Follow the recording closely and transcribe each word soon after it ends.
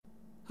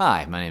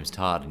Hi, my name's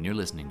Todd, and you're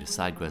listening to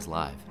SideQuest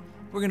Live.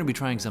 We're going to be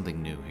trying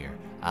something new here.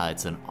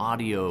 It's an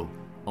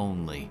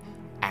audio-only,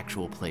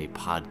 actual play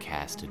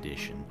podcast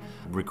edition,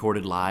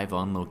 recorded live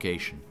on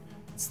location.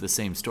 It's the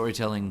same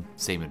storytelling,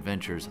 same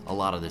adventures, a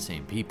lot of the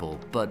same people,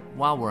 but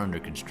while we're under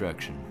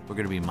construction, we're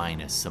going to be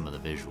minus some of the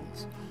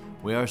visuals.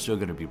 We are still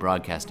going to be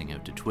broadcasting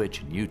out to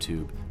Twitch and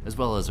YouTube, as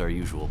well as our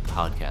usual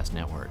podcast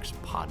networks,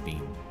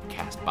 Podbean,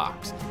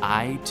 CastBox,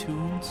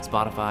 iTunes,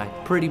 Spotify,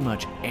 pretty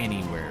much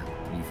anywhere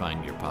you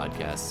find your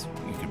podcasts,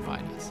 you can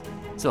find us.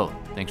 So,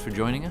 thanks for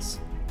joining us,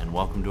 and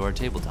welcome to our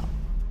tabletop.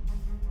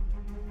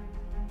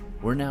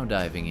 We're now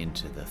diving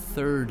into the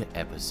third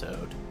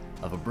episode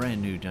of a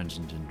brand new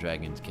Dungeons &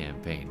 Dragons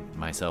campaign,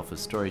 myself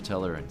as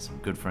storyteller and some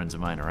good friends of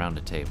mine around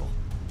a table.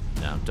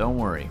 Now, don't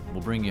worry,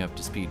 we'll bring you up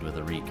to speed with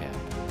a recap.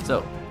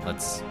 So,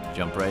 let's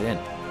jump right in.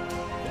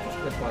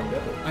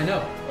 I know.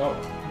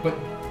 Oh, but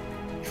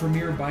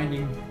Tremere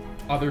binding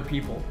other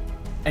people.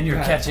 And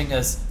you're catching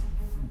us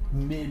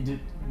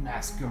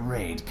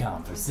mid-masquerade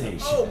conversation.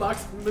 Oh,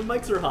 the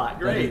mics are hot.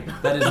 Great.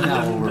 That is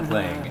not what we're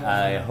playing.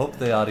 I hope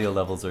the audio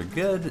levels are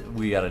good.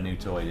 We got a new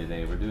toy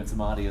today. We're doing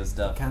some audio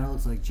stuff. Kind of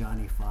looks like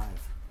Johnny Five.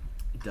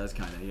 It does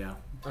kind of, yeah.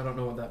 I don't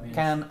know what that means.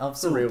 Can of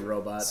It's a soup. real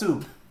robot.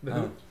 Soup. The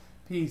who?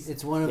 Piece.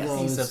 It's one of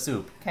those Piece of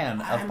soup. Can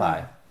of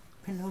pie.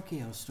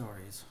 Pinocchio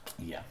stories.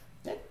 Yeah.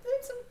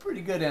 It's some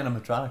pretty good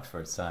animatronics for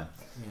its time.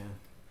 Yeah.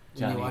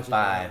 Johnny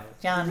Five.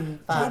 Johnny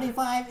Five. Johnny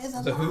Five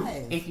is The who?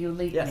 alive. If you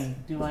leak Yes. me,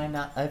 do I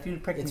not? If you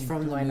prick It's me,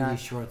 from do the I movie not?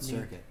 Short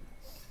Circuit.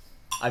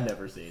 I've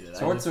never seen it.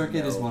 Short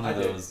Circuit is one of I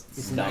did. those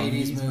It's an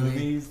 90s 80s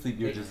movies that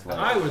you're just like.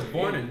 I was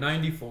born in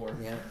 94.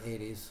 Yeah,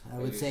 80s. I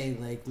would say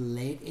like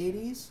late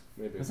 80s.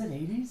 Maybe. Was it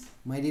 80s?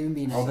 Might even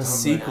be 90s. Oh, the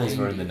sequels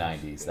were in the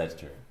 90s. That's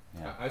true.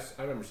 Yeah.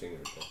 I remember seeing it.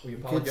 We It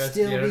could apologize to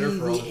still the be editor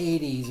for all the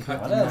 80s.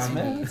 cut but What the else,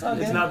 man? 90s. It's all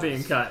It's good. not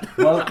being cut.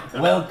 Well,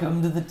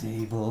 welcome to the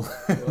table.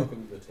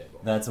 Welcome to the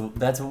table.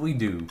 That's what we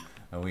do.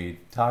 We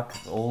talk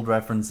old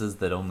references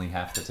that only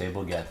half the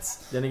table gets.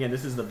 Then again,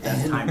 this is the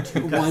best time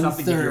to cut One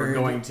something if you're third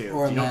going to. You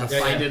or don't have to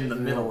less. find Yeah, it in the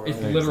middle. It's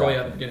Exactly. literally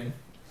at the beginning.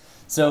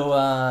 So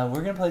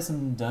we're gonna play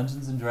some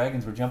Dungeons and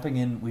Dragons. We're jumping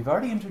in. We've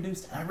already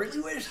introduced. I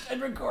really wish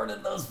I'd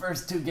recorded those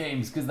first two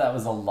games because that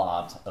was a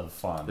lot of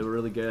fun. They were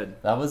really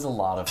good. That was a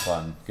lot of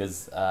fun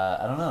because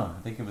I don't know.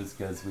 I think it was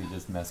because we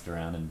just messed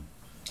around and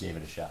gave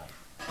it a shot.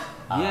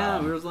 Yeah,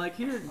 we was like,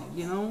 here's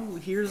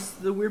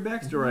the weird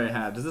backstory I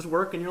had. Does this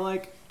work? And you're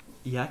like,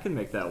 yeah, I can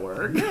make that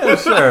work. Yeah,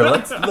 sure.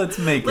 Let's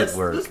make it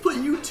work. Let's put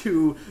you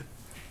two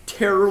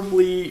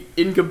terribly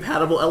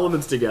incompatible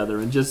elements together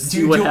and just see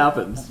Do what you-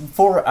 happens.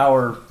 For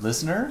our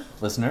listeners,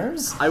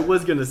 I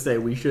was gonna say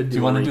we should do. do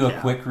you want to do a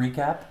recap. quick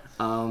recap?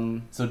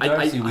 So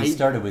Darcy, we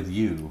started with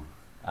you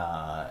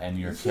and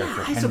your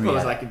character I Henrietta.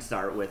 suppose I could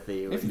start with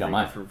the If you don't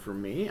mind. for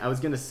me. I was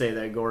gonna say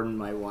that Gordon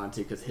might want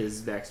to because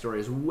his backstory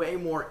is way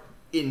more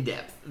in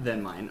depth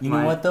than mine. You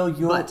know what though?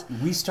 But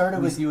We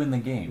started with you in the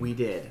game. we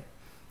did.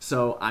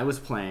 So I was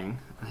playing.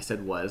 I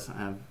said was.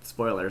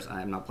 Spoilers.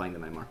 I am not playing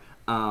them anymore.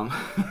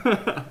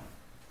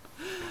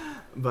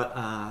 But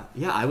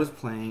yeah, I was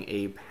playing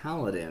a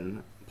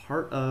paladin,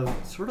 part of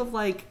sort of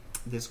like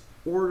this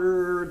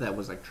order that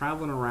was like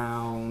traveling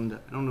around.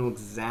 I don't know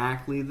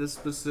exactly the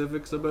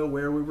specifics about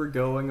where we were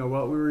going or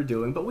what we were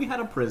doing, but we had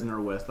a prisoner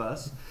with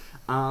us.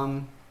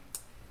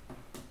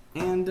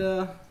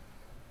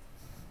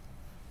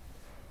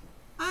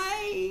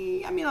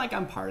 I mean, like,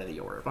 I'm part of the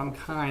order, but I'm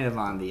kind of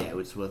on the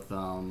outs with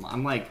them.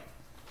 I'm, like,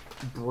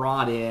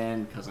 brought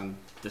in because I'm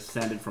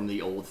descended from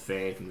the old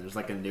faith, and there's,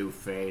 like, a new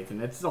faith,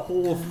 and it's the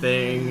whole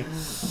thing.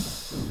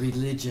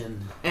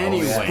 Religion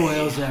Anyway.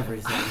 spoils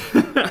everything.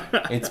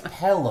 It's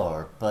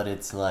Pelor, but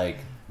it's like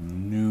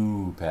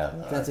new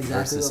Pelor. That's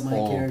exactly versus what my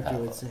old character Pelor.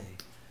 would say.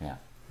 Yeah.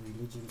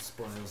 Religion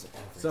spoils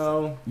everything.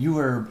 So, You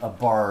were a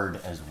bard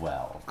as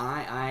well.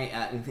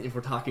 if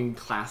we're talking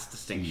class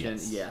distinction,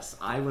 Yes. yes,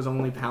 I was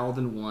only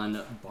Paladin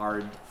 1,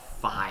 Bard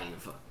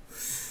 5.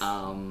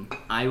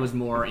 I was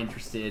more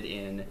interested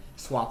in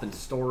swapping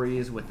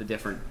stories with the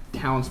different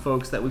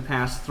townsfolk that we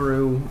passed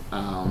through,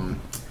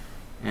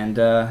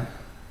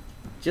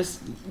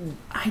 just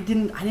I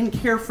didn't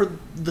care for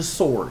the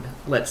sword.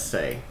 Let's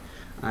say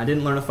I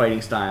didn't learn a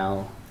fighting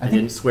style. I think-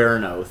 didn't swear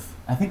an oath.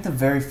 I think the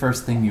very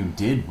first thing you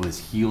did was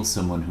heal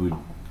someone who had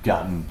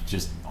gotten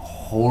just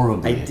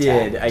horribly I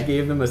did. attacked. I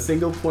gave them a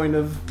single point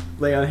of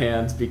lay on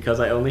hands because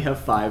I only have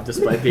 5,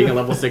 despite being a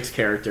level 6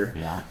 character.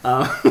 Yeah.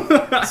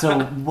 So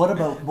what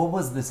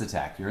was this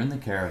attack? You're in the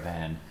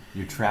caravan.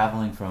 You're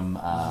traveling from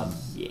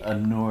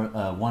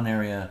one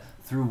area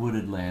through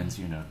wooded lands.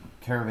 You know,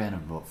 caravan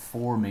of about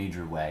 4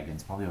 major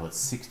wagons, probably about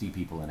 60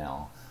 people in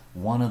all.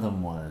 One of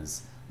them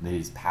was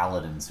these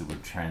paladins who were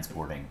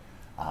transporting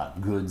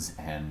goods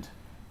and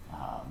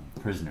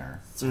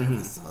prisoner.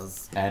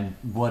 Services. And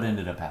what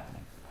ended up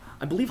happening?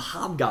 I believe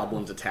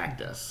hobgoblins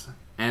attacked us,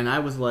 and I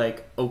was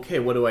like, okay,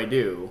 what do I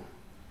do?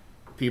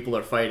 People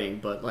are fighting,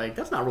 but like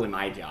that's not really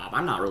my job.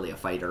 I'm not really a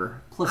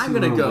fighter. Plus, I'm you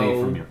gonna were away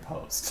go from your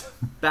post.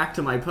 back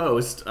to my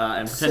post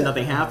and pretend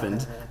nothing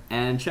happened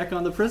and check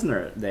on the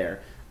prisoner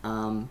there,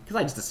 because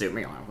I just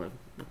assumed,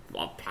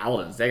 well,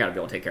 paladins, they gotta be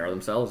able to take care of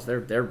themselves.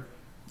 They're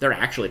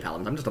actually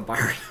paladins. I'm just a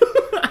bard.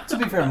 To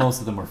be fair, most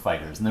of them were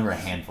fighters, and there were a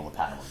handful of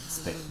paladins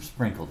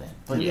sprinkled in.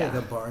 But You're yeah.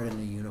 like a bard in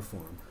a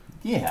uniform.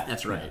 yeah,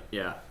 That's right.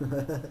 Yeah.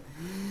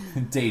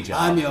 Day job.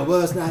 I'm your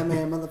worst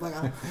nightmare,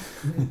 motherfucker.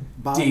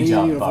 Bard Day in a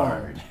job uniform.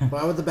 bard.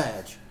 Bard with the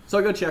badge. So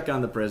I go check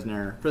on the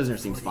prisoner. Prisoner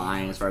seems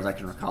fine as far as I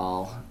can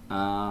recall.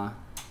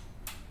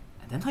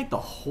 And then like the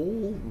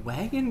whole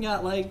wagon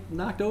got like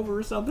knocked over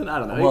or something. I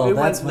don't know. Well, It went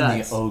that's when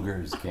nuts. the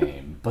ogres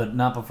came, but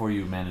not before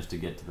you managed to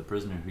get to the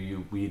prisoner.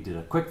 We did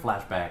a quick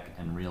flashback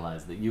and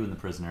realized that you and the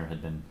prisoner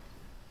had been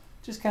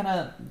just kind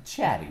of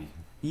chatty.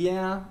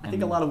 Yeah, I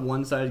think a And- lot of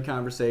one-sided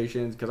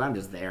conversations because I'm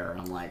just there and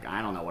I'm like,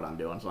 I don't know what I'm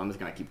doing, so I'm just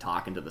gonna keep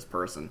talking to this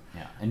person.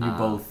 Yeah, and you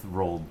both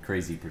rolled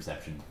crazy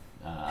perception,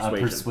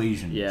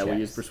 persuasion. Yeah, we checks.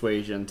 used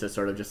persuasion to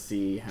sort of just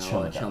see how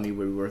Chum it up. chummy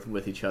we were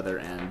with each other,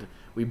 and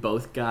we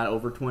both got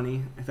over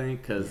 20, I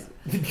think, because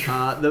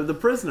the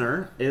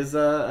prisoner is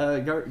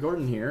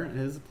Gordon here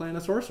is playing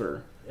a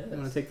sorcerer. Yes. You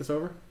want to take this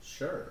over?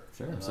 Sure.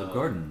 Sure. So,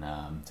 Gordon,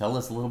 tell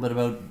us a little bit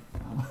about.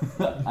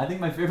 I think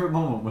my favorite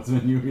moment was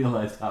when you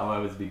realized how I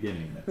was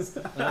beginning this.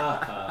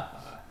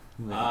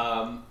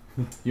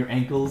 Your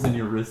ankles and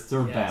your wrists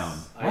are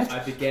bound. I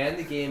began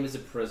the game as a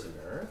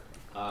prisoner.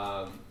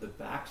 The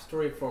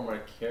backstory for my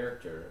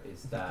character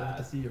is Glad to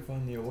that see you're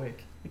finally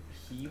awake.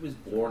 he was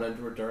born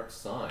under a dark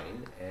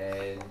sign,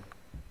 and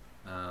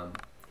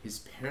his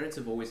parents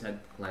have always had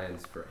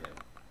plans for him.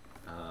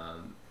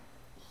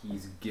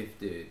 He's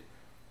gifted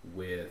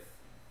with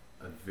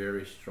a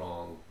very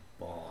strong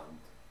bond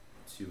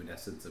to an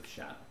essence of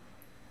shadow,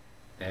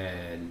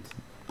 and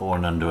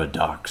Born under a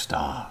dark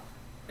star.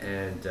 he,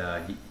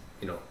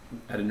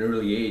 at an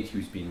early age, he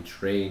was being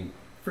trained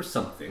for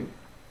something.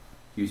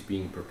 He was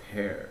being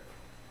prepared,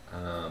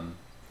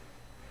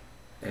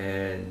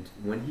 and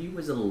when he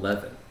was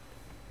 11,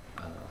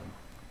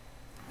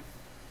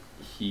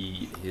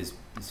 his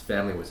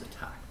family was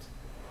attacked,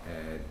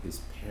 and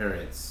his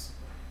parents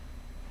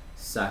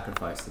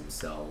sacrificed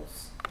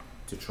themselves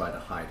to try to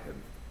hide him,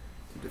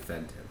 to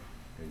defend him,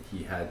 and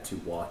he had to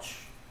watch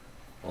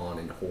on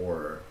in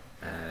horror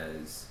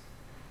as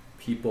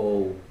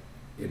people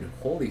in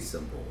holy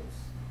symbols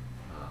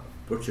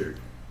butchered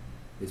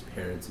his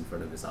parents in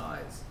front of his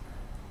eyes.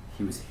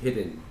 He was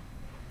hidden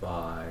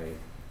by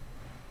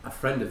a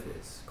friend of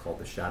his called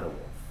the Shadow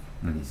Wolf,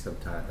 and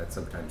that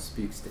sometimes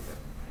speaks to him.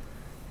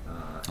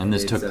 And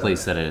this took it's,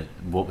 place at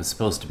what was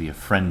supposed to be a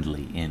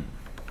friendly inn.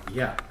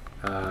 Yeah.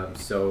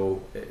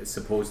 So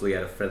supposedly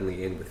at a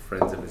friendly inn with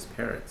friends of his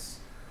parents.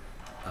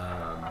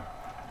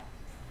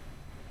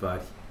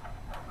 But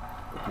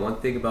one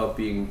thing about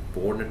being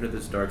born under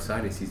this dark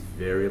side is he's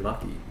very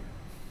lucky.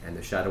 And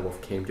the Shadow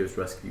Wolf came to his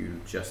rescue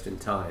just in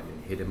time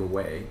and hid him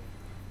away.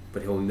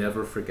 But he'll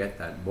never forget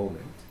that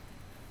moment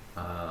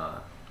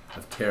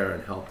of terror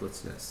and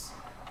helplessness.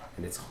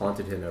 And it's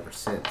haunted him ever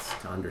since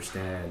to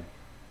understand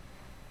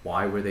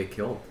why were they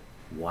killed?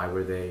 Why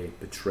were they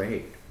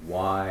betrayed?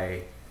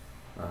 Why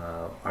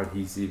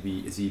is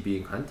he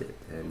being hunted?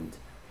 And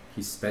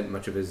he's spent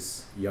much of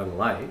his young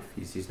life.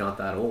 He's not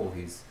that old.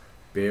 He's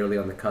barely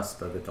on the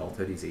cusp of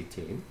adulthood. He's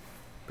 18,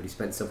 but he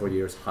spent several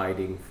years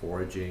hiding,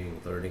 foraging,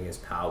 learning his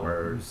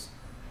powers,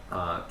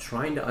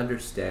 trying to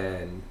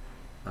understand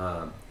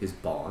his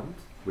bond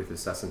with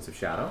his essence of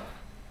shadow.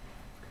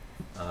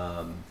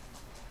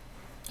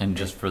 And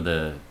just for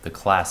the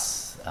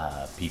class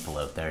people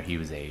out there, he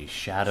was a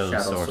shadow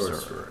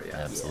sorcerer. Yeah.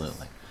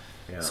 Absolutely.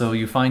 Yeah. So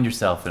you find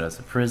yourself as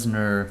a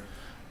prisoner.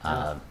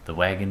 The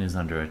wagon is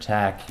under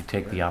attack. You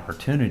take the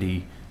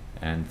opportunity,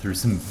 and through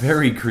some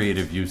very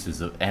creative uses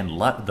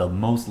the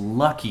most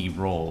lucky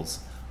rolls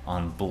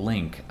on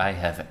Blink I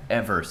have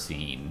ever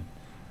seen,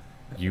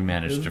 you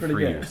managed to pretty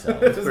free good.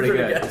 yourself. It's pretty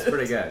good. It's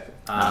pretty good.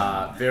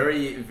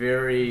 Very,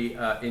 very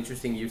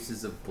interesting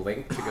uses of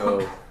Blink to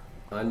go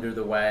under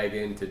the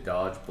wagon, to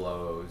dodge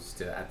blows,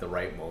 to at the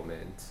right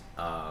moment.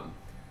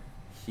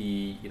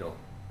 He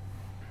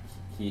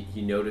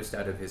noticed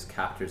out of his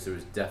captors there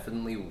was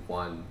definitely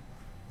one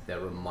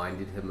that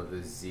reminded him of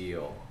the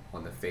zeal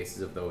on the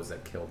faces of those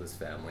that killed his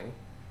family,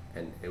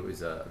 and it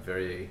was a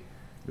very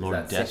Lord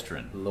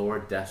Destrin.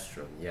 Lord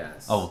Destrin,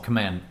 yes. Oh,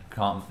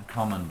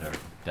 Commander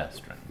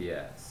Destrin.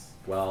 Yes.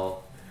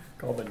 Well,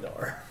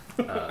 Commandar.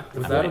 was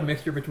Was that a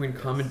mixture between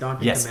Commandant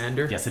and Yes,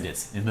 Commander? yes, it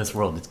is. In this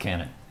world, it's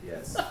canon.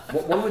 Yes.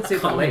 One would say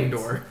the late.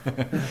 Commandor.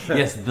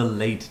 Yes, the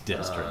late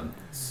Destrin.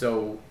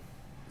 So,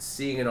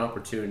 seeing an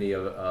opportunity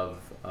of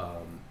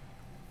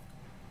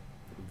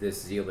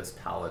this zealous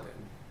paladin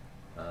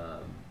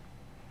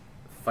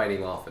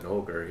fighting off an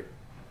ogre,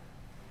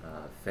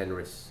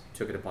 Fenris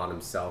took it upon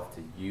himself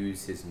to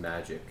use his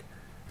magic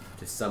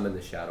to summon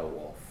the Shadow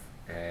Wolf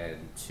and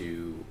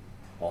to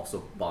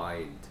also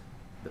bind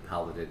the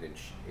paladin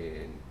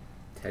in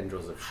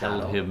tendrils of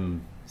shadow.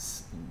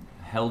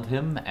 Held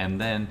him, and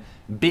then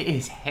bit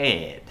his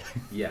head.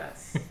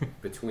 Yes,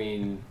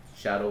 between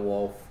Shadow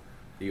Wolf,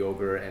 the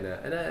ogre, and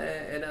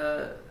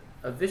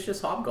a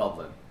vicious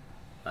hobgoblin.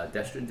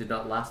 Destrin did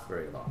not last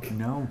very long.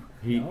 No,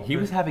 he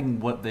was having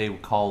what they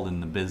call in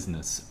the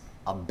business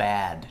a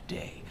bad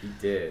day. He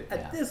did.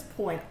 At this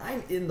point,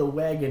 I'm in the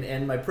wagon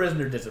and my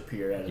prisoner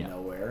disappeared out of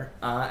nowhere,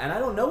 and I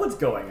don't know what's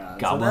going on.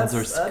 Goblins so are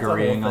that's a whole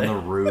scurrying on thing. the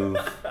roof.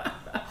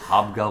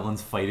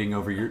 Hobgoblins fighting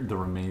over the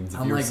remains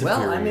of I'm your like, superior.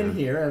 well, I'm in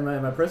here, and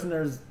my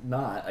prisoner's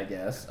not, I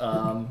guess.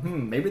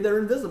 Maybe they're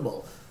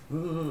invisible.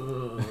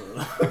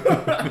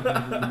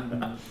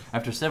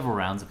 After several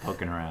rounds of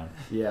poking around,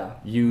 Yeah.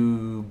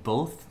 you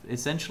both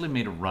essentially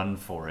made a run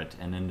for it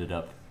and ended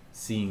up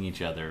seeing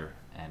each other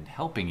and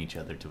helping each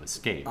other to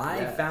escape. I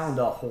Yes. found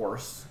a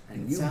horse,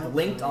 and you Sounds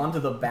blinked like- onto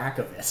the back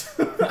of it.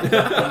 Like,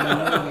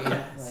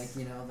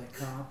 the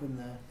cop and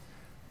the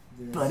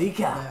Buddy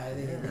cop.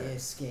 They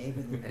escape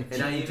and,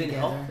 And I even together.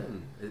 helped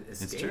him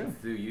escape true.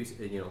 through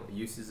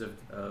uses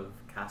of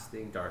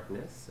casting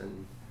darkness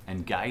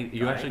And guide.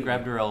 You actually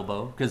grabbed her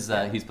elbow because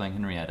he's playing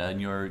Henrietta,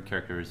 and your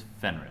character is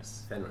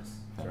Fenris. Fenris.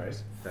 Right.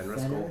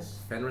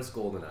 Fenris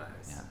Golden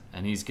Eyes. Yeah,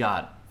 and he's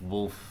got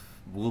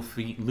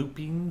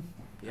looping,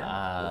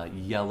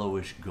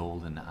 yellowish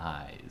golden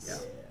eyes. Yeah.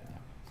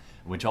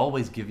 Which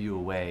always give you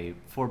away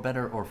for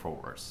better or for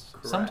worse.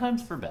 Correct.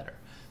 Sometimes for better.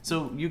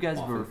 So you guys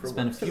Often for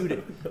spent a few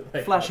days,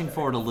 flashing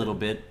forward a little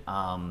bit.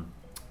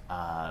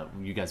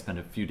 You guys spent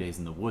a few days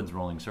in the woods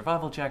rolling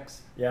survival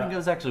checks. Yeah. I think it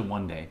was actually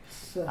one day.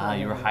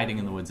 You were hiding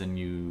in the woods and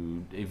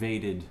you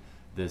evaded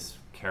this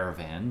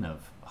caravan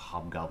of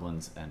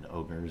hobgoblins and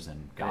ogres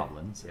and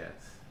goblins. Yes.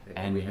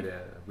 And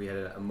And we had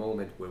a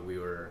moment where we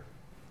were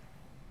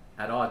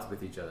at odds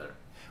with each other.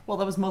 Well,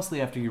 that was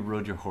mostly after you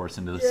rode your horse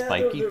into the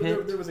spiky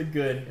pit. There was a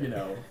good,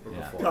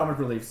 Yeah. comic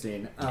relief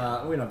scene. We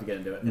don't have to get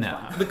into it. It's No.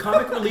 fine. The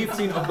comic relief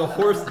scene of the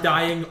horse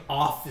dying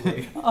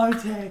awfully.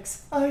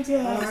 Artax!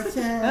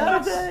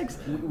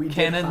 We did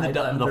Canon, hide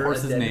the under a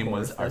horse's dead name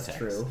horse, was that's Artax.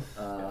 true.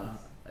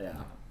 Yeah.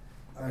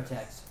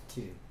 Artax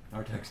 2.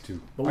 Artax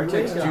 2. But we Artax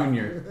wake up.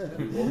 Junior.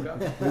 We woke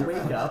up. We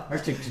wake up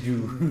Artax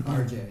Junior.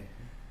 RJ.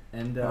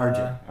 and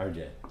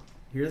RJ.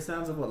 hear the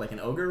sounds of what, like an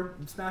ogre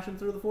smashing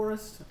through the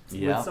forest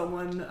Yeah. with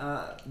someone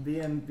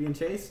being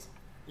chased.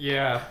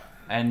 Yeah.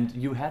 And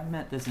you had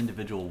met this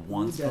individual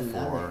once Ooh, da la.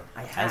 before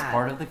I as had.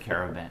 part of the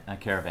caravan.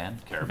 Caravan?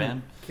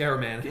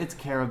 Caravan. It's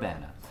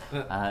Caravana.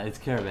 It's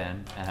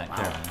Caravan.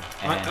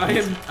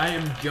 Caravan. I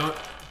am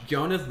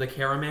Jonas the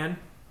Caraman.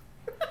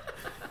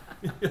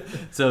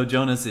 So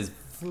Jonas is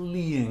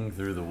fleeing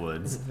through the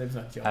woods. His name's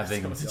not Jonas.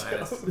 Having- that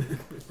was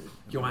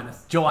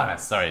Johannes.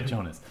 Johannes, sorry,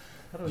 Jonas.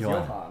 I thought it was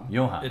Johan. Johan.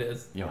 Johan. It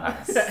is.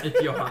 Johannes.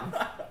 It's Johannes.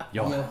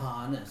 Johan.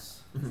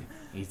 Johannes.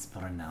 It's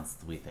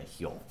pronounced with a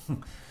yo.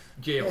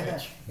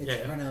 J-O-H. It's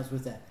Yeah. pronounced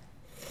with that.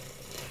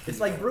 It's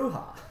like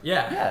Bruja.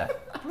 Yeah.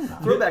 Yeah.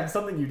 Throwback to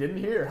something you didn't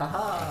hear.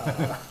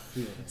 Haha.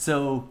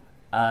 So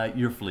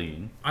you're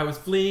fleeing. I was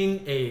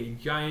fleeing a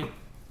giant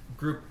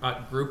group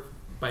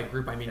by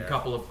group I mean Yeah.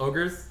 couple of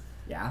ogres.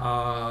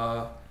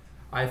 Yeah.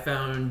 I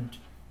found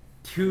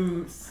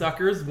 2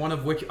 suckers, one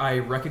of which I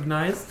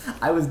recognized.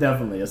 I was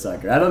definitely a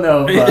sucker. I don't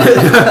know if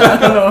I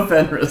don't know if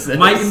Fenris is.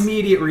 My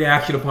immediate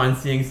reaction upon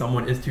seeing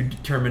someone is to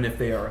determine if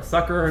they are a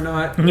sucker or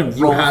not.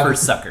 Roll for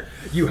sucker.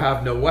 You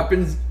have no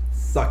weapons,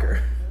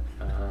 sucker.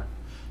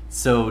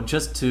 So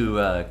just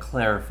to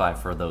clarify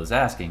for those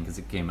asking, because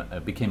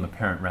it became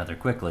apparent rather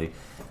quickly,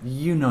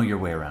 you know your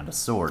way around a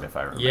sword, if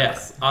I remember.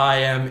 Yes, I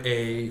am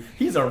a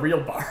He's a real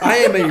bard. I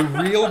am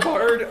a real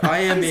bard. I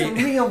am He's a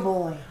real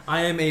boy.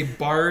 I am a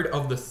bard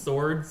of the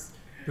swords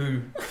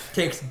who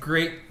takes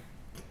great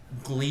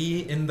glee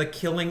in the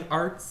killing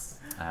arts.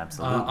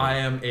 Absolutely. I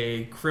am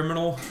a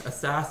criminal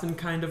assassin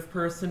kind of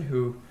person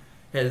who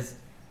has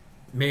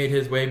made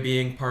his way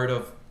being part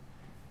of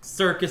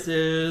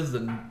circuses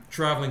and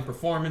traveling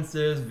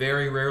performances,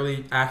 very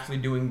rarely actually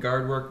doing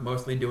guard work,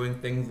 mostly doing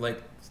things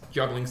like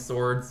juggling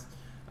swords.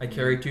 I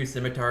carry 2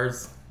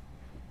 scimitars.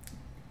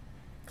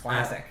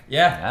 Classic.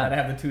 Yeah, Yeah. Gotta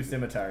have the 2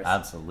 scimitars.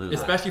 Absolutely.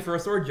 especially for a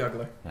sword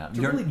juggler. Yeah.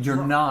 To You're, really you're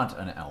draw- not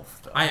an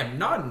elf, though. I am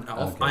not an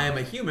elf. Okay. I am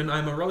a human.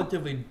 I'm a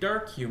relatively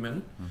dark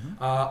human.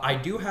 I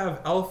do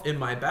have elf in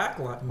my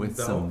backline, With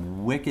though.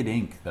 some wicked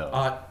ink,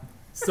 though.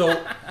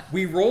 So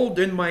we rolled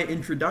in my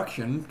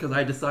introduction because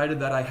I decided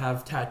that I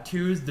have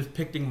tattoos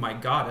depicting my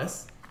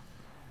goddess,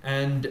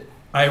 and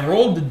I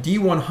rolled the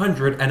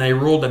D100 and I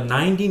rolled a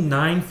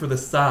 99 for the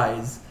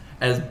size,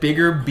 as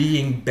bigger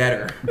being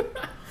better.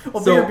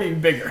 Well, So- bigger being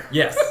bigger.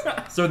 Yes.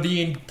 So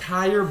the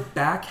entire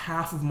back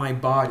half of my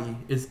body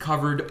is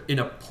covered in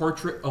a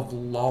portrait of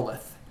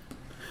Lolith,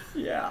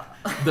 Yeah.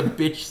 the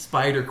bitch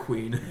spider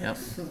queen.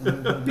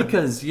 Yep.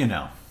 Because,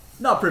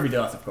 Not privy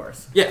to us, of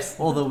course. Yes.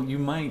 although you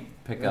might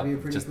pick That'd up be a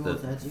pretty just cool the...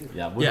 tattoo.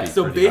 Yeah, it would Yeah, be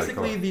so pretty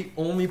basically hardcore. the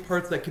only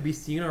parts that can be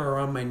seen are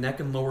around my neck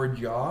and lower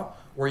jaw,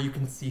 where you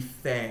can see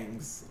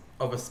fangs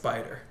of a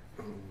spider.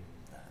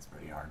 That's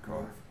pretty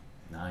hardcore.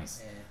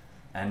 Nice. Yeah.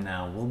 And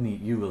now we'll meet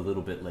you a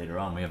little bit later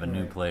on. We have a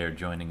new player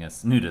joining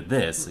us, new to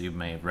this, so you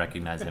may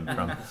recognize him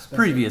from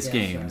previous guest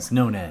games, star.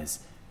 known as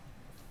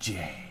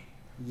Jay.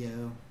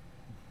 Yo.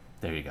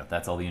 There you go.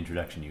 That's all the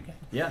introduction you get.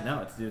 Yeah,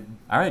 no, it's dude.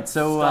 All right,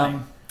 so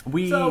Stunning.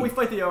 So we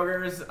fight the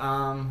ogres.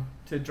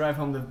 To drive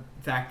home the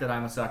fact that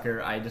I'm a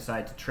sucker, I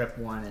decide to trip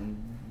one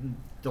and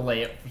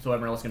delay it so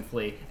everyone else can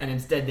flee. And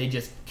instead, they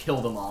just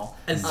kill them all.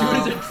 As soon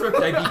as it tripped,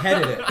 I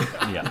beheaded it.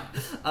 Yeah.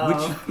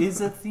 Which is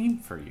a theme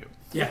for you.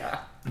 Yeah.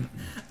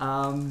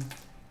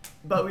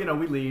 But we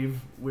leave.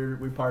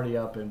 We party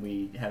up and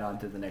we head on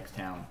to the next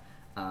town.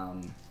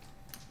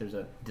 There's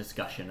a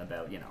discussion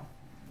about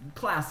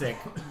classic.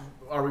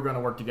 Are we going to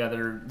work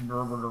together?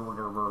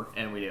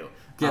 And we do.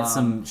 Get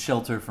some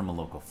shelter from a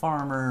local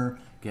farmer.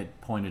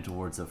 Get pointed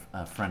towards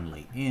a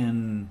friendly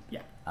inn.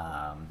 Yeah.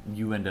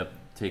 You end up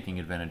taking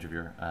advantage of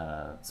your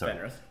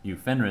Fenris.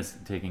 Fenris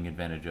taking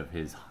advantage of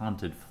his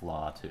haunted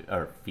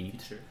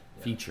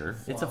feature.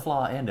 It's a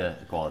flaw and a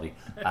quality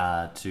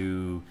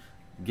to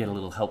get a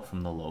little help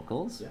from the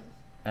locals. Yeah.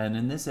 And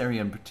in this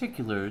area in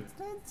particular,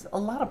 it's a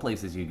lot of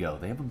places you go.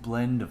 They have a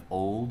blend of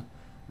old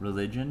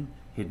religion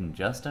hidden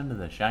just under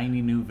the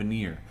shiny new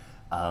veneer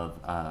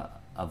of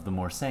the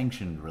more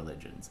sanctioned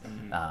religions.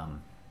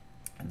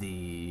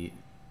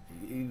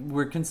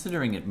 We're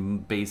considering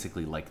it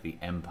basically like the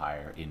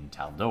Empire in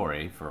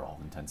Tal'Dorei for all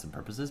intents and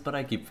purposes, but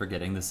I keep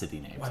forgetting the city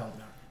names.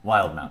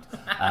 Wildmount.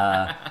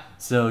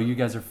 So you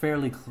guys are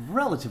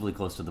relatively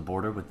close to the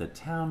border with the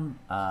town.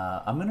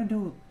 I'm gonna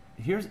do.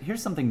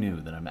 Here's something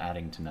new that I'm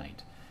adding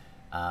tonight.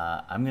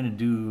 I'm gonna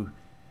do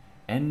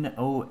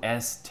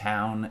NOS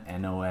town,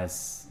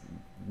 NOS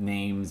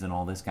names, and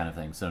all this kind of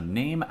thing. So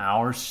name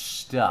our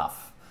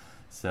stuff.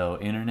 So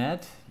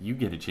internet, you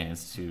get a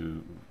chance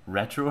to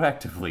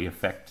retroactively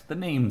affect the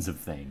names of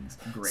things.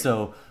 Great.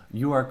 So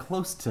you are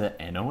close to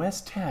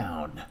NOS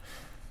town.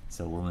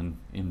 So we'll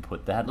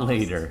input that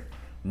later.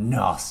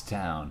 Nos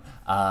town.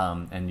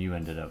 And you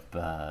ended up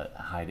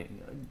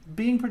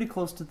being pretty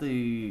close to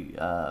the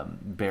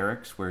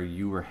barracks where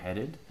you were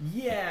headed.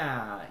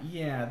 Yeah.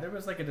 There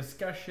was like a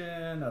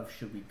discussion of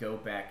should we go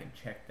back and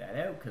check that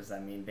out? Because,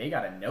 they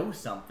got to know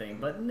something.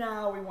 But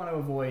now we want to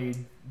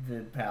avoid the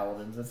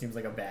paladins. That seems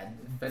like a bad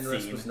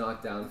Fenris scene. was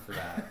not down for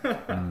that.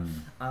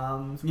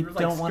 So You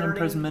don't want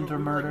imprisonment or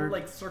murder? We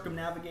were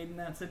circumnavigating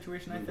that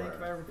situation, I think,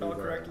 if I recall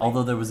correctly.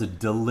 Although there was a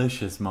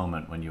delicious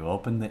moment when you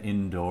opened the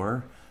inn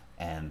door,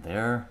 and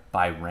there,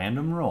 by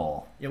random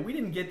roll, Yeah, we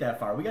didn't get that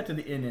far. We got to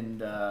the inn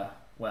and, I'll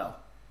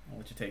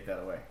let you take that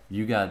away.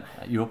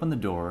 you open the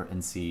door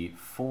and see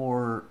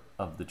 4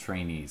 of the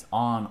trainees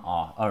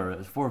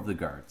or 4 of the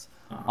guards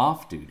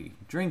off duty,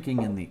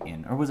 drinking in the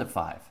inn. Or was it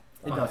 5?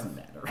 It doesn't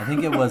matter. I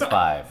think it was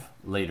 5.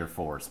 Later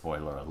 4,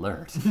 spoiler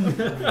alert.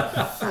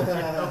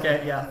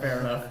 Okay, yeah,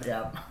 fair enough,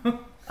 yeah.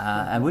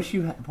 At which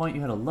point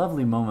you had a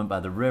lovely moment by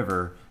the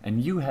river,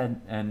 and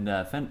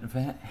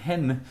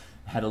Hen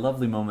had a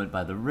lovely moment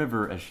by the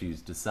river as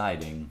she's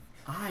deciding.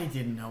 I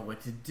didn't know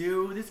what to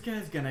do. This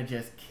guy's gonna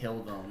just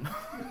kill them.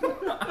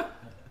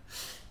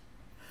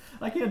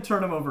 I can't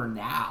turn him over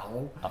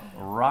now. A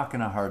rock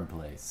in a hard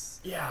place.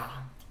 Yeah.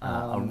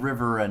 A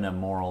river and a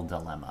moral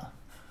dilemma.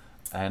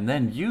 And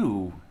then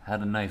you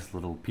had a nice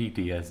little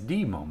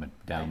PTSD moment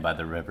down by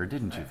the river,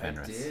 didn't you,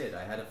 Fenris? I did.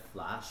 I had a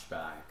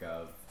flashback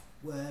of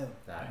Whoa.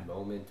 that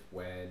moment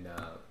when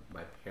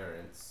my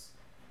parents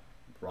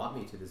brought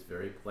me to this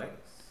very place.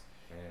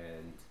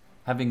 And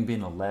Having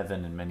been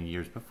 11 and many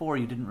years before,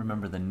 you didn't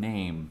remember the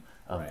name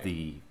of Right.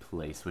 the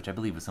place, which I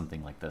believe was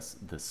something like the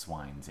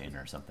Swine's Inn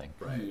or something.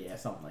 right. Yeah,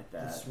 something like The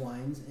that.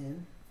 Swine's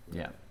Inn.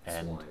 Yeah.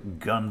 And Swine. Or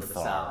the Gunthar.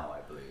 sow, I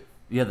believe.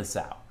 Yeah, the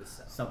sow. The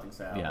sow. Something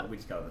sow. Yeah. We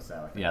just call it the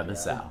sow. I think. Yeah, the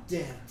sow.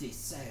 Dirty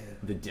sow.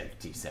 The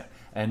dirty sow.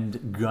 And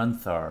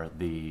Gunthar,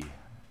 the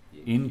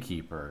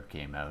innkeeper,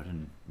 came out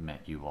and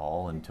met you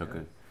all and took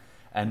a...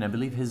 And I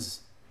believe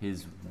his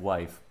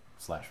wife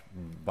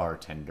 /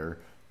 bartender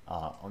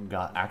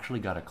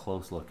got a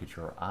close look at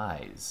your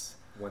eyes.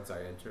 Once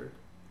I entered,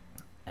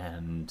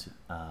 And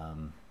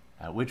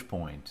at which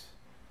point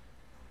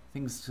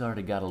things sort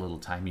of got a little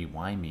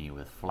timey-wimey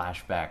with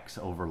flashbacks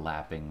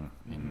overlapping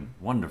in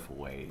wonderful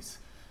ways.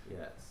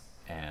 yes.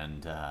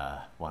 And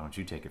why don't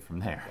you take it from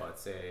there? Well, I'd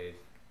say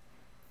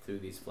through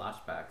these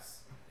flashbacks,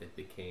 it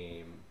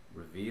became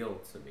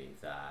revealed to me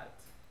that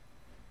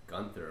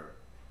Gunther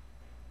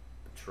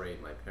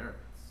betrayed my parents.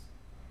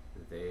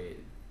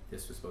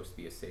 This was supposed to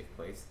be a safe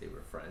place. They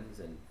were friends,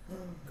 and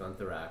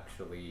Gunther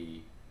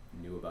actually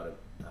knew about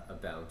a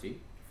bounty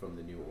from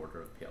the New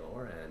Order of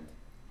Pelor and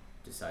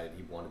decided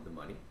he wanted the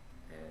money,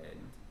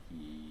 and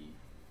he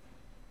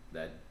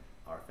led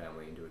our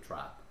family into a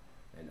trap,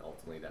 and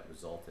ultimately that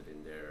resulted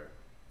in their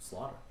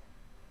slaughter.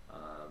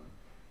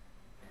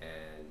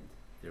 And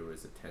there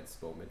was a tense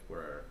moment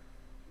where,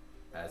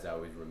 as I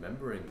was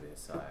remembering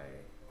this,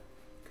 I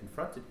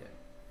confronted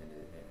him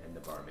and the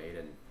barmaid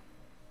and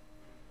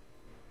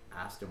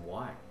asked him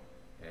why,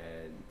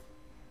 and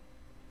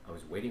I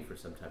was waiting for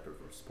some type of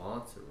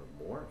response or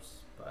remorse,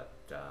 but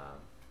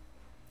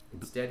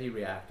instead he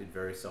reacted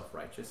very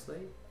self-righteously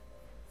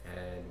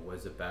and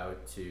was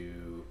about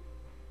to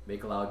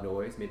make a loud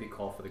noise, maybe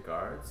call for the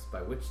guards,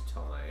 by which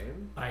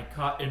time... I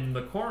caught in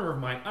the corner of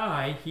my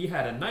eye, he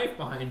had a knife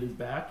behind his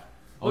back,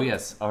 Oh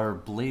yes, our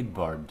blade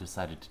bard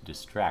decided to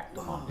distract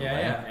on. Yeah,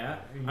 yeah.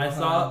 Yeah. I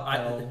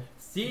saw.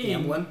 Seeing.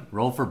 Gambling.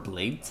 Roll for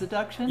blade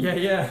seduction? Yeah,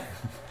 yeah.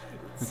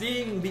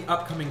 Seeing the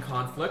upcoming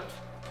conflict,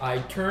 I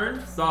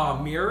turned, saw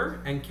a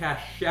mirror, and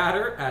cast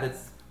Shatter at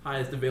its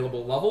highest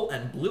available level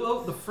and blew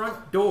out the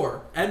front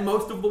door and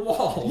most of the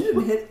wall. You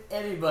didn't hit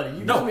anybody.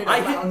 You just No, made a I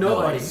hit loud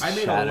nobody. noise. I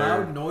made Shatter a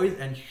loud noise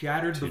and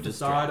shattered the to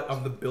facade distract.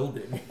 of the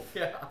building.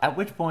 Yeah. At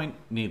which point,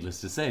 needless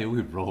to say, we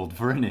rolled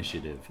for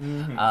initiative.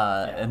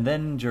 And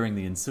then during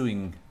the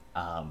ensuing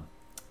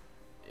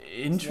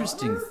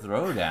interesting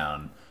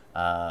throwdown,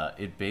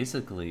 it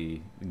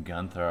basically,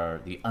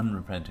 Gunthar, the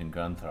unrepentant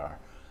Gunthar,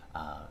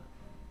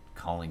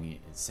 calling you,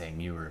 saying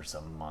you were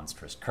some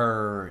monstrous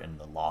cur and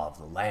the law of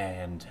the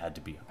land had to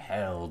be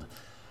upheld.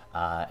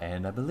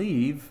 And I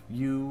believe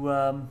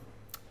you,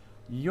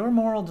 your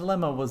moral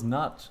dilemma was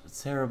not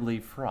terribly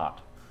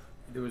fraught.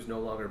 There was no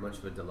longer much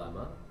of a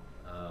dilemma.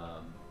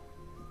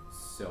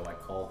 So I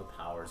called the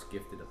powers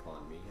gifted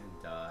upon me,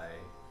 and I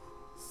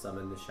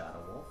summoned the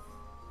Shadow Wolf,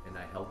 and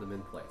I held them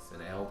in place,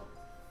 and I held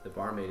the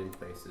barmaid in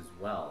place as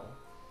well.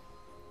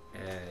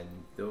 And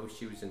though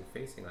she was in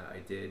facing, I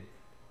did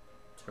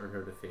turn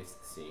her to face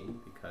the scene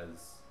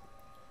because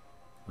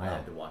I Wow.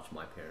 had to watch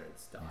my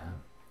parents die,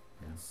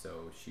 Yeah. and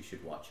so she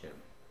should watch him.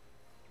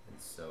 And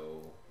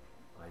so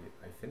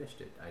I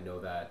finished it. I know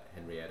that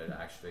Henrietta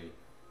actually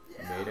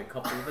made a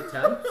couple of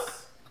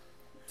attempts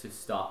to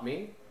stop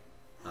me.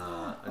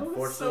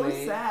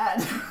 Unfortunately, so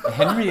sad.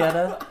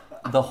 Henrietta,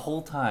 the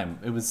whole time,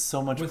 it was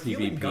so much Was PvP.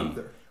 healing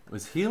Gunther.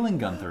 Was healing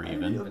Gunther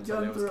even.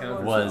 Until there was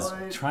counter- Was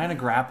trying to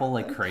grapple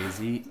like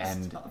crazy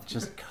and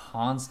just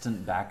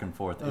constant back and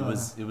forth. It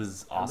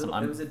was awesome.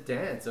 It was a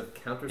dance of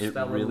counterspell It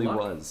and really luck.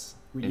 was.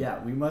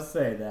 Yeah, we must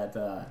say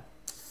that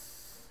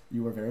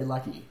you were very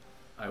lucky.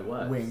 I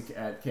was. Wink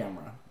at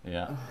camera.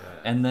 Yeah. Yeah.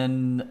 And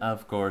then,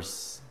 of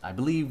course, I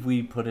believe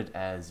we put it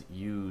as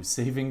you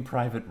saving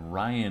Private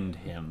Ryan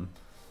him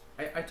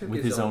I took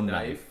with his, his own own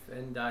knife,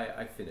 and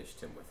I finished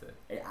him with it.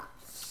 Yeah.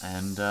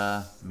 and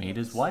made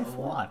his wife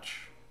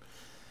watch.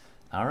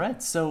 All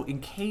right, so in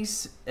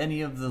case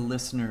any of the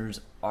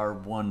listeners are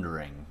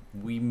wondering,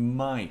 we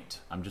might,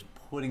 I'm just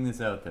putting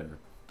this out there,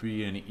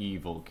 be an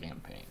evil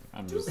campaign.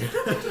 I'm just,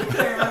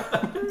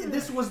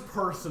 This was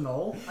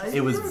personal.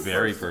 it was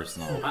very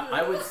personal.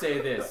 I would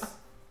say this: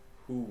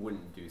 who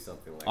wouldn't do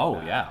something like Oh,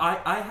 that? yeah.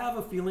 I have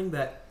a feeling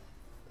that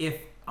if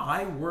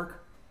I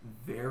work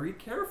very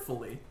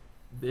carefully,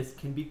 this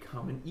can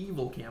become an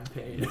evil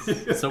campaign.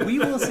 So we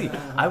will see.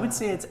 I would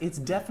say it's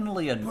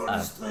definitely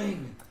First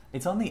thing.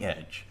 it's on the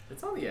edge.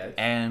 It's on the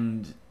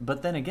edge.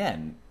 But then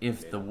again,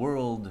 if the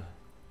world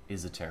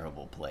is a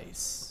terrible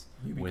place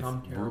You with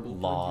become terrible to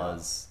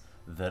laws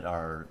that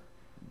are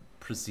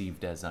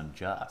perceived as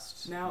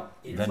unjust, Now,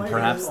 It then might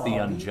perhaps as the well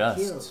be unjust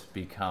killed.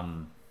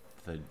 become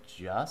the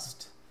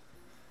just,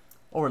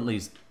 or at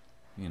least,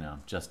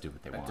 just do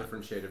what they A want.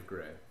 different shade of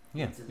gray.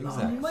 Yeah, a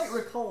exactly. you might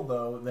recall,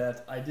 though,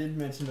 that I did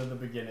mention at the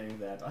beginning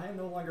that I am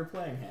no longer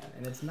playing Han,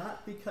 and it's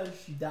not because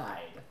she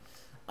died.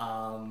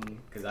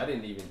 Because I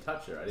didn't even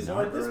touch her. I didn't So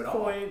hurt at her this at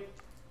all. point,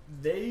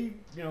 they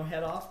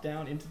head off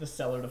down into the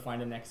cellar to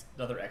find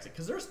another exit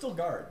because there are still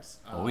guards.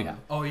 Oh yeah.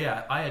 Oh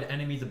yeah, I had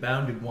enemies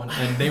abounded one,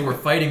 and they were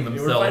fighting They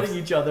themselves. were fighting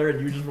each other,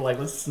 and you just were like,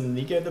 "Let's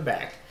sneak out the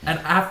back." And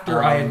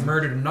after I had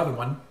murdered another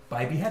one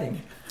by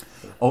beheading,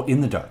 Oh,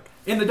 in the dark.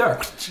 in the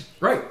dark.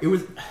 Right. It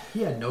was.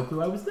 He had no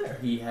clue I was there.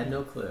 He had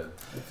no clue.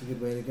 That's a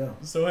good way to go.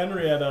 So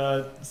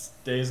Henrietta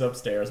stays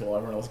upstairs while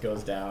everyone else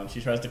goes down.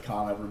 She tries to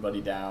calm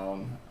everybody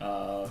down.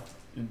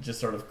 Just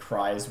sort of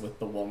cries with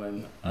the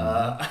woman.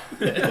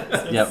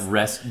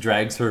 Yeah,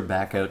 drags her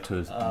back out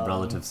to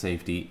relative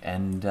safety,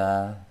 and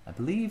I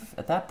believe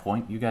at that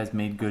point you guys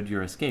made good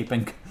your escape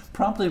and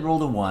promptly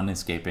rolled a 1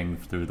 escaping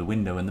through the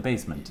window in the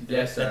basement.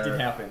 Yes, that did our-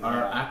 happen, Our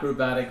yeah.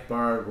 acrobatic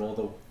bard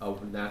rolled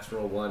a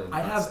natural 1. And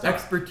I got have stuck.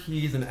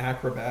 expertise in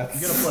acrobats.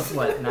 You got a plus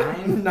what,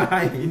 9?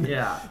 9.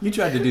 Yeah. You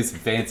tried to do some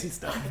fancy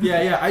stuff.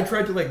 Yeah. I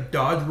tried to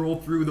dodge roll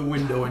through the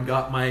window and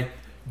got my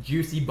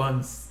juicy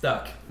buns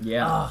stuck.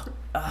 Yeah.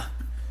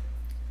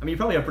 I mean, you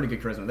probably have pretty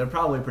good charisma. They're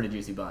probably pretty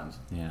juicy buns.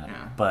 Yeah,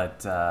 Yeah.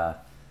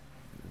 but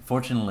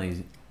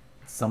fortunately,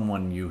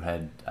 someone you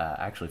had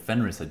actually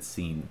Fenris had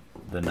seen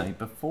the night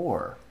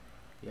before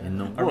Yeah. in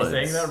the Are woods. we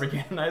saying that? Are we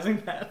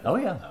canonizing that? Oh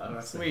yeah.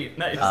 Sweet.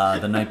 Nice.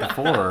 The night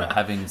before,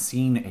 having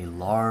seen a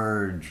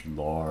large,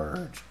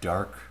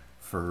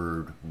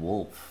 dark-furred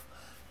wolf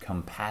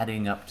come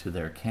padding up to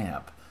their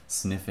camp,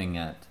 sniffing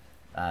at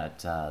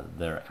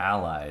their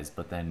allies,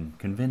 but then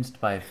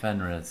convinced by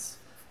Fenris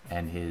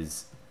and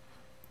his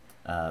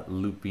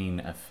looping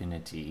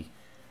affinity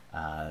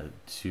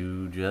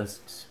to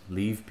just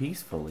leave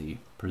peacefully,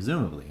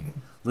 presumably.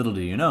 Little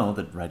do you know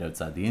that right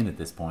outside the inn at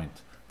this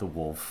point, the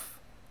wolf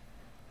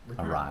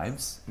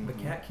arrives. The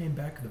cat came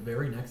back the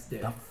very next day.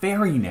 The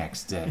very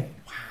next day.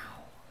 Wow.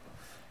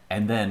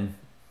 And then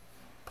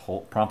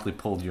promptly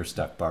pulled your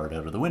stuck bard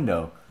out of the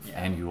window,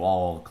 and you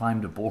all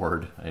climbed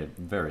aboard a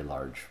very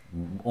large,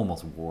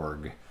 almost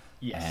warg,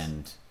 Yes.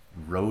 and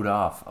rode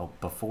off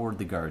before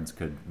the guards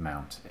could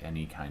mount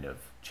any kind of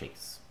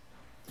chase.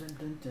 Dun,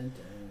 dun, dun,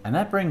 dun. And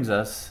that brings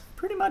us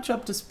pretty much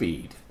up to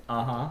speed.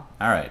 Uh-huh. All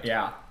right.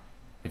 Yeah.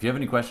 If you have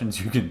any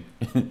questions, you can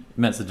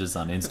message us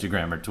on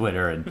Instagram or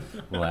Twitter, and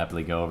we'll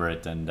happily go over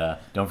it. And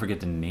don't forget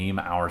to name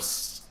our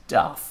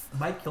stuff.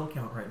 My kill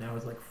count right now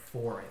is like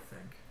 4, I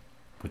think.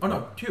 With Oh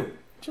no, 2.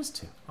 Just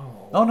 2.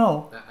 Oh. Oh,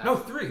 no. No,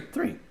 3.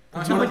 3.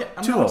 How Two, much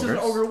two is ogres. an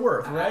ogre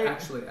worth, right?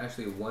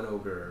 Actually, one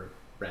ogre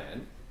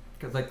ran.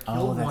 Because I Oh,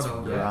 killed that's one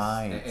ogre. Yes,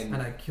 right. And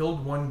I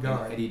killed one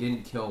guy. And he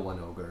didn't kill one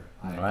ogre.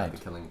 I Right. had the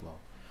killing blow.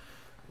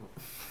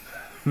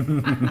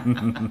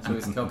 So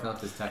his kill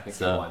count is technically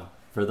So, 1.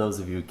 for those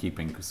of you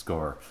keeping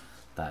score,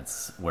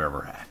 that's where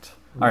we're at.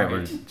 All right, we're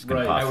Right. just going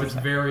Right. to pause I for a was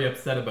second. very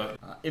upset about it.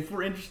 If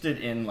we're interested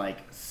in like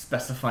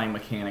specifying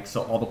mechanics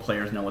so all the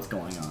players know what's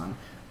going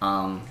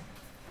on,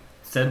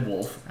 said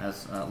wolf,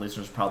 as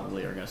listeners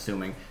probably are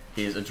assuming,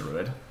 is a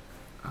druid.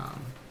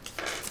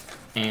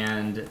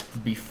 And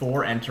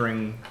before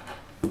entering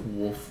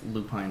wolf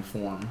lupine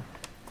form,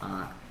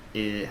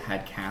 it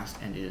had cast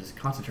and is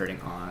concentrating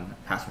on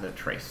Pass Without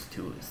Trace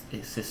to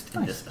assist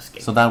in this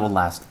escape. So that will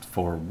last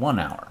for 1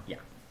 hour. Yeah.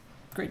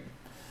 Great.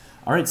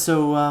 All right,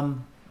 so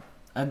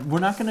we're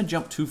not going to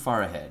jump too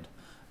far ahead.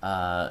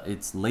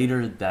 It's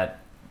later that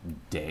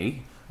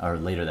day, or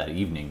later that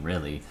evening,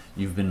 really.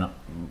 You've been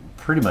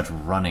pretty much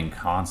running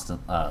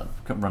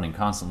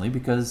constantly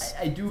because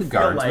I do the feel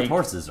guards like with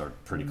horses are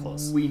pretty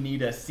close. We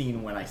need a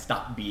scene when I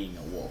stop being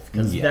a wolf,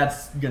 because Yeah.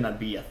 that's gonna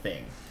be a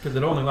thing. Because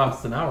it only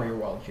lasts an hour, your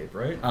wild shape,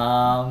 right?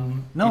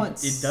 No, it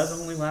does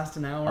only last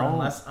an hour Oh.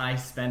 unless I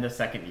spend a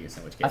second use,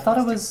 in which case I thought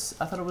it lasts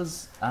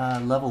was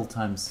level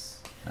times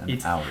two. and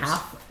It's hours.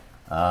 half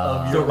Oh.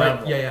 of So your right,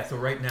 level. yeah. So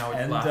right now it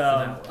And, lasts an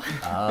hour.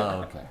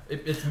 Oh, okay.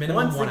 It's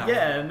minimum Once 1 hour.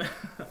 again,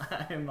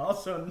 I'm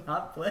also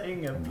not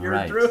playing a pure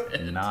Right.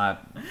 druid.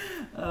 Not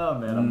Oh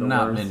man, I'm the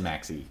not worst. min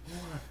maxi.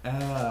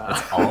 Ah.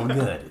 It's all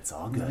good. It's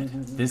all good.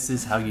 This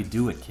is how you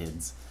do it,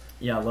 kids.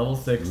 Yeah, level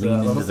 6. Lean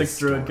into Level the 6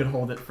 druid story. could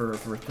hold it for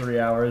 3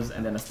 hours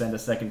and then spend a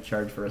second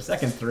charge for a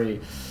second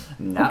 3.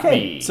 Not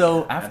me.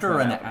 So That's after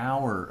not an happening.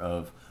 hour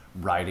of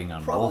riding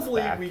on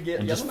Probably Wolfback we get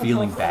and the just other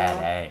feeling one health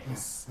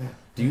badass,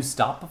 do you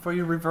stop before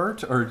you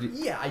revert, or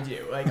Yeah, I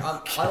do. Like,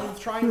 I'll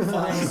try and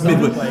find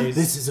some place.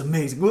 this is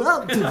amazing?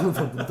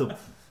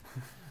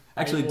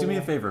 Actually, do me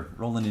a favor.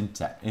 Roll an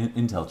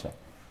intel check.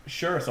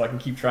 Sure, so I can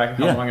keep track of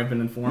how Yeah. long I've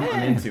been informed.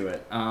 I'm into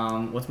it.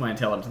 What's my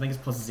intelligence? I think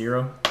it's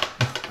 +0.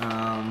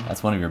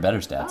 That's one of your better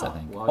stats, I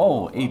think. wow.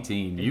 Oh,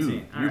 18. 18,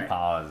 You alright.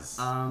 pause.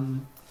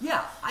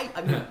 Yeah,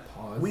 I mean,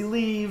 Pause. we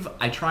leave.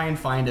 I try and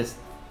find a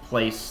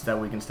place that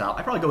we can stop.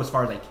 I probably go as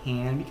far as I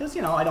can because,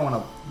 you know, I don't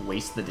want to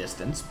waste the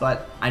distance,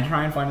 but I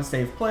try and find a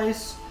safe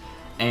place,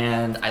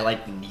 and I,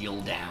 like, kneel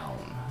down.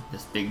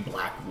 This big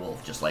black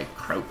wolf just, like,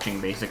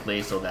 crouching,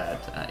 basically, so that,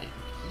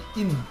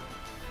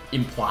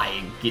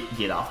 implying,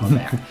 get off my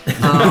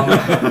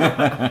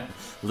back.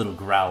 Little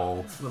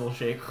growl. Little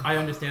shake. I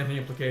understand the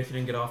implication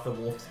and get off the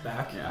wolf's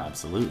back. Yeah.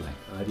 Absolutely.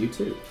 I do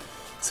too.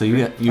 So you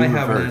I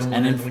have an revert, animal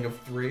and handling of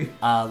 3.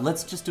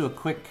 let's just do a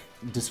quick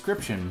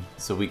description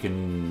so we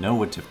can know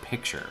what to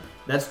picture.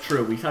 That's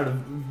true. We kind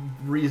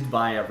of breezed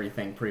by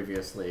everything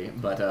previously,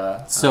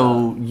 but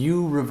So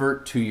you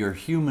revert to your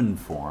human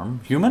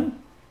form. Human?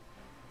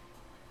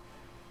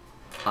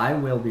 I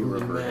will be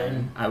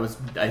reverting.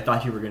 I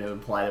thought you were going to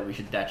imply that we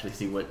should actually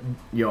see what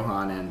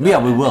Johan and Yeah,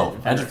 we will.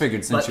 and I just Fenris-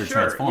 figured since But you're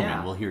sure, transforming,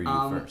 yeah. we'll hear you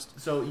first.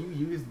 So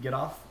you get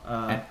off.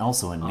 And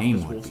also a off name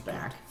this would wolf's be good.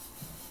 back.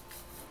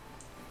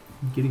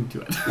 I'm getting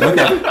to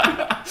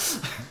it.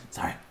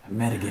 Sorry, I'm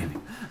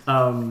metagaming.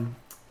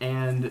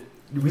 And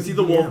we see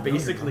the wolf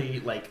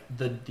basically like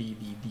the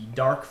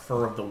dark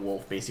fur of the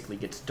wolf basically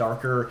gets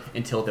darker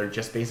until they're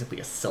just basically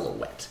a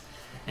silhouette,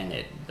 and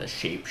the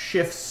shape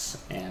shifts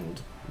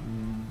and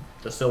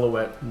the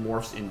silhouette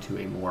morphs into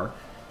a more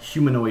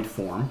humanoid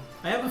form.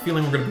 I have a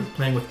feeling we're going to be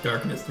playing with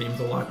darkness themes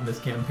a lot in this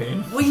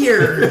campaign.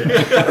 Weird.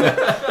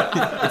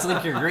 It's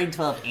like your grade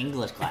 12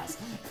 English class.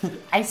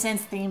 I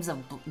sense themes of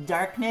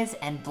darkness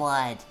and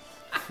blood.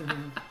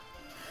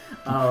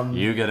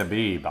 You get a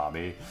B,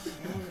 Bobby.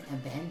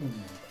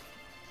 Abandonment.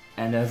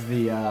 And as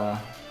the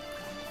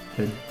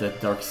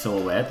dark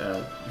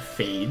silhouette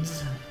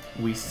fades,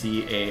 we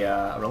see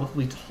a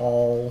relatively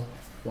tall,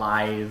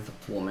 lithe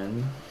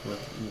woman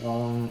with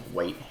long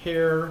white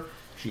hair.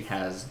 She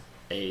has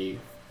a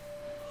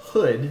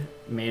hood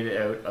made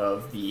out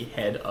of the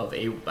head of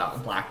a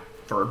black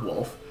furred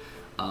wolf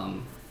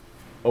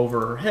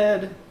over her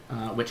head,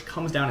 which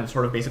comes down and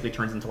sort of basically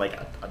turns into like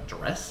a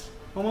dress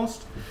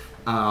almost.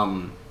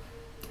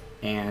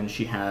 And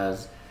she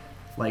has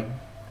like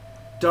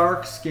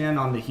dark skin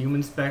on the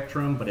human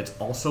spectrum, but it's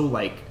also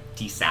like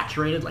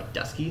desaturated, like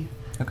dusky.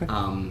 Okay.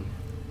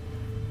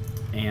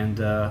 And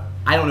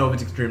I don't know if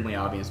it's extremely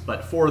obvious,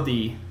 but for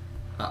the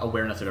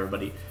awareness of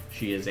everybody,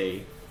 she is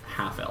a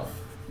half elf,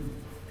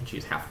 and she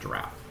is half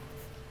giraffe.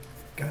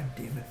 God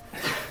damn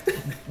it.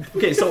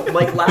 Okay, so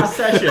like last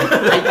session, you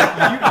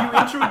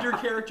introed your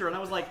character, and I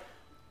was like,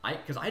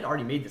 because I'd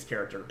already made this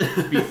character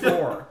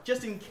before,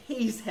 just in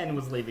case Hen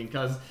was leaving,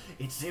 because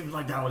it seemed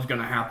like that was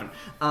gonna happen.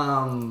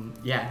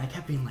 Yeah, and I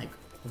kept being like,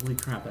 Holy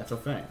crap, that's a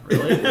thing.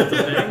 Really? That's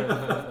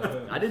a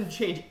thing? I didn't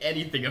change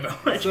anything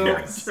about my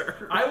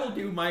character. I will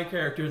do my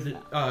character's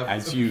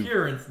As you-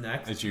 appearance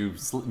next As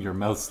your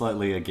mouth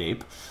slightly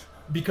agape.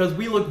 because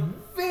we look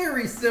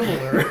very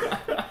similar.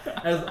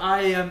 As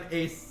I am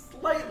a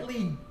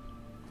slightly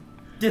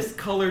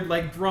discolored,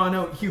 like drawn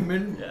out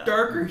human, Yeah.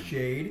 darker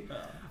shade.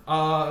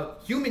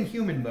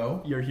 Human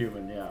though. You're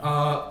human,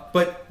 yeah.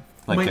 But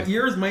Like my the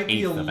ears might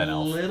be a eighth of an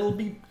elf.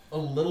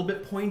 little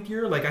bit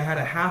pointier. Like I had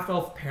a half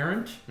elf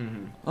parent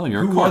Oh,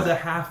 you're who a was quarter. a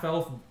half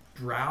elf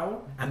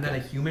drow, and then a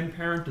human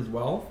parent as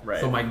well. Right.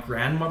 So my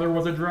grandmother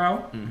was a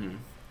drow.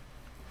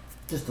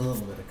 Just a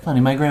little bit of Funny,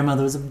 my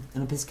grandmother was an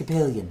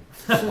Episcopalian.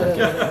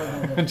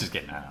 I'm just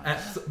kidding.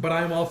 But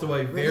I'm also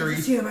a very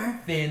religious humor.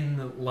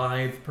 thin,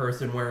 lithe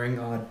person wearing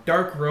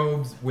dark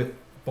robes with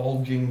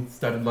bulging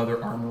studded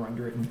leather armor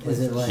under it. In Is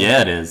places. it like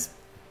Yeah, it is.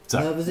 So,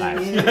 love is in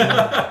nice.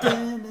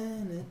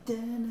 the air?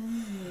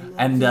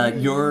 And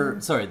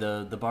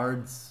the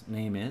bard's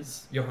name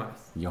is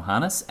Johannes.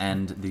 Johannes,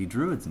 and the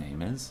druid's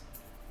name is.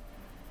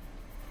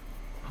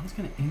 I was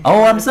gonna.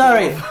 Oh, I'm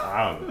sorry.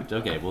 Oh,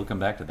 okay, we'll come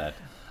back to that.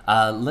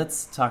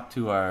 Let's talk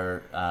to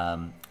our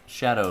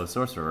shadow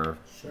sorcerer.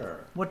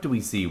 Sure. What do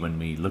we see when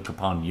we look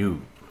upon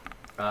you?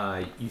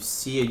 You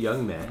see a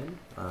young man,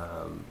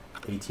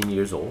 18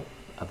 years old,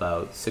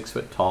 about 6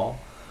 foot tall,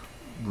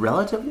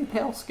 relatively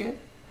pale skin,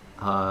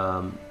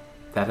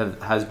 that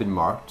has been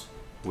marked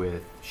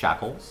with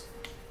shackles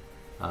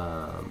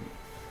and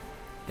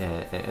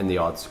the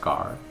odd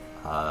scar.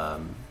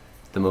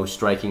 The most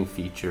striking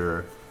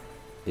feature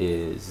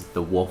is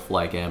the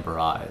wolf-like amber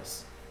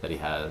eyes that he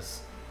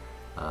has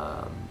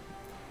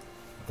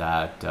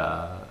that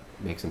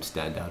makes him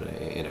stand out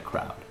in a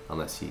crowd,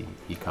 unless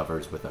he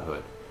covers with a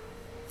hood.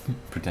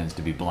 Pretends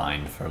to be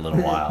blind for a little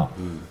while.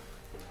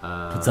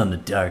 Puts on the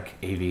dark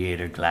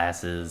aviator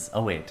glasses.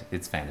 Oh wait,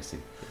 it's fantasy.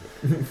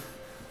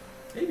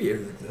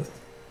 Aviators exist.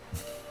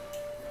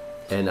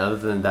 And other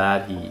than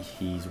that,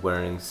 he's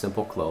wearing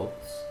simple clothes.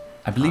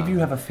 I believe you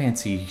have a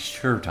fancy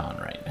shirt on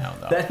right now,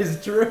 though. That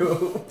is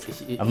true.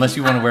 Unless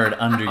you want to wear it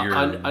under your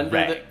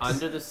rags.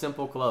 under the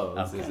simple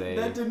clothes is Okay.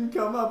 That a didn't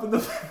come up in the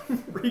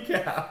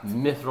recap.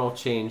 mithril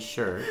chain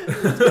shirt.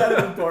 It's kind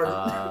of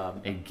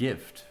important. A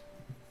gift.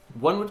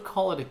 One would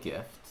call it a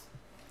gift,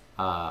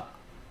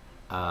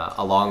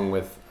 along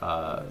with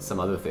some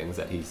other things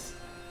that he's.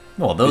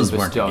 Well, those Been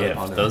weren't a bestowed gift.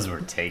 upon him. Those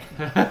were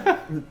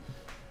taken.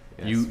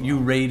 You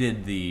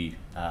raided the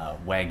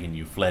wagon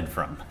you fled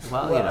from.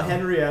 Well, Well,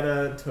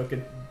 Henrietta took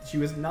it. She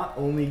was not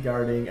only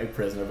guarding a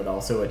prisoner, but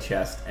also a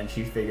chest, and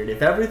she figured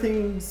if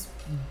everything's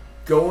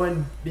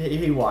going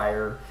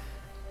haywire,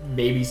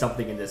 maybe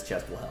something in this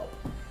chest will help.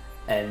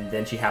 And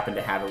then she happened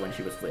to have it when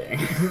she was fleeing.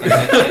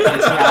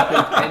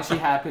 and she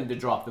happened to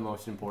drop the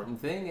most important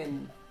thing,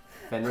 and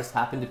Fenris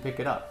happened to pick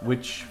it up.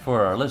 Which,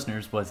 for our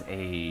listeners, was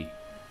a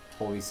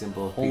Holy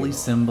symbol. of holy Pelor.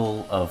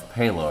 symbol of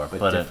Pelor, But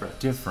but different. a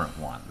different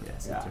one.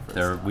 Yes, Yeah. a different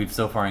There, style. we've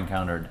so far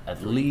encountered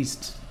at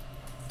least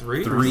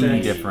Three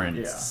three different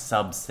Yeah.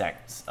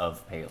 subsects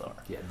of Pelor.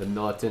 Yeah, the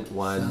militant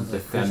one, Sounds the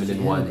like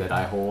feminine one that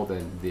Christianity. I hold,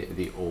 and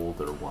the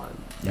older one.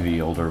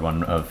 The older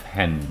one of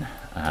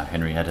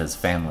Henrietta's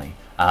family.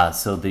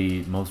 So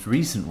the most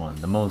recent one,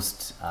 the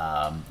most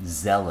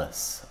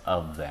zealous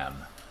of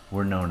them,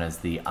 were known as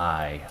the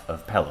Eye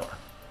of Pelor.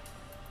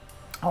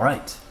 All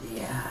right.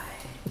 The eye.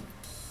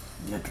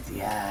 Look at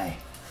the eye.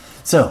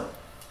 So,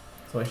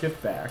 So I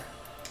shift back,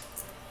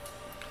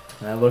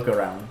 and I look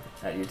around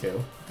at you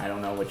two. I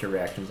don't know what your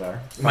reactions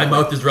are. My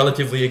mouth is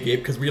relatively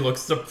agape because we look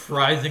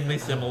surprisingly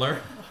similar.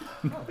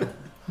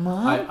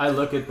 I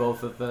look at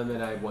both of them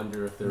and I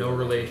wonder if they're No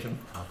relation.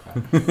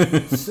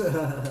 Okay.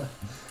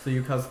 So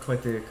you caused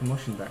quite the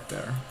commotion back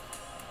there.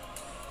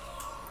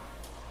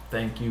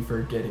 Thank you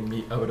for getting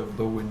me out of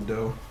the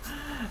window.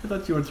 I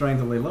thought you were trying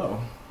to lay low.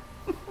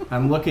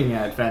 I'm looking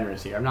at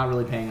Fenris here. I'm not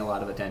really paying a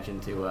lot of attention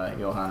to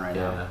Johan right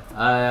now.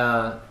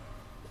 Yeah,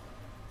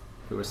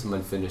 there was some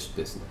unfinished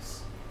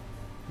business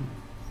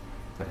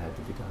that had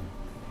to be done.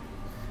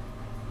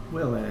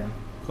 Well,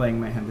 playing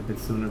my hand a bit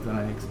sooner than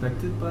I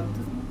expected, but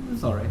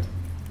it's alright.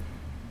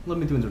 Let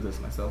me to introduce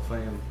myself. I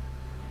am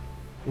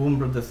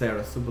Umbra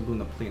Desera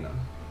Subaluna Plina.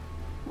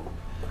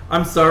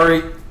 I'm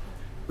sorry.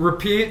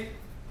 Repeat.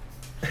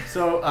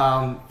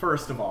 So,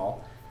 first of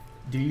all,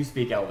 do you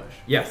speak Elvish?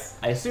 Yes.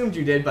 I assumed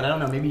you did, but I don't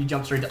know. Maybe you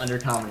jumped straight to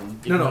Undercommon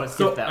and didn't No. want to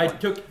skip So that I one.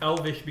 took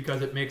Elvish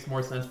because it makes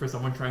more sense for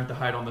someone trying to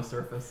hide on the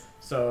surface.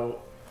 So,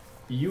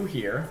 you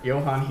hear,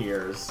 Johan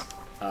hears,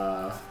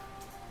 I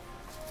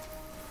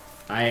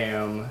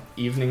am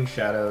evening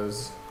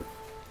shadows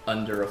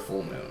under a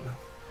full moon.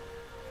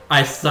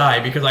 I sigh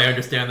because I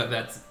understand that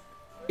that's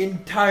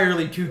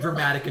entirely too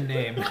dramatic a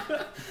name.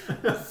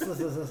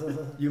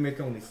 You make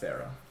only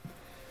Sarah.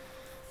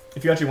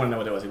 If you actually want to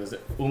know what it was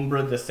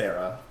Umbra de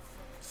Sarah,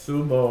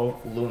 Subo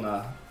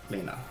Luna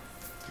Lina.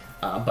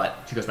 But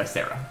she goes by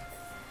Sarah.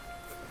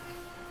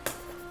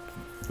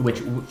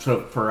 Which,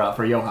 so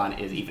for Johan,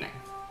 is evening.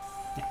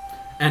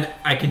 And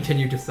I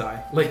continue to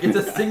sigh. Like, it's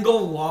a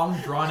single,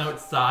 long, drawn-out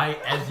sigh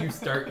as you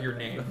start your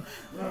name.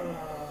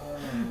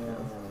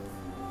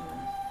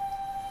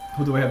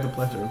 Who do I have the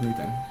pleasure of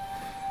meeting?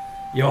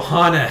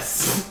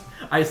 Johannes,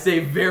 I say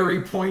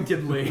very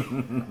pointedly.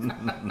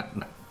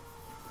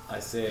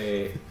 I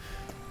say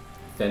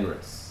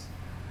Fenris,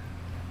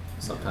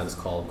 sometimes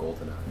called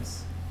Golden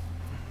Eyes.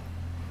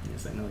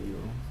 Yes, I know you.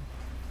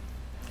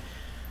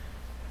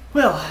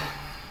 Well,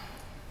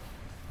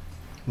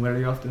 Where are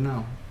you off to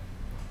now?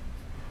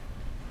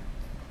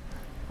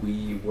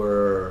 We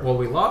were. Well,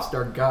 we lost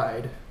our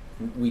guide.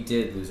 We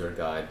did lose our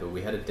guide, but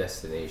we had a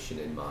destination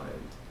in mind.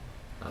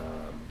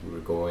 We were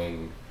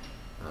going.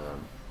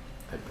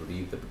 I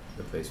believe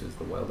the place was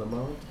the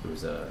Wildermount. There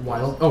was a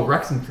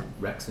Rexentrum.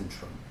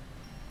 Rexentrum.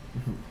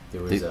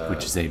 There was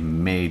Which is a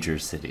major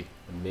city.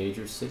 a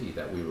major city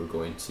that we were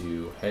going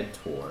to head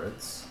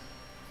towards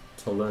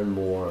to learn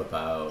more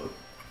about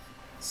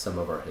some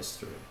of our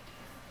history.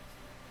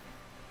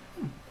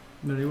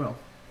 Very well.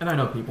 And I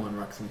know people in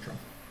Rexentrum.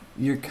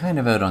 You're kind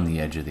of out on the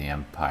edge of the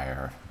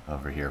empire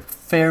over here,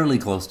 fairly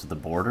close to the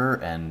border,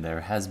 and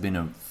there has been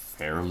a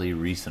fairly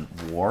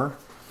recent war.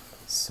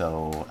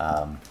 So,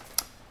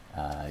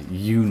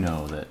 you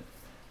know that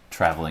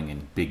traveling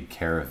in big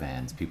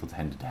caravans, people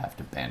tend to have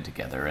to band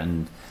together,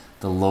 and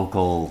the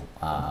local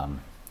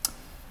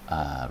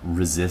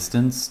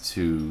resistance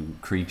to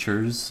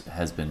creatures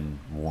has been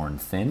worn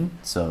thin.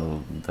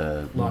 So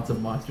Lots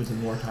of monsters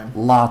in wartime.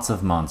 lots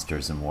of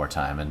monsters in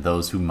wartime, and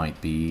those who might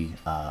be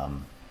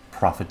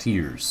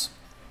profiteers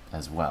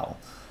as well,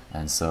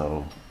 and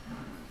so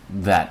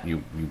that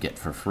you get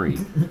for free.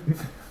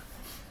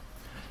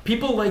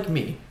 People like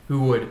me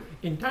who would,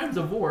 in times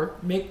of war,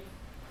 make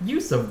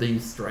use of the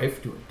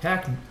strife to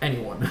attack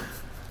anyone.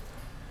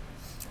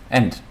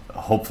 And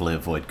hopefully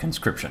avoid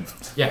conscription.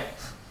 Yeah.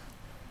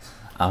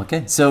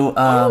 Okay, so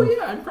Oh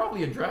yeah, I'm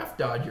probably a draft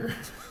dodger.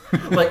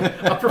 Like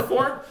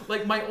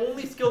my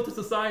only skill to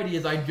society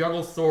is I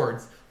juggle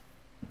swords.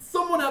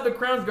 Someone at the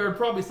Crown's Guard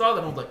probably saw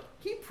that and was like,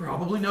 he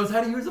probably knows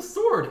how to use a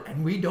sword,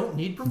 and we don't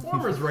need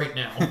performers right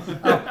now.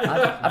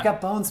 I've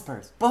got bone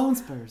spurs. Bone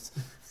spurs.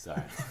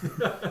 Sorry.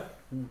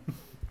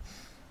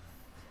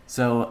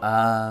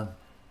 So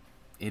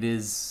it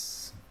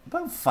is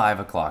about 5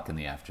 o'clock in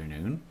the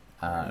afternoon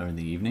or in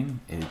the evening.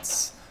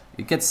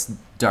 It gets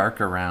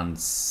dark around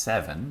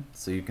 7,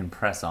 so you can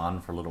press on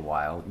for a little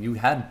while. You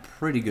had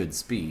pretty good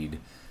speed,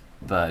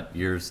 but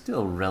you're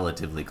still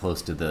relatively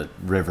close to the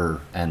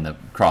river and the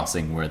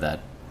crossing where that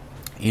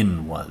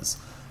inn was.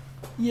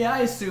 yeah, I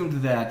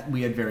assumed that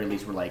we at very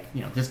least were like,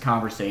 this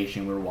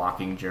conversation we were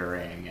walking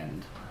during,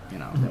 and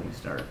then we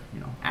start,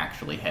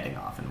 actually heading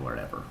off and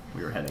wherever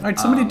we were heading. All right,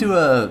 somebody do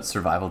a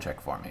survival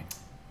check for me.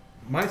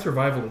 My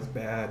survival is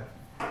bad.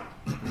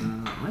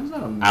 Mine's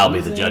not amazing. I'll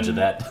be the judge of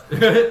that.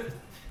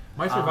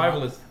 My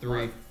survival is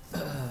 3.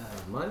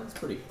 Mine's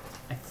pretty good.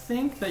 I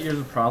think that yours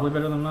is probably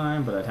better than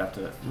mine, but I'd have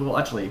to. Well,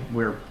 actually,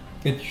 we're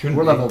It shouldn't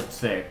we're be. level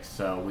 6,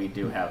 so we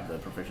do have the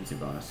proficiency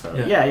bonus. So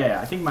Yeah.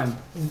 yeah. I think mine.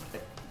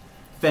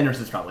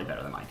 Fenris is probably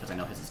better than mine because I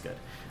know his is good.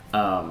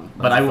 But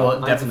Mine's I a will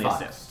five. Mine's a definitely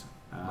five. assist.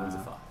 Mine's a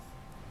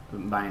 5.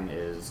 Mine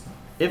is.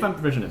 If I'm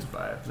proficient, it's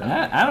 5. Then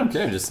I don't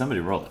care, just somebody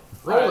roll it.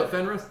 Roll it,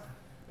 Fenris.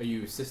 Are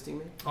you assisting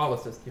me? I'll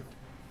assist you.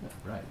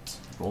 Right.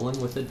 Rolling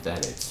with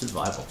advantage.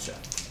 Survival check.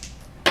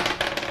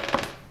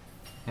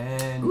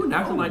 And Ooh,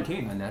 natural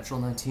 19. A natural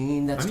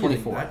 19. That's I'm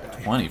using 24. that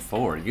die.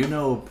 24. You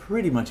know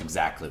pretty much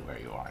exactly where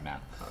you are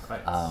now.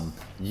 Alright.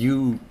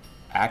 You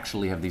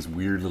actually have these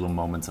weird little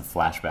moments of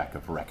flashback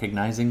of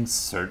recognizing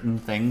certain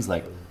things,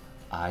 like,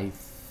 I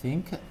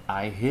think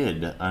I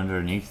hid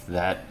underneath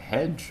that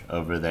hedge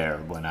over there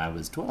when I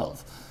was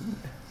 12.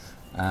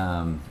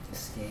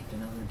 Escaped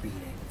another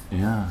beating.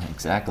 Yeah,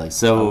 exactly. I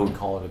So, would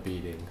call it a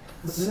beating.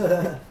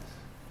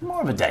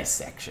 more of a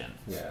dissection.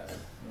 Yeah.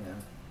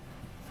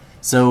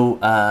 So,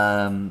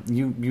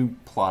 you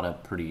plot a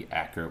pretty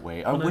accurate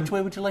way. Which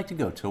way would you like to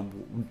go?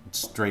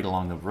 Straight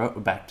along the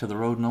road, back to the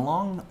road and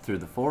along through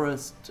the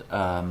forest.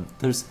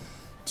 There's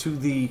to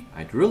the.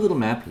 I drew a little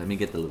map. Let me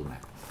get the little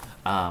map.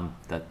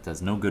 That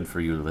does no good for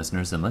you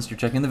listeners unless you're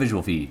checking the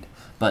visual feed.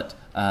 But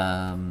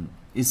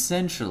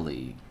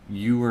essentially,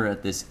 you were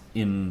at this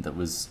inn that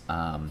was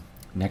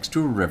next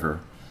to a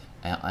river,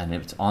 and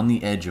it's on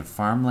the edge of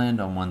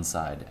farmland on one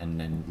side, and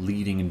then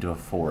leading into a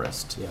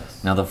forest.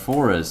 Yes. Now the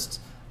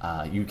forest.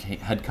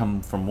 Had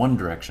come from one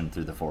direction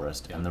through the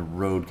forest, and the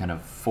road kind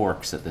of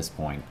forks at this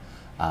point,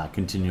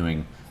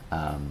 continuing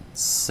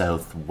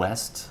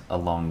southwest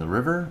along the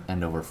river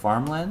and over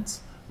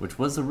farmlands, which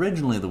was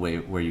originally the way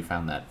where you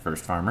found that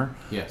first farmer.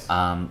 Yes.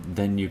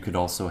 Then you could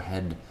also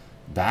head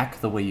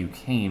back the way you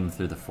came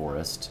through the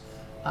forest,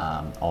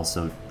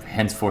 also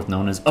henceforth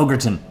known as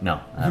Ogreton. No,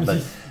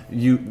 but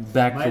you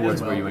back Might as towards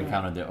where well you be.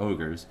 encountered the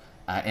ogres.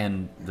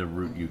 And the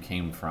route you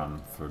came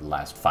from for the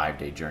last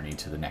 5-day journey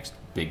to the next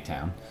big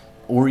town.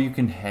 Or you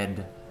can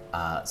head,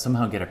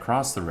 somehow get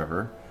across the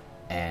river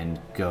and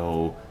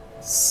go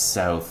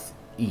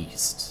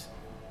southeast,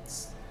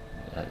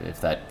 if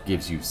that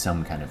gives you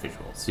some kind of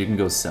visual. So you can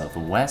go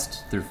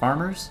southwest through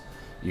farmers,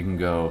 you can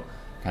go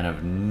kind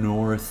of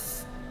northeast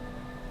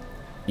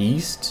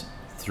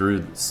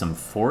through some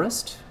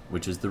forest,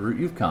 which is the route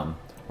you've come,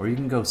 or you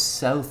can go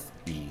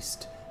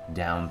southeast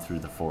down through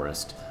the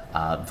forest.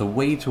 The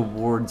way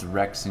towards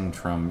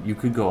Rexingtrum, you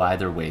could go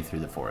either way through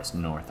the forest,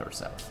 north or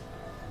south.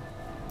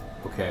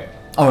 Okay.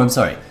 Oh, I'm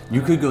sorry.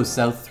 You could go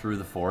south through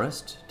the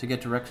forest to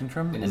get to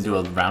Rexingtrum and do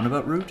a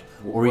roundabout route,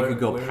 or you could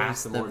go where is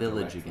past the the more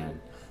village direct again.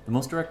 route? The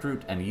most direct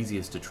route and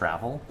easiest to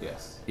travel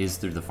Yes. is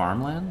through the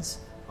farmlands,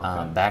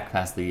 back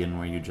past the inn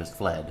where you just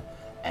fled,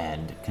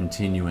 and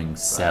continuing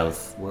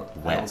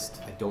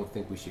southwest. I don't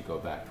think we should go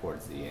back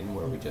towards the inn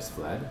where we just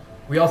fled.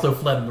 We also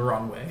fled in the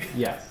wrong way.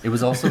 Yes. It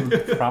was also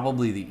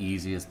probably the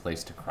easiest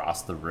place to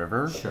cross the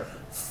river Sure.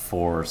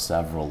 for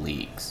several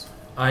leagues.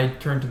 I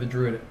turn to the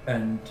druid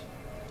and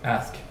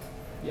ask,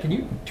 Yeah. "Can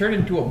you turn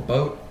into a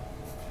boat?"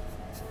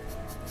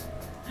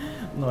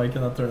 No, I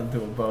cannot turn into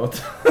a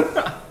boat.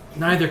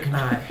 Neither can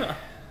I.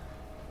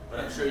 But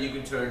I'm sure you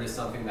could turn into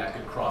something that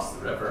could cross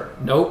the river.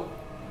 Nope.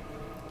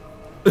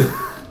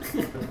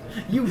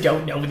 You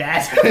don't know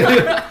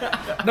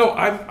that. No,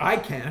 I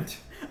can't.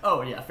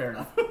 Oh yeah, fair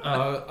enough.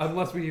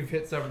 Unless we've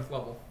hit 7th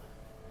level.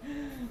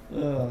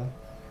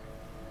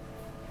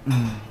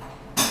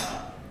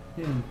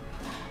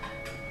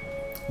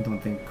 I don't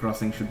think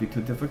crossing should be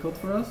too difficult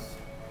for us.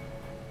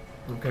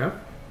 Okay.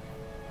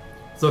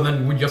 So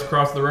then we just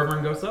cross the river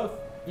and go south.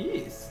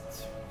 East.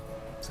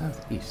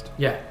 Southeast.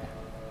 Yeah.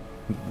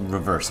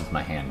 Reverse of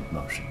my hand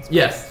motions.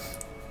 Yes.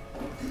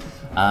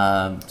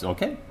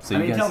 Okay. So I you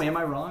mean, guys, tell me, am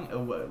I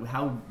wrong?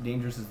 How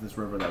dangerous is this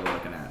river that we're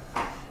looking at?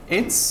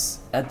 It's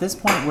at this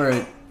point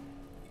where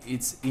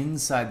it's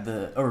inside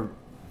or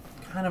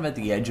kind of at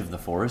the edge of the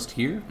forest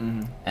here,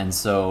 and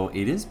so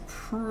it is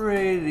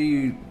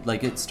pretty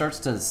like it starts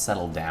to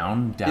settle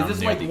down. Is this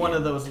near like the one of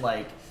end. those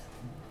like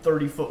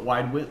 30-foot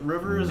wide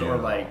rivers, or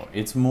No, like?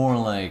 it's more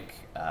like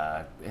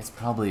it's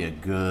probably a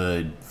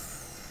good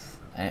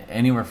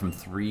anywhere from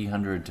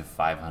 300 to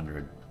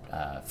 500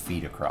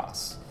 feet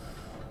across.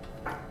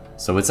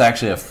 So it's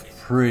actually a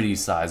pretty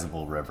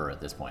sizable river at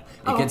this point.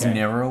 It gets okay.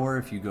 narrower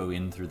if you go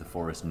in through the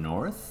forest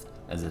north,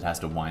 as it has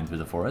to wind through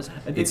the forest. I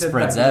think It that's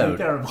spreads actually out.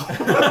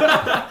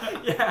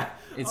 Terrible. Yeah.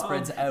 It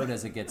spreads out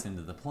as it gets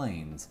into the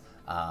plains,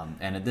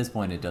 and at this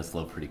point it does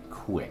flow pretty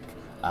quick.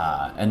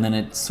 And then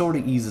it sort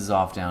of eases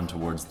off down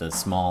towards the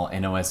small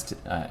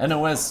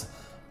NOS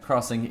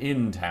crossing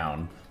in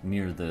town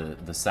near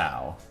the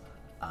Sow.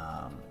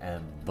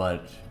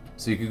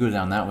 So you could go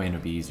down that way and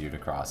it'd be easier to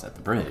cross at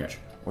the bridge,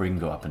 or you can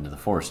go up into the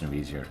forest and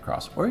it'd be easier to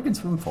cross, or you can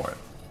swim for it.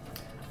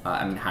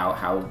 I mean,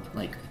 how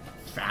like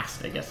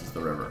fast, I guess, is the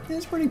river?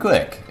 It's pretty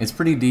quick. It's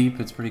pretty deep.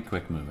 It's pretty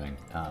quick moving.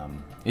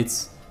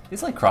 It's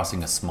like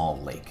crossing a small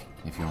lake,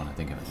 if you want to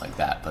think of it like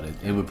that, but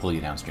it would pull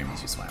you downstream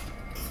as you swam.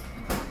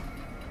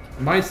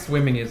 My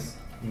swimming is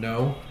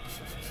no.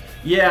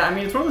 Yeah, I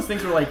mean, it's one of those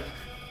things where like,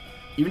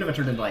 even if it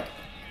turned into like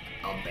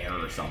a bear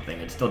or something,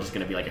 it's still just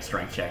gonna be like a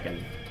strength check,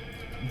 and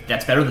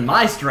that's better than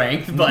my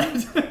strength, but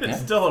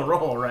it's still a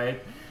roll,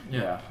 right?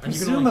 Yeah. And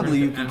you can only Presumably turn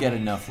you to could get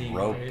enough NPC,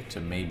 rope right? to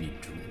maybe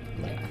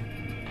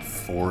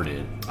ford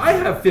it. I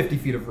have 50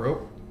 feet of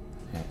rope.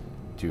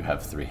 Do you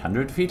have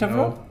 300 feet of No.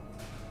 rope?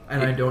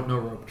 And I don't know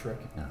rope trick.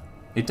 No.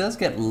 It does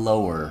get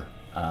lower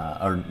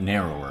or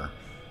narrower.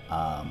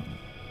 Can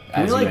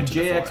As we you like enter the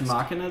JX forest.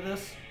 Machina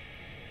this?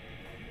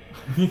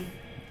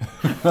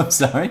 I'm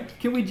sorry.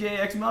 Can we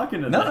JX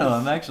Machina No, this? no,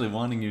 I'm actually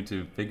wanting you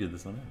to figure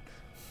this one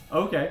out.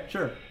 Okay,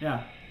 sure,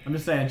 yeah. I'm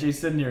just saying, Jay's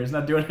sitting here, he's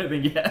not doing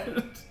anything yet.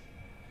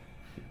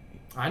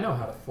 I know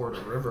how to ford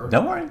a river.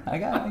 Don't worry, I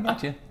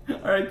got you.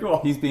 Alright, cool.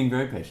 He's being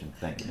very patient.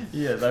 Thank you.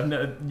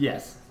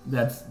 Yes,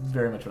 that's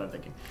very much what I'm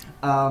thinking.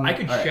 I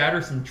could alright.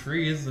 shatter some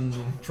trees and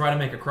try to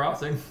make a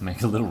crossing.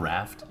 Make a little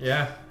raft.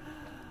 Yeah.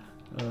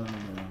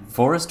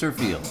 Forest or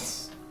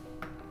fields?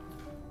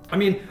 I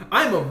mean,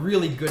 I'm a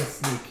really good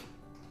sneak.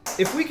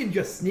 If we can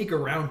just sneak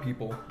around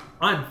people,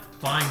 I'm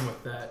fine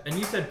with that. And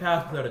you said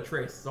pass without a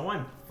trace, so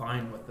I'm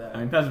fine with that. I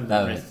mean, Peasant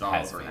That Race is all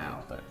has over faded,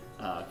 now.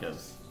 but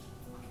Because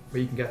But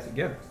you can guess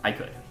again. I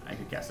could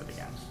guess it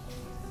again.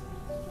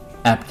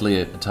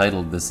 aptly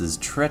titled, this is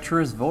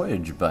Treacherous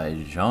Voyage by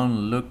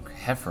Jean-Luc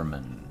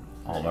Hefferman.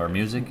 All our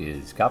music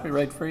is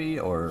copyright free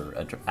or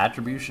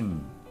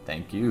attribution.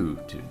 Thank you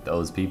to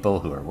those people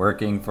who are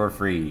working for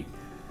free.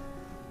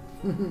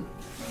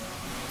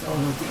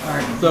 Oh, the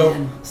art. So,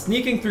 man.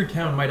 sneaking through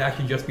town might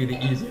actually just be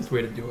the easiest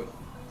way to do it.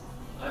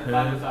 I'm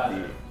fine with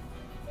either.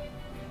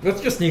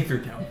 Let's just sneak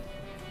through town.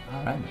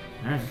 All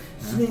right.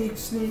 Sneak,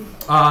 sneak.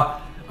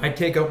 I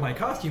take out my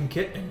costume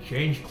kit and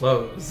change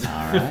clothes. All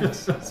right.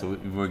 So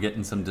we're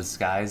getting some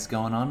disguise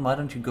going on. Why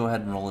don't you go ahead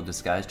and roll a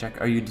disguise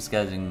check? Are you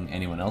disguising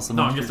anyone else?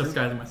 No, I'm amongst just your group?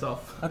 disguising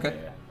myself. Okay.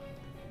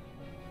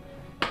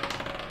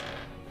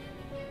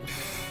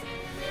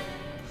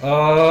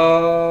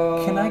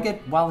 Can I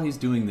get, while he's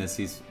doing this,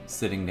 he's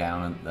sitting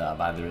down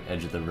by the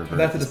edge of the river.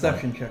 That's a at this point.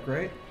 deception check,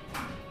 right?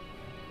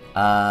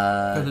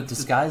 'Cause it's-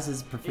 disguise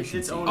is It's proficiency.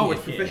 its own Oh,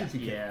 it's kit, proficiency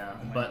kit. Yeah,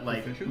 Am I but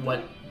like, proficient?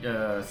 what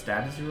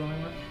stat is he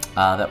rolling with?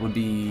 That would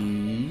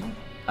be.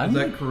 Is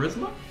that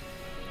charisma?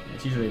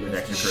 It's usually with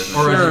extra charisma.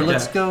 Or is Sure, it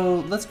let's dex?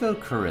 go. Let's go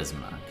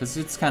charisma because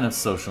it's kind of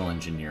social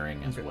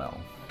engineering as well.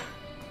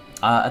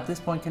 At this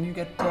point, can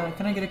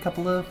I get a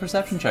couple of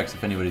perception checks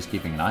if anybody's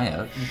keeping an eye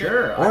out?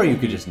 Sure. Or I you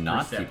can could be just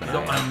not keep an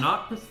perceptive. So eye out. I'm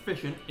not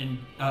proficient in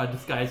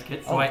disguise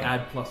kit, so I Okay.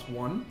 add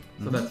 +1.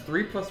 So that's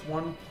 3 +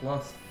 1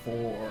 +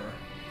 4.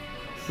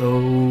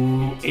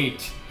 So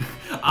 8.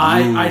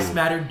 I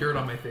smattered dirt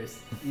on my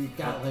face. You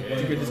got like Okay.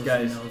 one of Good those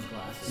disguise. nose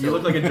glasses. You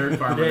look like a dirt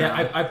farmer.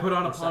 Yeah, now. I put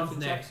on a Perception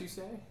Pond's neck. checks, you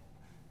say?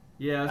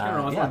 Yeah, I was gonna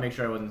yeah. want to make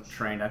sure I wasn't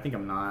trained. I think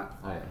I'm not.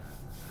 Oh, yeah.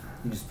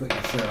 You just put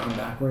your shirt on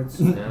backwards.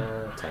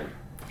 10.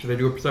 Should I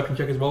do a perception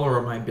check as well, or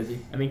am I busy?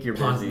 I think you're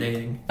Pond's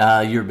busy.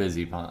 nating. You're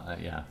busy,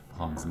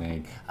 Pons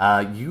Nag.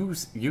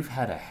 You've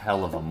had a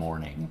hell of a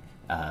morning,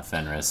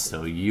 Fenris,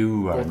 so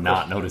you are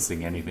not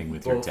noticing anything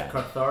with your Both 10.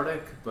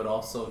 cathartic, but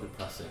also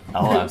depressing.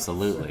 Oh,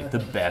 absolutely. The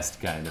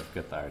best kind of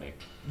cathartic.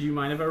 Do you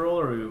mind if I roll,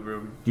 or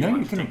do you No, want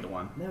you to can- take the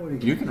one? That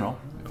would You can roll.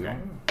 If you Okay.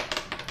 want.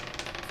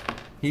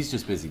 He's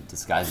just busy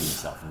disguising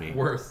himself and being.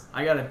 Worse.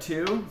 I got a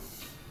 2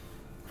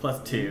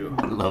 + 2.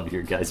 Love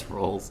your guys'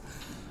 rolls.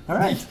 All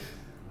right.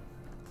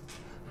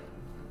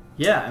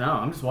 Yeah, no,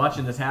 I'm just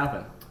watching this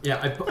happen. Yeah,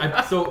 I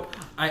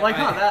Like,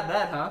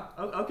 huh?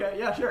 Oh, okay,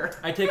 yeah, sure.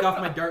 I take off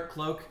my dark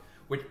cloak,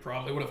 which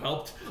probably would have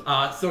helped.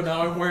 So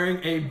now I'm wearing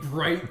a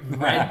bright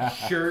red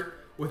shirt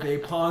with a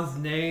pince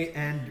nez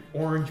and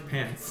orange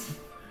pants.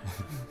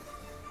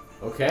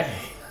 Okay.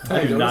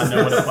 I do not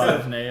know what a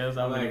pince-nez is.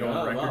 I'm Like, gonna go on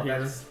oh, record well, here.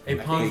 that's- A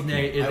pince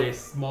nez is I- a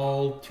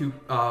small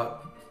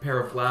pair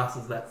of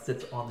glasses that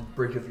sits on the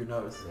bridge of your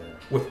nose Yeah.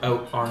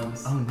 without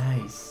arms. Oh,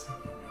 nice.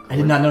 I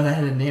did not know that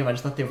had a name. I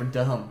just thought they were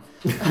dumb.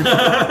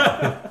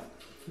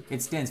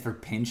 It stands for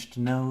pinched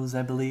nose,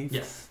 I believe.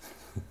 Yes.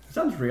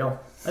 Sounds real.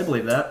 I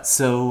believe that.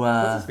 So,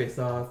 What's his face?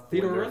 Theodore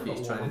Wonder if Roosevelt.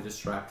 he's trying to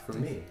distract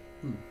from me.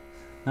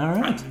 all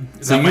right.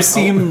 Is So that you my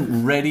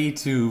seem ready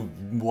to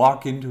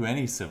walk into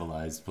any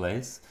civilized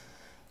place.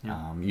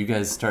 You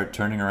guys start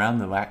turning around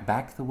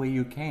back the way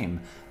you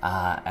came.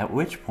 At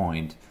which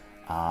point,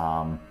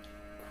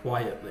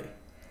 Quietly.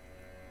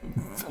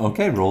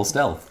 okay, roll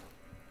stealth.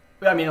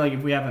 I mean, like,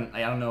 if we haven't,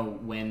 I don't know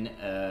when,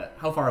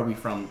 how far are we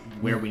from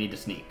where we need to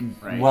sneak,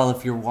 right? Well,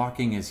 if you're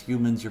walking as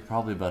humans, you're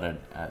probably about a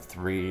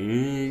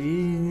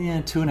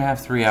 2.5,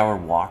 3 hour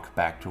walk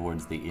back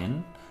towards the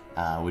inn,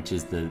 which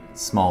is the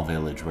small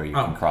village where you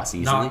can cross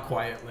easily. Not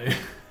quietly.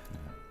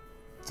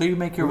 So you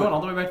make your we're way. going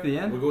all the way back to the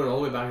We're end? going all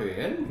the way back to the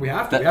end? We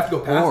have to. That- We have to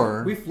go past.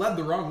 or- We fled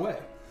the wrong way.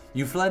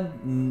 You fled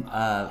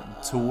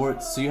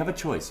towards. So you have a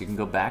choice. You can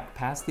go back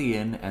past the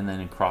inn and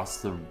then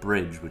across the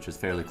bridge, which is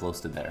fairly close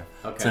to there.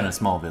 It's in Okay. a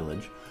small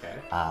village. Okay.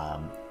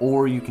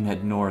 Or you can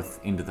head north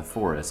into the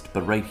forest.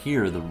 But right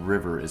here, the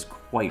river is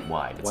quite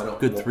wide. It's Why a don't-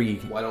 good wh- three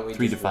why don't we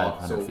to just walk-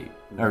 500 so feet.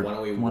 Why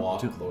don't we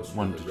walk closer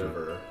one to the two.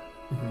 river?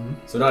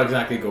 So not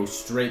exactly go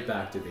straight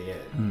back to the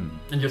inn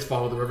And just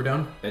follow the river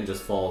down. and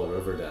just follow the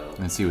river down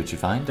And see what you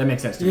find. That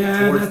makes sense to me.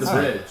 Yeah, towards the that's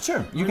bridge.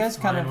 Sure. You guys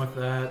Fine kind of with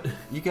that.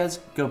 You guys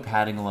go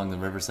padding along the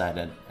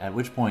riverside, at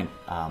which point,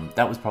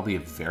 that was probably a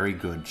very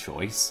good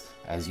choice.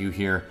 As you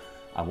hear,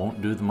 I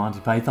won't do the Monty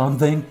Python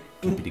thing,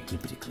 clippity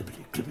clippity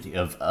clippity clippity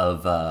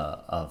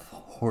of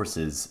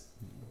horses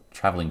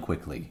traveling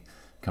quickly,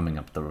 coming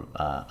up the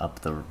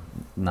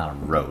not a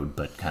road,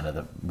 but kind of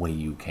the way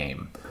you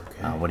came.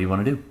 What do you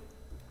want to do?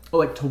 Oh,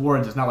 like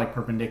towards, it's not like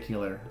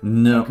perpendicular.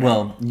 No, Okay.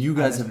 well, you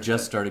guys have misunderstood.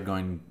 just started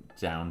going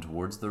down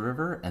towards the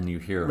river, and you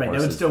hear Right, that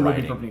horses would still would be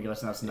riding. perpendicular,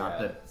 so that's not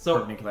the So-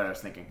 perpendicular I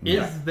was thinking.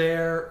 Is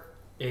there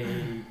a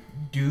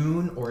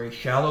dune or a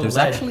shallow There's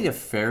ledge? actually a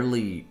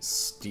fairly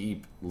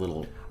steep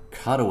little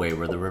cutaway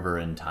where the river,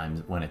 in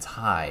times when it's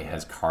high,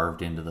 has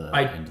carved into the.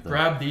 I into the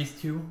grab these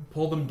two,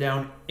 pull them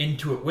down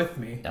into it with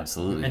me,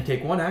 Absolutely. and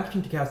take one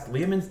action to cast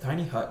Liamon's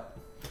tiny hut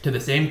to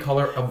the same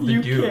color of the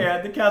You dune.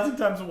 can't. The casting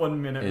time's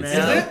 1 minute, It's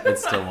man. still,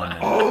 it's still 1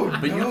 minute. Oh,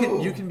 but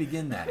no. you can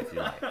begin that if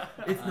you like.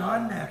 It's not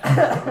an action,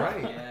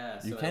 right? Yeah.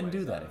 You so can do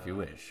anyways, that if you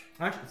wish.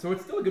 Actually, so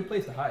it's still a good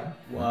place to hide.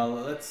 Well,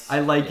 let's. I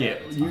like yeah,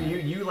 it. it's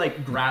You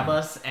like grab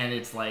us and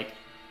it's like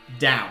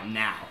down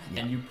now,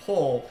 and you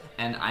pull,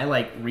 and I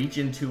like reach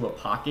into a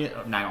pocket.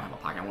 No, I don't have a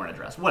pocket. I'm wearing a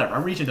dress. Whatever. I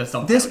reach into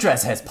something. This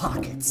dress has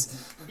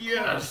pockets,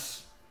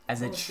 Yes,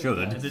 as it as should.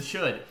 it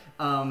should.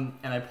 And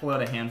I pull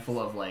out a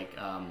handful of like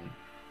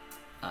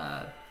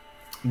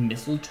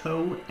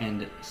mistletoe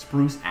and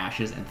spruce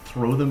ashes and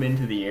throw them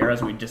into the air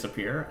as we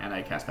disappear. And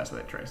I cast Pass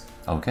Without Trace.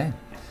 Okay.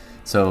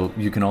 So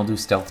you can all do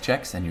stealth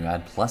checks, and you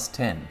add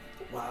 +10.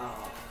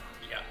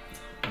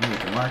 You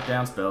can mark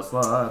down spell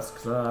slots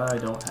because I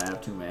don't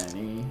have too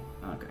many.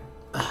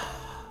 Okay.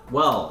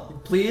 Well,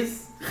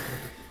 Please,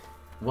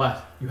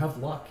 what? you have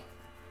luck.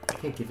 I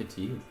can't give it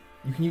to you.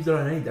 You can use it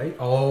on any dice.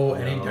 Oh,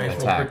 any No. dice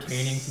roll Attacks.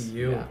 pertaining to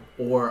you. Yeah.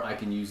 Or I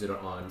can use it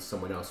on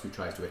someone else who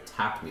tries to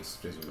attack me,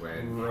 such as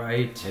when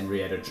Right.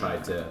 Henrietta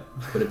tried to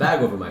put a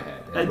bag over my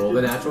head and rolled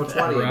a natural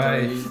 20 and tried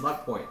Right. to use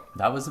luck point.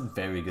 That was a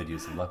very good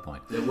use of luck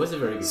point. It was a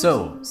very good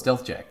So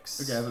stealth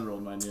checks. Okay, I haven't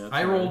rolled mine yet.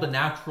 I rolled a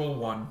natural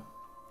 1.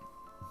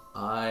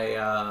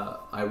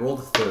 I rolled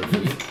a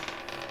 30.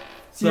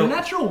 See, So- your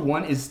natural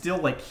one is still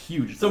like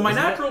huge. So though, my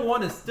isn't it? natural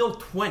 1 is still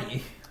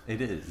 20. It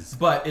is.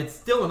 but it's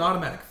still an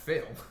automatic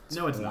fail.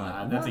 No, it's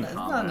not. That's in Not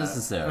combat.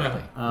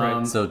 necessarily.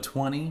 Right. So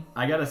 20,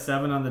 I got a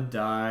 7 on the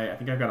die. I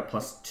think I got a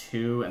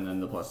 +2 and then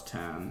the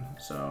 +10.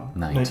 So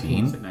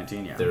 19.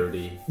 19, yeah.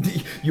 30.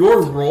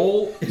 Your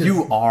roll is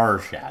You are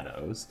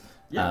shadows.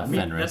 Yeah, I mean,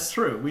 Fenris. that's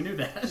true. We knew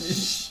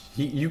that.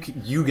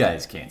 You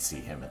guys can't see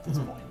him at this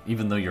point,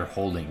 even though you're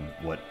holding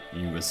what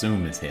you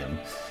assume is him.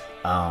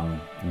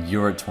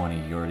 You're at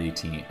 20, you're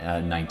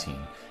at 19,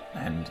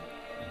 and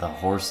the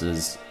horse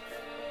is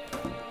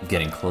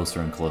getting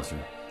closer and closer,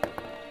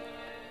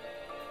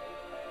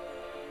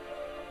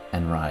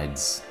 and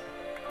rides.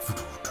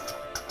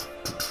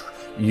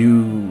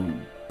 You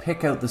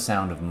pick out the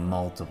sound of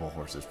multiple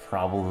horses,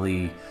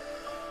 probably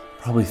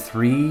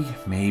 3,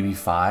 maybe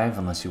 5,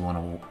 unless you want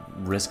to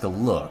risk a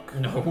look.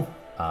 no.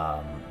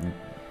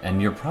 And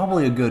you're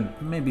probably a good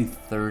maybe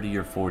 30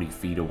 or 40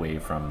 feet away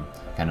from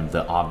kind of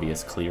the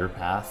obvious clear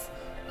path,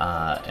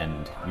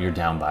 and you're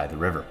down by the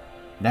river.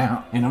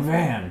 Down in a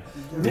van,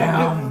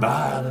 down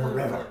by the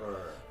river.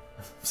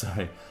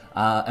 Sorry.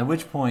 At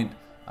which point,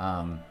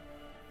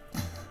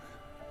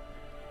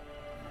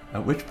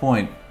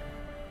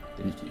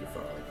 Thank you,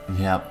 Farley.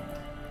 yeah,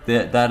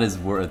 that is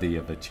worthy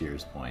of a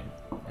cheers point.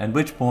 At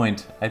which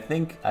point, I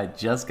think I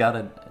just got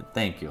a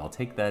thank you. I'll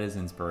take that as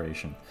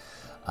inspiration.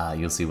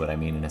 You'll see what I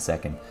mean in a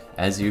second.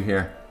 As you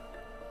hear,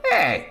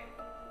 hey,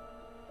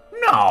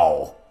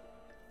 no!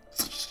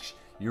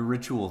 Your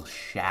ritual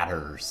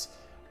shatters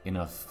in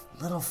a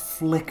little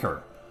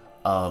flicker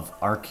of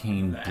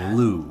arcane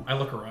blue I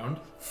look around.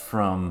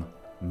 from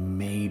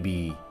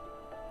maybe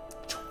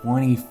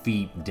 20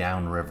 feet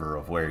downriver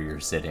of where you're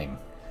sitting.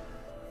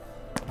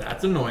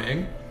 That's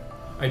annoying.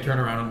 I turn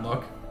around and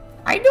look.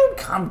 I don't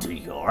come to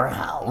your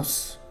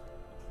house.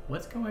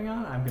 What's going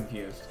on? I'm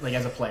confused. Like,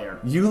 as a player.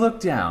 You look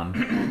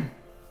down.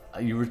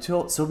 You were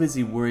so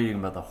busy worrying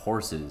about the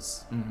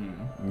horses.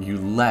 You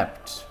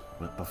leapt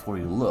before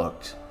you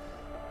looked.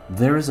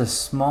 There is a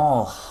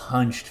small,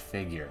 hunched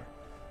figure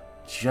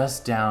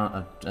just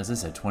down, as I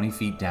said, 20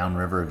 feet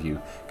downriver of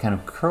you, kind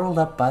of curled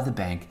up by the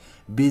bank,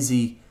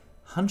 busy,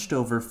 hunched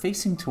over,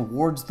 facing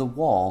towards the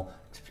wall,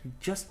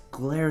 just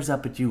glares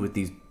up at you with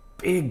these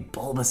big,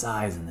 bulbous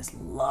eyes and this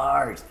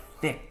large,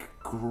 thick,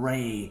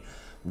 gray,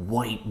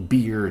 white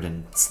beard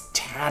and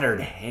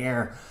tattered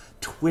hair,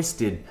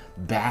 twisted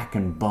back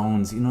and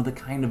bones, the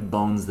kind of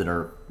bones that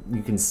are,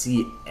 you can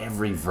see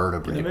every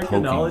vertebrae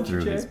poking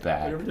through his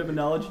back. Do you have a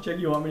knowledge check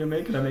you want me to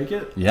make? Can I make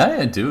it?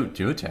 Yeah, do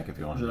a check if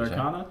you want Is to it check.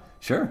 Arcana?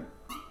 Sure.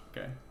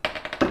 Okay.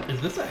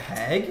 Is this a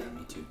hag?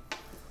 Me too.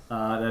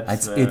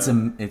 That's It's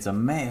a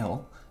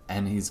male,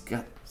 and he's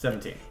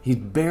 17. He's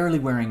barely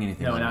wearing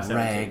anything, No, like not 17.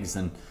 rags,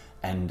 and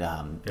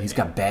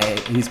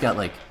he's got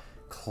like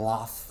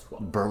cloth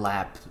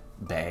burlap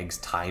bags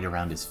tied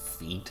around his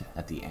feet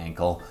at the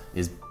ankle.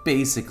 Is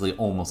basically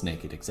almost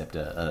naked except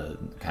a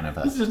kind of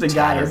a. It's just a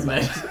guy, tattered isn't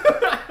it?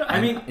 I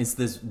mean, It's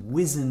this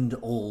wizened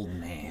old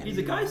man. he's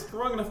a guy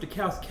strong enough to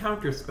cast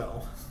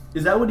counterspell.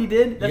 Is that what he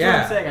did? That's what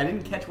Yeah. I'm saying. I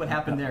didn't catch what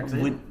happened there because I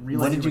didn't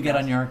realize. What did he you get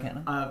would on your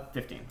Arcana? cast.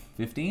 15.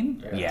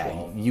 15? Yeah, Yeah,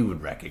 12. you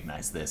would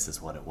recognize this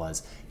as what it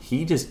was.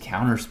 He just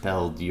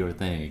counterspelled your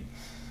thing.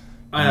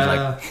 I was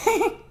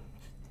like,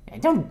 I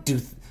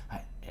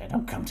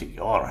don't come to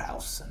your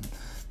house and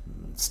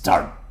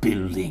start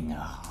building a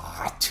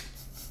hut.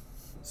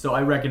 So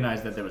I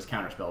recognize that there was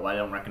counterspell, but I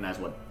don't recognize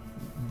what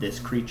this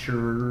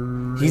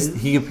creature is.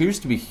 He appears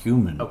to be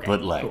human, Okay,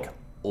 but like cool.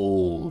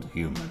 old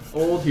human.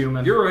 Old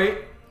human. You're right.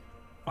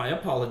 I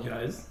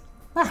apologize.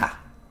 Ah,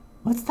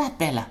 what's that,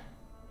 Bella?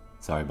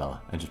 Sorry,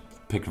 Bella. I just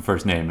picked her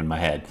first name in my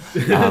head.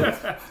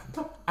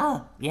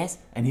 Oh, yes.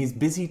 And he's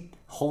busy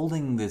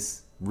holding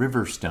this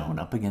river stone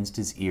up against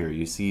his ear.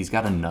 You see, he's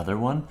got another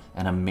one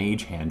and a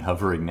mage hand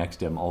hovering next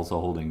to him, also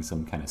holding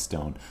some kind of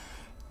stone.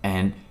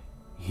 And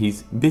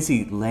he's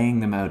busy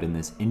laying them out in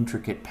this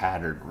intricate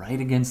pattern right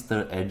against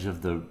the edge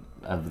of the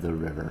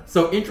river.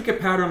 So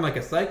intricate pattern like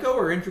a psycho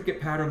or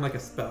intricate pattern like a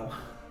spell?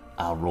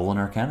 I'll roll an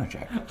Arcana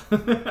check.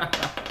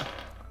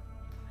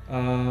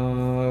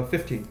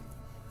 15.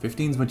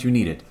 15's what you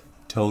needed.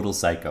 Total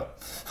psycho.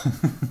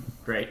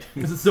 Great.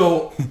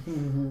 So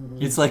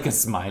It's like a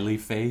smiley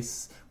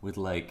face with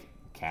like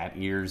cat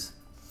ears.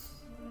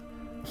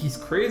 he's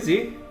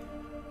crazy.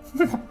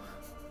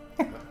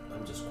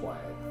 I'm just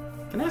quiet.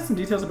 Can I have some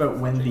details about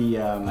when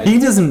the He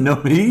doesn't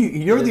know.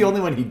 You're the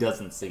only one he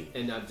doesn't see.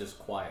 And I'm just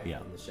quiet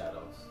Yeah. in the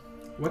shadows.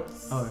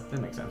 What's Oh, that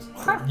makes sense.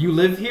 you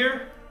live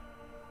here?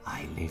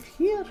 I live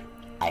here.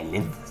 I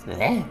live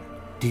there.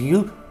 Do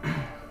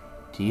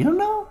you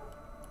know?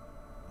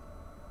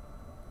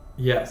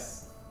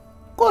 Yes.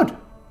 Good.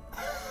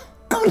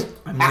 Good.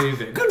 I'm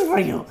leaving. Good for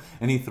you.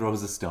 And he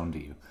throws a stone to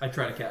you. I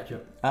try to catch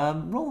it.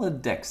 Roll a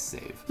dex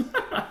save.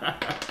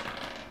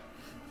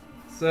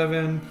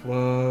 7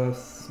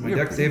 plus my You're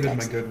dex pretty save is my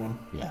dex. good one.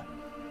 Yeah.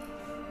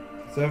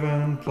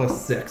 7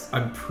 plus 6.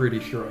 I'm pretty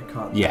sure I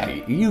caught Yeah,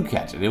 that. you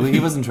catch it. He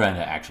wasn't trying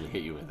to actually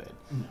hit you with it.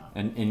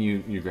 And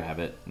you grab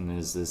it, and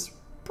there's this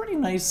pretty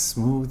nice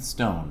smooth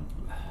stone.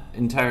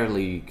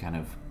 Entirely kind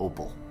of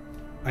opal.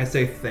 I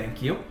say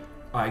thank you.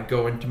 I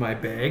go into my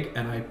bag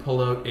and I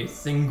pull out a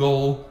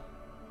single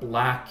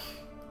black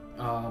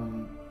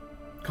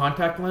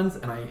contact lens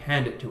and I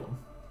hand it to him.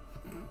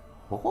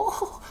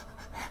 Oh,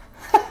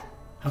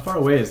 How far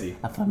away is he?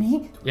 for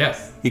me?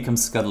 Yes. He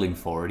comes scuttling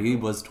forward. He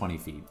was 20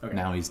 feet. Okay.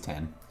 Now he's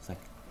 10. It's like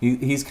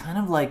he's kind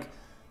of like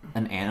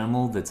an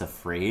animal that's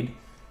afraid.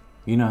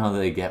 You know how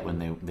they get when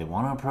they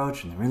want to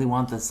approach and they really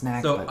want the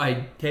snack. So but,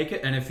 I take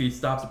it, and if he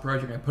stops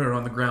approaching, I put it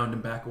on the ground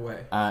and back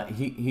away.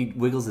 he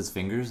wiggles his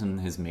fingers and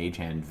his mage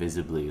hand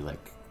visibly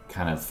like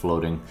kind of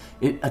floating.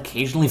 It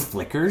occasionally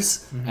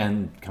flickers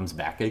and comes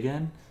back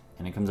again.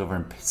 And he comes over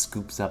and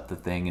scoops up the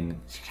thing and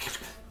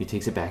he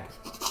takes it back,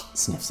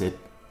 sniffs it.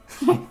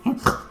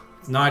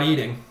 It's not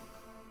eating.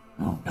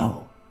 Oh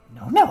no.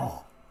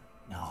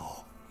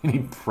 And he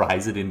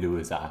pries it into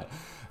his eye.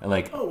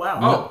 Like, Oh wow.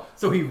 Oh,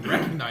 so he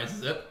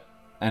recognizes it.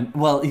 and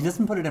well, he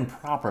doesn't put it in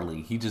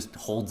properly. He just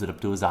holds it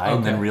up to his eye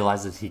and then Okay.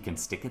 realizes he can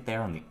stick it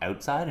there on the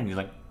outside and he's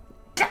like,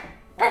 get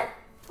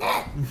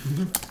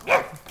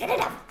it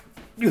up.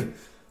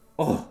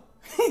 Oh.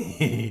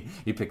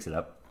 He picks it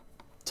up,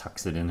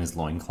 tucks it in his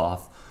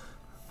loincloth.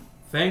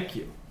 Thank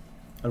you.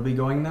 Are we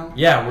going now?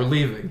 Yeah, we're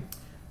leaving.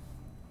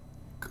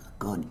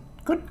 Good.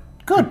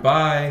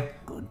 Goodbye.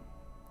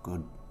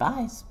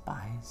 Goodbye,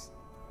 spies.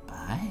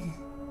 Bye.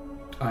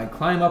 I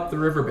climb up the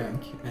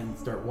riverbank and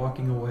start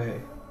walking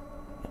away.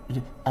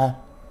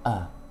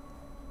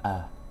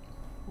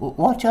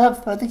 Watch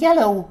out for the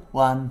yellow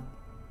one.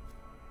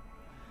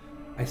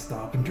 I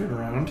stop and turn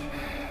around.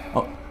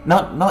 Oh,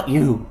 not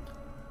you.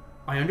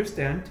 I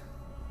understand.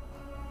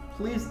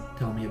 Please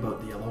tell me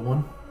about the yellow one.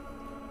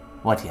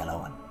 What yellow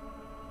one?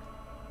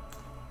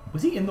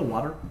 Was he in the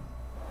water?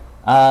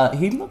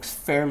 He looks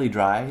fairly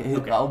dry.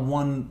 Okay.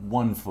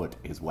 One foot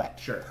is wet.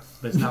 Sure,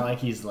 but it's not like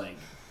he's like.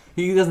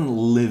 He doesn't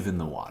live in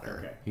the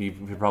water. Okay. He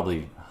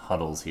probably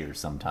huddles here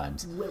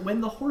sometimes. When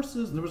the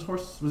horses, there was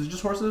horses. Was it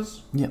just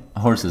horses? Yeah,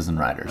 horses and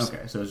riders.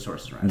 Okay, so it's just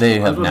horses, right? They I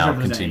have wasn't now sure if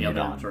there's any continued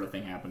other on. sort of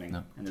thing happening,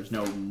 No. and there's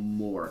no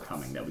more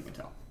coming that we can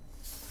tell.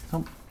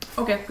 Oh.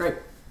 Okay, great.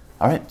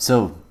 All right,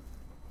 so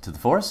to the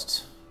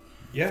forest,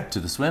 Yeah. to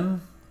the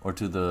swim, or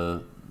to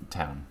the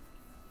town?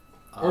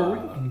 Or we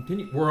can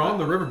continue. We're on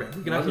the riverbank.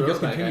 We can actually just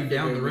continue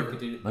down the river.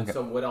 Okay.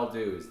 So what I'll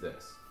do is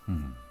this.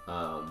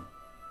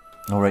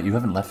 All right, you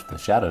haven't left the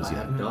shadows I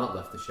yet. have not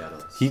left the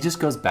shadows. He just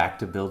goes back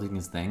to building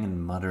his thing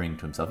and muttering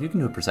to himself. You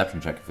can do a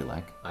perception check if you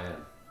like. I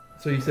am.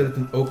 So you said it's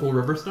an opal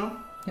riverstone?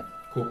 Yep.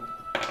 Cool.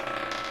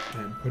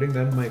 I'm putting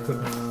that in my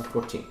equipment.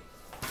 14.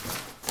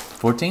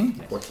 14?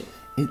 14.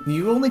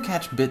 You only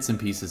catch bits and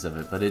pieces of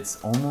it, but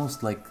it's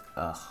almost like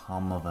a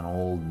hum of an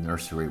old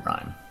nursery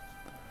rhyme.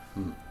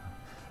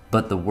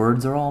 But the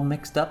words are all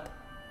mixed up.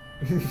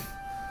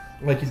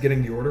 Like he's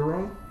getting the order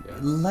wrong?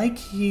 Like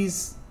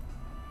he's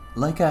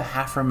like a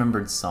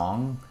half-remembered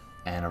song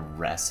and a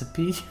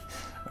recipe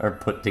are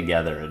put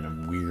together in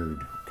a weird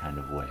kind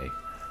of way.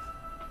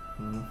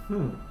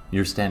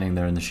 You're standing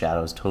there in the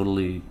shadows,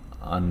 totally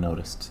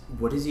unnoticed.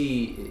 What is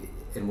he,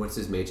 and what's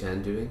his mage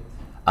hand doing?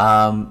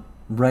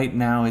 Right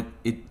now,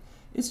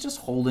 it's just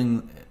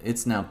holding.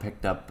 It's now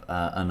picked up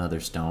another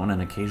stone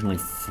and occasionally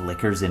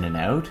flickers in and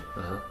out,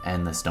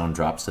 and the stone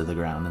drops to the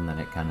ground, and then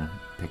it kind of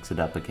picks it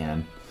up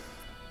again.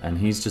 And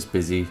he's just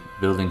busy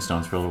building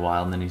stones for a little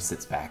while, and then he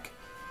sits back,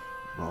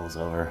 rolls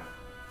over.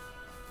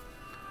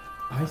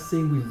 I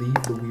say we leave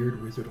the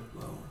weird wizard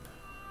alone.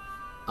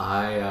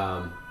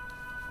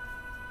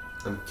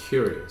 I'm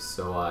curious,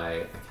 so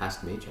I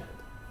cast Mage Hand,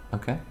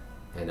 Okay.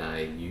 and I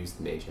used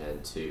Mage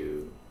Hand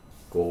to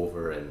go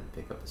over and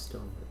pick up the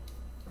stone,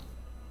 and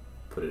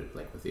put it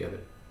like with the other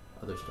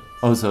stones.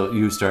 Oh, so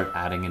you start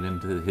adding it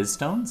into his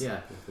stones?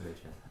 Yeah, with the Mage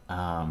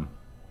Hand.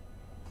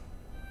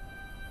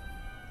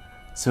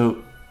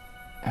 So,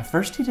 at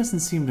first he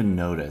doesn't seem to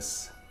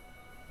notice,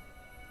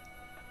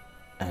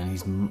 and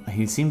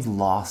he seems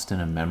lost in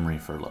a memory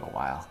for a little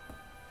while.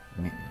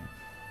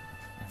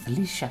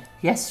 Felicia.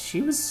 Yes,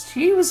 she was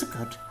a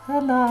good.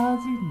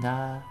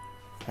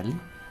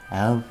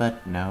 Oh,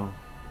 but no.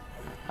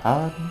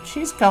 Oh,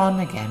 she's gone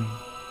again.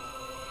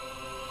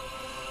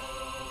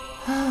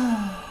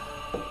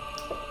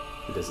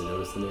 He doesn't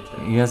notice the Mage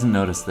Hand. He hasn't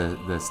noticed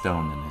the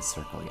stone in his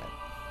circle yet.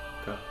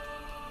 Okay.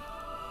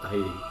 I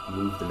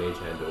move the Mage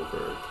Hand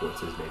over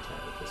towards his Mage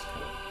Hand, and just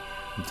kind of.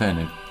 I'm trying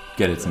to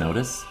get its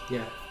notice.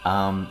 Yeah.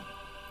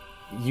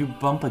 You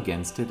bump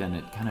against it, and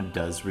it kind of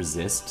does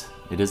resist.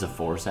 It is a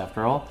force,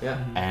 after all.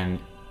 Yeah. And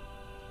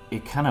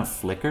it kind of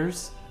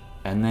flickers,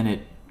 and then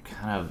it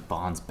kind of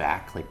bonds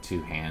back like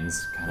two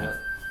hands, kind of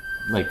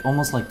like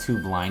almost like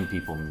two blind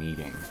people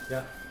meeting.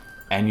 Yeah.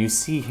 And you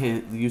see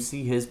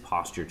his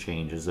posture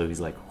change as though he's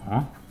like,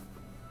 huh?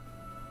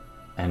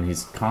 And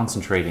he's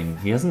concentrating.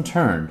 He hasn't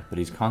turned, but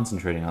he's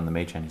concentrating on the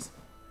mage hand.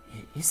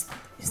 Is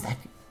that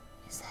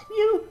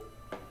you?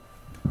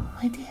 Oh,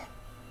 my dear.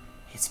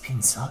 It's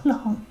been so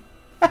long.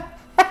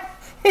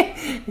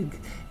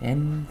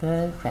 And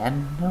they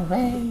ran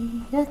away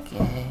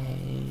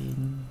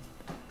again.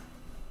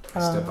 I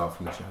step out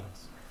from the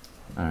shadows.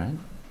 All right.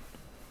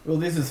 Well,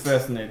 this is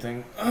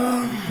fascinating.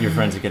 Your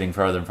friends are getting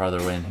farther and farther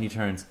away, and he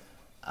turns.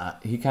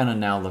 he kind of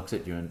now looks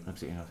at you and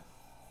looks at you and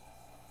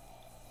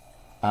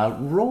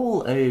goes,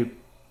 roll a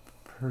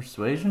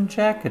persuasion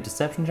check, a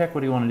deception check.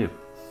 What do you want to do?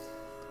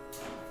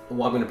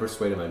 Well, I'm going to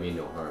persuade him I mean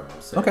no harm.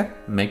 I'll say. Okay,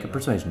 make a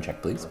persuasion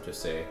check, please. I'll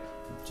just say,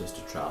 just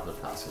a traveler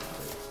passing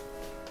through.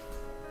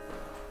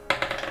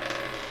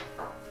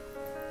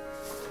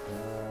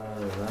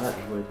 That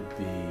would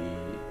be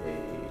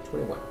a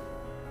 21.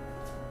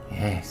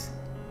 Yes.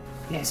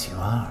 Yes, you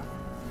are.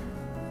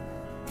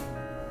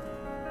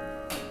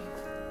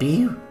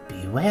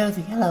 Beware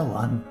the yellow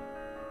one.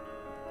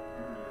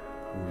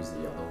 Who's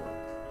the yellow one?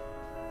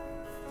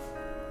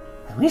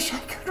 I wish I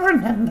could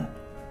remember.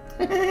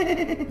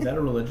 Is that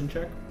a religion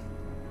check?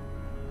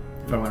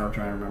 If I want to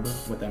try and remember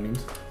what that means.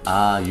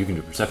 You can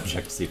do a perception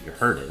check to see if you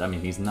heard it. I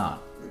mean, he's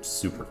not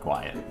super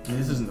quiet. I mean,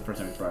 this isn't the first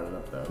time he's brought it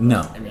up, though.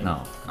 No, I mean,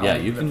 no. I'll Yeah,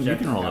 do you the can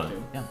perception roll check it.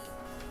 too. Yeah.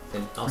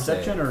 And I'll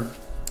Perception say,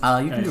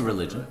 or... You can do just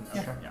religion.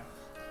 Okay, yeah.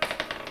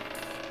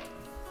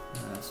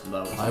 That's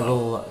low as I well.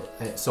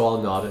 will. So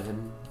I'll nod at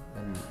him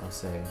and I'll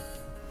say,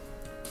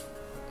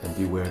 and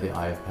beware the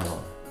eye of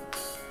Pelor.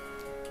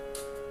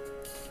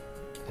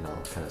 And I'll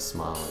kind of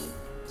smile and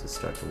just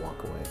start to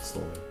walk away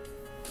slowly.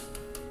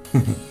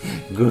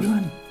 Good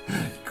one.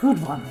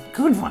 Good one.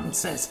 Good one,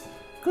 says.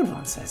 Good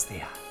one, says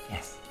the eye.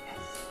 Yes,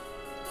 yes.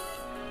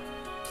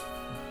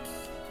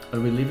 Are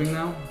we leaving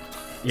now?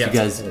 So you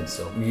guys, I think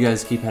so. you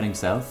guys keep heading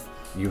south.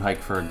 You hike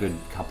for a good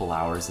couple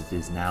hours. It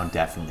is now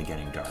definitely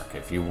getting dark.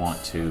 If you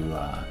want to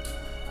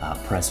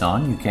press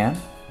on, you can.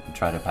 You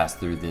try to pass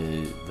through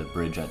the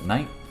bridge at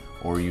night,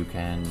 or you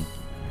can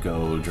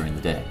go during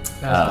the day.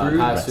 Pass through?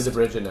 Pass rest. through the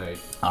bridge at night.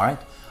 All right.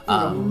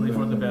 Probably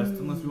for the best,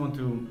 unless we want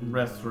to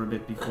rest for a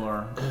bit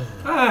before.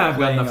 I've got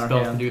Laying enough our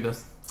spells to hand. do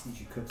this. You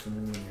should cook some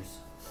onions.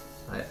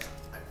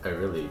 I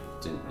really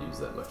didn't use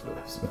that much of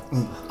those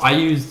spells. I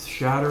used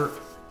Shatter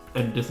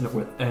and Dissonant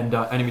Wit and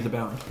Enemies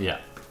Abound. Yeah,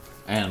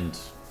 and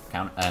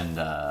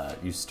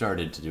you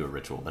started to do a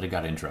ritual, but it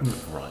got interrupted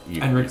before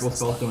you. And used ritual the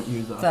spells slot. don't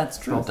use That's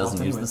true. It spell doesn't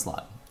slots use anyway. the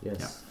slot. Yes.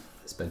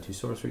 Yeah. I spent 2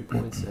 sorcery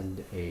points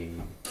and a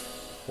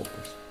whole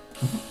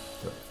person.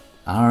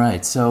 All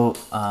right. So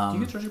Do you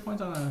get treasure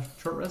points on a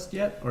short rest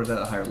yet, or is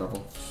that a higher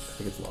level? I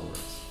think it's long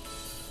rest.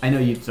 I know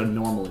you so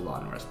normally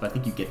long rest, but I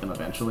think you get them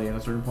eventually at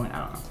a certain point. I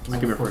don't know. I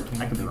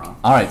could be wrong.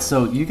 All right,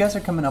 so you guys are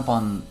coming up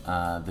on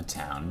the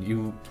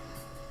town.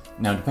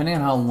 Now, depending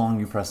on how long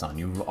you press on,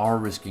 you are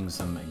risking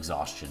some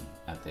exhaustion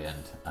at the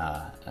end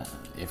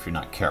if you're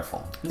not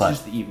careful. This but is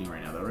just the evening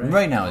right now, though, right?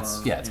 right now, it's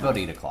Or- about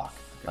 8:00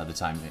 by the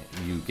time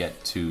you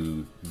get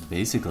to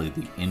basically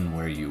the inn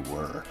where you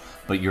were,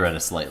 but you're at a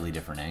slightly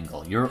different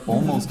angle. You're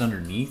almost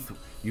underneath.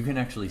 You can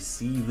actually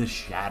see the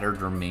shattered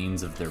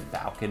remains of their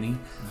balcony,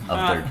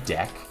 of their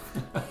deck.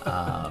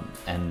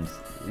 And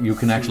you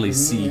can actually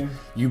see,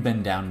 you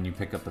bend down and you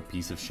pick up a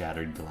piece of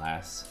shattered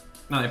glass.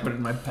 And I put it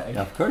in my bag.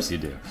 Of course you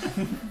do.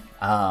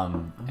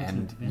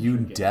 And you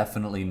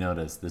definitely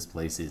notice this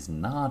place is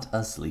not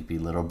a sleepy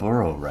little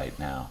burrow right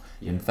now.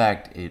 In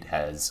fact, it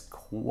has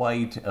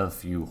quite a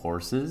few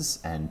horses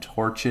and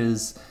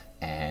torches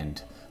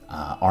and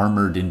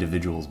armored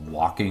individuals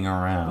walking Let's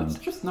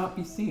around. just not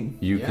be seen.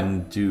 You Yeah,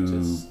 can do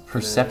just,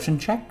 perception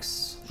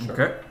checks.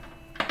 Okay.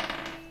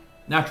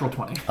 Natural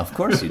 20. Of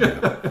course you do.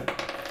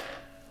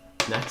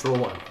 Natural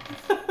 1.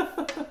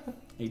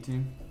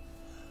 18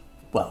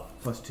 Well,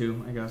 plus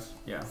 2, I guess.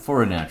 Yeah.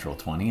 for a natural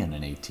 20 and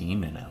an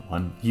 18 and a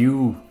 1,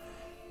 you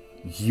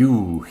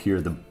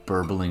hear the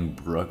burbling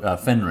brook.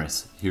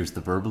 Fenris hears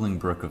the burbling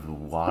brook of the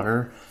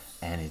water,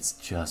 and it's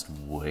just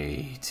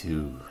way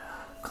too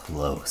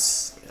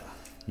close.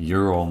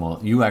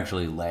 You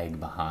actually lag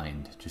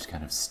behind, just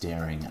kind of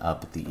staring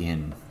up at the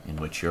inn in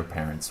which your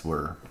parents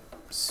were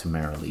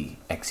summarily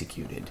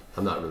executed.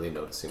 I'm not really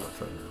noticing much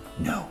right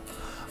now.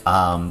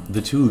 No.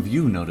 The two of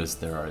you notice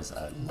there is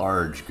a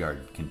large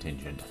guard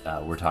contingent.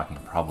 We're talking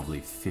probably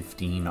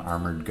 15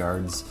 armored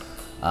guards,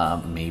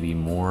 maybe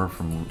more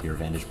from your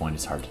vantage point.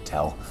 It's hard to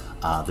tell.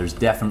 There's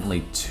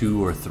definitely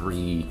 2 or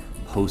 3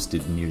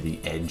 posted near the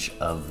edge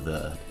of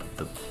the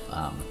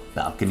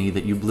balcony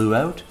that you blew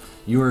out.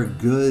 You're a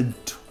good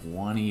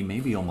 20,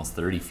 maybe almost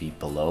 30 feet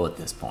below at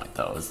this point,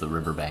 though, as the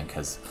riverbank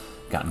has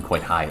gotten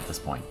quite high at this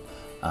point.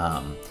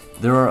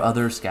 There are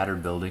other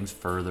scattered buildings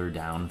further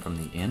down from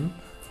the inn.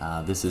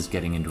 This is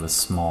getting into a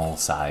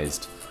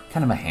small-sized,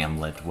 kind of a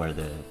hamlet where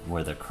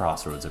the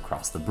crossroads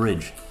across the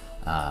bridge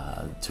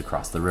to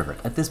cross the river.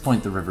 At this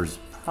point, the river's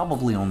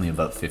probably only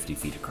about 50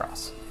 feet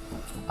across.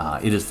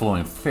 It is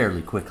flowing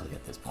fairly quickly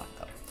at this point,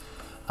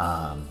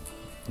 though.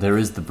 There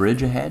is the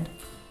bridge ahead,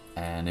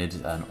 and it's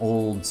an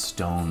old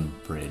stone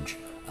bridge.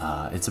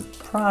 It's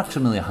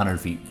approximately 100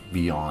 feet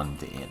beyond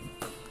the inn.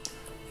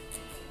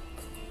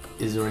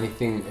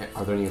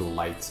 Are there any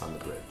lights on the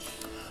bridge?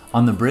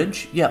 On the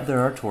bridge, yeah, there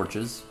are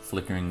torches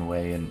flickering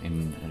away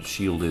in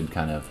shielded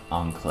kind of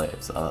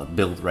enclaves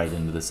built right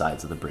into the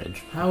sides of the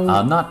bridge.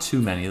 How- Not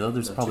too many, though.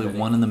 There's Not probably too many.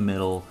 one in the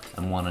middle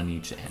and one on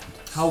each end.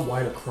 How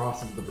wide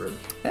across is the bridge?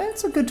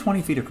 It's a good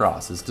 20 feet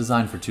across. It's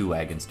designed for 2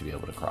 wagons to be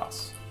able to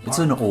cross. It's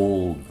an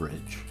old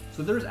bridge.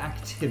 So there's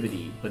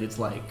activity, but it's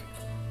like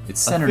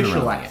It's centered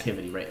official around the inn.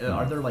 activity, right?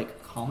 Are there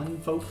like common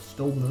folks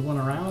still milling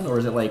around, or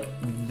is it like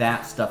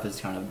that stuff is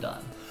kind of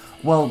done?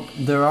 Well,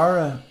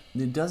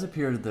 it does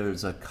appear that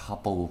there's a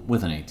couple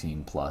with an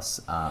 18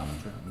 plus.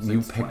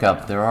 You pick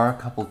up. There are a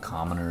couple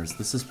commoners.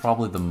 This is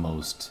probably the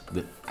most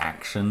the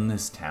action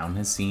this town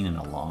has seen in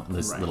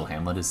this little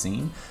hamlet has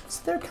seen.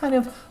 So they're kind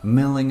of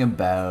milling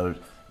about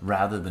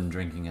rather than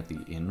drinking at the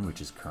inn,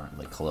 which is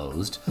currently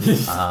closed.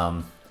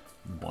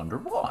 Wonder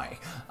why?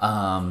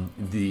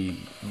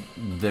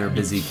 They're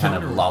busy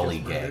kind of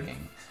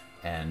lollygagging,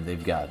 and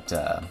they've got.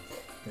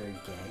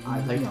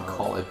 I'd like to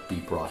call it be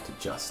brought to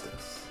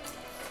justice.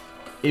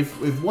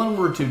 If one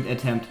were to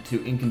attempt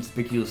to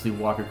inconspicuously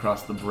walk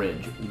across the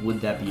bridge,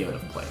 would that be out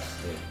of place?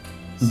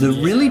 The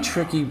really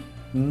tricky,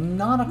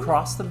 not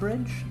across the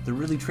bridge. The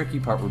really tricky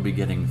part would be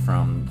getting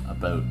from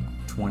about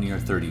 20 or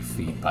 30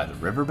 feet by the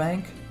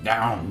riverbank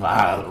down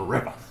by the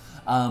river,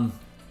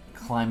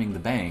 climbing the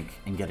bank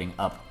and getting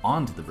up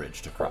onto the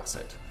bridge to cross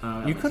it.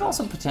 You could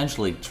also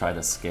potentially try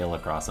to scale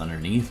across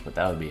underneath, but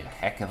that would be a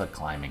heck of a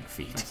climbing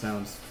feat. That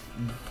sounds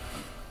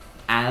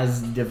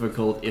as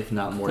difficult, if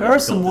not more There difficult. are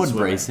some to wood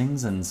swim in.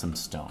 bracings and some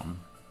stone.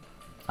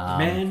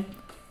 Man,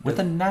 With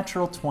a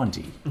natural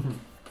 20.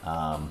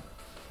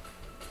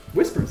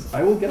 Whispers.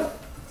 I will get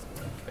up.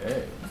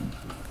 Hey.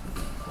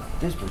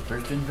 This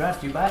Whispers been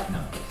brought to you by...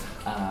 No.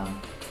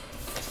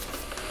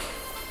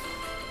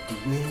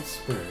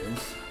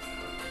 Whispers.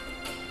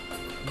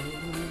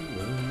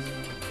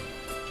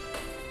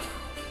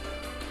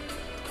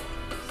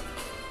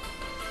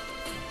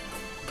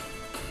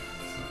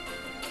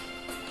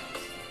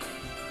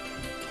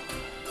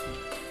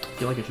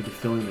 I feel like I should be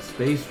filling the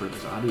space for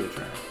this audio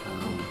track.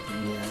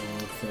 Yeah,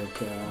 it's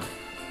like,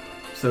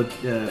 So,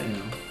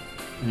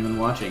 anyone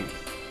watching,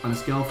 on a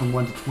scale from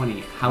 1 to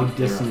 20, how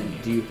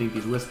dissonant do you think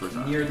these whispers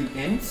are? Near the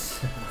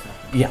ends?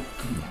 Yeah.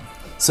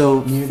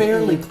 So near the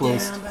fairly inn,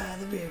 close, down by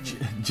the river.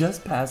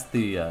 just past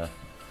the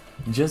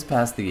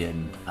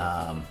inn.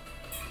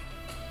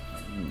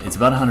 It's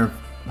about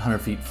 100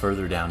 feet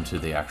further down to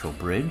the actual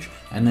bridge,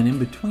 and then in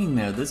between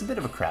there's a bit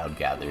of a crowd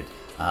gathered.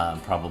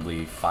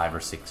 Probably 5 or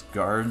 6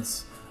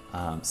 guards.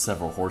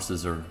 Several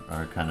horses are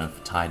kind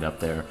of tied up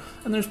there,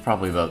 and there's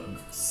probably about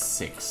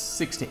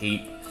 6 to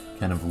 8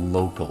 kind of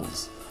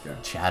locals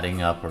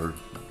chatting up or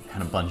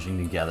kind of bunching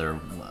together.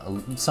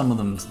 Some of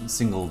them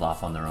singled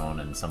off on their own,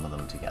 and some of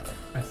them together.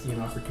 I see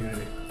an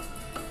opportunity.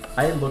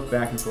 I look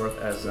back and forth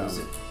as what's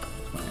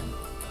my name?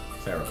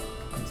 Sarah.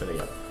 I'm setting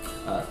up.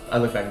 I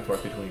look back and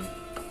forth between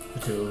the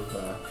two of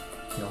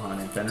Johan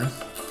and Fenris.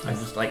 I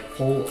just like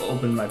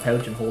open my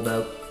pouch and hold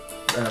out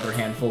another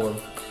handful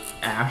of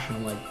ash, and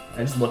I'm like,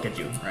 I just look at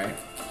you, right?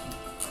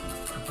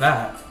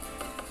 That,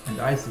 and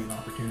I see an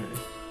opportunity.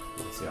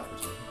 What's the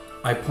opportunity?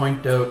 I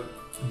point out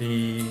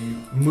the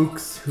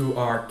mooks who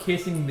are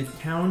casing the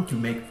town to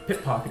make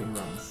pickpocketing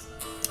runs.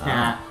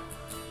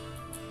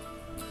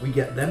 We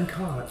get them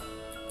caught.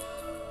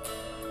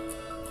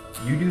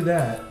 You do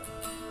that,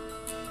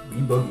 we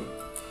boogie.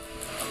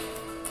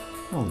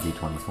 Roll a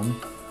d20 for me.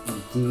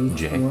 D20.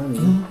 Jay.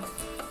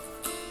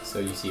 So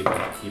you see a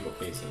bunch of people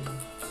facing.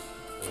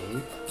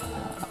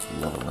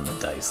 Love it when the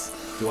dice.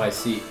 Do I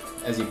see,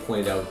 as you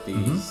pointed out,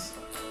 these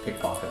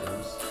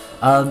pickpocketers?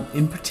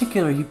 In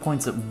particular, he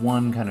points at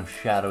one kind of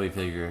shadowy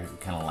figure,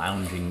 kind of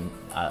lounging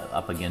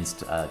up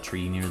against a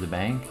tree near the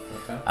bank,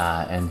 Okay.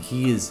 and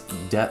he's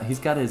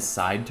got his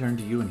side turned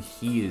to you, and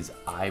he is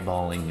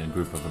eyeballing a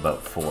group of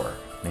about 4,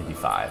 maybe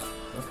 5,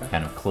 Okay.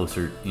 kind of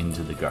closer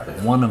into the guard.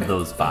 One of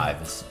those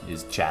 5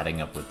 is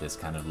chatting up with this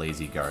kind of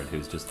lazy guard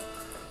who's just,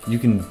 you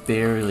can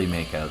barely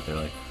make out. They're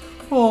like,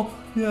 "Oh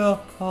yeah,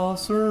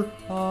 sir,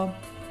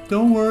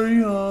 don't worry,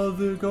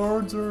 the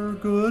guards are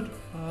good.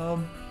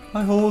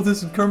 Hi ho,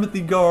 this is Kermit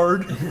the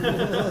Guard."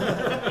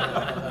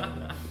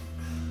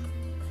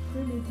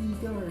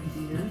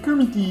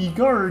 Kermit the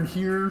Guard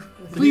here.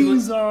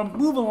 Please,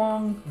 move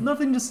along.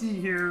 Nothing to see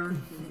here.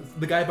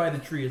 The guy by the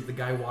tree is the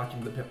guy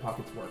watching the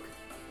pickpockets work,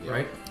 Yeah.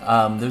 right?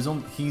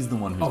 He's the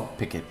one who's Oh,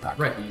 picket pocket.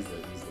 Right. He's the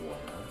one,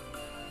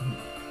 huh?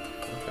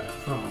 Okay.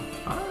 So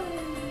I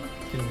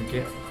can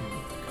get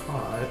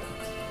caught.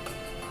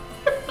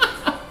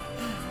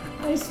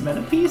 I smell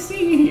a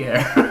PC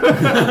here.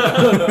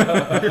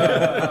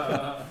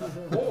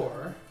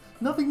 Or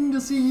Nothing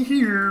to see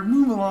here.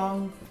 Move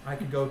along. I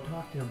could go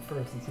talk to him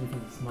first and see if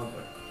he's a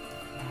smuggler.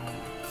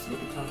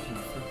 Maybe talk to him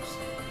first.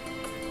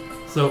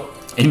 So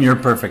In your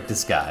perfect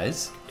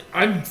disguise.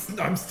 I'm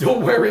still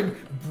wearing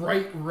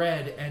bright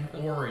red and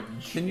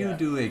orange. Can you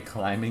do a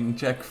climbing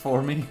check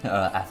for me?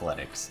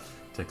 Athletics.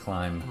 To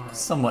climb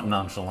somewhat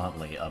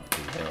nonchalantly up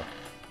the hill.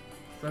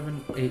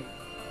 7, 8,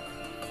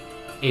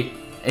 8.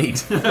 8.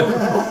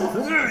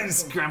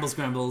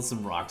 Scramble,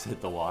 some rocks hit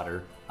the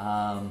water.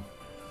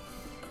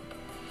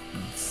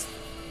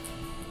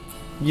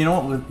 You know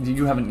what?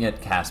 You haven't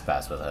yet cast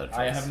Pass Without a Trace.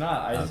 I have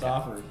not. I just Okay.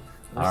 offered.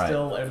 We're All right.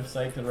 still out of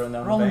sight to run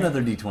down Roll the bank.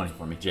 another d20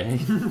 for me, Jay.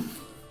 Just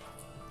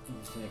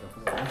gonna go for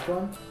the last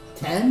one.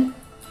 10?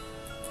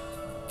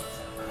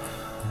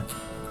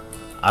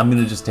 I'm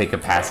gonna just take a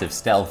passive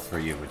stealth for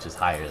you, which is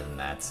higher than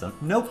that. So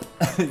nope.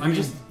 I'm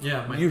just my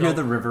You hear stealth-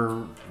 the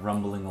river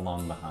rumbling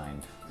along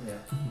behind. Yeah.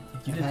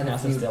 You had a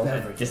few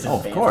beverages. Oh,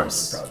 of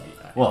course.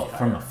 Well,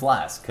 from a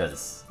flask,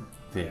 because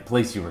the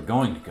place you were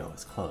going to go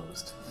is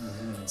closed.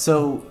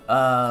 So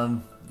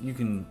you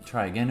can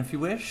try again if you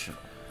wish,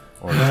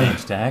 or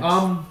change tax.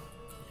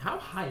 How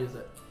high is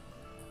it?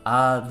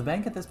 The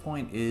bank at this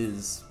point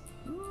is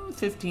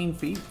 15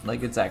 feet.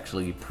 Like, it's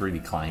actually pretty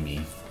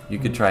climby. You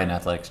could try an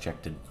athletics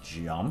check to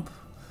jump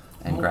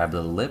and grab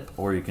the lip,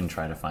 or you can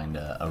try to find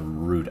a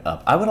route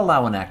up. I would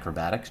allow an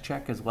acrobatics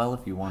check as well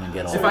if you want to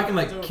get all... If I can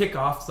like kick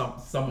off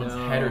someone's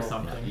head or No.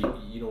 something.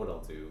 You know what I'll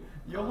do?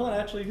 Johan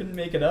actually couldn't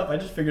make it up. I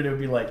just figured it would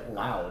be like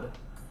loud.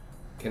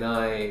 Can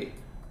I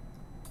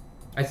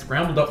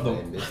scrambled up can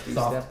I the Misty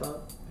soft. step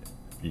up?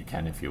 You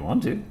can if you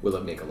want to. Will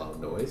it make a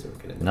loud noise, or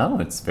can it? No,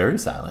 it's very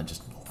silent.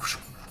 Just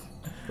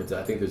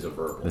I think there's a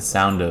verbal. the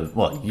sound of...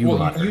 Well, you Well,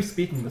 mutter. you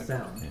speaking the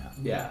sound. Yeah.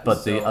 Yeah.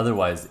 But so,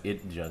 otherwise,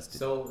 it just...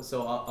 So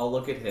I'll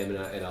look at him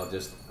and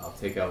I'll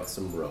take out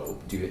some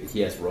rope. He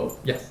has rope?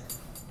 Yes.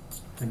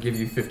 I give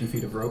you 50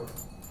 feet of rope.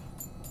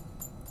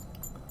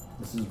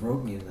 This is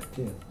rope music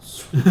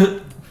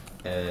too.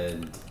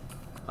 And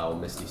I'll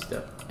Misty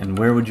step. And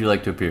where would you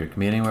like to appear? It can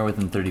be anywhere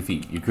within 30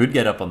 feet. You could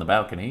get up on the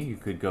balcony. You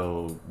could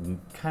go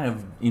kind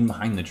of in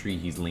behind the tree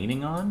he's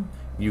leaning on.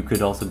 You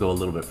could also go a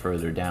little bit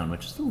further down,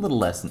 which is a little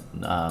less,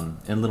 and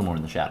a little more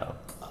in the shadow.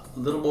 A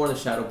little more in the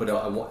shadow, but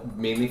I want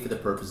mainly for the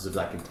purposes of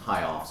I can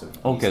tie off. So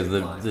Okay,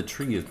 the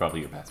tree is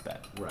probably your best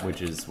bet, Right.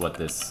 which is what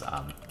this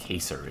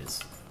caser is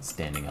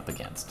standing up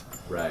against.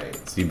 Right.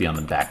 So you'd be on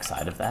the back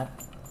side of that.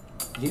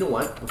 You know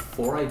what?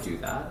 Before I do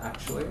that,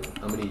 actually,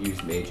 I'm gonna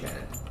use Mage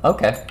Hand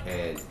Okay.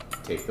 and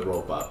take the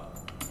rope up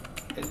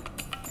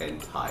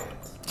and tie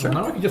it. Well,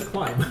 now I can just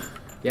climb.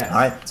 Yes. All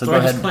right, so So go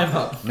I just ahead. climb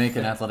up. Make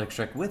an athletics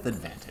check with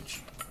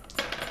advantage.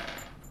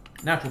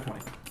 Natural 20.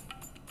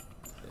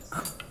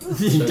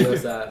 So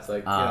there's that. It's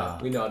like Ah.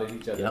 we nodded at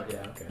each other. Yep.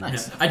 Yeah. Okay.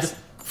 Nice. Yeah, I just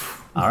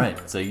All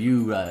right, so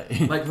you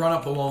like run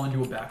up the wall and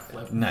do a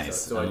backflip.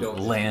 nice So I don't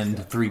land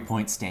step.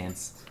 3-point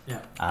stance. Yeah.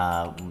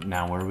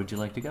 Now where would you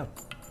like to go?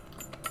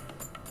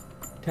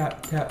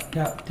 Tap, tap,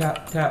 tap,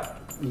 tap, tap.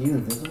 Are you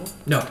invisible?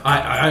 No,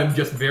 I'm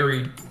just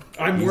very...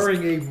 I'm He's-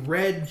 wearing a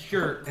red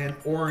shirt and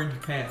orange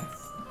pants.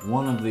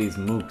 One of these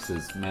mooks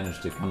has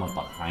managed to come up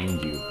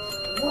behind you.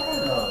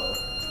 Wow.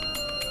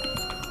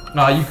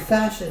 You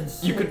Fashion.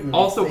 You could certainly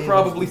also favors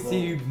probably the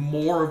see bold.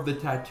 more of the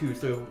tattoo.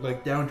 So,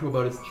 like, down to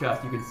about his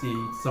chest, you can see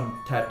some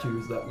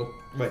tattoos that look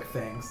like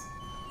fangs.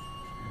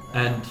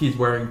 And he's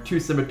wearing 2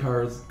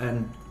 scimitars,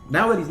 and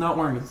now that he's not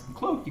wearing his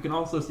cloak, you can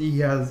also see he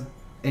has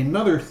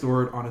another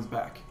sword on his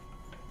back.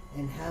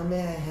 And how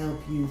may I help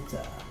you,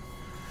 sir?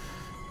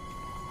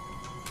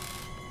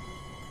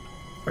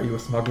 Are you a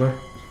smuggler?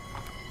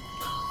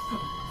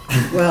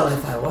 Well,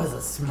 if I was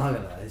a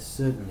smuggler, I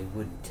certainly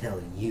wouldn't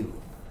tell you.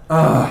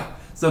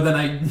 So then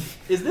I...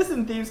 Is this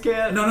in Thieves'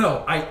 Cant?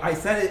 No, I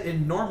said it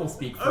in normal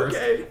speak first.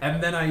 Okay.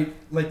 And then I,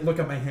 like, look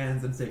at my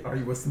hands and say, are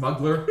you a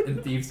smuggler?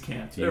 And thieves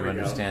can't. Do you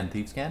understand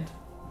Thieves' Cant?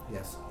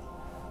 Yes.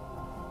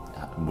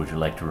 Would you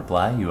like to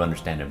reply? You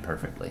understand him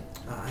perfectly.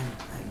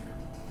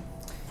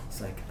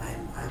 It's like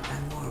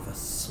I'm more of a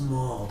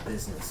small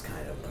business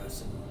kind of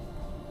person.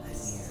 I'm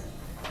here,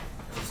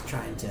 just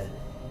trying to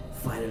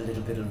find a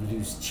little bit of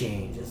loose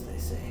change, as they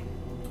say.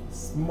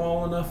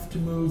 Small enough to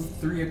move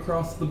 3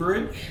 across the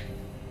bridge?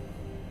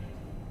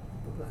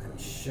 But I'm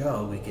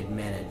sure we could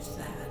manage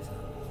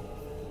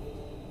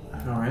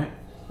that. Alright.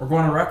 We're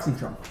going to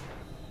Rexentrum.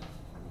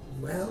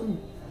 Well,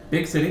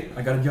 Big city.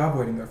 I got a job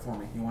waiting there for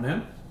me. You want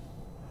in?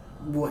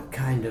 what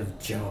kind of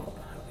job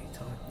are we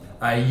talking about?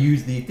 I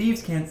use the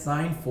Thieves' Cant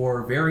sign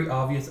for very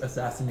obvious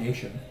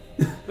assassination.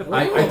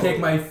 I take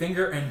my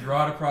finger and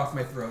draw it across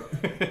my throat.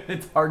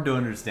 It's hard to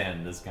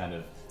understand this kind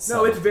of...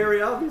 No, it's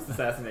very obvious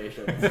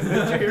assassination. Did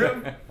you hear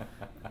him?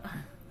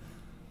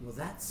 Well,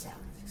 that sounds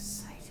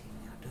exciting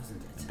now, doesn't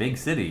it? Big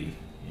city.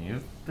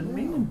 You've been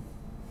meaning.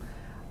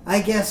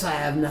 I guess I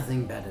have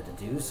nothing better to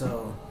do,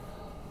 so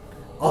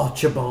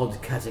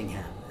Archibald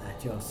Cuttingham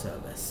at your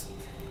service.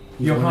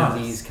 He's one of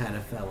Johannes. these kind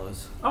of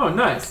fellows. Oh,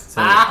 nice.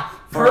 So,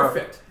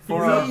 Perfect.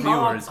 For He's our a-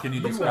 viewers, can you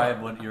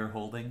describe what you're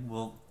holding?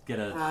 We'll get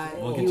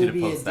we'll he get you would to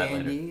be post a that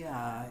later. dandy.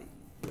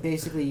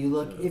 Basically, you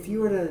look. If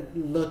you were to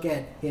look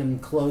at him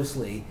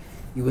closely,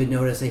 you would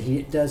notice that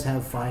he does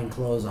have fine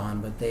clothes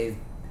on, but they've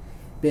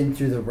been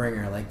through the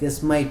ringer. Like,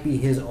 this might be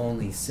his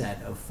only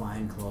set of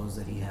fine clothes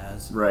that he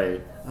has.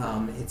 Right.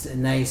 It's a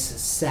nice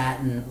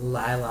satin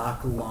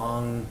lilac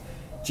long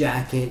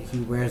jacket. He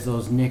wears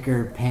those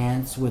knicker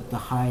pants with the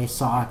high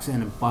socks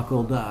and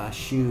buckled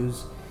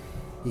shoes.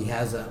 He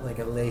has a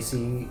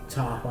lacy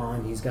top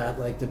on. He's got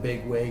like the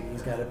big wig.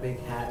 He's got a big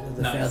hat with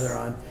a Nice. feather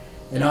on.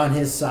 And on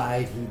his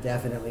side, he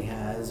definitely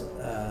has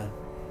a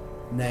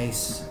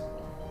nice...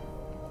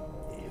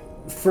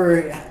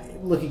 For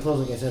looking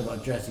close, like I said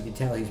about dress, you can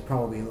tell he's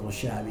probably a little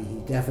shabby. He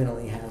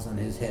definitely has on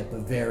his hip a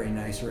very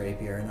nice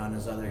rapier, and on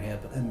his other hip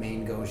a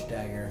main gauche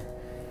dagger.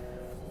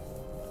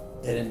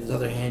 And in his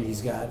other hand,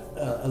 he's got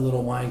a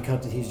little wine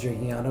cup that he's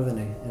drinking out of, and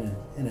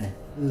a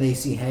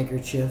lacy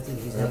handkerchief that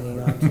he's hanging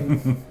on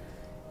to.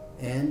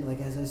 And, like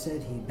as I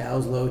said, he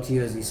bows low to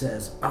you as he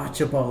says,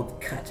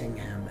 "Archibald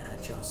Cunningham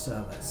at your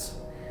service."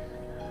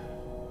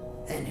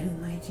 And who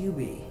might you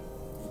be?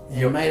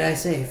 And might I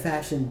say,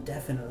 fashion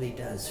definitely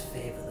does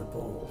favor the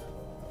bold.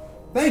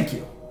 Thank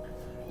you.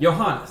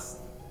 Johannes.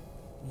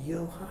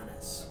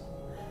 Johannes.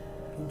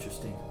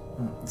 Interesting.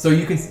 So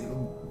you can see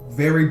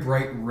very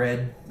bright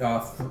red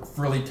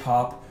frilly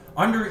top.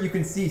 Under it you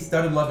can see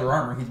studded leather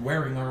armor. He's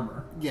wearing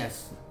armor.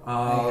 Yes.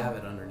 I have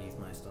it underneath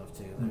my stuff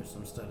too. There's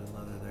some studded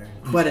leather there.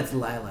 But it's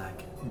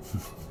lilac.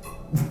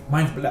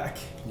 Mine's black.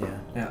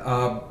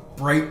 Yeah.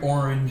 Bright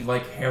orange,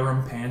 like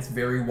harem pants,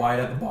 very wide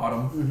at the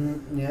bottom.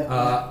 Mm-hmm.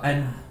 Yeah.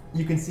 And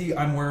you can see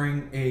I'm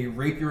wearing a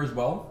rapier as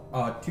well.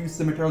 2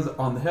 scimitars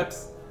on the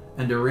hips,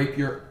 and a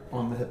rapier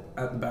on the hip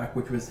at the back,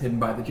 which was hidden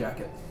by the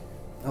jacket.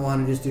 I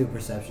want to just do a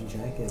perception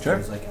check. If Sure.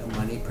 there's like a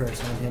money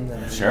purse on him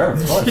that I Sure,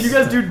 of course. Can you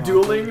guys do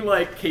dueling,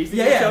 like casing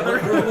each other?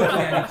 We're looking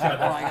at each Oh,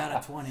 other. I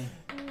got a 20.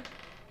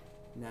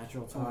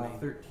 Natural 20.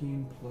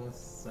 13 plus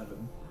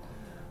 7.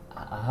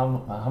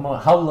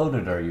 How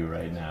loaded are you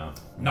right now?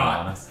 Not.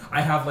 Honest?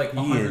 I have like He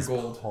 100 is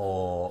gold.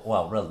 poor.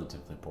 Well,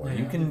 relatively poor. Yeah.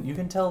 You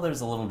can tell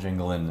there's a little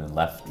jingle in the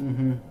left.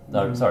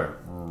 Mm-hmm. Sorry,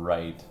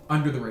 right.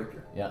 Under the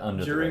rapier. Yeah,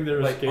 under During the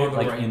their Like, escape, on the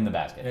like right. in the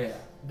basket. Yeah.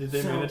 did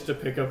they So- manage to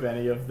pick up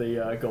any of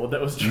the gold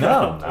that was No,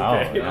 dropped? no,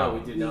 Okay. No, we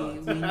did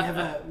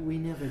not. We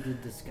never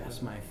did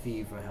discuss my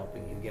fee for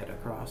helping you get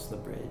across the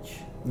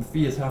bridge. The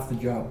fee is half the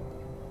job.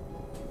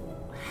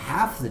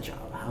 Half the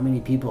job. How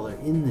many people are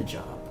in the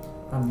job?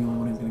 I'm the only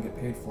one who's gonna get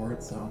paid for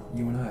it, so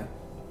you and I.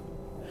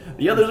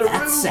 The others are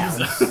That rubes.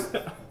 sounds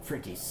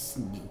pretty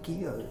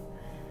sneaky.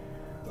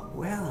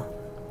 Well,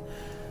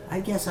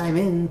 I guess I'm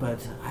in, but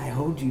I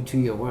hold you to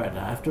your word.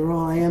 After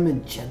all, I am a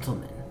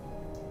gentleman.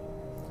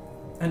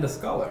 And a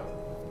scholar.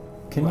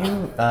 Can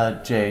you,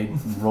 Jade,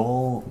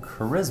 roll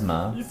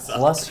charisma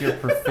plus your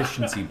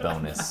proficiency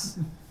bonus,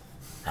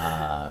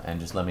 and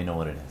just let me know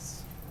what it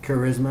is.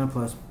 Charisma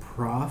plus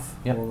prof.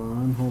 Yep. Hold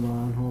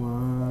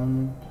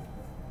on.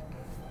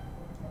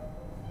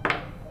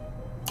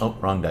 Oh,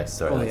 wrong dice.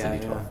 Sorry, Oh, that's yeah, a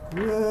d12.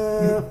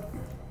 yeah.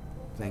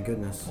 Thank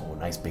goodness. Oh,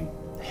 nice big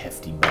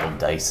hefty metal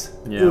dice.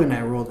 Yeah. Ooh, and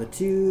I rolled a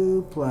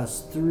 2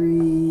 plus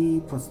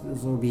 3 plus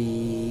this will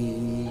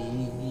be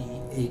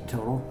 8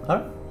 total. All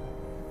right.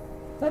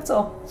 That's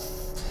all.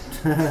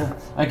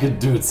 I could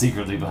do it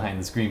secretly behind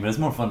the screen, but it's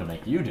more fun to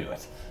make you do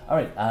it. All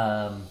right.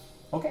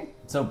 Okay.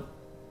 So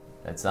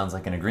that sounds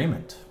like an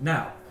agreement.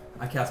 Now,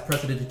 I cast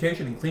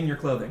Prestidigitation and clean your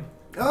clothing.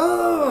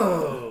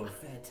 Oh,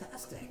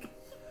 fantastic.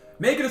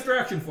 Make a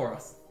distraction for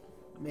us.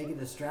 Make a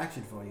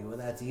distraction for you. Well,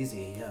 that's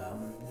easy.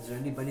 Is there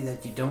anybody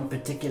that you don't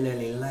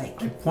particularly like?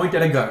 Point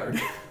at a guard.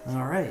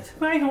 All right.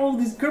 My hold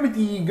is Kermit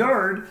the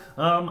Guard.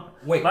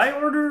 Wait. By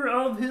order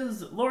of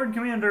his Lord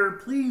Commander,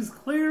 please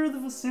clear the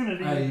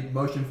vicinity. I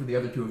motion for the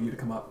other two of you to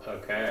come up.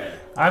 Okay.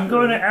 I'm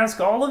going to ask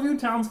all of you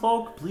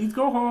townsfolk, please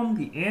go home.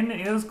 The inn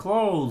is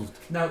closed.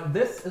 Now,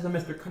 this is a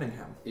Mr.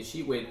 Cunningham. Is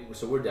she, wait,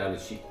 so we're down,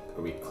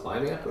 are we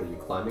climbing up or are you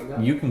climbing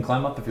up? You can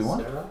climb up if you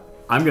want. Sarah?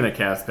 I'm gonna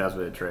cast Pass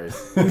Without a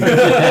Trace.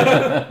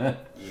 Yeah.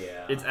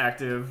 It's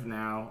active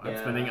now. I'm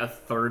Yeah. spending a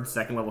third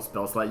second level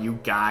spell slot. You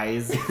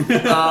guys.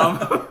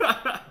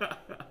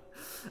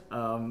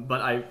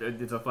 But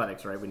it's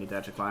athletics, right? We need to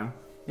actually climb.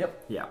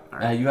 Yep. Yeah. All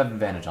right. You have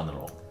advantage on the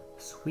roll.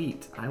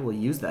 Sweet. I will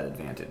use that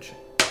advantage.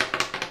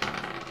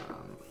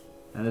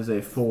 That is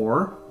a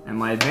 4, and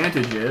my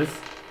advantage is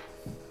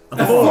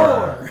a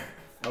 4.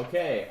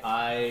 Okay,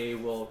 I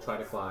will try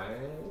to climb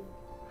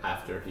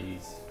after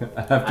he's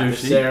After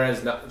she,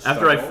 Sarah's not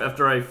struggled.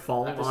 After I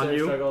fall After on Sarah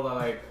you. struggled, I'm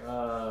like,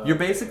 you're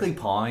basically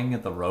pawing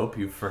at the rope.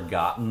 You've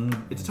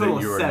forgotten It's a total that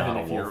of you are 7 not a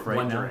if you're wolf right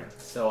wondering.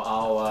 so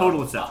I'll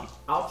Total of 7.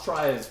 I'll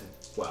try as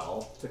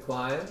well to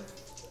climb.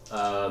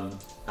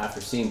 After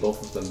seeing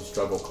both of them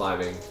struggle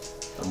climbing,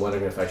 I'm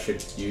wondering if I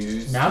should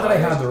use. Now that I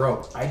have the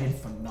rope, I did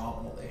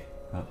phenomenally.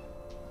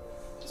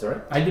 Sorry.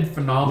 I did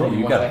phenomenally Yeah,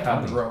 you once got I it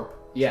had the coming. rope.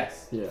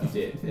 Yes. Yeah. You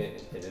did.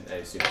 And I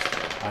assume.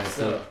 Alright,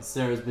 so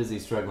Sarah's busy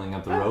struggling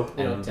up the rope,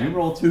 you know, and 10. you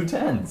roll 2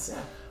 10s.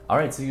 Yeah.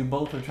 Alright, so you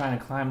both are trying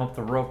to climb up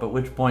the rope, at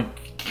which point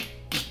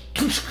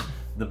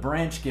the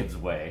branch gives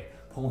way.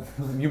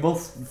 You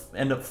both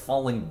end up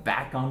falling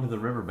back onto the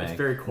riverbank. It's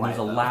very and quiet,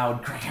 There's a though.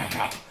 loud crack, crack,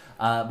 crack.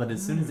 But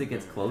as soon as it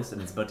gets close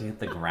and it's about to hit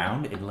the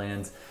ground, it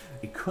lands.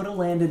 It could have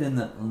landed in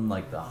the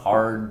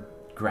hard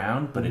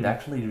ground, but it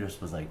actually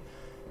just was like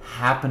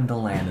happened to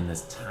land in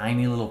this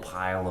tiny little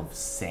pile of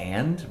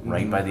sand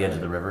right by the edge of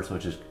the river, so it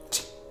just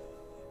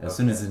as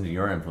soon as it's into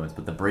your influence.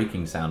 But the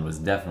breaking sound was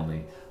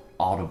definitely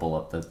audible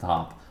up the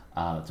top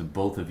to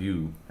both of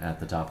you at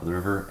the top of the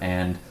river,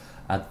 and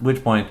at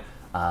which point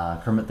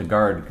Kermit the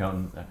Guard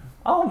comes.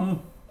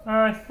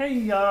 Hey,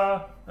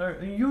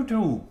 you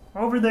two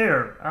over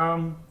there.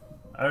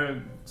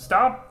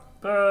 Stop.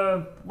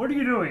 What are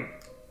you doing?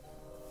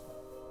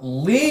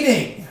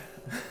 Leading!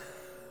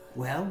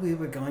 Well, we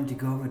were going to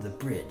go over the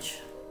bridge.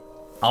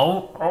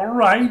 Oh, all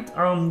right.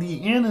 The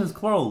inn is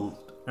closed.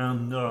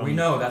 And We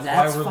know, that's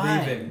That's why we're fine.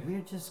 leaving.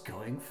 We're just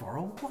going for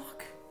a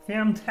walk. There's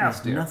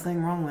Fantastic.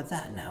 nothing wrong with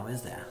that now,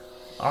 is there?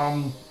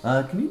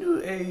 Can you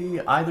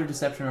do either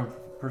deception or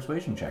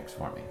persuasion checks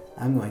for me?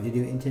 I'm going to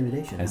do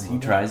intimidation. As How he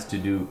about tries to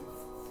do...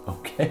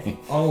 Okay.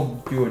 I'll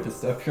do a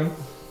deception.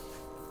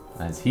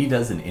 As he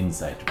does an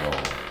insight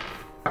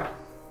roll.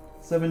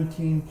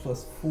 17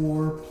 plus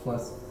 4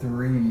 plus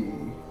 3.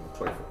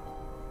 24.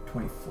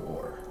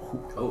 24.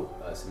 Oh,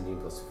 17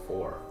 plus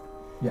 4.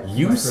 Yeah.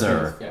 You, my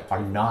sir, Yeah,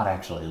 are not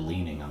actually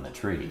leaning on the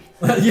tree.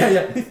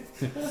 yeah.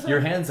 Your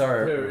hands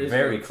are There is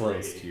very no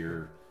close tree. to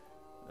your...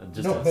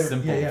 just No, a they're-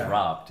 simple yeah.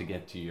 drop to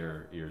get to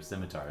your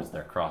scimitars.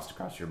 They're crossed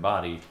across your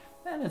body,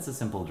 and it's a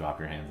simple drop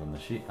your hands on the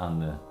sheet on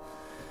the...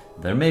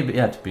 There may be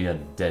yet be a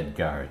dead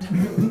guard.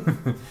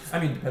 I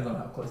mean, depends on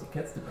how close he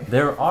gets to me.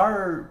 There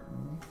are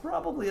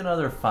probably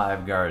another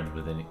 5 guards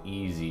within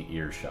easy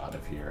earshot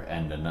of here,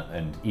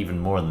 and even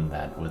more than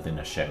that within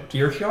a shout.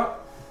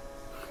 Earshot?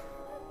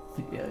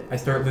 I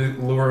start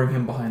luring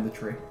him behind the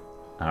tree.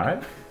 All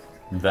right,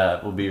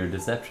 that will be your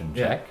deception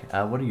check.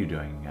 What are you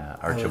doing, I was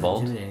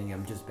Archibald? intimidating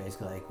him, just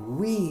basically like,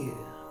 we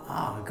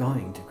are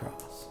going to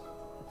cross.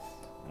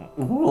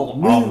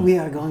 Well, We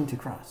are going to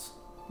cross.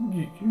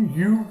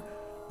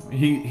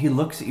 He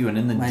looks at you, and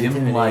in the My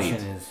dim light,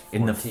 intimidation is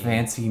in the 14.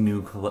 fancy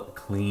new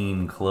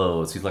clean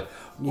clothes, he's like,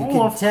 You Oh,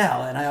 can of-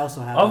 tell, and I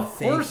also have of a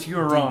fake course,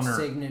 Your deep Honor.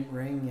 signet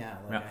ring. Yeah,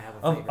 like I have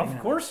a fake ring. Of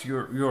course,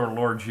 your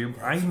lordship.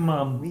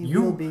 I'm We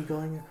will be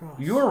going across.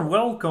 You're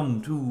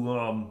welcome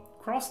to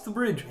cross the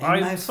bridge. and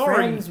I'm my sorry.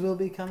 friends will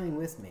be coming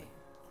with me.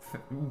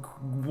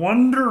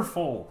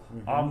 Wonderful.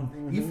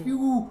 If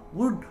you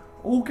would,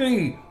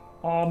 okay.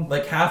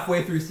 Like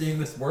halfway through seeing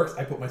this works,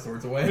 I put my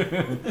swords away.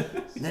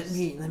 Let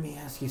me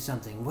ask you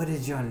something. What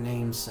is your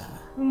name, sir?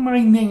 My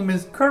name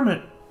is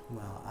Kermit.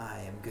 Well,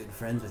 I am good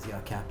friends with your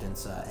captain,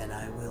 sir, and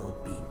I will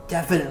be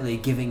definitely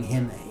giving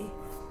him a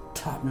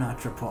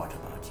top-notch report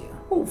about you.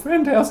 Oh,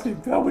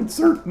 fantastic. That would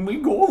certainly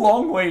go a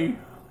long way.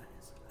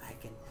 I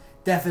can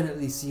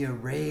definitely see a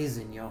raise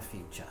in your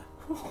future.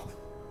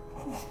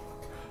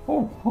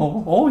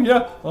 Oh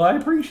yeah. Well, I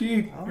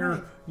appreciate All your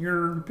right.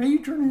 your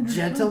patronage.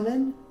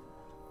 Gentlemen,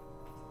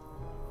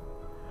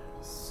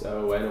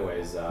 So,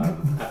 anyways,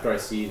 after I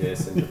see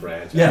this in the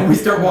branch, Yeah, we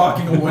start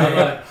walking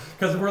away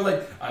because we're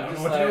like, I don't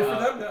know what to do for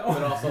them but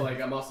now. also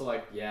I'm also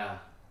like, yeah.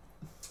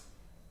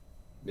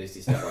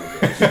 Misty step on the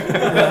bridge.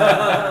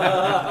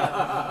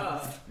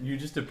 you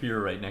just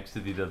appear right next to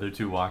the other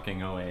two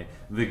walking away.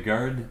 The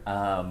guard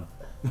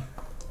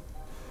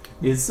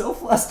is so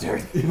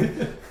flustered.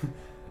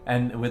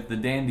 And with the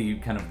dandy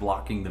kind of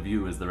blocking the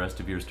view as the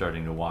rest of you are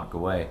starting to walk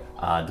away,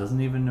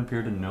 doesn't even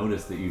appear to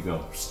notice that you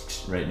go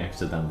right next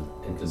to them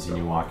and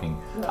continue walking.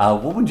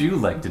 What would you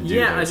like to do?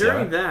 Yeah, there,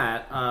 during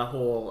Sarah? that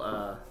whole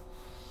I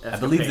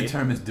believe the escapade-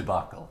 term is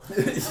debacle.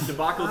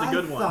 debacle's a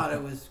good I one. thought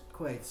it was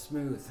quite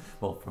smooth.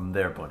 Well, from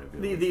their point of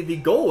view. The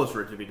goal was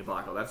for it to be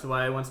debacle. That's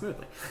why it went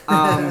smoothly.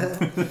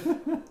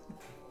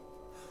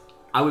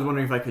 I was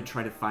wondering if I could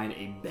try to find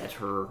a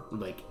better,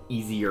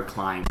 easier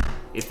climb.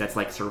 If that's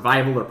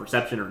survival or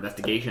perception or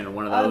investigation or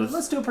one of those.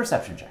 Let's do a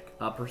perception check.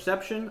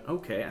 Perception.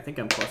 Okay, I think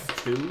I'm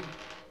 +2.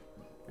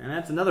 And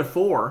that's another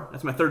 4.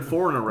 That's my third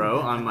 4 in a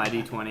row on my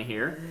d20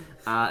 here.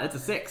 It's a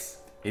 6.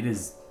 It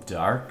is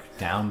dark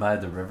down by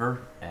the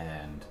river,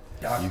 and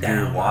Dark you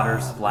down hear water by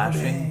the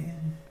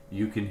splashing.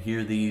 You can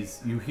hear these.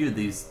 You hear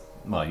these.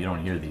 Well, you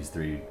don't hear these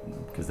three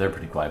because they're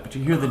pretty quiet. But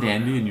you hear the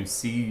dandy, and you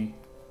see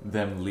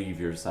them leave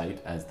your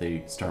sight as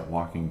they start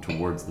walking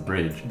towards the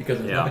bridge. Because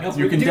there's Yeah. nothing else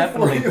You we can can do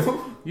for definitely,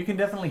 you. you can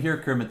definitely hear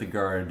Kermit the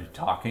Guard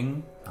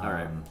talking. All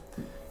right. And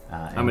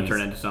I'm gonna he's-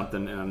 turn into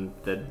something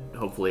that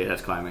hopefully it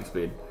has climbing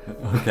speed.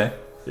 Okay.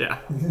 Yeah,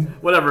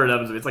 whatever it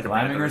happens to be. It's like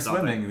Climbing a panther or or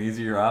something. swimming. These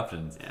are your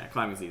options. Yeah,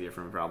 climbing's easier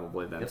for me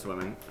probably than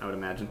swimming, I would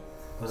imagine.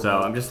 So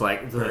I'm just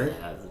like, Bird?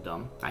 yeah, this is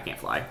dumb. I can't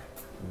fly.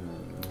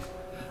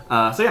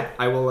 So yeah,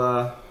 I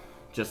will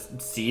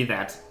just see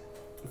that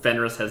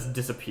Fenris has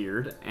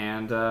disappeared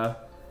and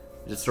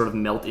just sort of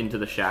melt into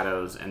the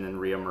shadows and then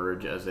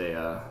reemerge as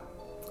a.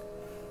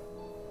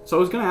 So I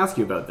was going to ask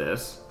you about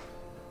this.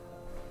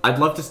 I'd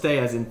love to stay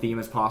as in theme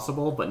as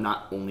possible, but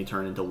not only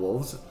turn into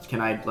wolves. Can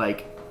I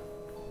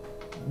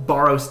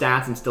borrow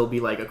stats and still be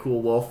a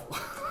cool wolf?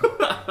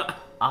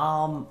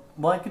 Well,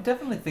 I could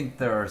definitely think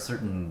there are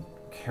certain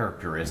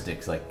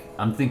characteristics.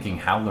 I'm thinking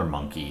howler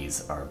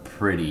monkeys are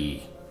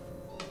pretty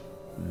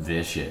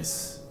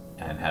vicious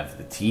and have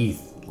the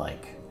teeth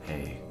like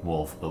a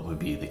wolf, but would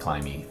be the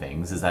climby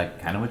things. Is that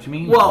kind of what you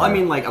mean? Well, Or- I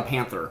mean, a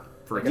panther,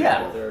 for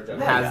Yeah. example,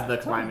 Yeah, has yeah, the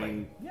totally.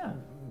 climbing Yeah.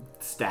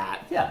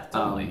 stat. Yeah,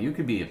 totally. You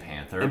could be a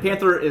panther. And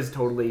panther is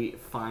totally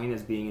fine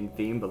as being in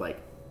theme, but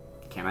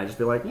can I just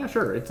be yeah,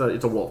 sure, it's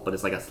a wolf, but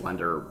it's a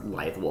slender,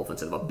 lithe wolf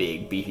instead of a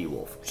big, beefy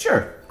wolf.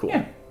 Sure. Cool.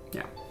 Yeah.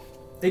 Yeah,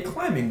 A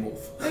climbing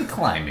wolf. A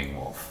climbing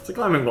wolf. it's a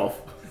climbing wolf.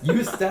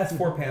 Use stats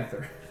for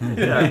panther.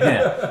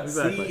 Yeah.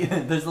 Exactly. See,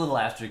 there's a little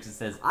asterisk that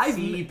says I've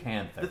sea The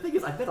panther. thing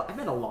is, I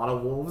met a lot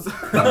of wolves.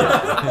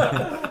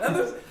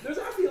 And there's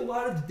actually a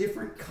lot of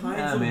different kinds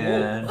Yeah, of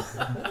man. wolves.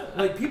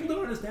 Like, people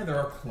don't understand there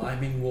are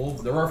climbing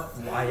wolves, there are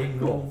flying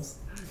wolves.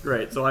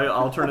 Great. So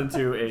I'll turn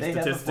into a They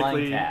have a flying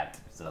statistically cat,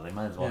 so they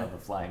might as well Yeah. have a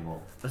flying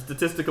wolf. a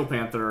statistical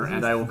panther,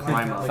 and I will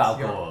Flying climb cat up.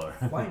 like Falcor.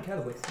 CR Flying cat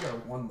is like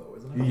CR1 though,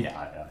 isn't it?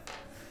 Yeah.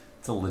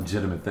 It's a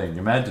legitimate thing.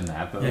 Imagine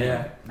that. But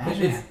Yeah.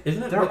 Imagine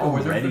Isn't it they're like a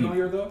wizard already-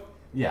 familiar though?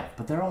 Yeah,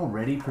 but they're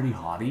already pretty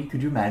haughty.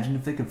 Could you imagine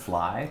if they could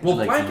fly? Well,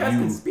 Like, flying cats you-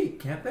 can speak,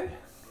 can't they?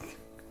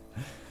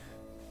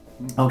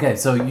 Okay,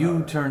 so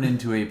you turn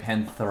into a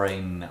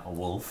pantherine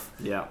wolf,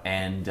 Yeah.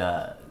 and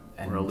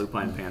Or a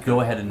lupine panther. go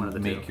ahead and one of the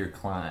make two. your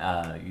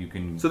climb. You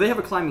can. So they have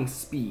a climbing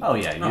speed. Oh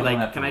yeah, you don't like,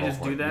 have to can I roll just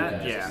for do it. that? You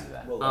can Yeah. just do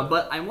that. Well,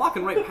 But I'm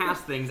walking right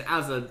past things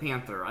as a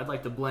panther. I'd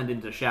like to blend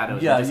into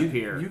shadows Yeah, and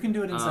disappear. you can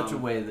do it in such a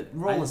way that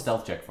roll a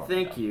stealth check for me.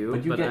 thank though. you,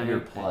 But you but get I- your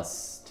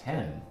plus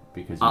 10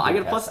 because you I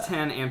get a past plus that.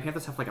 10, and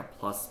panthers have like a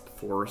plus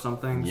 4 or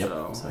something. Yep.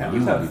 So So Panthers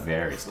you will be have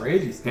very stealthy.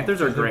 Crazy stuff.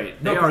 Panthers are Because they're-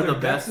 great. No, They because are the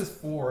their dex best is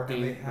 4, and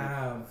they game-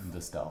 have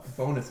The stealth.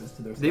 bonuses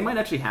to their they stuff. might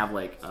actually have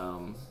like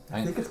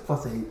I think it's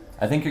plus 8.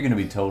 I think you're going to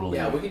be totally.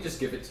 Yeah, we can just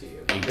give it to you.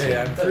 18.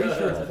 Yeah, I'm pretty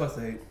sure it's plus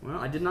 8. well,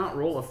 I did not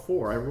roll a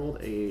 4. I rolled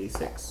a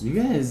 6.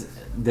 You guys,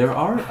 there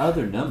are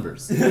other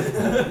numbers.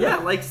 Yeah,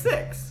 like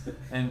 6.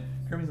 And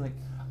Kirby's like,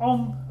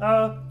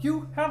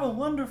 You have a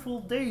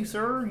wonderful day,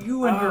 sir.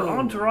 You and your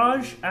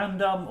entourage, and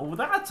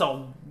that's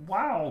a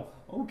wow.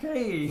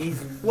 Okay.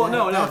 Well,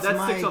 no, That's that's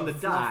my 6 on the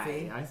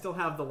fluffy. die. I still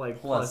have the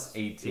like Plus plus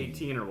 18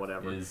 18 or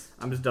whatever. is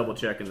I'm just double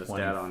checking the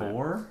stat on it.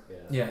 24.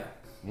 Yeah.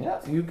 Yeah,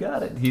 you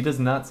got it. He does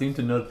not seem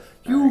to know.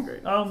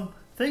 Alright, great.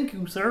 Thank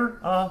you, sir.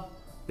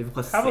 They have a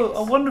plus Have 6.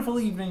 a wonderful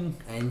evening.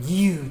 And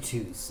you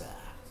too, sir.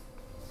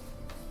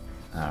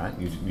 All right,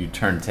 you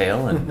turn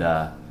tail and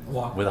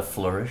Walk. with a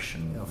flourish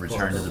and Of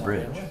return to course. the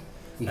bridge.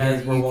 He As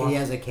has, we're he walking-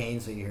 has a cane,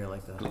 so you hear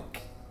like the.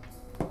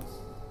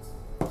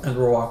 As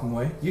we're walking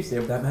away, you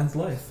saved that man's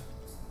life.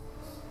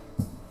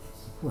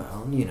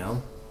 Well, you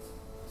know,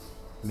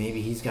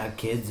 maybe he's got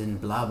kids and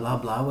blah blah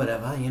blah,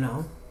 whatever. You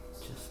know,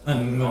 just And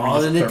then we all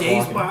just in the start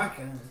day's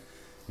walking. work.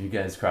 You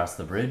guys cross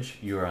the bridge.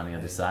 You are on the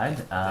other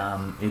side.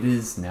 It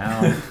is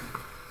now.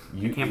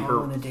 You Can't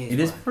All in the day's It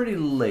is work. pretty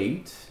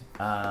late.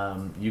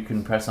 You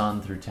can press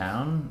on through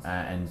town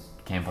and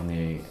camp on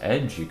the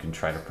edge. You can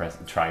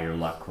try your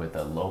luck with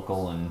a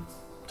local and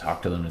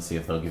talk to them to see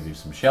if they'll give you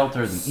some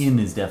shelter. The inn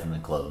is definitely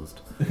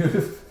closed.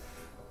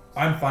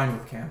 I'm fine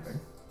with camping.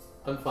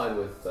 I'm fine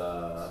with,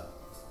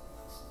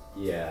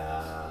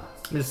 yeah.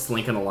 I'm just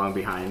slinking along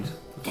behind.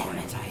 Damn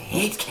it! I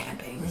hate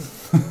camping.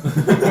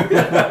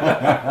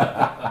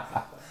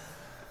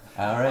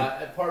 All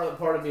right.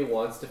 Part of me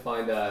wants to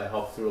find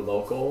help through a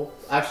local.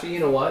 Actually, you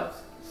know what?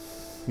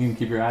 You can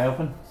keep your eye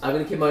open. I'm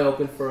gonna keep my eye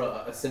open for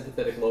a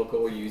sympathetic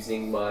local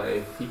using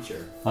my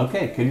feature.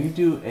 Okay. Can you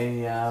do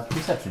a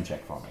perception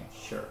check for me?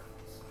 Sure.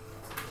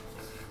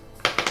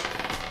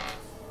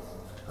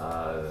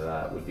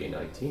 That would be a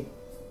 19.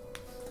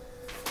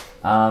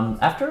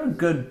 After a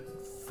good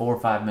 4 or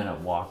 5 minute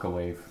walk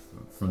away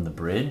from the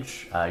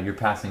bridge, you're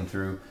passing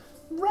through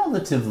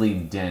relatively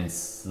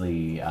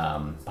densely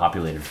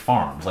populated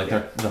farms. Like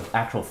the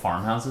actual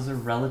farmhouses are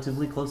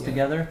relatively close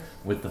together,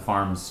 with the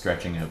farms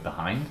stretching out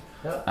behind.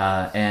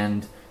 Yeah.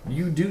 And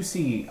you do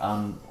see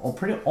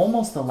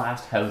almost the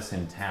last house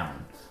in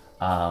town.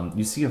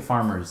 You see a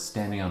farmer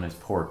standing on his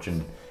porch,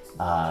 and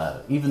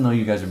even though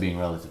you guys are being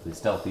relatively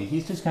stealthy,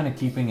 he's just kind of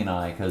keeping an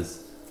eye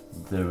because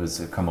there was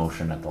a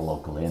commotion at the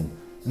local inn.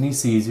 And he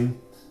sees you,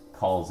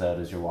 calls out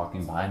as you're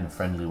walking by in a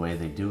friendly way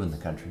they do in the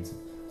country.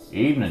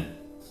 Evening.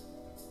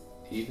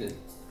 Evening.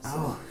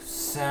 Oh,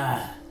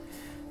 sir!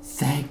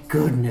 Thank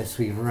goodness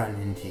we've run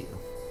into you.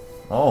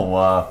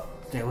 Oh,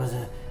 There was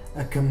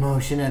a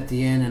commotion at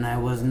the inn, and I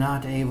was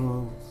not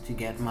able to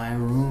get my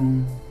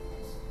room.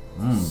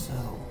 So,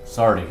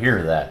 sorry to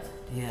hear that.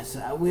 yes,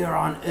 we are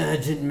on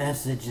urgent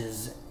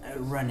messages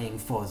running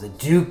for the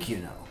Duke, you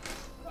know.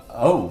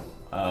 Oh,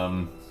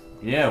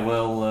 yeah,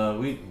 well,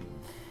 we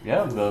We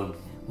of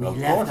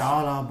left course.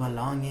 all our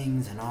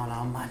belongings and all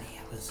our money.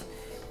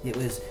 It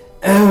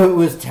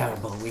was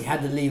terrible. We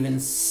had to leave in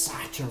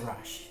such a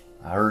rush.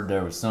 I heard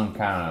there was some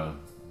kind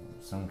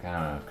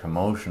of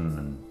commotion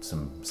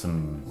and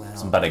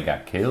somebody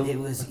got killed. It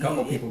was A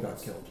couple people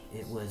got killed.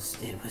 It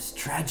was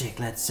tragic,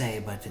 let's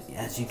say, but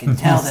as you can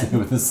tell that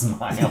with a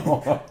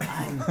smile.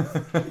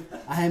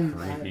 I'm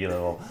Creepy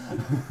little.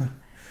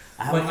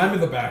 Like, I'm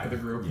in the back of the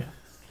group. Yeah.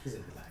 He's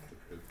in the back of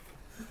the group.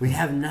 we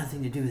have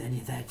nothing to do with any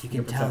of that. You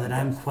can tell that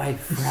I'm quite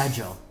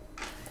fragile.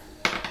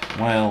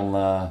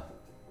 Well,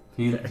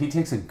 he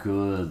takes a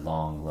good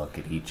long look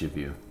at each of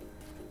you.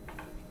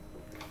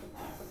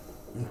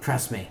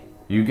 Trust me.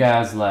 You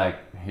guys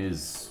like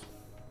his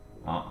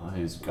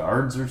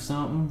guards or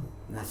something?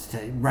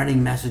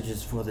 Running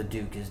messages for the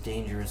Duke is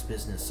dangerous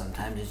business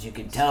sometimes, as you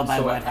can tell by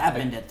So what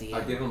happened at the I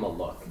end. give him a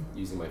look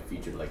using my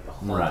feature, like the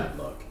haunted Right.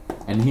 look.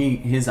 And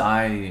his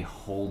eye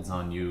holds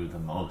on you the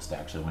most,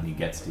 actually, when he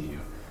gets to you,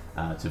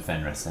 to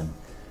Fenris, and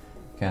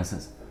kind of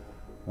says,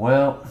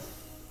 "Well,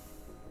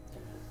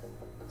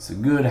 it's a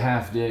good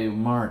half-day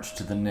march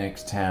to the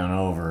next town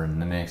over and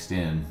the next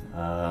inn.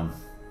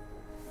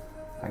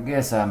 I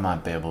guess I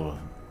might be able to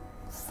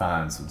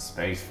find some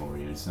space for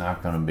you. It's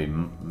not going to be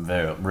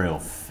real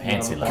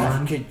fancy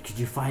like. Could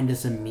you find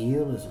us a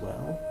meal as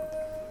well?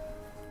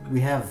 We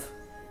have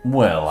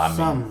Well, I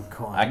some mean,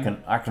 coin.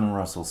 I can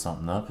rustle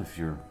something up if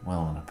you're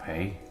willing to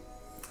pay.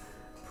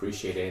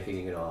 Appreciate anything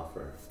you can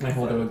offer. I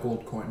hold out a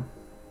gold coin.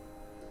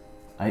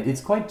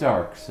 It's quite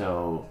dark,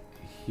 so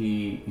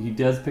he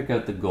does pick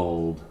out the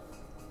gold,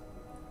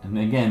 and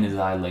again his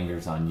eye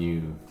lingers on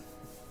you.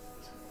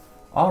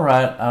 All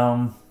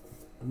right,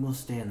 We'll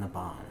stay in the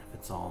barn if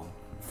it's all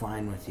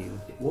fine with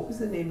you. What was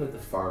the name of the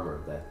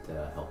farmer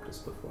that helped us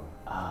before?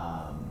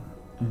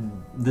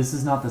 This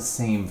is not the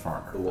same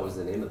farmer. But what was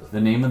the name of the The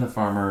name of the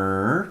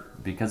farmer,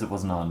 because it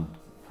wasn't on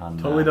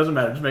Totally doesn't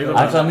matter. Just make it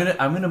Actually,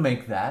 I'm gonna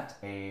make that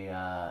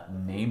a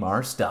name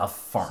our stuff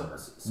farmer.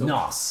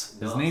 Nos.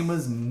 His name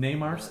was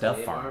Name Our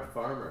Stuff Farmer.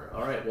 Farmer.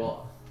 All right.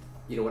 Well,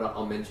 you know what?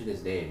 I'll mention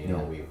his name. You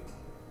know,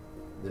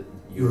 Yeah.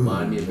 you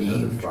remind me of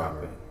another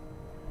farmer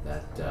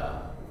that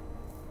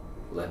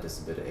lent us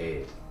a bit of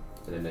aid.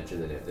 And I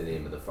mentioned the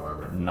name of the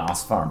farmer.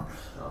 Nos Farmer.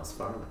 Nos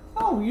Farmer.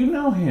 Oh, you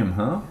know him,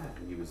 huh?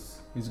 Yeah, he was.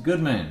 He's a good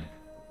man.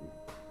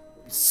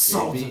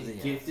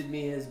 Gifted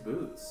me his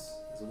boots,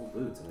 his little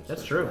boots. And I just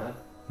That's mentioned true. that.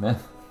 Man.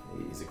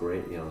 He's a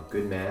great,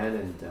 good man.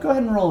 And Go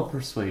ahead and roll a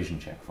persuasion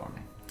check for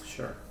me.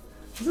 Sure.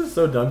 This is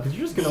so dumb because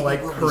you're just gonna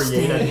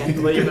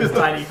create this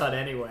tiny hut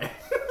anyway.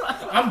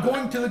 I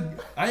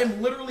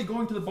am literally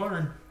going to the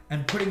barn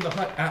and putting the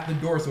hut at the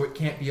door so it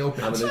can't be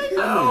opened. I'm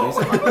gonna use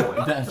my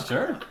coin. That's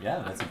sure.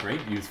 Yeah, that's a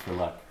great use for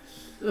luck.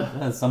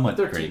 That's somewhat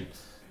 13. great.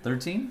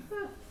 13?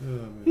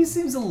 He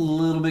seems a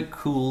little bit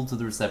cool to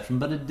the reception,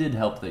 but it did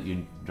help that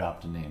you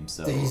dropped a name.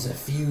 So Days of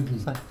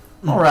feuding.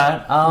 all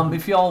right.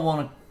 If y'all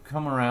want to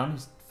come around,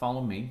 just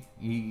follow me.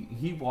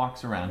 He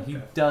walks around. He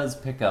does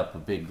pick up a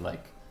big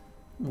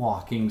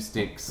walking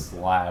stick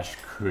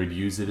 / could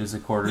use it as a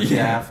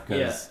quarterstaff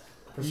because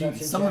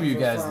Perception some check of you for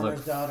guys farmers'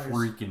 look daughters.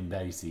 freaking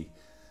dicey.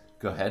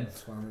 Go ahead.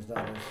 Farmer's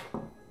daughters.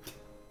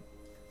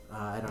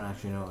 I don't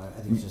actually know.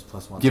 I think it's just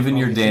 +1. Given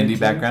your Probably dandy 13.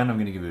 background, I'm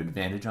going to give you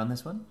advantage on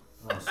this one.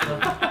 Oh,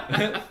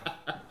 sweet.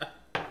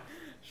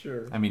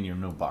 Sure. I mean, you're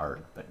no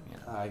bard, but you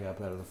know. I got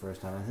better the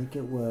first time. I think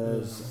it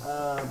was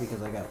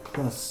because I got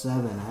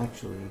 +7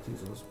 actually,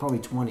 so it was probably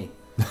 20.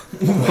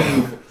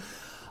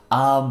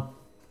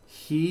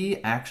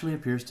 He actually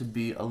appears to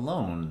be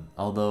alone,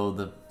 although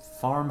the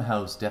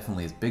farmhouse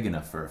definitely is big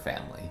enough for a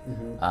family.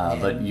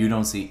 But you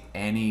don't see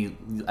any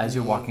as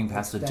you're walking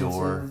past the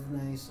door.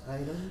 Expensive, nice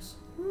items.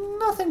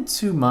 Nothing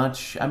too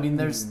much. I mean,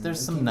 there's I'm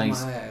some keeping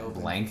nice my eye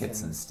open, blankets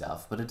so- and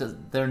stuff,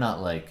 but they're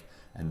not like.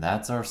 And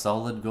that's our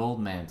solid gold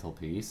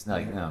mantelpiece.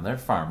 No, they're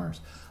farmers.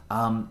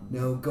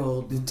 No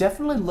gold. It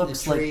definitely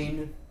looks like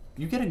latrine.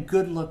 you get a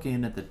good look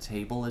in at the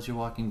table as you're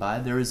walking by.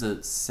 There is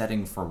a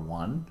setting for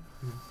one,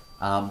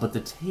 but the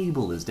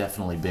table is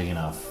definitely big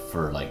enough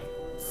for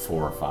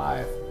 4 or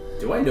 5.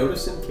 Do I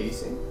notice him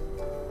casing?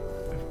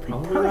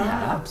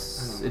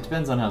 Perhaps. It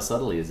depends on how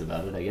subtle he is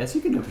about it, I guess.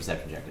 You can do a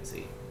perception check and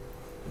see.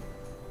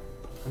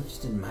 I'm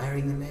just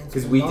admiring the man's.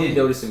 Because we did belongings.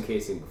 notice him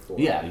casing before.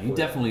 Yeah, you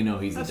definitely know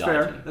he's That's a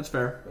dodgy. fair. That's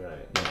fair.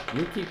 Right. Yeah,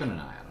 you're keeping an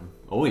eye on him.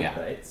 Oh yeah.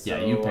 Right. So,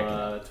 Yeah, you pick it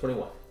up.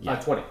 21. Yeah.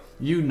 20.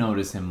 You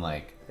notice him Yeah.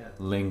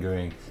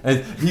 lingering.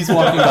 And he's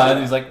walking by and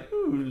he's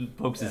ooh,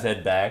 pokes his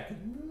head back,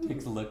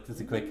 takes a look,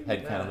 does a quick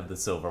head count of the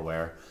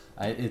silverware.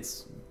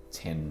 It's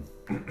 10.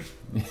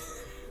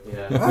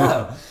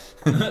 Yeah.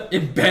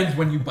 It bends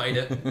when you bite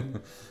it.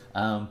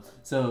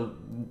 So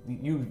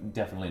you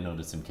definitely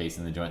notice him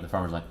casing the joint. The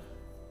farmer's like,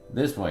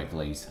 this way,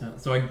 please.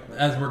 So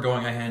as we're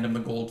going, I hand him the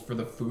gold for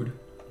the food,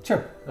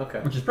 Sure. Okay.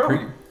 which is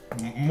probably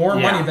more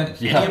Yeah. money than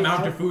Yeah. any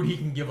amount of food he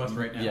can give us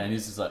right now. Yeah, and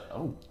he's just like,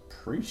 oh,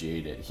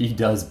 appreciate it. He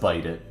does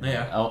bite it.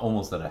 Yeah.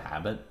 Almost out of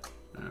habit.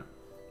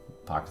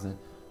 Pockets it.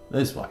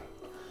 This way.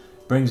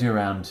 Brings you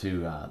around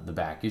to the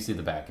back. You see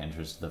the back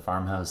entrance to the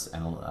farmhouse,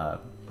 and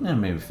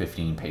maybe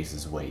 15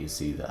 paces away you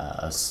see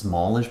a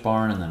smallish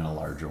barn and then a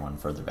larger one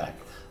further back.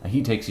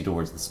 He takes you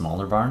towards the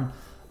smaller barn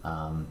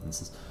and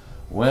says,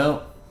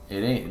 well,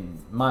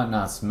 might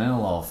not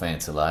smell all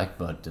fancy like,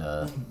 but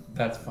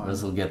That's fine.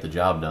 this will get the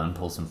job done.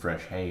 Pull some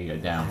fresh hay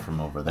down from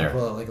over I there.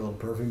 pull out a little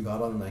perfume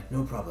bottle. I'm like,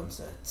 no problem,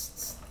 sir.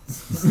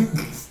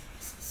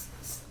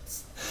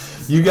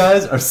 You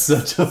guys are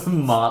such a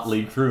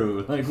motley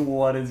crew.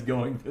 What is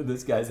going through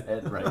this guy's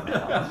head right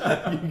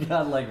now? You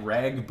got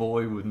Rag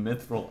Boy with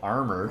mithril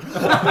armor.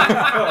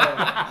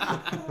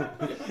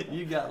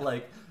 You got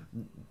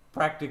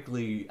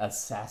practically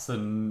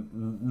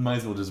assassin. Might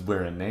as well just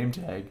wear a name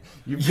tag.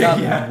 You've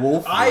got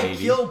wolf I lady.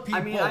 kill people.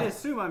 I mean, I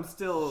assume I'm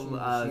still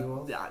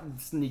She-wolf?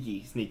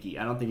 sneaky.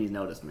 I don't think he's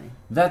noticed me.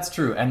 That's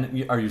true.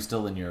 And are you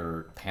still in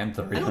your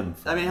Pantherian?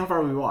 I mean, how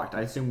far we walked?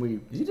 I assume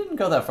we. You didn't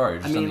go that far. You're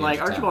I just on mean, the edge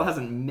of Archibald town.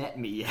 hasn't met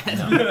me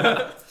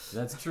yet.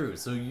 That's true.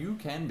 So you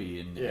can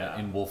be Yeah.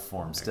 in wolf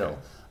form still,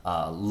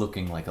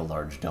 looking like a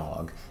large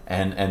dog,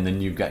 and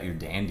then you've got your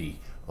dandy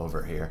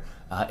over here.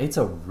 It's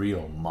a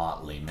real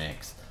motley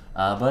mix,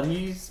 but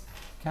he's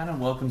kind of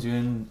welcomes you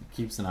in,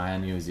 keeps an eye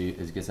on you as you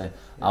can say,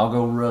 I'll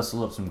go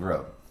rustle up some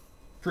grub.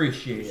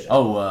 Appreciate it.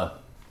 Oh,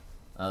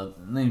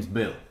 Name's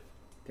Bill.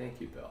 Thank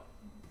you, Bill.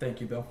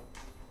 Thank you, Bill.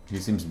 He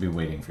seems to be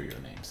waiting for your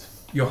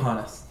names.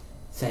 Johannes.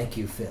 Thank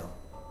you, Phil.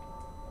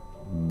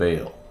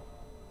 Bill.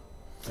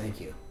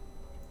 Thank you.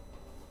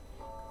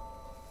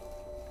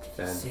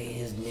 Fan- Say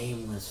his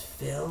name was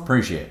Phil?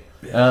 Appreciate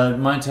it.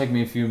 Might take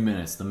me a few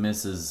minutes. The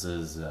missus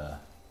is,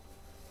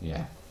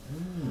 yeah.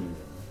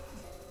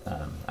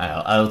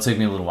 It'll take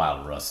me a little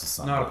while to rustle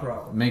something. Not a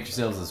problem. Make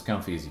yourselves as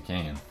comfy as you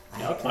can.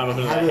 Yeah, I'll climb up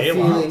into I that have a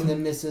hayloft.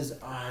 feeling the Mrs.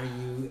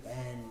 R-U-N-O-F-F.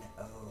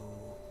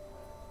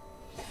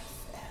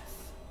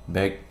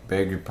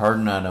 Beg your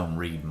pardon, I don't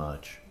read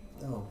much.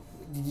 Oh,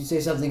 did you say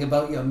something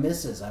about your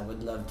missus? I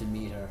would love to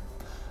meet her.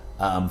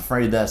 I'm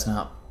afraid that's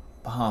not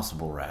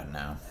possible right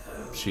now.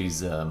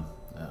 She's, on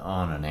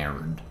an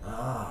errand.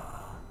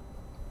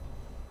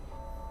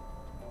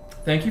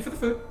 Thank you for the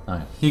food.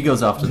 Alright. He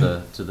goes off to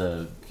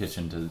the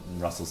kitchen to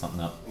rustle something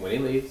up. When he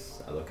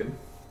leaves, I look at him.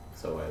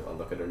 So I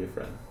look at our new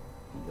friend.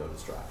 No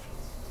distractions.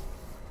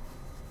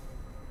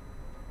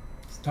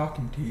 He's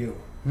talking to you.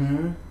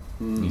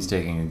 He's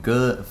taking a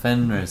good.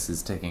 Fenris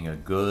is taking a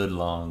good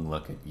long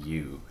look at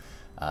you.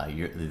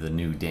 You're the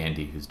new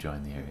dandy who's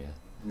joined the area.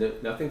 No,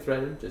 nothing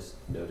threatening, just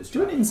no Do an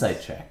distractions.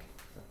 insight check.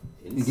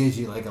 He gives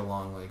you like a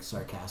long, like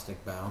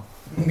sarcastic bow.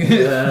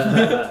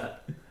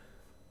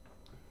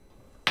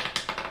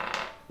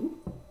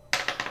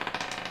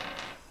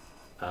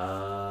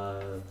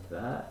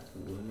 That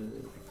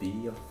would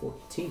be a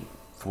 14.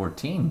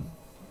 14.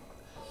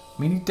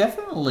 I mean, he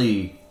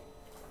definitely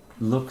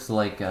looks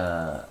like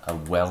a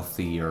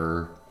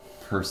wealthier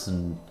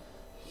person.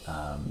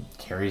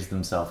 Carries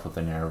himself with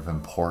an air of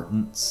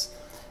importance.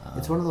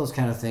 It's one of those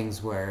kind of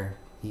things where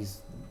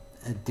he's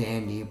a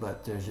dandy,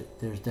 but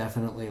there's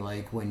definitely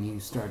like when you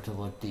start to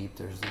look deep,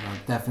 there's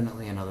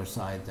definitely another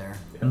side there.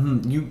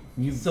 You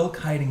Silk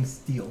hiding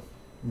steel.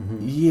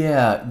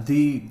 Yeah,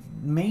 the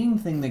main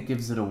thing that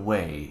gives it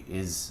away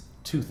is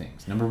two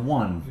things. Number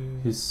one,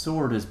 his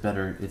sword is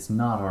better. It's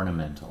not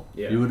ornamental.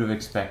 Yeah. You would have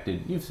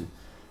expected. You've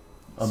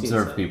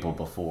observed some. people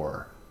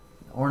before.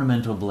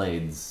 Ornamental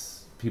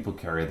blades, people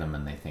carry them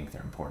and they think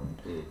they're important.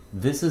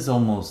 This is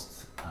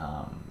almost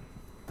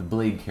the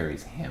blade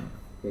carries him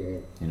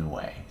in a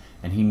way,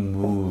 and he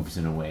moves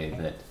in a way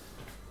that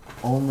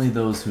only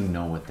those who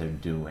know what they're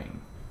doing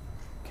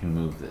can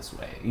move this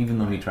way. Even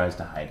though he tries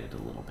to hide it a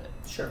little bit.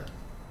 Sure.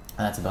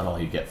 That's about all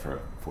you get for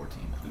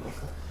 14.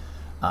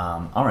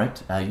 All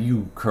right,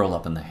 you curl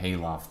up in the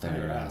hayloft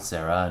there,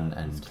 Sarah,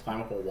 and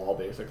Climb up a wall,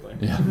 basically.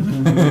 yeah,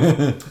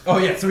 Oh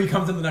yeah, so he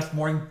comes in the next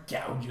morning,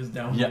 gouges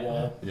down yeah, the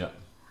wall. yeah.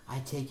 I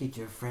take it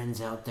your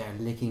friend's out there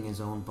licking his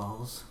own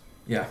balls.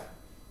 Yeah.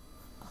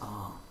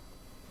 Oh,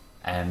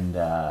 And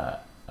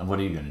what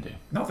are you gonna do?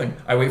 Nothing.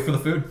 I wait for the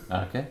food.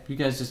 Okay, you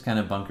guys just kind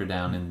of bunker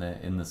down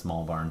in the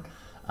small barn.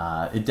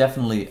 It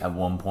definitely at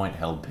one point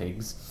held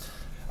pigs,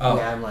 Oh,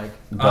 yeah, I'm like,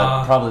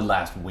 but probably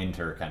last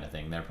winter kind of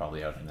thing. They're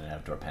probably out in an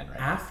outdoor pen right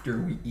now. after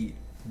we eat,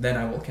 then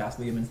I will cast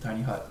Liamon's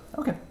tiny hut.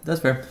 Okay, that's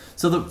fair.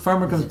 So the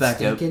farmer comes does it back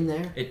stink out. in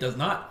there? It does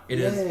not. It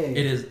Yay.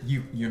 is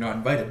you're not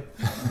invited.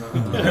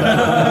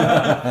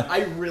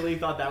 I really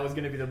thought that was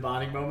going to be the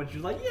bonding moment.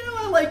 She's like, yeah,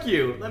 I like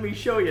you. Let me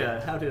show you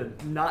how to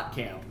not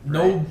camp.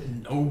 No,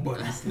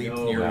 nobody sleeps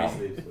near no.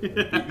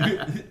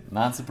 me.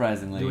 Not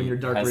surprisingly, Doing your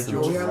dark has some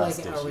rituals.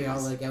 trust Are we all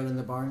issues. like out in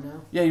the barn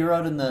now? Yeah, you're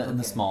out in the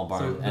Okay. small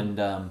barn,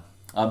 So-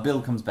 and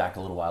Bill comes back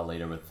a little while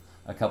later with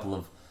a couple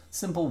of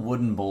simple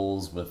wooden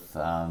bowls with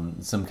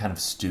some kind of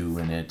stew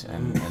in it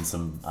and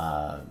some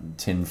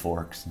tin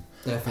forks.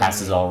 Definitely.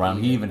 Passes all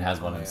around. He even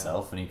has one Oh, yeah.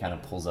 himself, and he kind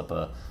of pulls up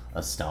a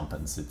stump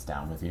and sits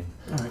down with you.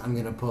 I'm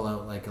gonna pull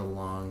out like a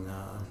long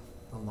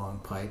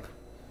pipe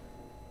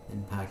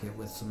and pack it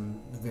with some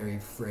very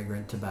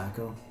fragrant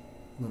tobacco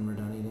when we're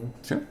done eating.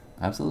 Sure,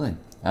 absolutely.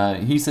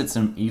 He sits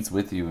and eats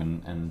with you,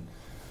 and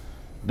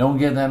don't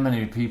get that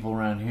many people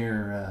around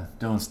here.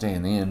 Don't stay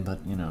in the inn,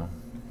 but you know.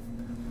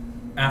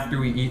 After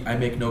we eat, I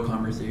make no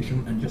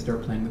conversation and just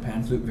start playing the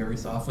pan flute very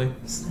softly,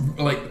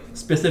 like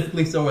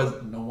specifically so as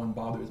no one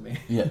bothers me.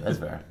 Yeah, that's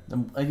fair.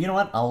 You know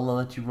what? I'll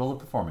let you roll a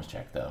performance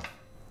check, though.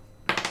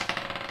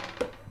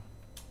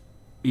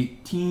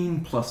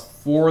 18 plus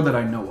 4 that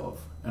I know of,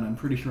 and I'm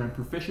pretty sure I'm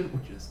proficient,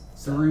 which is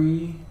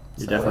 3.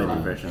 You're definitely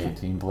So, proficient.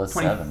 18 plus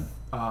 20. 7.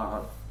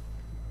 25.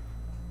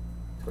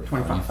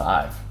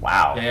 25.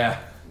 Wow. Yeah.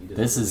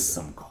 This is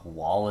some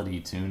quality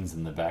tunes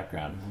in the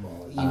background.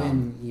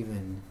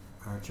 Even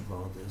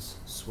Archibald is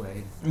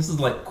swayed. This is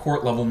like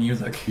court level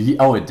music.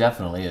 Oh, it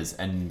definitely is,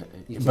 and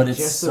You but take it's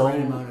just the so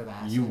right amount of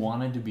acid. you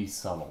wanted to be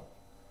subtle,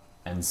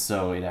 and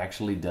so it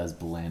actually does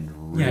blend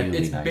Yeah, really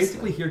it's nicely.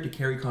 basically here to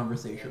carry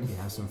conversation. You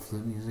have some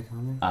flute music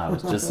on I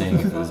was just seeing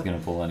if it was gonna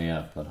pull any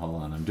up, but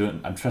hold on,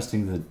 I'm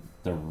trusting the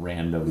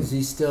random. there.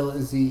 Is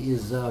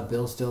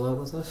Bill still out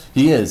with us?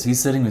 He is. He's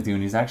sitting with you,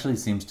 and he actually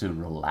seems to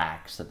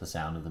relax at the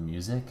sound of the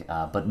music,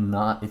 but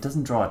not. It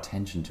doesn't draw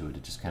attention to it.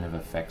 It just kind of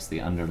affects the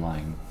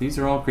underlying. These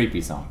are all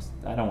creepy songs.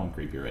 I don't want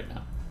creepy right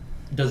now.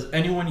 Does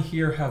anyone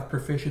here have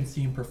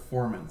proficiency in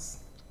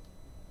performance?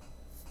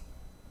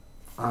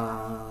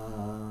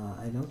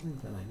 I don't think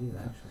that I do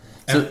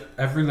actually. So-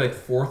 Every like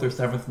 4th or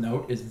 7th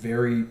note is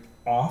very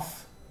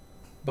off,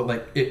 but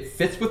like it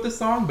fits with the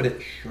song, but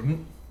it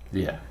shouldn't.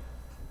 Yeah.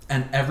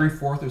 And every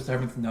 4th or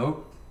 7th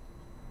note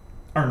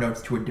are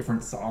notes to a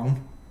different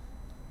song.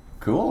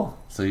 Cool.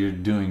 So you're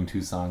doing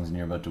 2 songs and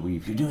you're about to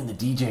weave. You're doing the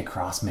DJ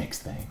cross mix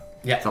thing.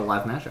 Yeah. It's a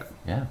live mashup.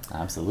 Yeah,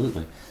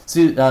 absolutely.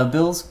 So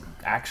Bill's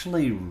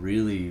actually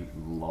really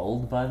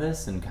lulled by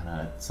this, and kind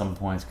of at some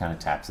points kind of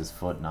taps his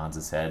foot, nods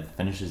his head,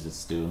 finishes his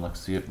stew, and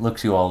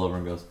looks you all over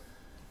and goes,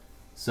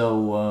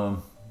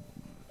 "So,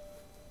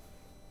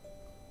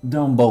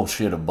 don't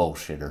bullshit a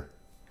bullshitter.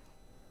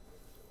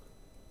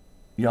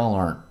 Y'all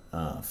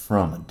aren't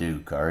from a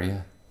Duke, are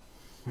you?"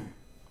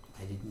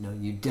 I didn't know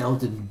you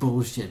dealt in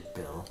bullshit,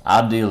 Bill.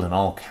 I deal in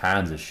all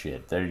kinds of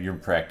shit. You're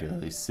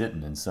practically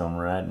sitting in some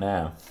right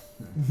now.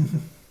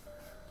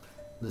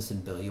 Listen,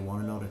 Bill, you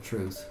want to know the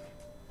truth?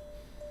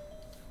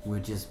 We're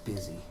just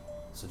busy,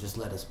 so just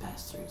let us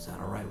pass through. Is that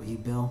all right with you,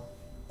 Bill?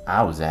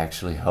 I was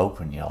actually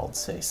hoping y'all'd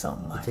say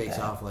something like He takes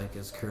that. off like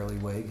his curly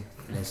wig,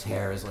 and his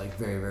hair is like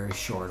very, very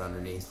short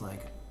underneath.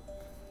 Like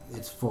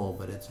it's full,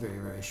 but it's very,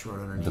 very short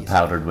underneath. The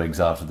powdered wig's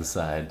off to the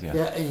side, yeah.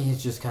 Yeah, and he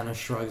just kind of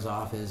shrugs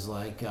off his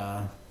like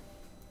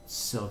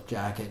silk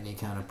jacket, and he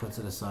kind of puts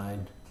it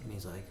aside, and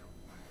he's like,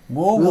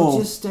 Whoa, "We'll whoa.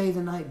 just stay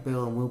the night,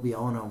 Bill, and we'll be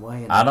on our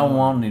way." I don't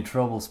want any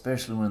trouble,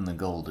 especially when the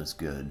gold is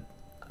good.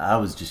 I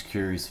was just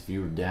curious if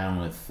you were down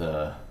with,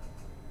 and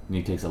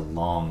he takes a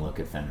long look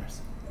at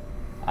Fenris.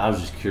 I was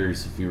just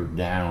curious if you were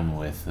down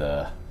with,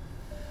 them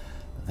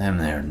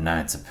there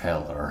Knights of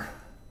Pellar.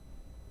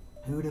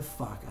 Who the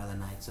fuck are the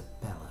Knights of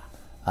Bella?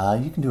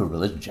 You can do a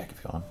religion check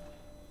if you want.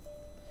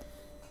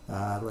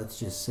 Let's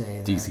just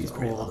say DC's that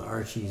pretty old low.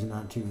 Archie's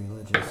not too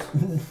religious.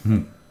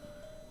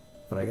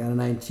 But I got a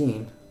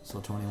 19, so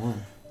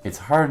 21. It's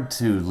hard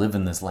to live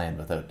in this land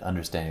without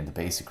understanding the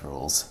basic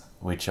rules,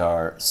 which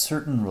are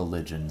certain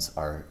religions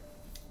are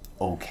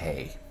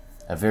okay.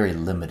 A very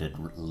limited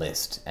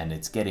list, and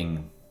it's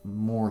getting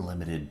more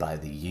limited by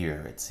the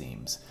year, it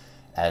seems,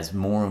 as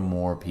more and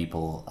more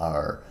people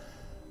are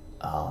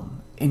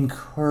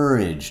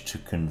encouraged to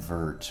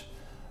convert,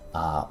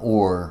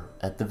 or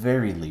at the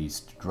very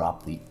least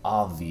drop the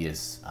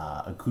obvious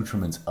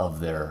accoutrements of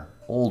their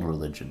old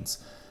religions.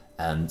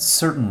 And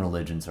certain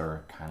religions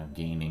are kind of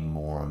gaining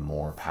more and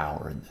more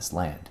power in this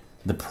land.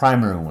 The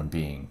primary one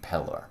being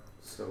Pellar.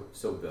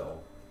 So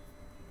Bill,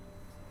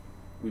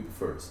 we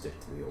prefer to stick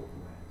to the old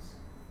ways.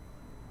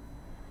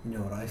 You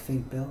know what I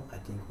think, Bill? I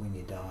think when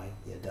you die,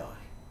 you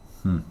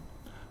die.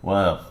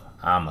 Well,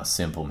 I'm a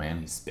simple man.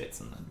 He spits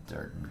in the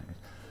dirt.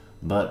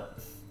 But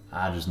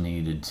I just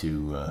needed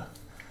to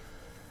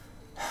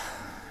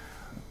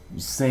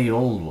say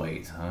old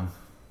ways, huh?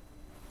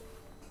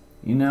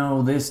 You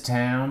know, this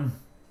town,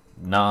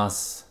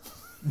 Nos.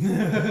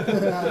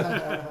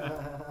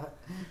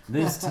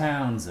 This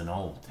town's an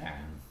old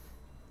town.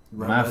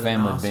 Run My by the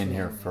family's Nos been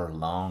here family. for a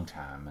long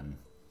time, and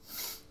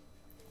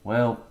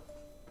well,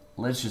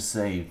 let's just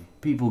say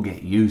people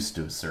get used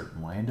to a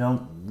certain way.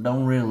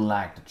 Don't really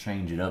like to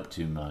change it up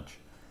too much.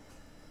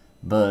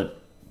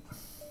 But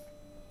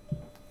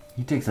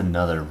he takes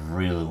another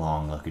really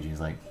long look at you. He's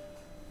like,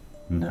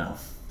 "No,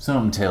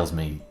 something tells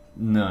me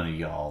none of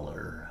y'all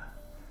are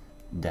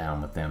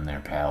down with them there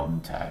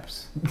paladin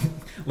types."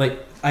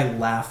 Like, I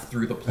laugh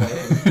through the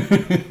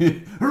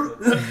play.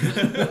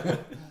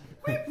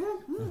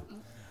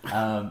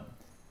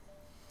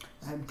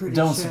 I'm pretty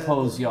Don't sure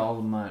suppose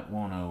y'all might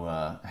want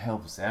to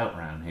help us out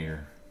around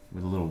here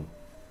with a little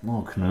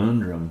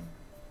conundrum?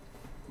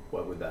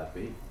 What would that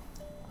be?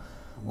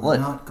 we're What?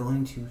 not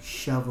going to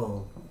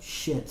shovel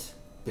shit,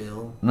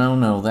 Bill.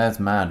 No, that's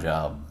my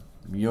job.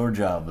 Your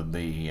job would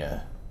be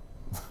a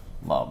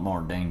lot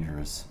more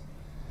dangerous.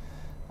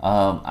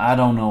 I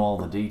don't know all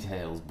the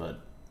details, but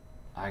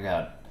I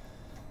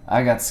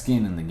got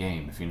skin in the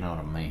game, if you know what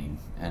I mean.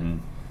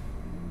 And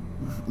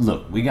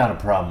look, we got a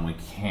problem we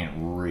can't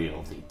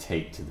really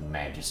take to the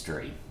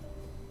magistrate.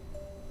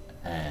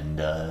 And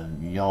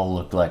y'all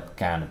look like the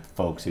kind of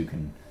folks who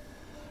can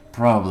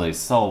probably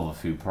solve a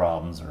few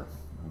problems or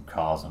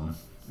cause them.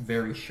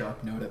 Very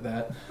sharp note at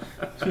that.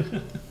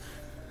 I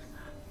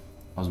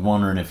was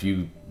wondering if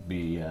you'd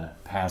be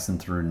passing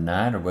through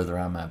tonight, or whether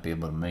I might be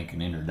able to make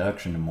an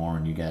introduction tomorrow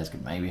and you guys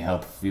could maybe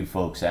help a few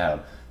folks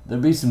out.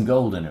 There'd be some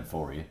gold in it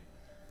for you.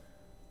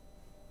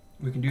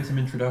 We can do some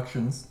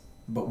introductions,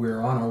 but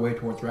we're on our way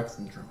towards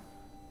Rexendrum.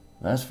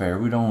 That's fair.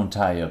 We don't want to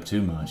tie you up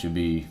too much. It'd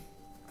be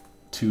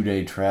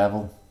 2-day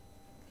travel,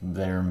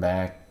 there and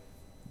back.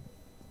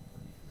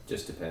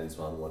 Just depends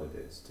on what it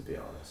is, to be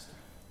honest.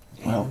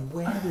 Well, And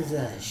where does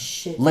a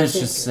shit Let's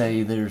kicker, just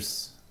say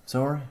there's...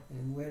 Sorry?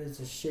 And where does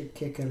a shit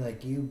kicker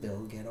like you,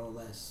 Bill, get all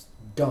this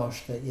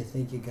dosh that you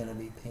think you're gonna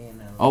be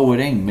paying out? Oh, it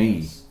ain't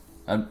me.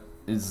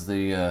 It's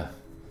the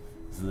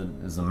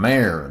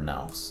mayor of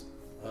Nos.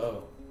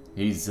 Oh.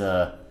 He's,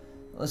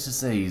 let's just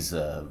say he's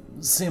a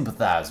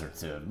sympathizer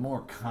to more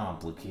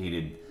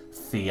complicated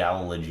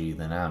theology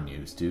than I'm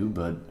used to,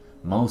 but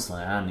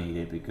mostly I need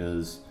it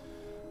because,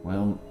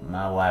 well,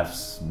 my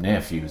wife's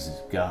nephew's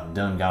got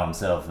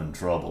himself in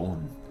trouble,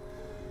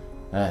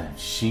 and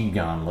she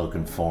gone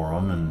looking for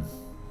him and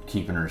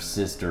keeping her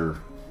sister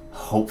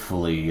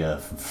hopefully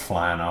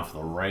flying off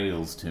the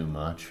rails too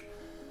much.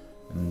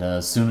 And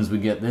as soon as we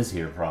get this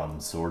here problem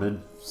sorted,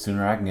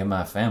 sooner I can get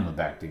my family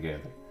back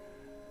together.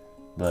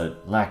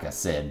 But like I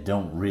said,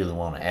 don't really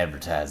want to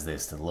advertise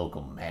this to the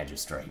local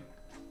magistrate.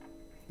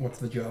 What's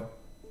the job?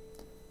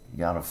 You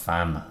gotta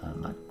find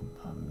my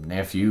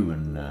nephew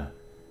and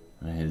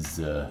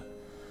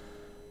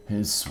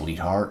his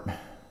sweetheart.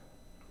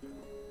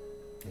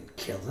 And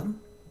kill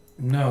them?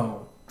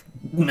 No.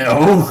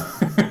 No.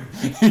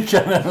 You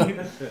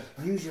gotta-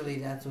 Usually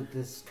that's what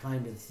this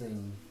kind of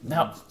thing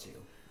No. leads to.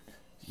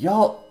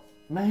 Y'all,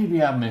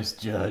 maybe I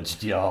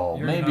misjudged y'all.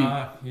 You're Maybe.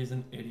 not. He's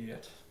an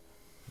idiot.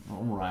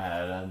 Alright,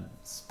 I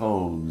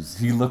suppose.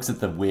 He looks at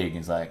the wig and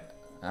he's like,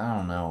 I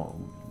don't know.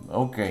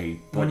 Okay.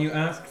 When But you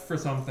ask for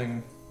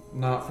something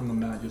not from the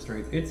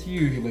magistrate, it's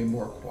usually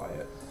more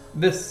quiet.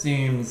 This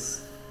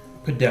seems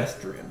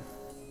pedestrian.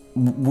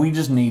 we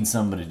just need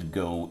somebody to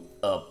go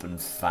up and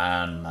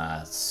find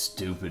my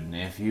stupid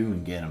nephew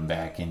and get him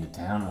back into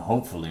town,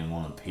 hopefully in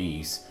one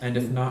piece. And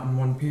if not in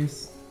one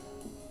piece?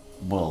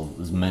 Well,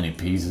 as many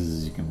pieces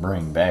as you can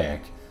bring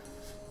back.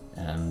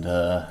 And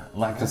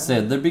like I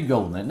said, there'd be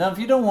gold in it. Now, if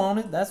you don't want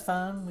it, that's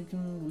fine. We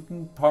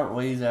can part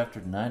ways after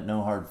tonight.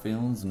 No hard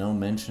feelings, no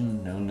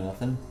mention, no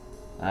nothing.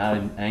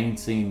 I ain't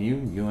seen you.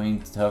 You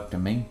ain't talked to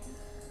me.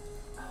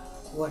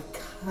 What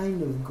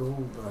kind of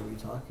gold are we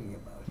talking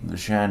about? The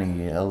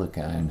shiny yellow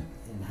kind.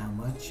 And how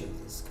much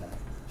of this kind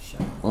of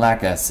shine?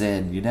 Like I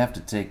said, you'd have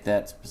to take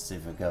that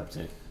specific up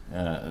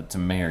to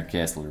Mayor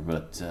Kessler,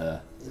 but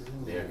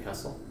Mayor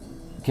Kessel?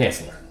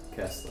 Kessler.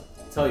 Kessler.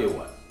 Tell you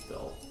what,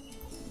 Bill.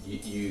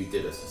 You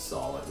did us a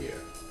solid here.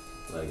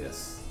 Letting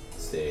us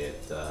stay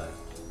at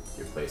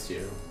your place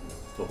here,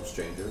 total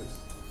strangers.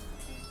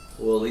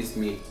 We'll at least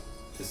meet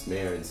this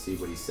mayor and see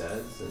what he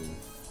says, and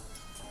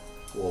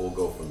we'll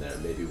go from there.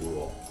 Maybe we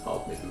will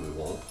help, maybe we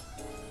won't.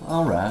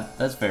 All right,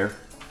 that's fair.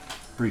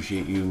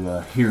 Appreciate you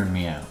hearing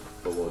me out.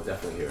 But we'll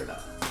definitely hear it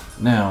out.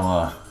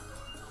 Now,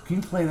 can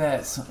you play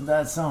that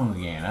song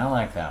again? I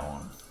like that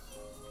one.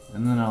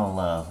 And then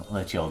I'll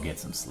let y'all get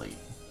some sleep.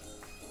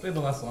 Play the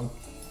last song.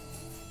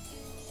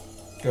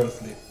 Go to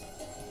sleep.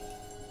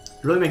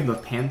 You're really making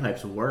those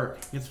panpipes work.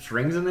 You get some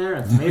strings in there.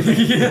 It's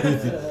amazing.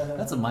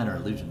 That's what minor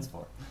illusions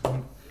for.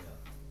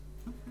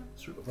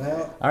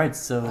 Well, All right,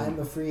 so I'm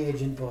a free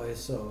agent, boy,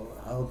 so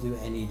I'll do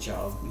any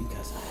job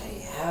because I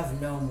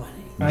have no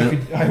money.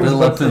 I was Bill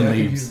about up to say and I could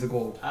leaves. use the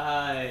gold.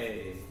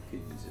 I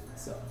could use it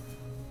myself.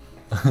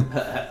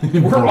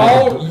 We're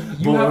all you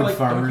have Bored like don't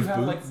farmer's you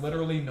have like boots.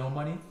 literally no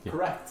money?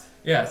 Correct.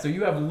 Yeah, so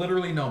you have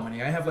literally no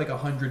money. I have like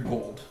 100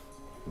 gold.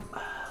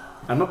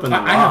 I'm up in the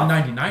I have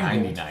loft.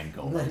 99 gold. 99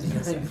 gold.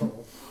 99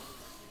 gold.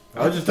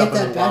 I was just Get up in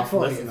that the back loft for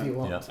you listening. if you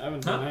want. Yeah. I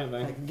haven't done I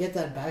anything. can get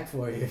that back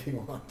for you if you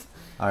want.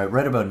 All right,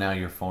 right about now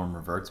your form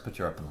reverts, but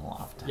you're up in the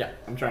loft. Yeah,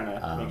 I'm trying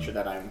to make sure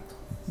that I'm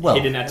Well,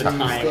 hidden at the Are you,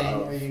 time staying,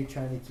 are of... you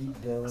trying to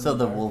keep Bill? so in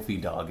the dark? wolfy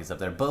dog is up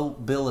there.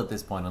 Bill, at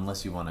this point,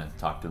 unless you want to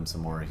talk to him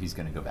some more, he's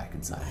going to go back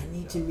inside. I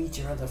need to meet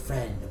your other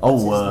friend.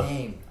 Oh, What's his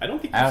name? I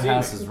don't think you've seen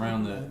Outhouse me. is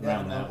round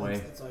that way.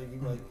 That's all you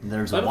like.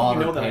 There's I a don't think you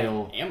water know that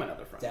pail I am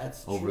another friend.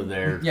 That's over true.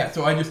 there. Yeah,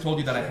 so I just told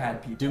you that I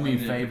had people. Do me I a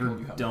didn't favor, tell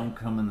you how don't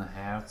come in the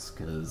house,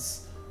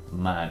 because I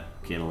might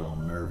get a little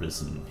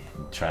nervous and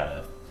try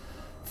to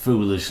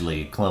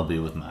foolishly club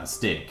you with my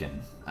stick,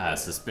 and I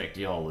suspect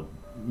y'all would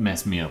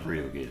mess me up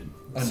real good.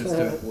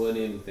 Understood. Wouldn't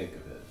even think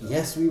of it.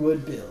 Yes, we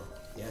would, Bill.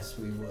 Yes,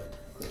 we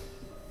would.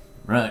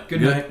 Right.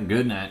 Good night.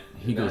 Good night.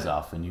 He Good goes night.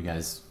 off, and you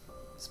guys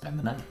spend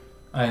the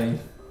night.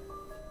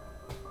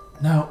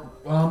 Now,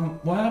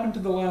 what happened to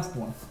the last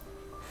one?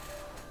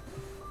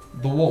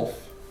 The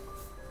wolf.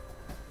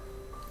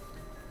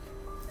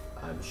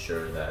 I'm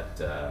sure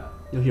that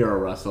You'll hear a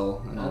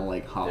rustle, and I'll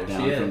like hop There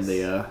down she from is.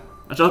 the.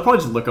 Actually, I'll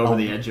probably just look over Oh.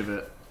 the edge of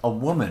it A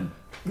woman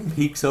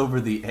peeks over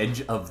the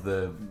edge of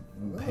the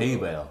hay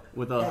bale.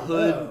 with a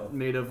hood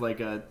made of like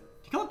a. Do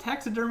you call it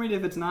taxidermied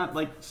if it's not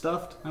like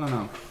stuffed? I don't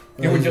know.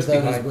 It would just be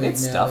That was high. wig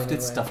It's now stuffed. anyway.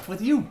 It's stuffed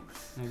with you.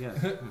 I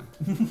guess.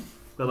 Yeah.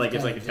 But like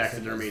it's like a Yeah, just-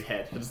 taxidermied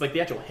head. But it's like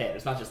the actual head.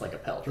 It's not just like a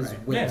pelt, His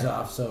right? wig's Yeah.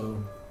 off,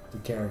 so the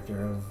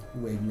character of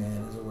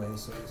Wigman is away.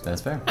 So he's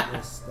That's fair. like,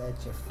 is that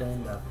your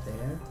friend up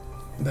there?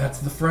 That's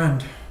the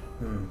friend.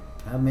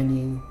 How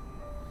many?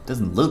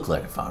 Doesn't look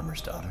like a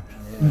farmer's daughter.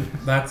 Yeah.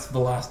 That's the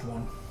last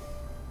one.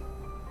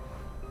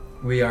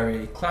 We are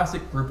a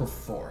classic group of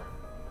 4.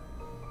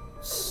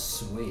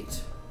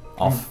 Sweet.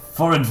 Off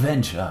for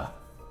adventure.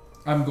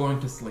 I'm going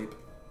to sleep.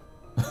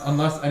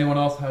 Unless anyone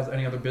else has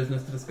any other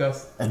business to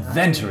discuss.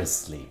 Adventurous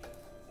sleep.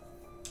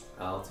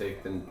 I'll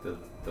take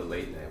the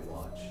late night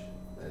watch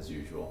as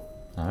usual.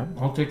 All right.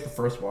 I'll take the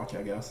first watch,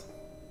 I guess.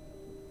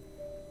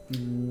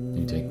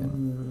 You take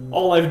them.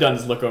 All I've done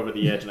is look over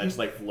the edge, and I just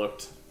like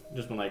looked,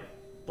 just been like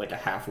a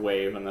half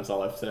wave, and that's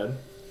all I've said.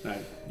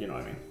 You know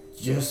what I mean?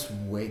 Just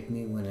wake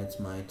me when it's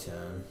my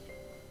turn.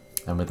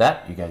 And with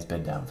that, you guys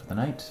bed down for the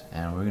night,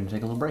 and we're going to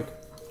take a little break.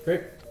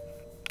 Great.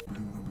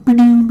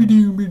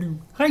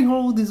 Hi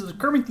ho, this is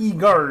Kermit the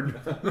Guard,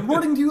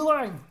 reporting to you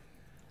live.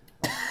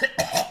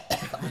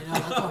 I know,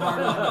 that's a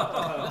hard one.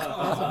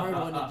 That's a hard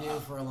one to do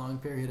for a long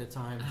period of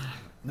time.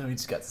 No, he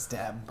just got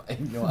stabbed by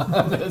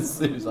Johannes.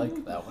 He was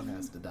like, that one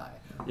has to die.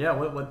 Yeah,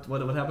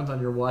 what happens on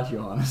your watch,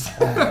 Johannes?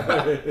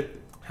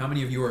 How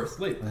many of you are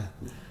asleep?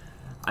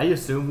 I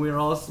assume we're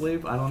all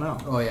asleep. I don't know.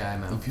 Oh yeah,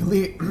 I'm out. If you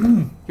leave,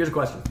 Here's a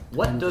question: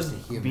 what I'm does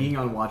just a human. being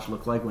on watch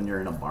look like when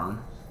you're in a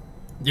barn?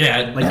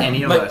 Yeah, Like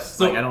any of like, us?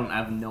 so- like I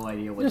have no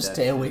idea what. just that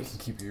stay is. awake and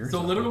keep your ears So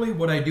open. literally,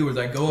 what I do is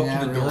I go up Yeah,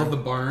 to the door really. of the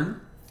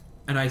barn,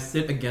 and I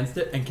sit against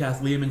it and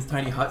cast Liamon's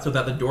tiny hut so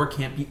that the door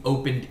can't be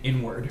opened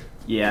inward.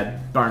 Yeah,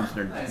 barns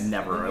are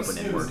never open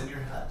inward.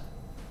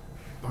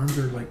 Barns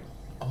are like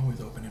always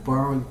open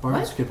inward.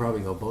 Barns could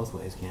probably go both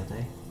ways, can't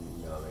they?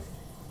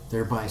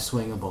 They're by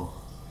swingable.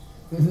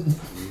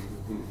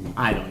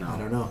 I don't know. I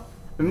don't know.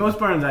 In most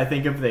barns, I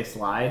think if they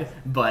slide,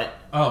 but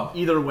Oh,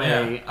 either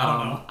way, yeah, I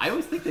don't know. I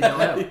always think they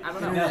don't. I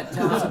don't know. Internet,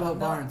 tell us about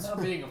barns.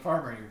 Not being a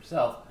farmer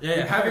yourself. Yeah,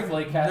 you having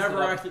carefully cast never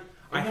it up actually.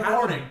 I in the have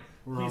morning.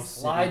 We're all He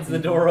slides city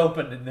the door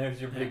open, and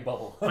there's your big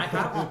bubble. I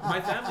have. My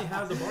family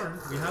has a barn.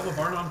 We have a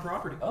barn on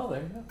property, Oh,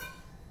 there you go.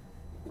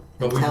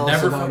 but we've Tell us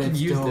never about fucking its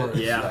used doors.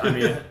 it. Yeah, I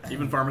mean,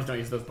 even farmers don't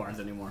use those barns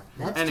anymore.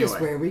 That's anyway,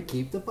 just where we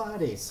keep the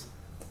bodies.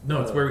 No,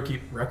 it's where we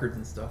keep records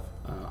and stuff.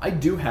 I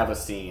do have a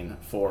scene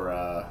for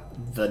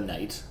the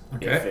night.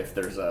 Okay. If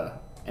there's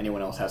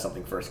anyone else has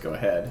something first, go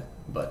ahead.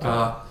 But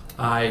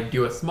I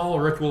do a small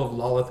ritual of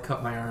Lolith,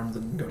 cut my arms,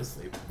 and go to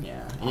sleep.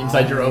 yeah,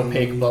 inside your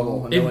opaque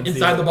bubble. and no one sees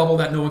Inside it. the bubble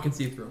that no one can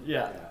see through.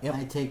 Yeah.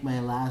 I take my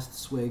last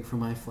swig from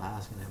my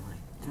flask and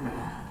I'm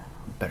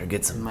like, better get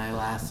and some. my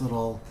last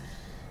little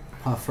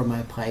puff from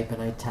my pipe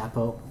and I tap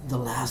out the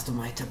last of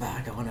my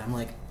tobacco and I'm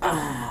like,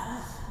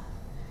 ah.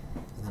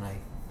 And then I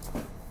go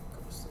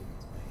to sleep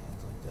with my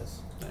hands like this.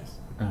 Nice.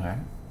 All right.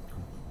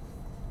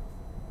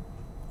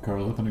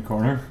 Curl up in the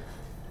corner.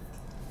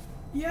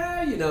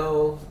 Yeah, you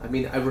know, I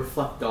mean, I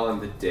reflect on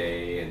the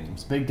day, and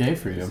It's a big day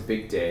for it's a you.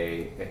 big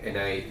day, and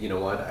I, you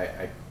know what,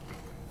 I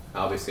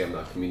obviously I'm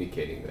not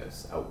communicating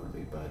this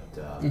outwardly,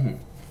 but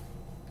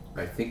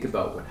I think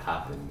about what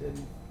happened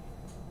and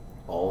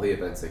all the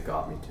events that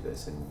got me to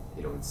this, and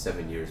you know, in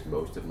 7 years,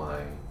 most of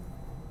my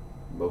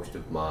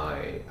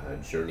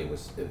journey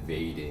was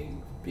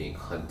evading being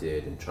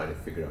hunted and trying to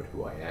figure out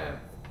who I am,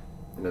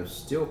 and I'm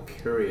still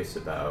curious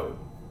about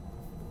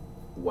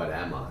what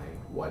am I,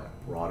 what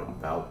brought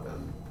about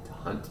them to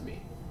hunt me.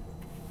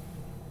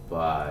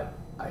 But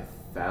I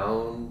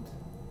found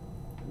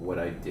what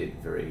I did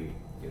very,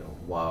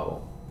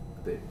 a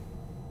bit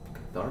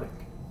cathartic.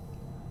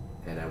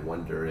 And I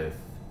wonder if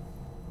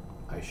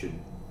I should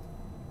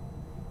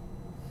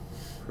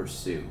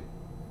pursue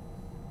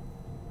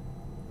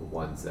the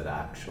ones that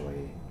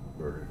actually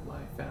murdered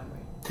my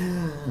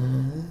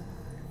family.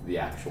 The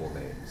actual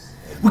names.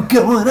 And We're yet,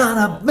 going on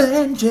a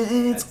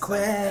vengeance at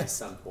quest.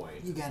 some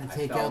point, You gotta I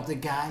take felt- out the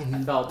guy I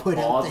who felt put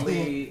out the hit.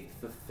 oddly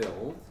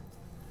fulfilled.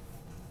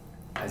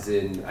 As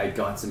in, I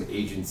got some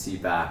agency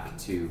back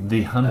to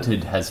The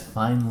hunted has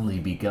finally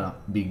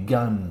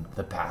begun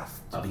the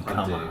path to Of become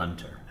hunting. a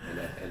hunter.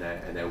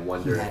 and I He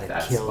wonder had if a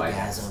that's by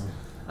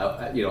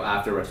killgasm.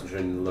 after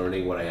restoration,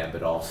 learning what I am,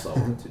 but also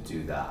to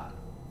do that.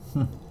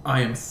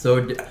 I am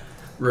so.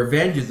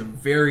 Revenge is a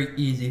very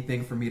easy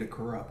thing for me to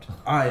corrupt.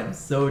 I am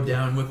so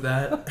down with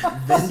that.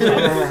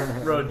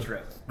 Road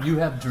trip. You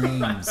have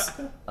dreams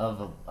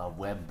of a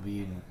web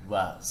being.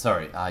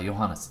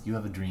 Johannes, you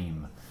have a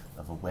dream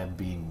of a web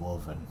being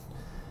woven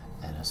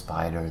and a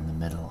spider in the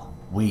middle,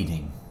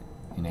 waiting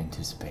in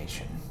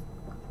anticipation.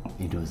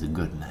 It was a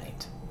good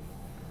night.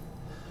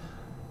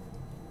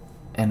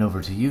 And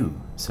over to you,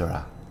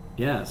 Surah.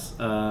 Yes.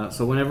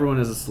 So when everyone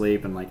is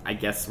asleep and I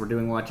guess we're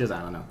doing watches.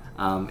 I don't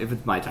know. If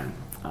it's my turn,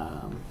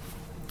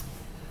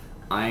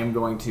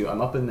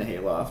 I'm up in the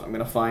hayloft. I'm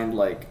gonna find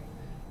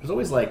there's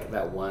always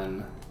that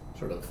one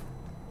sort of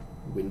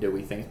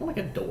windowy thing. It's not like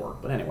a door,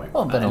 but anyway.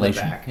 Well, in the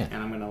ventilation, back. yeah.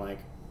 And I'm gonna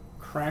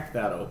crack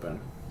that open.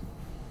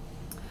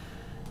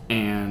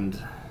 And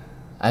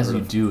As sort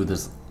you of- do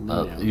this,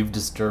 Yeah. you've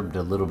disturbed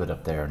a little bit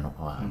up there, and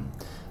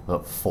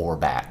about 4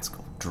 bats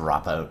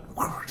drop out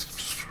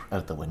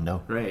the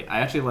window. great. I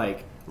actually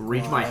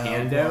reach my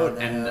hand out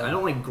and I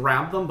don't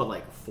grab them,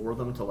 but for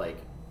them to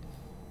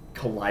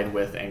collide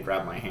with and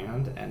grab my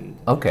hand and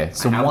Okay,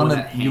 so I have one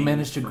that you hangs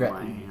managed to from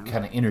my hand.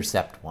 kind of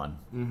intercept one,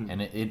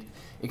 and it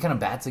kind of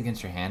bats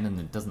against your hand, and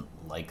it doesn't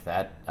like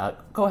that.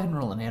 Go ahead and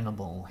roll an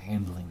animal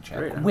handling check.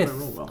 Great, I hope I with,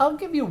 roll well. I'll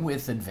give you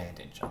with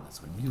advantage on this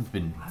one. You've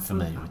been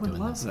familiar I with would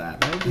doing love this. that.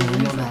 That would be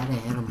Handle amazing.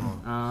 that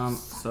animal.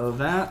 So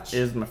that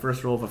is my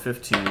first roll of a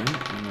 15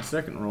 and my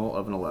second roll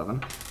of an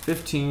 11.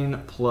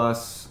 15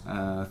 plus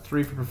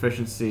 3 for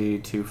proficiency,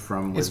 2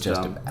 from It's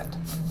just a wisdom. bat.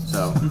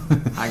 So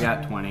I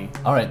got 20.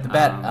 All right, the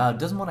bat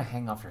doesn't want to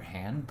hang off your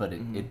hand, but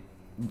it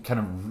kind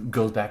of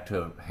goes back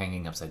to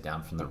hanging upside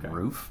down from the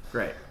roof.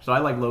 Great. So I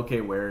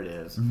locate where it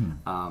is,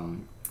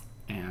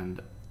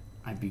 and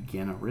I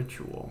begin a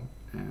ritual.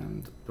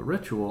 And the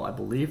ritual, I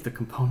believe the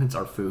components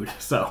are food.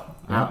 So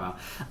I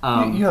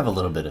don't know. You have a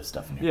little bit of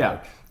stuff in your Yeah.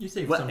 pouch. You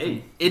saved Well, something.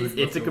 hey,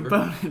 it's a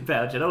component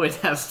pouch. It always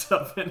has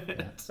stuff in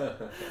it.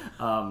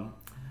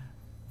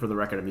 for the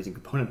record, I'm using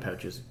component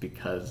pouches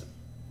because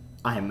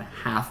I'm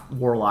half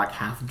warlock,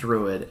 half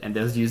druid, and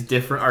those use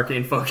different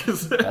arcane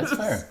focuses. That's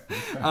fair.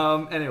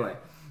 Anyway.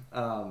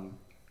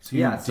 So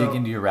you dig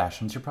into your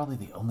rations. You're probably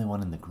the only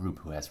one in the group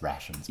who has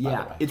rations, by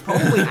the way. It's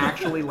probably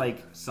actually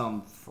like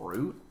some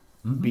fruit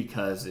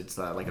because it's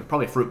it's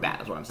probably a fruit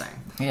bat is what I'm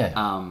saying. Yeah.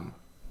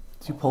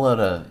 So you pull out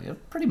a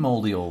pretty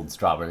moldy old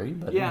strawberry,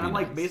 but Yeah, and I'm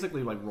nice.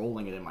 basically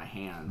rolling it in my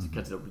hands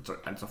because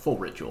it's a full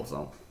ritual.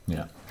 So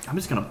Yeah. I'm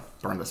just gonna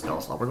burn the spell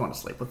slot. We're going to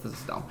sleep. What this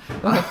is dumb.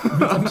 It's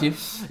up to you.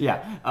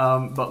 Yeah,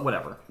 but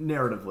whatever.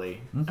 Narratively,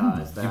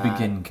 is that You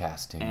begin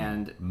casting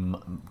and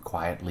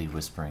quietly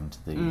whispering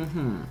to the.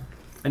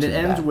 And it to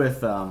ends that.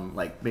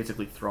 with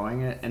basically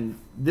throwing it. And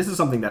this is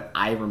something that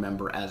I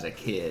remember as a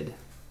kid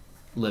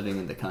living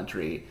in the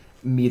country.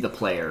 Me, the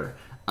player.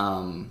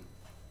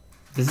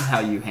 This is how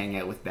you hang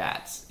out with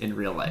bats in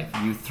real life.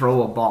 You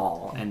throw a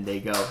ball and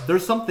they go,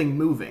 there's something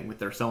moving with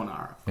their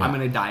sonar. Yeah. I'm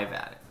going to dive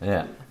at it.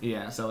 Yeah.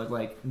 Yeah, so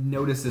it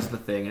notices the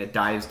thing and it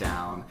dives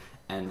down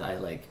and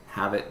I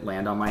have it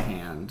land on my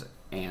hand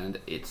and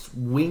its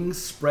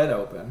wings spread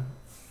open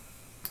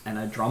and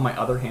I draw my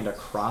other hand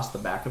across the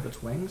back of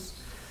its wings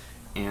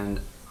and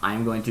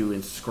I'm going to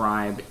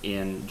inscribe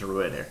in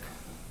Druidic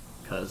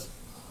because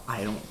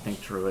I don't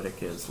think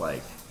Druidic is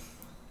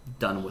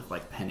done with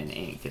pen and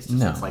ink. It's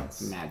just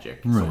it's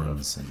magic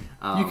Runes, sort of.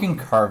 and you can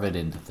carve it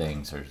into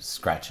things or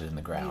scratch it in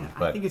the ground. Yeah,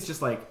 but I think it's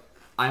just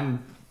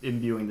I'm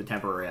imbuing the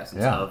temporary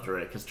essence of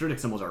Druidic because Druidic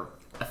symbols are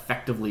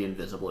effectively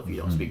invisible if you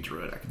don't speak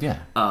Druidic. yeah,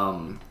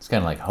 it's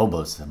kind of like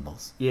hobo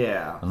symbols.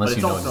 Yeah, Unless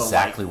but you it's know also,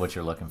 exactly what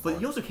you're looking for. But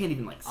you also can't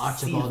even see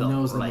Archibald them.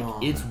 knows them all.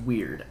 It's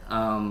weird.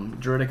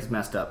 Druidic is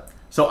messed up.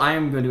 So I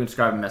am going to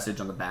inscribe a message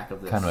on the back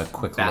of this. Kind of a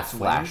quick little bat's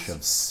flash wings,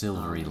 of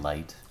silvery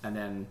light and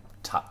then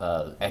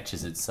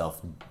etches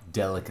itself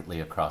delicately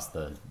across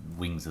the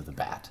wings of the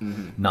bat,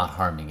 not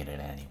harming it in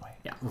any way.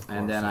 yeah, Of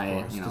and then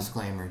course, I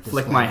disclaimer.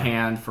 flick my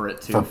hand for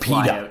it to For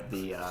fly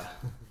PETA.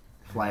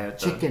 out the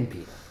Chicken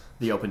Peter.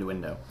 the opened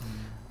window.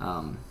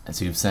 And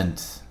so you've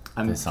sent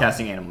I'm this on.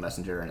 casting Animal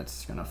Messenger, and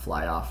it's gonna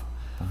fly off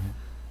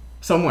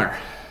somewhere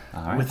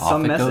All right, with off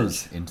some it message.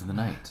 goes into the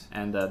night.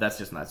 And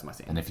that's my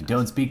scene. And if you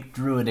don't speak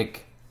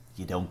Druidic,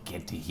 you don't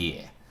get to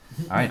hear.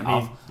 All right,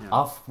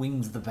 off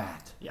wings the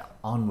bat. Yeah.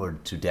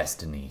 Onward to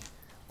destiny.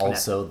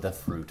 Also, the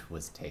fruit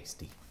was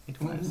tasty. It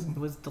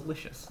was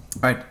delicious.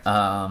 All right.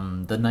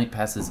 The night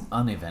passes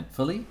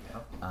uneventfully.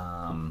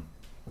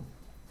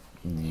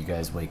 You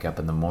guys wake up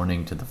in the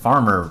morning to the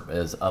farmer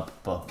is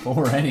up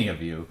before any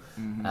of you,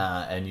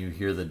 and you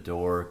hear the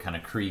door kind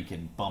of creak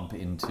and bump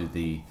into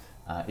the.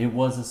 It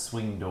was a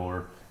swing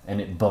door,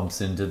 and it bumps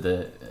into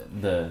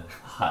the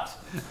hut,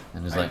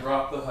 and it's I like,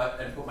 drop the hut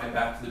and put my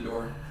back to the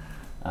door.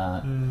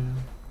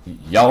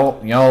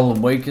 y'all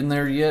awake in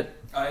there yet?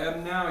 I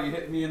am now. You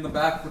hit me in the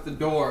back with the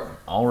door.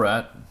 All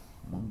right.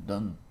 Well,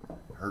 done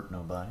hurt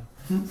nobody.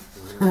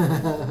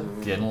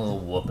 Getting a little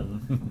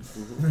whooping.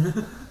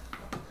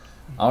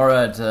 All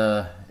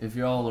right. If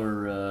y'all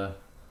are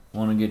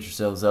want to get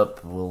yourselves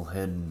up, we'll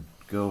head and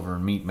go over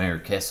and meet Mayor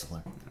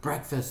Kessler.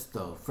 Breakfast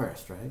though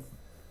first, right?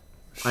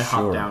 I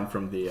hop Sure. down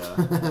from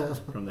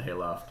the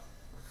hayloft.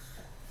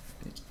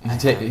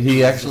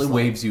 He actually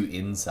waves you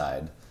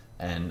inside,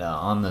 and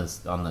on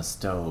the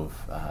stove,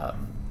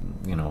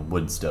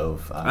 wood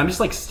stove. I'm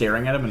just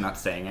staring at him and not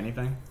saying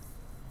anything.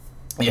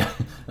 Yeah,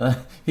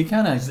 he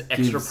kind of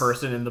Extra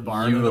person in the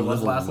barn you than a it was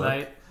little last look.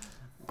 night.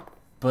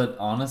 But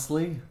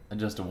honestly,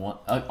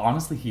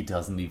 honestly, he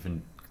doesn't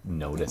even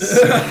notice.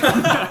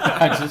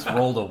 I just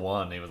rolled a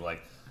 1. He was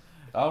like,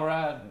 "All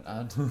right,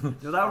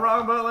 You're not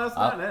wrong about last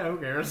night. Yeah, who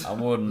cares? I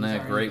wasn't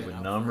that great with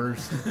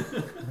numbers,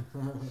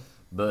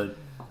 but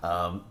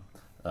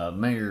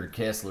Mayor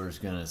Kessler's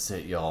gonna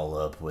set y'all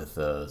up with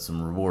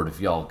some reward if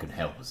y'all can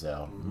help us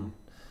out.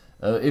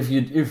 If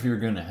you're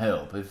gonna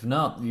help, if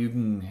not, you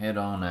can head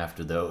on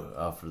after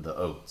the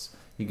oats.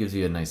 He gives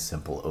you a nice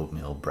simple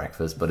oatmeal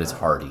breakfast, but it's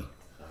hearty.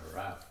 All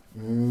right.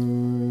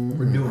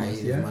 We're doing I this,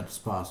 eat yeah? as much as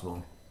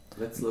possible.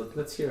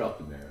 Let's hear out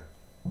the mayor.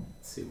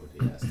 Let's see what he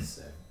has to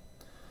say.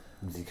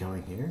 Is he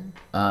coming here?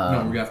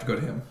 No, we have to go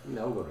to him.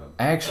 No, we'll go to him.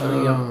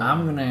 Actually, I'm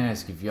gonna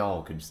ask if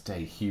y'all could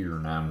stay here,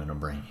 and I'm gonna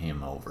bring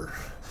him over.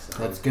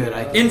 That's good.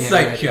 I can Insight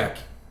get ready. check.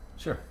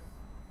 Sure.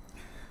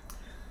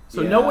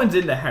 So no one's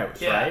in the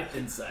house, right?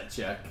 Inside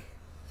check.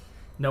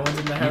 No one's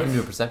in the You house. can do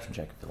a perception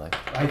check if you like.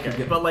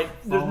 Okay, but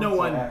there's no phones,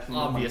 one. actually,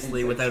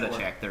 Obviously, my without a insight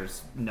check,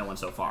 there's no one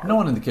so far. No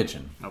one in the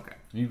kitchen. Okay.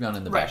 You've gone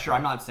in the Right. back. Sure.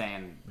 I'm not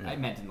saying. I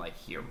meant in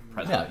here.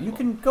 Present. Yeah, you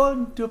can go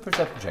and do a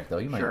perception check though.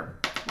 You might. Sure.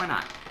 Why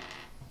not?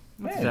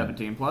 That's Yeah.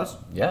 17 plus.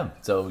 Yeah.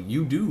 So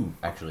you do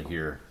actually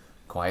hear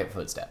quiet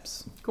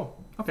footsteps Cool.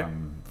 Okay.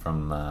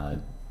 from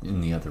in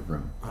the other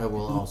room. I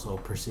will also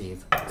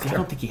perceive. See, I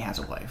don't think he has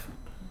a wife.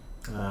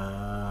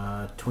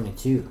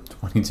 22.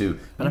 22.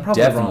 But I'm You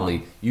probably definitely.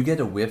 wrong. You get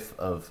a whiff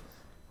of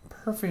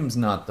perfume's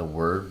not the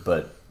word,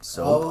 but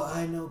soap. Oh,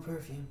 I know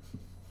perfume.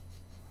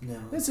 No.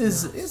 This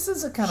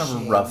is a kind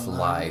of a rough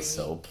lie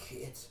soap.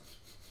 It's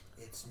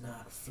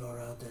not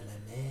Flora de la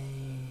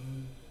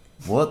May.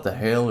 What the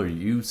hell are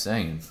you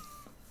saying?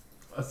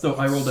 So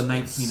I rolled a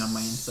 19 on my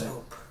insight.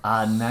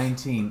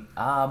 19.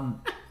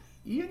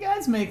 You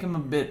guys make him a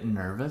bit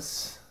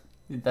nervous.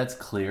 That's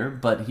clear,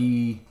 but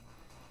he...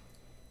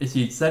 Is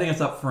he setting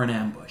us up for an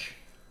ambush?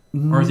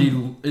 Or is he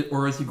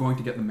going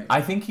to get the mayor?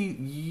 I think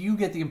you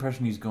get the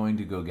impression he's going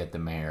to go get the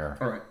mayor.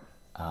 All right.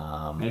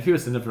 And if he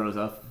was sitting us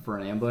up for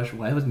an ambush,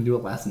 why wasn't he do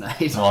it last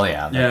night? Well,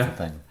 yeah, that's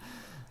the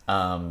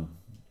thing.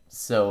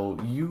 So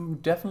you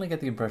definitely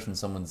get the impression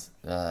someone's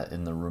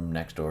in the room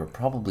next door,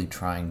 probably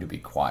trying to be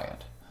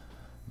quiet.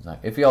 It's like,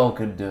 if y'all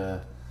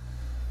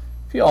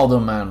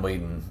don't mind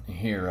waiting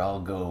here, I'll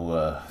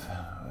go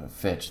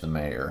fetch the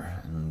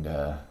mayor. And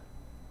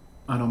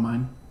I don't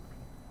mind.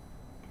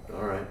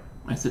 All right.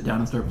 I sit down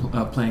and start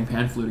playing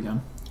pan flute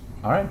again.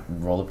 all right,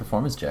 roll a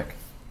performance check.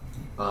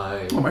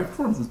 I Oh, my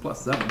performance is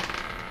 +7.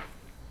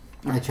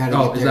 I try to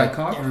Oh, get is that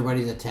cocked?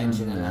 everybody's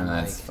attention, and I'm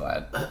That's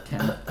like, flat.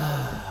 10.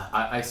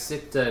 I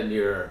sit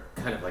near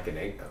kind of like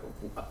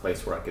a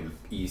place where I could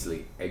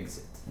easily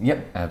exit.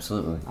 Yep,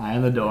 absolutely. Eye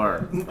on the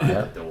door.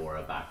 A door,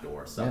 a back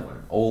door, Yeah.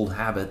 somewhere. Old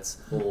habits.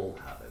 Old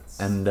habits.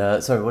 And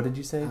sorry, what did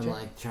you say, I'm Jay?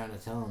 like trying to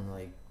tell him,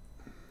 like,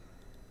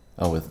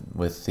 Oh,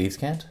 with thieves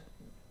can't.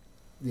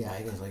 yeah,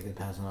 I guess I could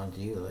pass it on to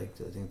you. Like,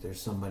 I think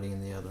there's somebody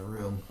in the other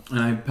room. And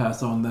I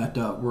pass on that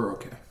we're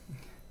okay.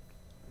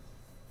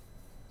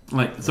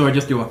 Like, so I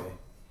just do a...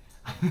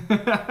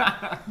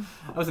 That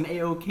was an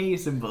A-OK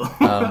symbol.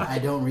 I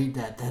don't read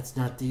that. That's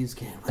not these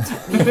can. What's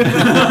that mean?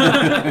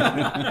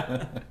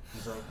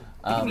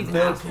 He's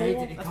like, okay,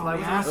 did he call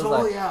me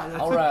asshole? Yeah.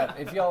 that's- All right,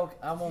 if y'all,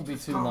 I won't be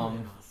too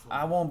long.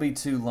 I won't be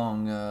too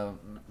long.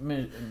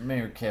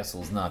 Mayor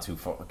Kessler's not too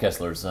far.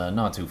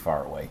 Not too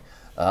far away.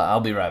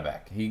 I'll be right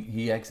back.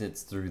 He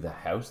exits through the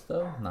house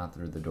though, not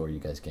through the door you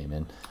guys came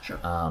in. Sure.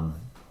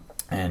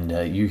 And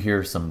you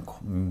hear some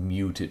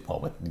muted. Well,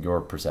 with your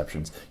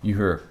perceptions, you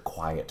hear a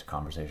quiet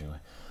conversation.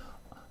 Like,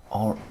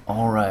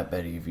 all right,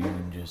 Betty, if you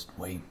can just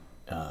wait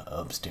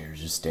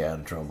upstairs, just stay out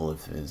of trouble.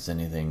 If there's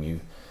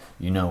anything,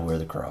 you know where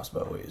the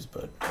crossbow is.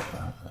 But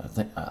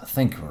I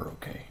think we're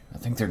okay. I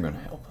think they're gonna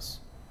help us.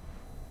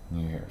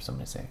 You hear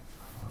somebody say,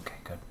 "Okay,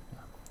 good."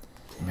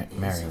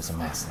 Mary was a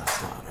mess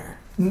last night.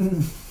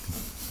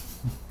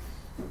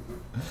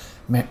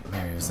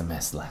 Mary was a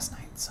mess last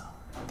night, so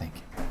thank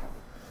you.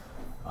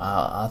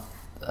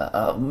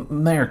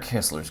 Mayor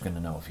Kessler's gonna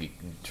know if he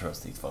can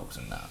trust these folks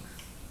or not.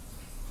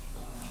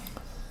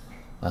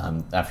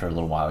 After a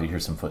little while, you hear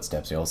some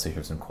footsteps. You also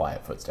hear some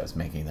quiet footsteps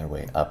making their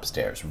way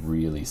upstairs,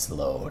 really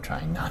slow,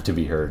 trying not to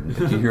be heard.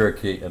 But you hear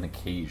an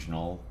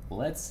occasional,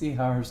 let's see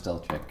how her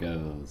stealth check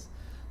goes.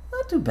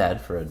 Not too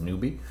bad for a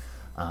newbie.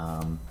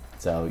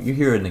 So you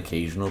hear an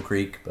occasional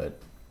creak, but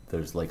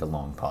there's like a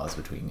long pause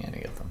between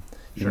any of them.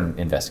 You can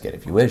investigate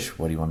if you wish.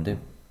 What do you want to do?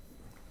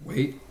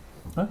 Wait.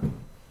 Huh?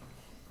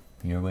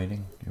 You're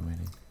waiting.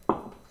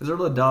 Is there a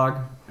little dog?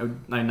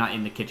 Like, not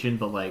in the kitchen,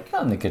 but like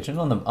Not in the kitchen,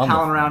 on the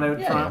howling around out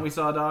front. Yeah. We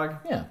saw a dog.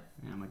 Yeah.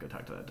 Yeah, I'm gonna go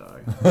talk to that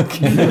dog.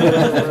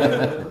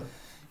 Okay.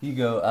 You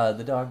go.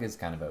 The dog is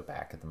kind of out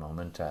back at the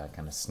moment,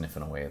 kind of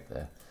sniffing away at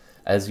the.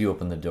 As you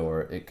open the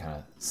door, it kind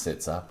of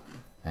sits up,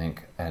 and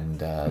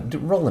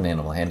roll an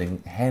animal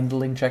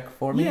handling check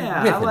for me.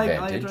 Yeah, with I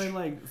advantage. try to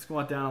like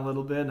squat down a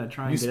little bit and I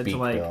try and You get speak it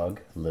to like dog,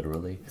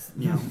 literally.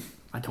 you know.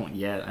 I don't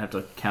yet. I have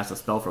to cast a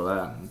spell for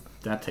that.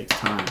 That takes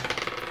time.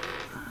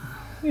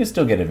 You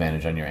still get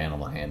advantage on your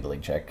animal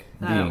handling check.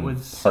 That being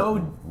was so-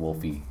 part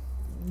wolfy.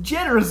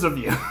 Generous of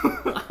you.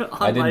 On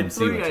I didn't my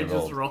see 3, what you I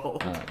just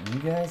rolled. You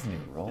guys need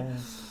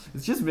rolls.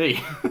 It's just me.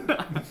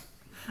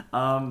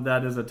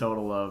 That is a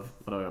total of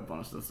what do I got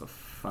bonus? This is a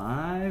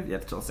 5. Yeah,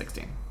 it's still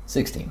 16.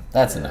 16.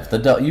 That's enough. The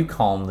dog. You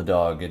calm the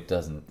dog. It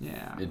doesn't.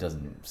 Yeah. It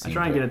doesn't. I Seem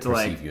try and get it to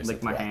perceive like you as a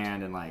lick my threat.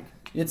 hand and like.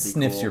 It be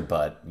sniffs cool. your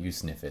butt. You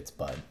sniff its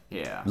butt.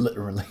 Yeah.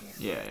 Literally.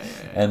 Yeah.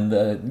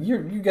 And you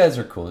guys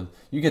are cool.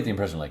 You get the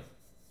impression like,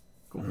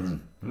 Cool.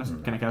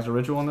 Can I cast a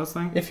ritual on this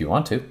thing? if you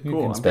want to, you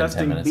Cool. can I'm spend 10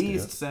 casting minutes to do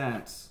Beast it.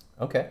 Sense.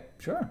 Okay,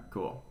 sure.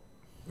 Cool.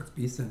 What's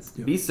Beast Sense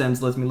do? Beast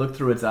Sense lets me look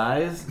through its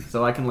eyes,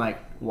 so I can like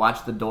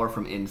watch the door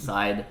from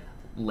inside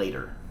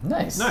later.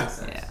 Nice.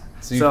 Nice. Yeah.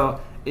 So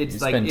So, you it's you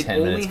like spend it 10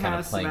 only minutes kind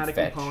of has playing somatic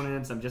fetch.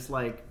 components. I'm just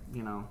like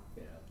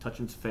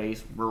touching its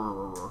face.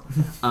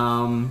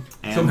 And,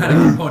 Somatic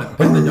component.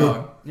 Pet the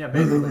dog. yeah,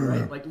 basically,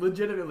 right? Like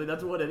legitimately,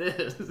 that's what it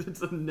is.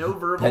 It's a no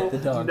verbal, Pet the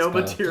dog no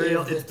spell.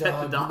 material. Give It's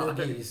pet the dog.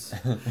 noogies.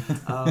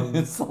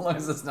 As long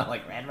as it's not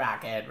like Red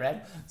Rocket,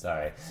 Red.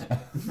 Sorry.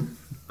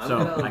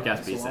 So, I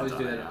cast Beast while I was Sense on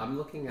doing it, that, yeah. I'm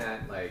looking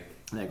at like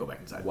And then go back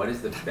inside. what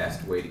is the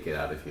best way to get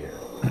out of here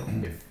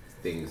if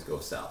things go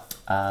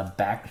south.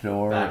 Back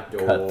door, Back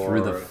cut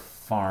through the door.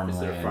 farmlands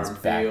Is there a farm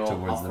back field?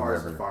 towards How the far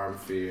is the river. farm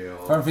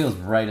field? Farm field's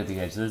right at the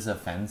edge. There's a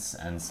fence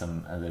and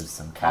some there's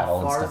some cattle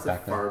How and far stuff is the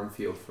back there. farm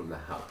field from the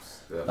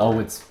house? Oh,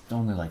 it's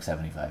only like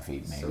 75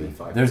 feet, maybe.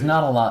 75 There's feet.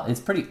 not a lot. It's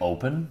pretty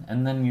open,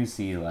 and then you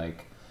see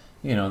like,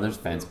 there's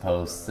fence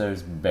posts,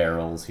 there's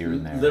barrels here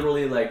and there,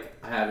 Literally, like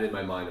I have it in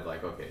my mind of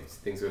like, okay,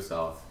 things go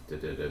south,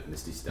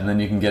 misty step, and then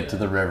you can get to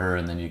the river,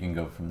 and then you can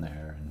go from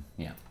there, and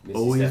yeah, Misty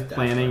Always step down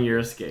planning front. your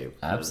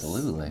escape. 'cause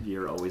Absolutely.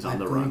 You're always on I'm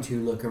the going run.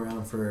 to look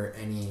around for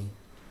any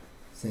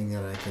thing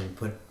that I can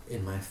put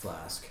in my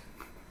flask.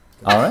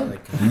 All right.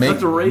 Like,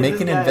 Let's raise Make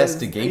this an guy's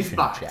investigation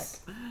icebox. check.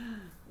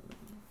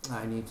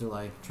 I need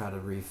to try to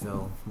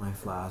refill my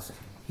flask.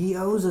 He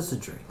owes us a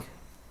drink.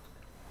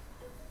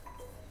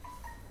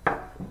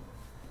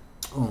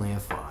 Only a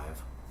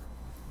 5.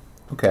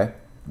 Okay.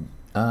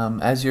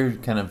 As you're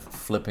kind of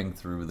flipping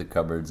through the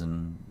cupboards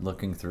and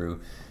looking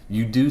through,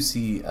 you do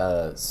see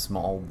a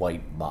small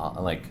white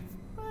bottle,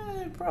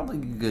 probably a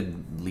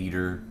good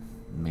liter,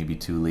 maybe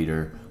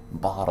 2-liter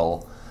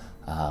bottle,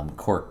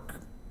 cork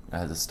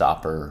as a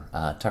stopper,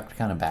 tucked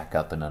kind of back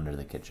up and under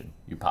the kitchen.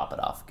 You pop it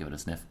off, give it a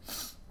sniff.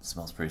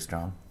 Smells pretty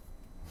strong.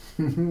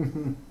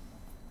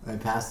 I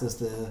pass this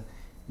to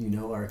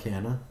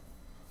Arcana.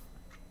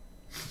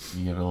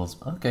 You give it a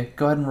little. Okay,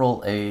 go ahead and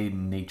roll a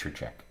nature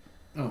check.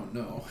 Oh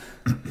no.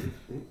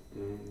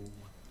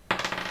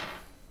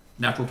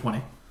 Natural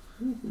 20.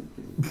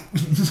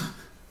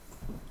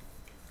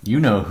 You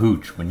know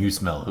hooch when you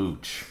smell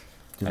hooch.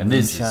 And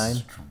this moonshine?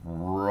 is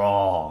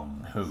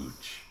strong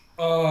hooch.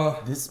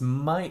 This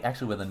might,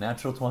 actually with a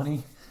natural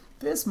 20,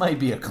 this might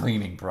be a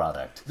cleaning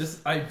product.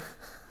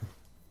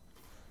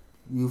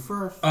 You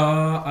first.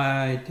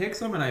 I take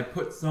some and I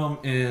put some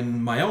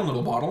in my own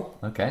little bottle.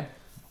 Okay.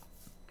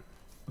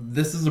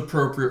 This is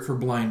appropriate for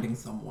blinding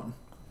someone,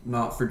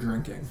 not for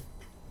drinking.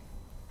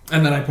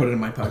 And then I put it in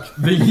my pouch.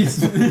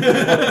 These. Not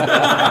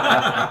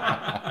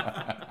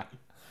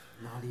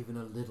even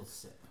a little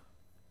sip.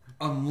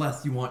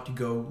 Unless you want to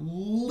go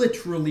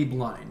literally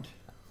blind.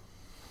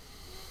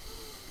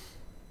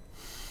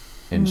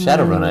 In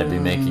Shadowrun, I'd be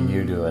making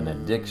you do an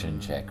addiction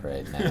check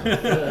right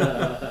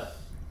now.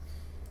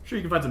 Sure,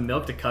 you can find some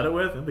milk to cut it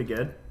with. That'd be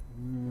good.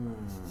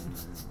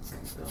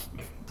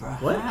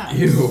 What?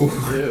 Ew.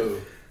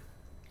 Ew.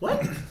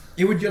 What?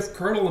 It would just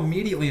curdle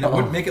immediately and it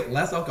wouldn't make it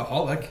less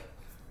alcoholic.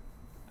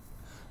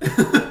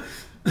 Okay.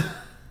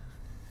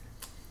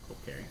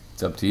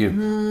 It's up to you.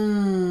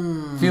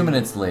 A few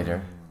minutes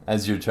later,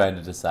 as you're trying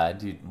to decide,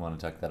 do you want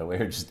to tuck that away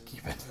or just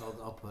keep it?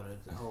 I'll put it.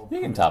 You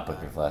can top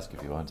up your flask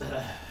if you want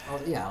to. I'll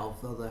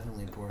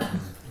definitely pour some.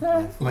 in my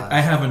Like, flask.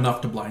 I have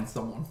enough to blind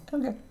someone.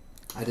 Okay.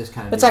 I just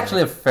kind of. It's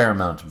actually a fair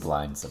amount to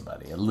blind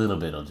somebody. A little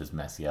bit will just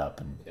mess you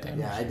up and damage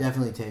Yeah, I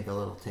definitely take a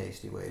little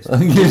tasty waste. you.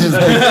 You're just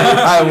like,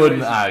 I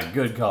wouldn't.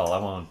 Good call. I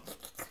won't.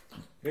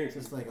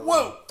 Just like a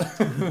Whoa!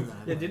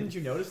 Yeah, didn't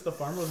you notice the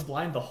farmer was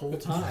blind the whole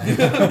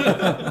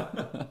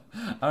time?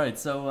 All right,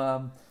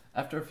 so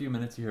after a few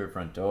minutes, you hear a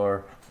front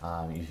door.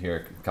 You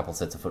hear a couple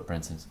sets of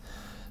footprints. And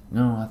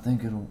no, I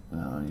think it'll.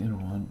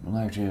 I'd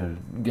like you to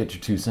get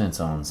your 2 cents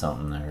on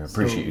something there.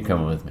 Appreciate you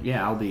coming with me.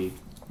 Yeah, I'll be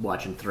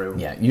watching through.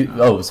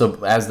 Yeah.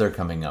 So as they're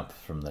coming up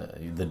from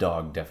the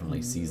dog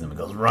definitely sees them and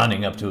goes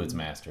running up to its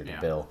master, to Yeah.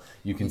 Bill.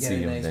 You can You get see a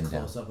him nice bend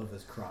down. close up of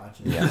his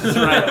crotch. Yeah. That's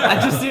right. I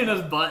just seen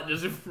his butt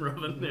just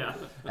rubbing. Yeah.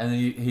 And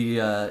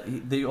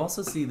then they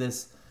also see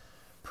this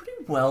pretty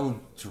well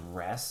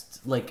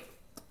dressed, like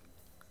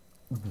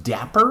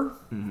dapper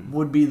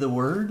would be the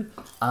word.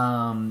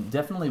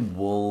 Definitely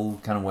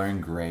wool, kind of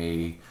wearing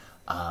gray.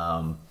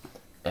 And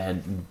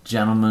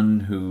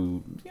gentleman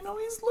who,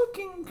 he's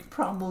looking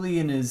probably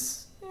in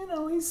his,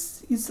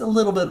 he's a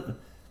little bit.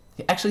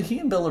 Actually, he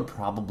and Bill are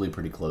probably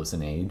pretty close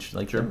in age.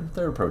 Like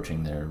they're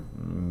approaching their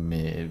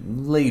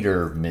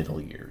later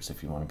middle years,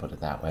 if you want to put it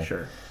that way.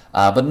 Sure.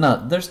 But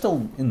no, they're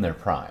still in their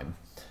prime.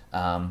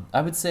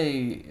 I would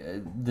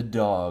say the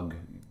dog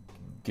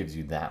gives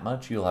you that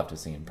much. You'll have to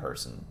see in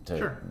person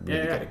to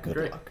really get a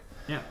good look.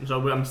 Yeah.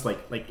 So I'm just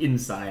like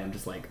inside. I'm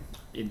just like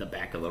in the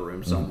back of the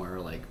room somewhere,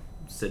 like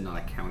sitting on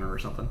a counter or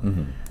something.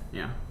 Mm-hmm.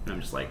 Yeah. And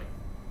I'm just like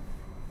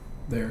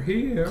They're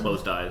here.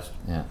 closed eyes.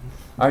 Yeah.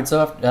 All right.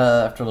 So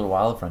after a little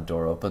while, the front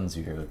door opens.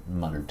 You hear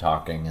muttered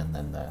talking, and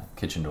then the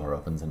kitchen door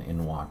opens, and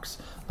in walks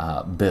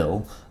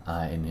Bill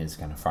in his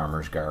kind of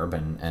farmer's garb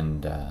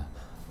and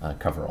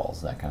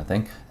coveralls, that kind of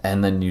thing.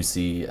 And then you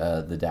see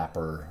the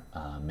dapper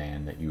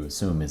man that you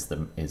assume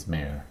is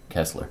Mayor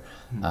Kessler,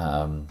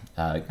 kind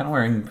of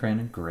wearing kind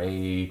of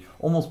gray,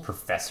 almost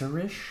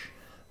professorish,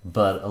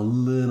 but a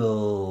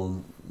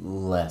little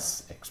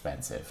less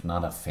expensive.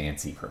 Not a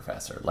fancy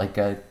professor, like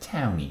a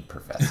towny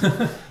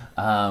professor.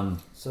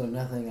 So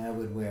nothing I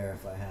would wear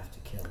if I have to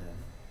kill him.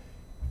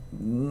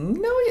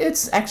 No,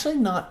 it's actually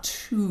not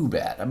too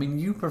bad. I mean,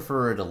 you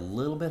prefer it a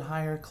little bit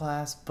higher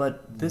class,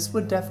 but this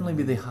would definitely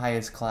be the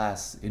highest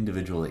class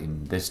individual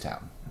in this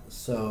town.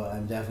 So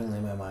I'm definitely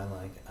in my mind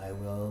like, I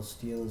will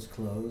steal his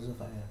clothes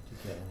if I have to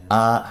kill him.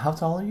 How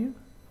tall are you?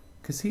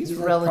 Because he's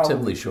like relatively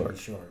probably short.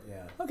 pretty short,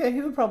 yeah. Okay,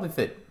 he would probably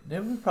fit.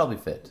 It would probably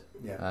fit.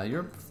 Yeah.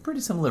 You're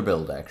pretty similar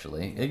build,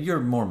 actually. You're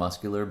more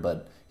muscular,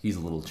 but he's a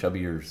little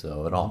chubbier,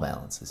 so it all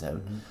balances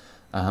out.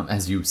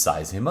 As you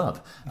size him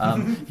up.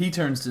 He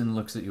turns and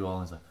looks at you all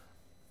and is like,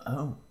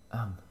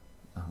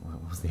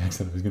 what was the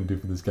accent I was going to do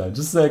for this guy?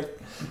 Just a sec.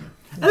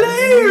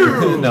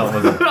 Hello! No, it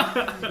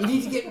wasn't. You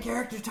need to get in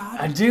character, Todd.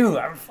 I do.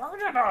 I'm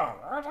fucking up.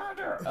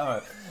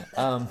 All right.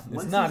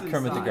 It's not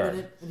Kermit the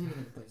Garden.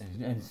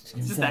 It's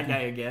just that guy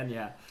again.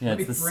 Yeah. Yeah,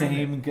 it's the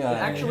same guy. It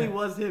actually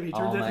was him. He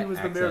turned All out he that was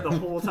the mayor the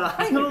accent. whole time.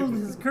 Hello,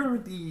 this is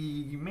Kermit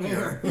the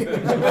Mayor.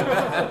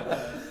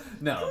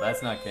 No,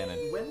 that's not canon.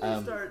 When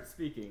they start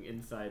speaking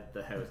inside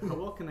the house, how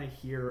well can I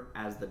hear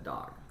as the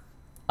dog?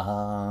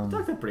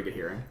 Dogs have pretty good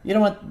hearing. You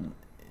know what?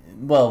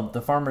 Well,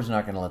 the farmer's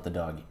not going to let the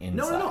dog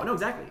inside. No,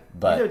 exactly.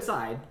 But- he's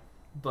outside,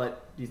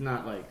 but he's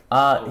not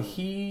like.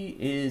 He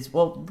is.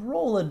 Well,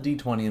 roll a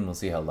d20 and we'll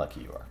see how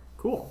lucky you are.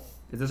 Cool.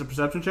 Is this a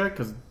perception check?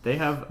 Because they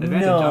have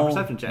advantage on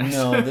perception checks.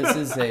 No, this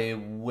is a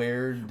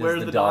where does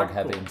Where's the dog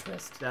have Cool.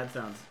 interest? That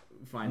sounds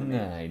fine to me.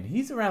 9.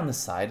 He's around the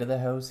side of the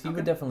house. He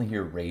would definitely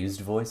hear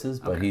raised voices,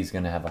 but he's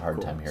going to have a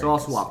hard time hearing So I'll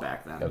us. swap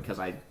back then, Okay. because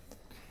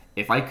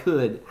if I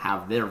could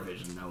have their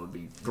vision, that would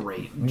be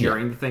great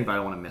during the thing, but I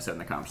don't want to miss it in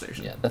the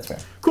conversation. Yeah, that's fair.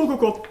 Cool.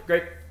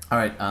 Great. All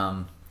right.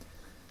 I'm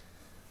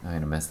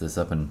gonna mess this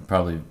up and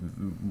probably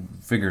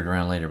figure it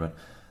around later. But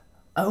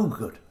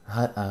good.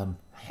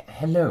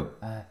 Hello.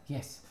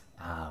 Yes.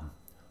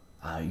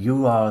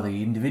 You are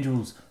the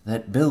individuals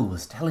that Bill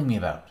was telling me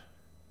about.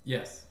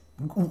 Yes.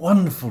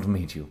 Wonderful to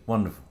meet you.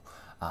 Wonderful.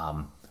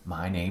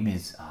 My name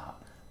is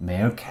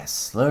Mayor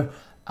Kessler,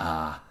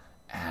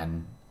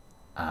 and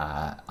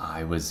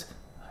I was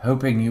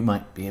hoping you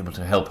might be able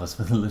to help us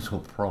with a little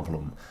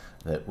problem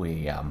that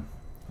we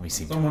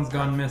seem to Someone's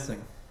gone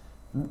missing.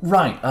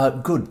 Right,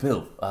 good,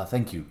 Bill.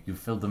 Thank you. You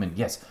filled them in.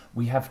 Yes,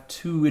 we have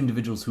 2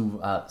 individuals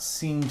who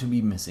seem to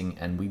be missing,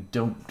 and we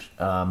don't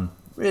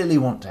really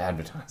want to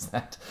advertise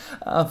that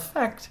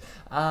fact.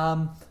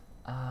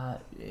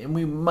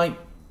 We might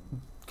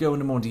go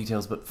into more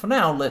details, but for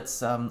now, let's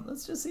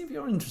just see if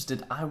you're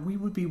interested. We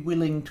would be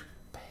willing to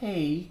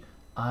pay.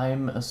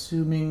 I'm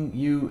assuming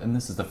you, and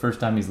this is the first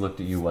time he's looked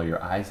at you while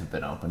your eyes have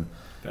been open.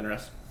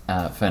 Fenris.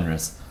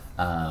 Fenris,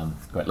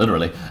 quite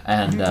literally,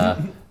 and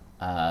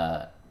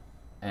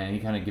and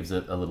he kind of gives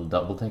it a little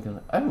double take.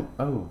 And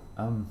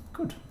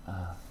good.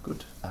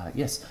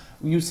 Yes,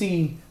 you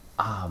see,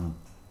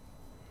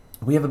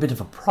 we have a bit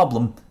of a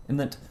problem in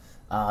that,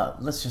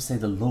 let's just say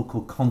the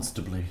local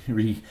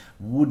constabulary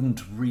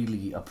wouldn't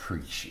really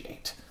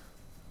appreciate.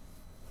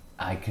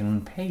 I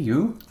can pay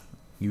you.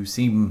 You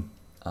seem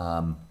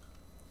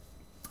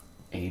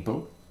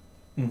able.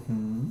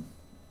 Mm-hmm.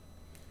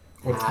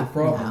 What's the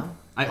problem?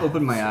 I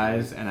open my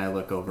eyes and I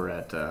look over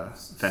at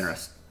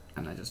Fenris,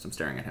 and I'm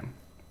staring at him.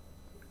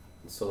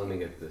 So let me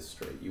get this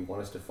straight. You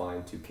want us to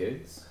find 2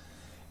 kids?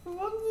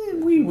 Well,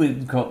 we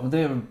would call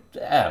they're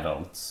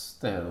adults.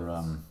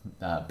 They're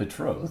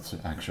betrothed,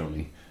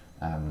 actually.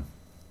 And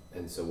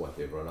so what?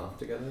 They've run off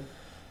together?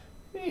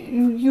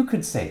 You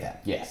could say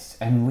that, yes.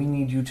 And we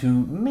need you to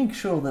make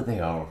sure that they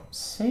are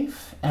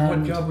safe. And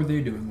What job were they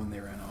doing when they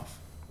ran off?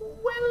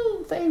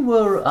 well, they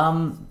were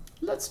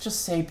let's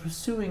just say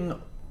pursuing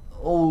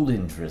old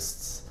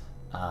interests.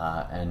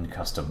 And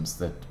customs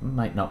that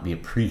might not be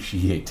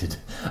appreciated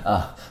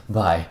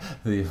by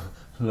the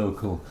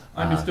local.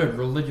 Understood.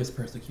 Religious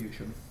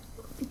persecution.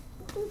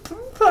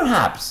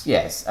 Perhaps,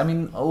 yes. I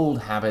mean,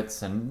 old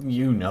habits and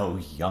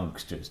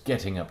youngsters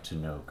getting up to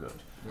no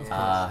good.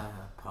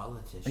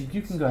 Politicians.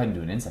 You can go ahead and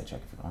do an insight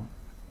check if you want.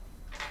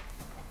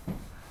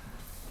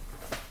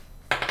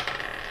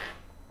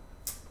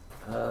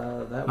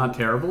 That Not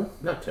terrible.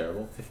 Not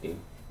terrible. 15.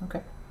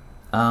 Okay.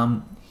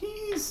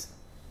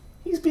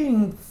 He's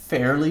being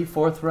fairly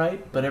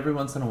forthright, but every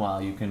once in a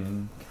while you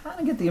can kind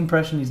of get the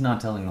impression he's not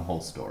telling the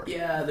whole story.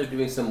 Yeah, they're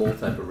doing some old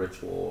type of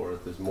ritual, or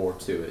there's more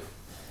to it.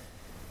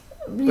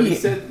 But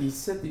he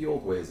said the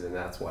old ways, and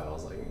that's why I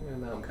was like,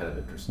 now I'm kind of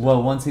interested.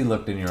 Well, once he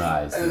looked in your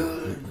eyes,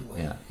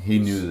 he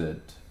knew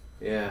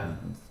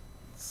that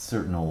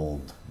certain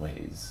old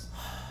ways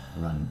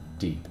run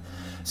deep.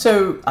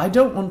 So I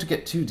don't want to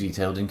get too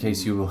detailed in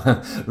case you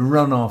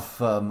run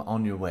off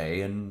on your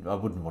way, and I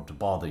wouldn't want to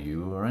bother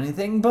you or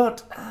anything,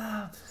 but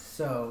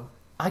So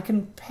I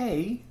can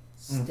pay.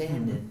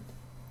 standard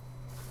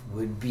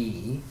would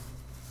be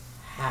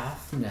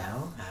half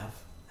now,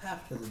 half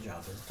after the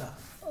job is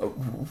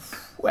done.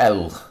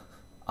 Well,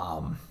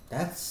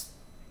 That's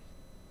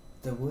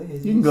the way.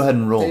 You can go ahead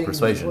and roll things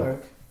persuasion.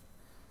 Work.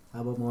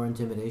 How about more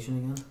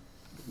intimidation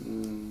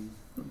again?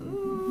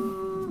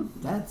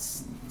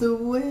 That's the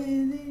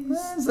way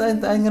these. I'm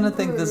gonna things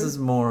think this work. is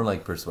more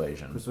like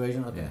persuasion.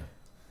 Persuasion. Okay. Yeah.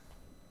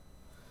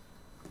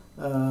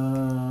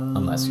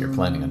 Unless you're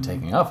planning on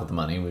taking off with the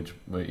money, which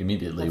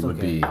immediately That's would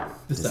okay. be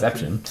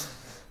deception,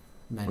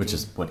 19, which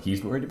is what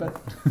he's worried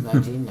about.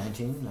 19.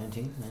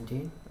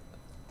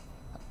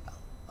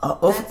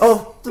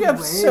 Yeah,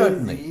 way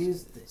certainly.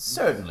 these things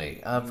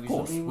Certainly, of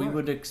course, usually we work.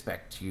 would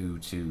expect you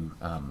to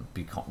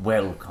be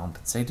well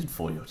compensated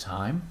for your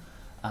time,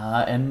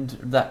 and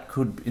that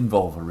could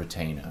involve a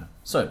retainer.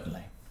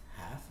 Certainly.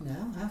 Half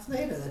now, half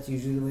later. That's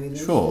usually the way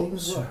these Sure.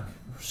 things work.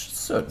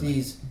 Certainly.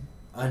 These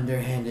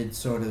underhanded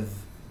sort of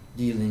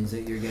dealings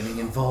that you're getting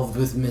involved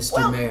with, Mr.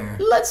 Well, Mayor.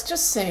 let's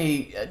just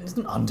say,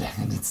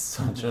 underhanded is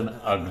such an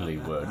ugly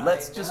word.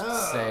 Let's just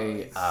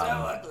say,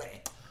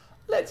 ugly.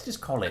 let's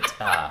just call it,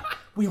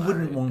 we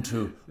wouldn't want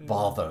to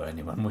bother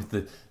anyone with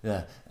the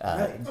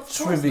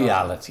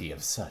triviality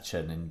of such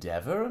an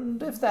endeavor,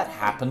 and if that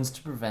happens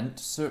to prevent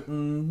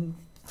certain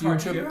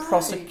future Right.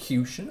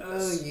 prosecutions.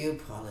 Oh, you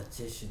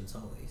politicians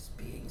always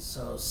being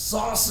so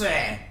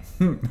saucy.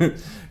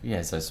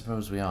 Yes, I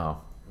suppose we are.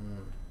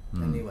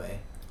 Anyway,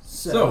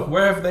 So,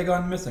 where have they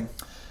gone missing?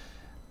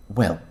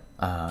 Well,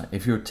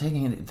 if you're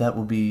taking it, that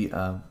will be,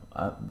 I'm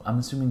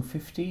assuming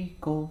 50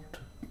 gold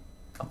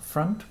up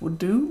front would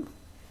do,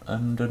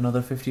 and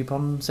another 50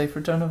 upon safe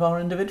return of our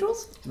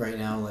individuals. right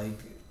now, like,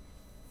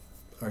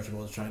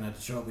 Archibald's trying not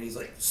to show up, but he's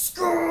like,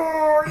 "Screw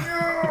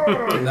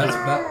you!" That's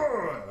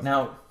that.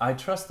 Now, I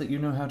trust that you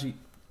know how to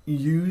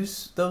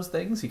use those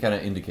things. He kind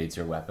of indicates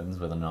your weapons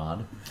with a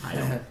nod. I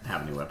don't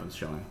have any weapons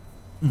showing.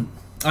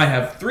 I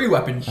have 3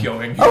 weapons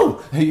showing.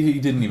 Oh, he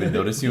didn't even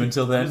notice you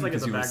until then Just like at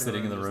because the you were back of the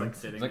sitting in the room, room.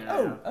 just like sitting Like,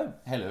 there, oh,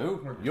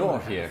 hello, you're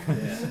here.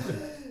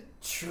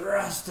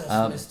 Trust us,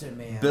 Um, Mr.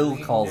 Mayor. Bill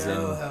we calls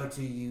know in- how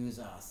to use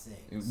our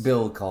things.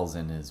 Bill calls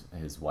in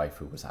his wife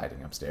who was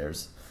hiding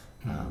upstairs,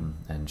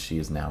 and she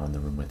is now in the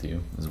room with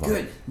you as well.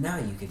 Good. Now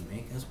you can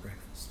make us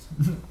breakfast.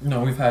 No,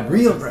 we've had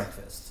Real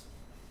breakfast.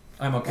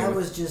 I'm okay. That with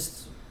was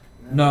just.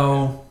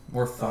 No,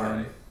 we're fine.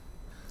 Alright.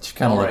 She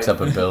kind of All looks right.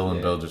 up at Bill, and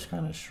Yeah. Bill just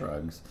kind of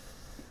shrugs.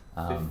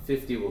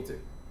 50 will do.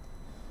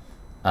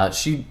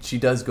 She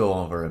does go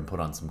over and put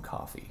on some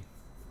coffee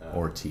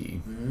or Uh,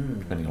 tea,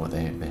 depending on what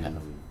they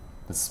have.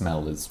 The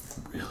smell is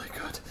really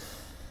good.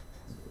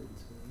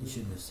 You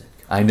shouldn't have said.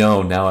 I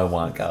know, now I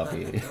want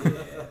coffee.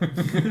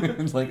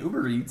 It's like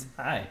Uber Eats.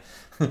 Hi.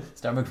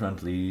 Starbucks run,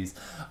 please.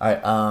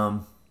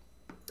 Alright,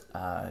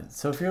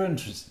 so if you're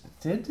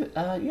interested,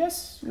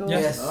 yes? You're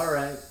Yes. All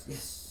right.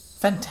 Yes.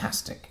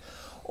 Fantastic.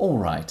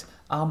 Alright,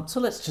 so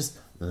let's just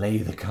lay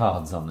the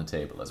cards on the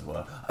table, as it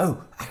were.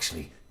 Oh,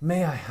 actually,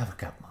 may I have a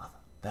cup, Martha?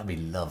 That'd be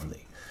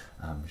lovely.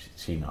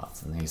 She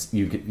nods, and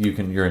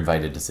you're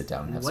invited to sit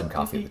down and have some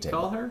coffee at the table.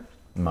 Call her?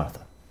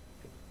 Martha.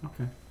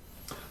 Okay.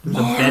 There's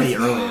a Betty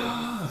earlier.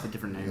 That's a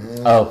different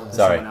name. Oh,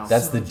 sorry. someone else.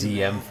 That's the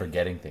DM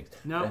forgetting things.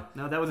 No,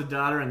 that was a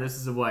daughter, and this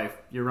is a wife.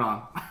 You're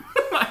wrong.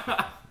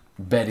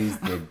 Betty's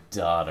the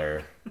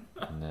daughter.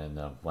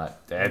 No,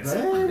 what? That's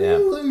yeah.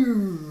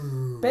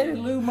 Betty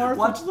Lou Martha.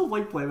 Watch the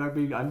like playback.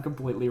 I'm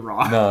completely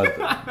wrong. No,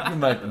 you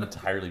might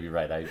entirely be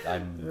right.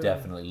 I'm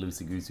definitely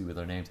loosey goosey with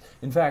her names.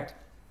 In fact,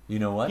 you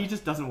know what? He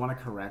just doesn't want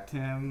to correct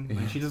him.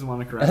 Like, she doesn't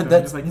want to correct him.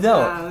 That's He's like,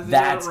 no, this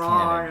that's is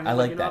wrong. canon. And I he's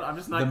like you know that. what, I'm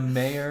just not. The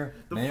mayor,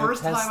 The Mayor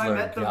first Tesler time I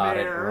met the got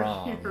it mayor, he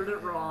wrong. heard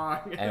it wrong.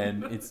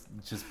 And it's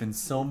just been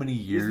so many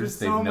It's years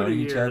been they've so known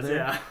many each years, other.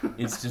 yeah.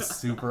 It's just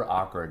super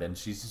awkward, and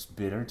she's just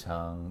bit her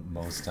tongue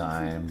most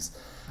times.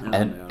 Oh,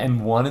 and no.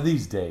 and one of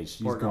these days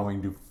she's Poor girl.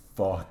 going to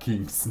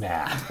fucking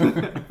snap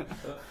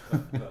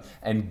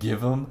and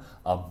give him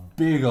a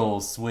big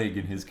old swig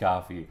in his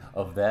coffee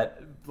of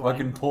that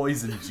fucking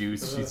poison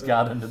juice she's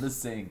got under the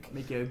sink.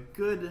 Make a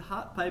good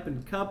hot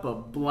piping cup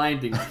of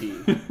blinding tea.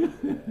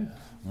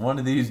 One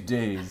of these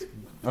days,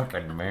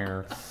 fucking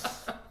mayor.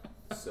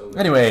 So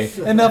Anyway,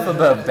 enough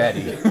about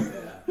Betty.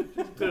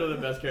 Clearly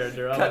the best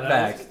character. Cut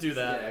back. Let's do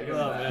that. Yeah,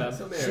 Oh, man.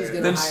 so She's Mary.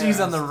 gonna Then hire she's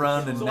on us. the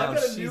run, and So now I've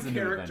got a she's new a new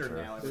character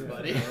adventurer. now,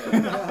 everybody.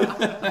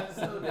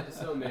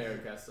 So Mayor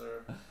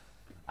Kessler,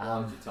 why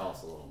don't you tell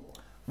us a little more?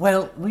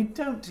 Well, we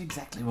don't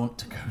exactly want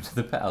to go to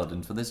the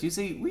Paladin for this. You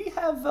see, we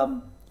have,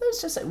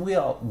 let's just say, we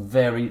are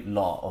very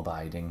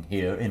law-abiding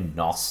here in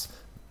Nos,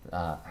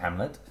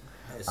 Hamlet.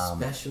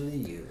 Especially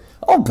you.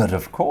 Oh, but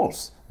of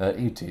course,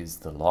 it is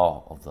the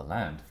law of the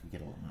land. If you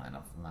get a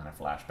little minor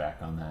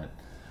flashback on that.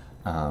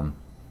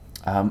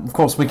 Of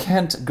course, we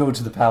can't go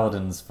to the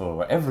Paladins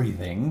for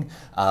everything.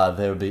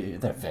 They're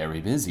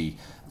very busy.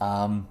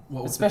 What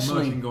was the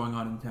Especially, commotion going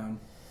on in town?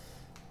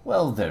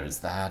 well, there's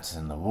that,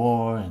 and the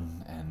war,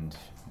 and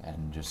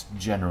just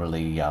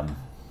generally,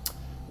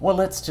 well,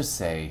 let's just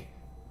say,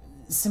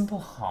 simple,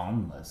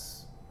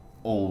 harmless,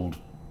 old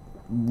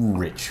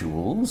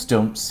rituals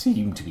don't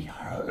seem to be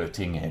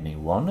hurting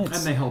anyone. And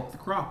they help the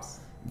crops.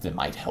 They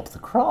might help the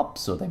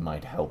crops, or they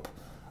might help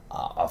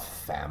a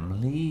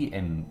family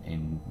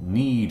in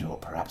need, or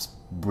perhaps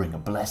bring a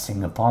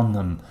blessing upon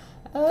them.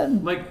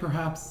 And Like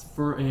perhaps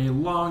for a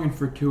long and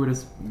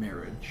fortuitous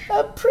marriage.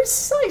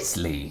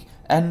 precisely.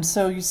 And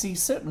so you see,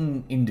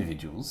 certain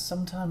individuals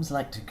sometimes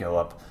like to go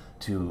up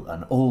to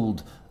an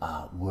old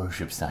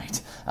worship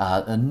site,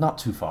 not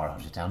too far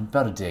out of town,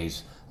 about a day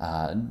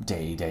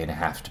and a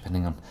half,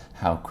 depending on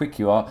how quick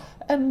you are.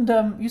 And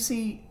you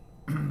see,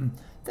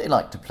 they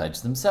like to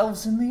pledge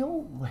themselves in the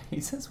old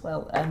ways as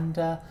well. And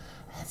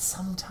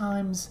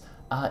sometimes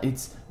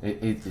it's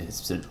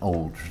an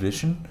old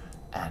tradition,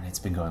 and it's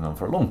been going on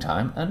for a long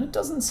time, and it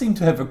doesn't seem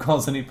to ever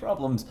cause any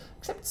problems,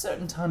 except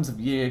certain times of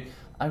year.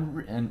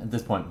 And at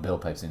this point, Bill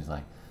pipes in. He's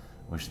like,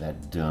 "Wish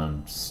that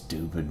dumb,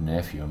 stupid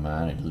nephew of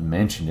mine had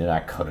mentioned it. I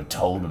could have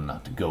told him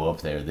not to go up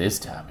there this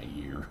time of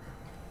year."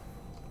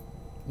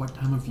 What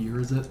time of year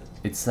is it?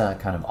 It's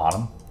kind of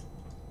autumn.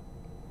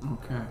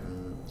 Okay.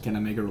 Can I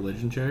make a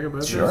religion check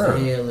about Sure.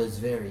 this? His ale is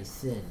very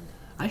thin.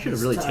 I should have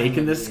This really time taken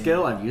of this year.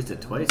 skill. I've used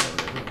it twice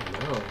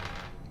already.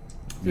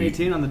 No.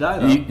 18 on the die,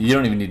 though. You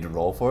don't even need to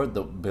roll for it.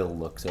 Bill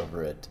looks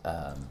over at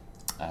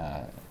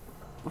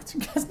what's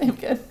your guy's name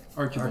again?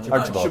 Archibald.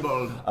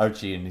 Archibald.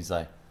 Archie, and he's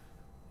like,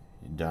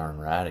 "You're darn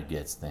right it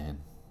gets thin."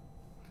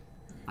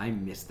 I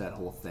missed that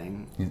whole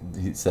thing.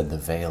 He said the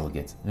veil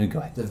gets. Go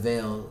ahead. The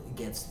veil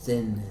gets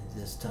thin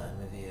this time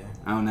of year.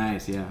 Oh,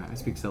 nice. Yeah, I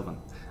speak Sylvan.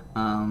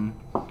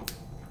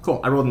 Cool.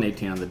 I rolled an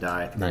 18 on the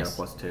die. I think I got Nice. a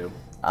plus 2.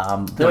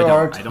 There I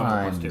are don't have plus two.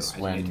 times I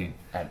have when 18.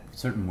 at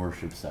certain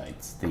worship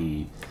sites,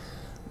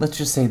 let's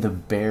just say the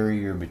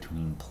barrier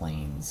between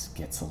planes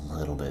gets a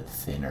little bit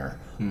thinner.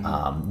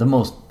 The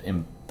most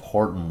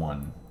important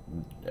one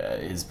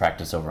is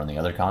practiced over on the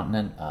other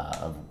continent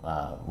of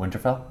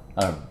Winterfell.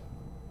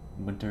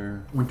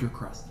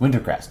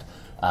 Wintercrest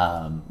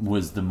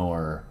was the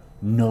more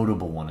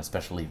notable one,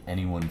 especially if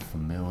anyone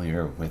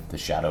familiar with the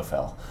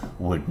Shadowfell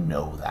would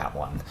know that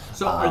one.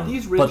 So are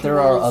these But there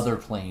are rituals- other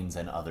planes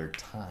and other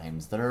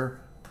times that are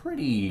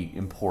pretty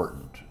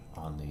important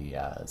on the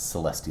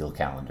celestial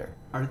calendar.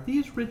 Are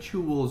these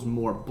rituals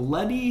more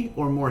bloody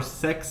or more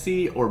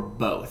sexy or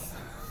both?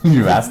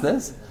 You asked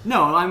this?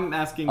 No, I'm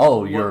asking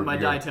Oh, what my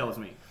die tells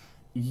me.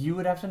 You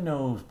would have to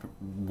know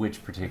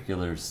which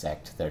particular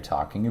sect they're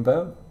talking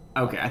about.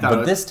 Okay, I thought But it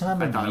was, this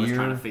time I of thought I was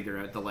trying year- to figure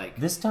out the like.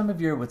 This time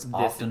of year, it's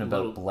often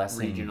little about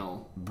blessing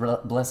regional-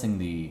 blessing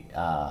the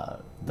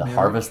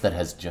harvest that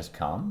has just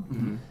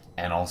come,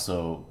 and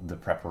also the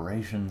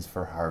preparations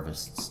for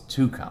harvests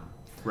to come.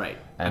 Right.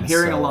 And I'm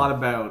hearing a so- lot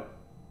about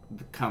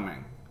the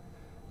coming.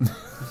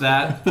 Is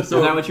that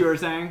what you were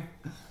saying?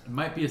 It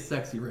might be a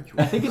sexy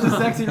ritual. I think it's a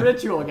sexy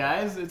ritual,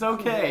 guys. It's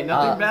okay.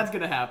 Nothing bad's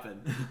gonna happen.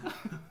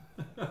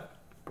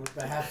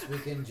 Perhaps we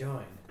can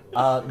join.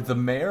 The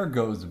mayor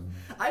goes.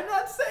 I'm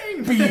not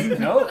saying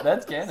No,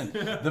 that's canon.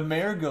 The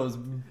mayor goes.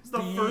 It's the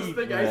first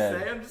thing I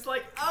say. I'm just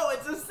like, oh,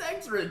 it's a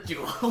sex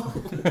ritual.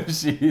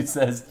 She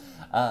says,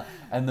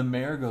 and the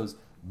mayor goes,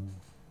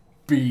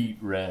 beet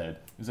red.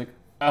 He's like,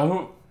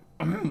 oh,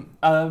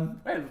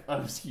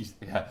 excuse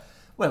me. Yeah.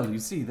 Well, you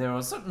see, there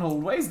are certain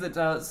old ways that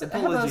have a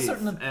Apologies.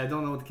 certain. I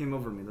don't know what came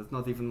over me. That's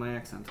not even my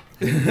accent.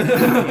 You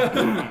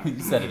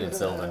said it in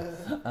Sylvan.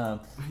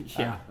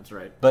 Yeah, that's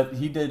right. But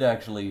he did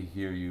actually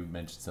hear you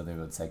mention something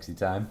about sexy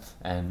time,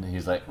 and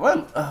he's like,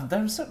 well,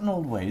 there are certain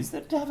old ways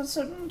that have a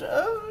certain.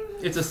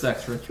 It's a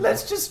sex ritual.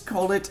 Let's just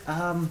call it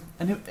an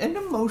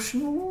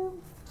emotional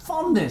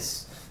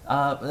fondness,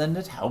 and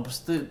it helps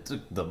the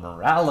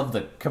morale of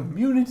the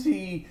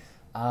community.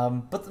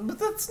 But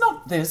that's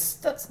not this.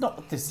 That's not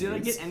what this Did is. I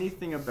get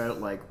anything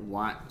about like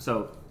what?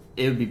 So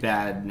it would be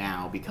bad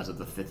now because of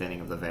the thinning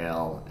of the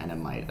veil, and it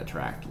might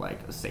attract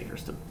like a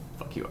satyrs to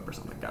fuck you up or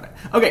something. Got it.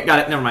 Okay, got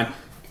it. Never mind.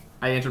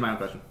 I answered my own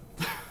question.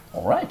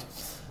 All right.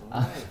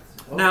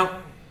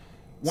 Now,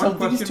 one So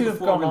question these two have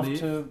before gone we off leave.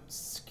 to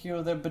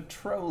secure their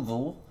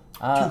betrothal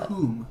To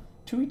whom?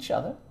 to each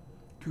other.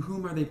 To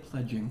whom are they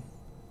pledging?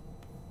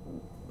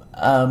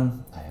 I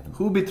haven't.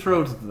 Who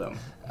betrothed them?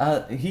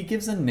 He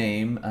gives a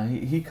name.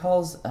 He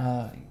calls.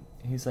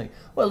 He's like,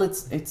 well,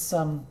 it's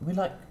we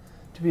like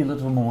to be a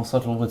little more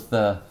subtle with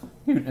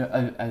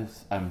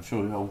as I'm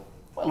sure you're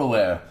well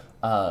aware,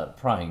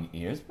 prying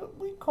ears, but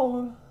we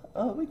call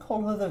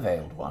her the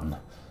Veiled One.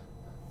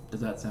 Does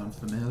that sound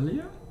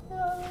familiar?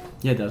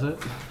 Yeah, does it?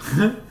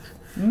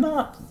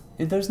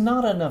 There's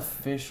not an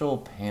official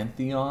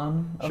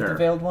pantheon of the Sure.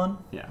 Veiled One.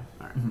 Yeah.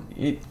 All right.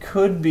 It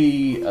could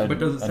be. But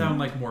does it sound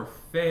like more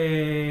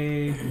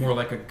fae, more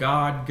like a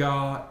god?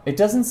 It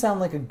doesn't sound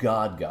like a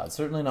god.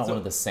 Certainly not So- one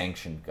of the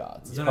sanctioned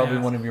gods. It's Then I probably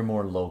ask- one of your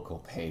more local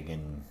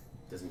pagan.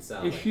 Doesn't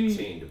sound Is like she-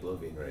 chained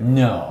oblivion, right?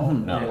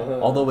 No.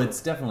 Although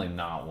it's definitely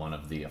not one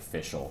of the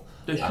official.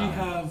 Does she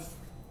have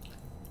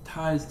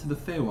ties to the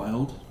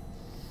Feywild?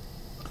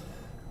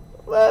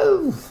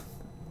 Well,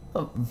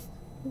 a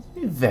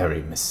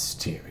very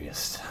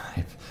mysterious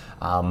type.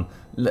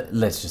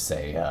 Let's just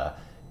say,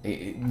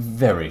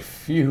 very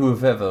few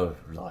have ever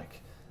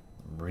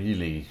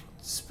really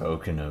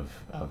spoken of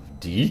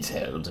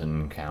detailed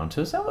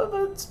encounters.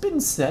 However, it's been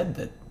said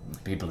that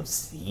people have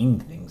seen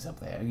things up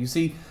there. You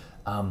see,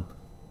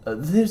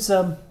 there's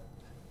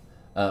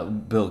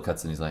Bill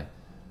cuts in. He's like,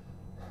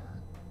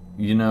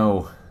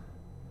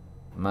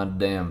 my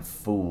damn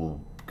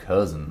fool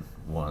cousin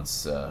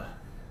once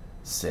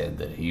said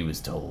that he was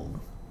told,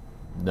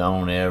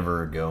 don't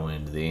ever go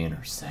into the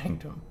inner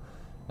sanctum.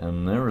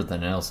 And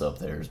everything else up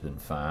there has been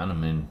fine. I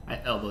mean,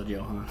 I elbowed you,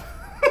 huh?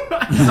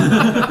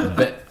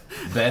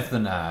 Beth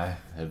and I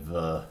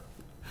have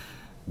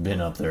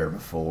been up there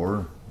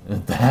before.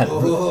 At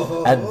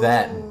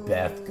that,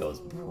 Beth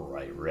goes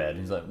bright red.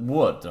 He's like,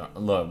 what?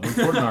 Look, we're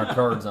putting our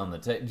cards on the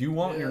table. Do you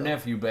want your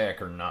nephew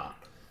back or not?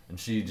 And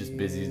she just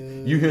busy.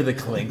 You hear the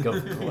clink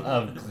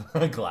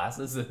of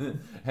glasses,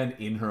 and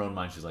in her own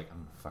mind, she's like, "I'm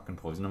gonna fucking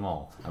poison them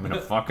all. I'm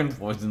gonna fucking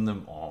poison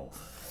them all."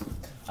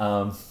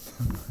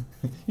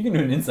 You can do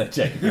an insight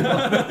check if you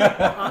want.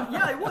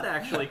 Yeah, I would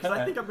actually, because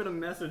I think I'm gonna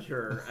message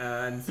her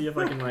and see if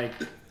I can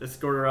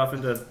escort her off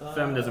into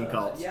feminism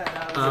cults. Yeah,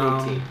 that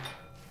was 18.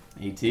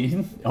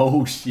 18?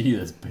 Oh, she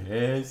is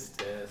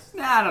pissed. Yes.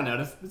 Nah, I don't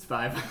notice. It's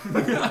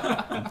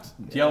 5.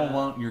 Do y'all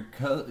want your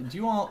do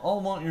you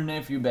all want your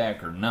nephew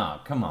back or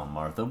not? Come on,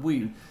 Martha.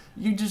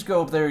 You just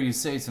go up there, you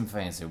say some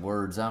fancy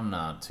words. I'm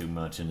not too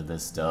much into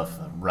this stuff.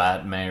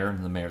 Right, Mayor?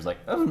 And the mayor's like,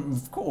 oh,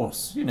 of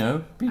course,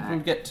 people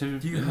get to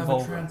Do you have a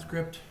involve-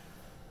 transcript?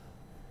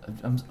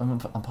 I'm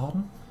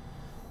pardon?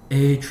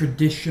 A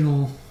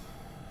traditional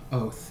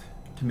oath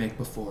to make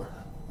before,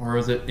 or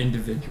is it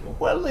individual?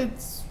 Well,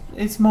 it's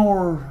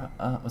more.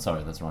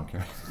 Sorry, that's the wrong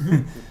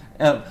character.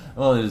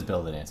 Well, it is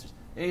Bill that answers.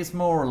 It's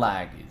more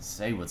like you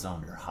say what's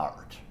on your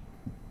heart.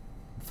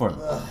 For the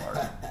most part.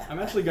 I'm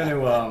actually going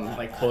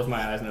to close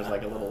my eyes and there's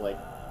like a little like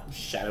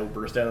shadow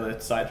burst out of the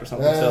sides or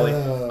something silly,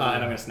 and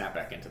I'm going to snap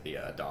back into the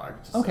dog.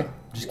 Okay,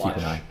 just keep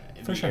an eye.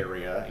 In For the sure.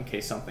 area in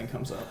case something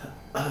comes up.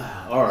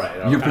 All right.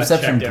 Your kinda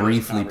perception checked every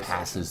briefly conversation.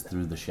 passes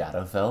through the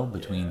Shadowfell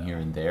between here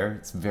and there.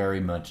 It's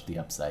very much the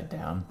upside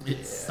down.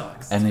 It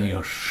sucks. And then you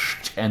go,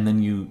 and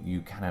then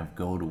you kind of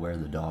go to where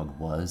the dog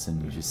was,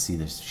 and you just see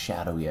this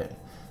shadowy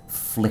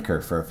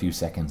flicker for a few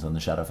seconds on the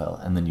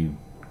Shadowfell, and then you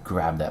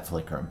grab that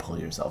flicker and pull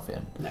yourself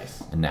in.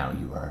 Nice. And now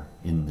you are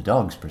in the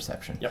dog's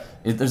perception. Yep.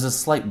 There's a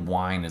slight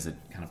whine as it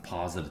kind of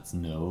paws at its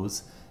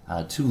nose.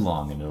 Too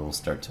long, and it'll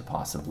start to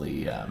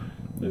possibly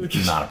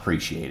not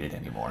appreciate it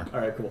anymore. All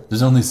right, cool.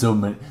 There's only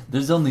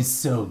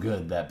so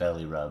good that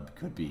belly rub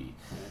could be.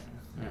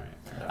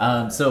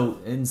 All right. So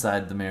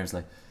inside, the mayor's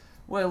like,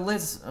 "Well,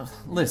 let's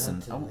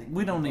listen.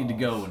 We don't need to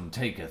go and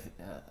take a.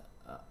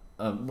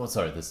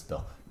 Sorry, this is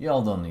Bill.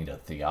 Y'all don't need a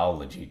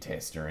theology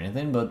test or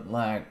anything, but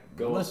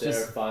Go let's up there,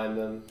 just find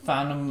them.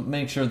 find them,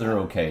 make sure they're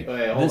okay.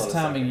 Wait, hold This on a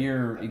time of second.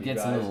 year, Have it you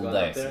gets a guys little gone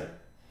up dicey. there?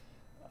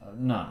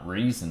 Not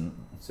recent.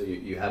 So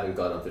you haven't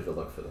gone up there to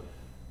look for them.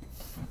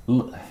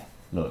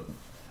 Look.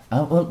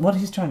 Well, what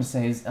he's trying to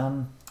say is,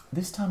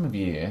 this time of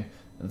year,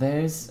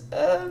 there's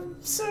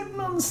certain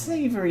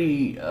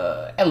unsavory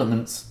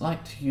elements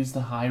like to use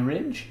the High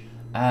Ridge,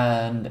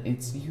 and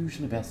it's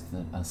usually best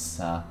that us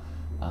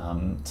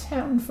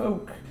town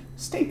folk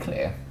stay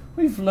clear.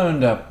 We've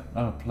learned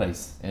our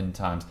place in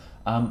times.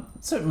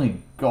 Certainly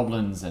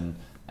goblins and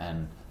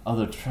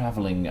other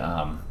traveling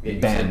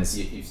bands.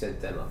 You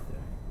sent them up there.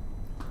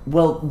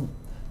 Well,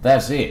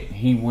 that's it.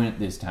 He went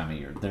this time of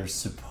year. They're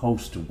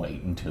supposed to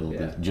wait until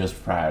Yeah.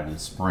 just prior to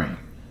spring.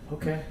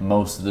 Okay.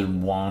 Most of the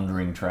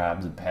wandering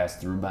tribes have passed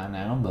through by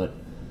now, but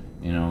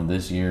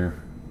this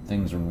year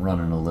things are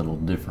running a little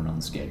different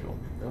on schedule.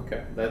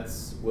 Okay.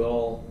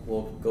 We'll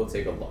go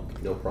take a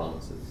look. No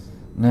promises.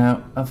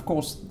 Now, of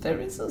course, there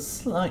is a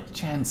slight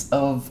chance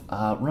of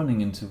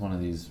running into one of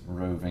these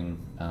roving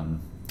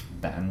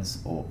bands,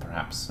 or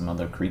perhaps some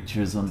other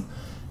creatures, and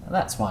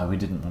that's why we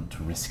didn't want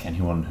to risk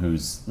anyone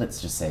who's,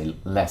 let's just say,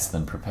 less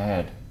than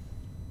prepared.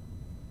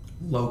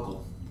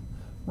 Local.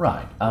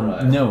 Right.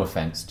 Right. No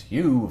offense to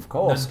you, of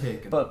course, None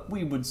taken. but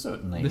we would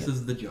certainly This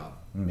is the job.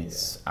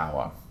 miss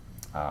our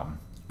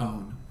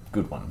Own.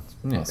 good ones.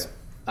 Yes. Okay.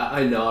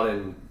 I nod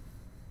and.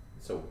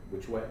 So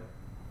which way?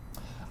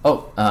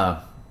 Oh,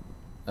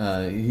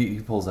 he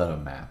pulls out a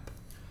map.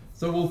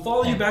 So we'll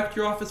follow you back to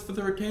your office for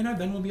the retainer,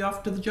 then we'll be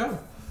off to the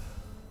job.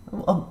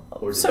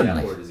 Or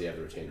Certainly. Or does he have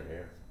the retainer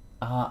here?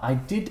 I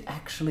did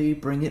actually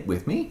bring it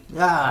with me.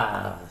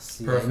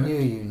 See, Perfect. I knew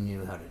you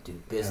knew how to do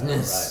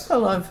business.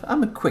 Well,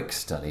 I'm a quick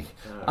study.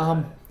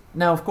 Alright.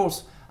 Now, of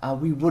course,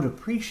 we would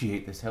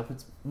appreciate this help.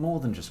 It's more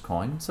than just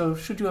coin. So,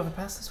 should you ever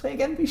pass this way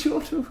again, be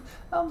sure to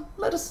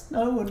let us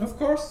know. And Of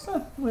course.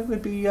 we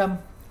would be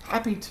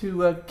happy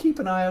to keep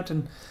an eye out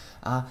and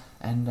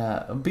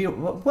be a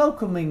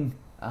welcoming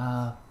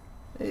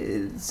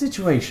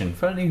situation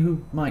for any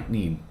who might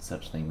need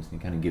such things. He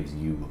kind of gives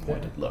you a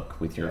pointed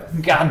look with your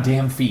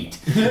goddamn feet.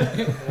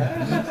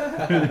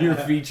 Your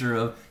feature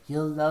of,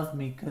 you'll love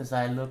me because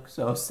I look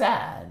so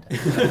sad.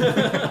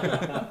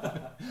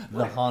 The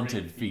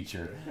haunted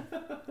feature.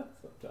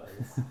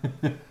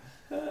 Sometimes.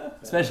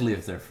 Especially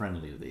if they're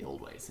friendly to the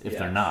old ways. If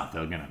they're Yeah. not,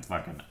 they're gonna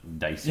fucking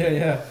dice you.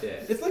 Yeah. Yeah.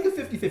 It's like a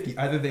 50-50.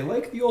 Either they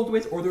like the old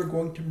ways or they're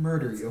going to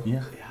murder you.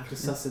 Yeah. You have to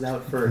suss it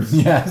out first.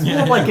 Yeah.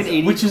 More like an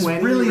 80-20, Which is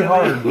really really.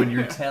 hard when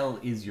your tell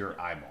is your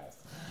eyeballs.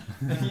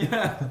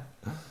 Yeah.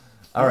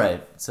 All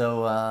right,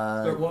 so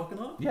Start walking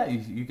off. yeah,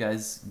 you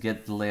guys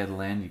get the lay of the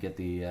land. You get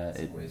the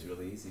It's always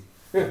really easy.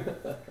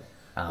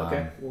 um,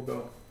 Okay, we'll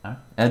go. all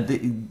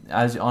right.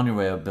 As on your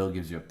way up, Bill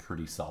gives you a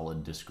pretty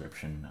solid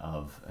description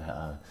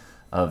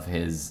of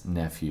his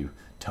nephew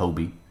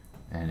Toby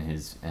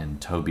and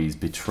Toby's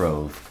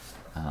betrothed.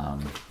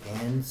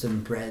 And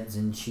some breads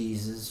and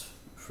cheeses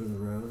for the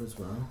road as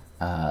well.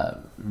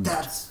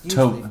 That's To-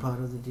 usually part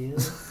of the deal.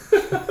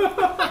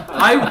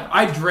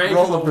 I drag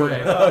Roll him a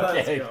away.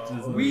 Okay.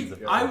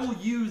 I will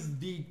use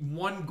the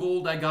 1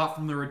 gold I got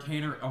from the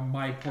retainer of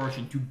my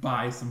portion to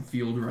buy some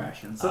field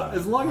rations. So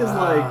as long as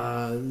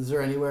Is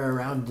there anywhere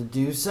around to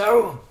do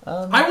so?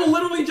 I will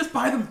literally just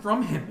buy them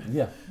from him.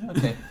 Yeah.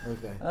 Okay.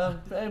 Okay.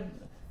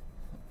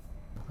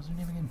 What's her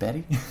name again?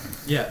 Betty.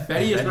 Yeah,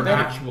 Betty is her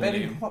actual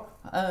Betty. name.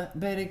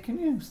 Betty, can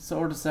you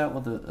sort us out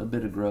with a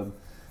bit of grub?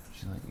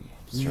 She's like,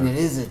 It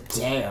is a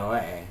day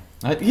away.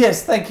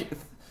 Yes, thank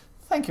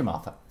you,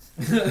 Martha.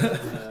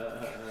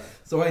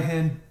 So I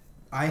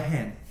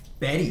hand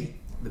Betty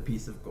the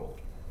piece of gold.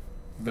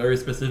 Very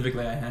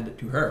specifically, I hand it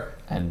to her.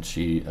 And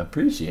she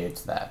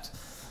appreciates that.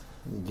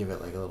 Give it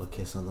like a little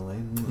kiss on the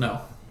way.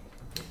 No.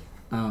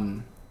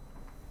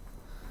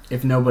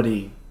 If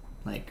nobody,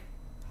 like,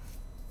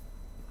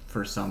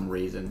 for some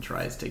reason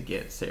tries to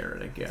get Sarah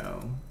to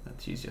go, that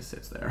she just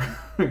sits there.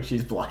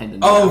 She's blind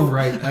and Oh,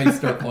 right. I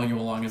start pulling you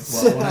along as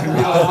well. When I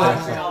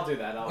realize that. I'll do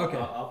that. Okay.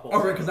 I'll pull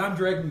All right, because I'm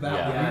dragging that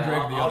Yeah. one. You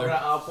drag the other.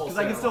 I'll pull Because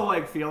I can Sarah still, along.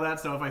 like, feel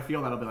that, so if I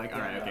feel that, I'll be like,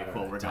 alright, okay,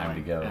 cool, we're Time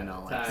going. to go. And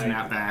I'll, like, Time.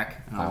 snap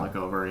back, and I'll look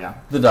over, yeah.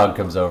 The dog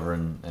comes over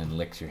and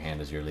licks your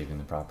hand as you're leaving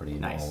the property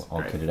and Nice,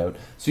 all great. kitted out.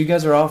 So you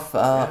guys are off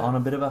on a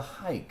bit of a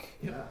hike.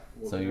 Yeah.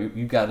 So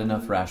you got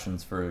enough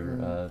rations for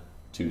a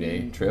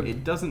 2-day trip.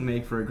 It doesn't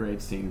make for a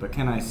great scene, but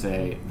can I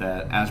say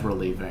that as we're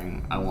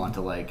leaving, I want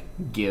to, like,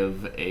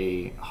 give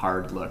a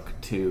hard look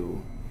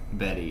to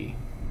Betty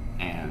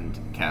and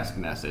cast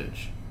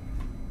message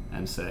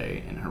and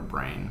say in her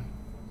brain,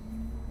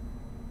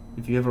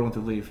 if you ever want to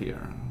leave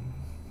here,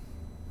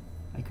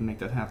 I can make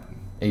that happen.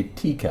 A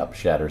teacup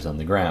shatters on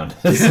the ground.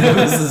 So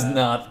this is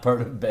not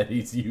part of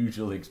Betty's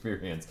usual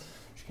experience.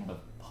 She kind of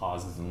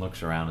pauses and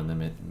looks around and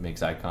then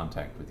makes eye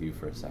contact with you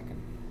for a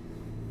second.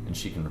 And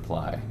she can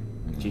reply.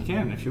 She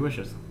can, if she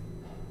wishes.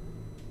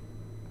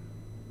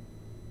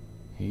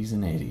 He's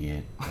an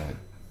idiot, but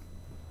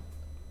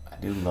I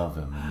do love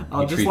him.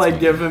 I'll He just, treats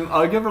like, me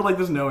I'll give her, like,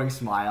 this knowing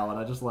smile, and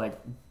I just, like,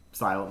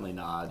 silently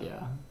nod,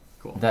 yeah.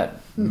 Cool. That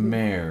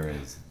mare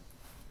is.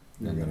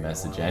 And the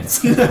message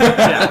ends.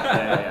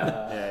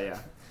 yeah.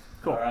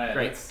 Cool, All right.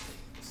 great.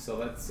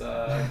 Let's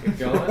get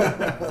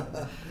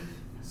going.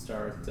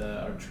 Start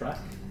our trek.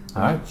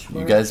 Alright,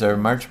 you guys are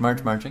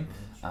marching.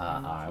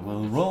 I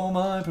will roll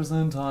my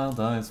percentile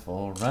dice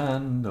for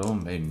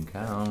random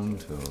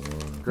encounter.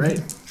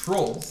 Great.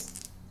 Trolls.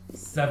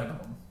 7 of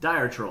them.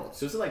 Dire trolls.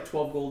 So is it like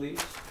 12 gold each?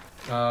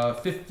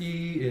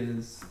 50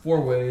 is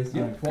 4 ways.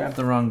 Yeah, 12. Grab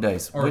the wrong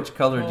dice. Or Which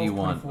color do 12, you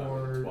want?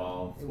 24.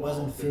 12. It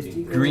wasn't 50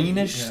 gold?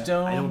 Greenish Yeah. I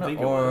stone don't think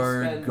it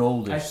or was.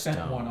 goldish I spent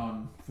stone? one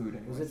on food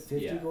Was anyways. it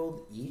 50 Yeah.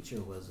 gold each,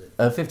 or was it?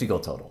 50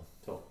 gold total.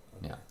 Total.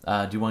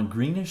 Yeah. Do you want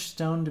greenish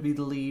stone to be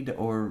the lead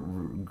or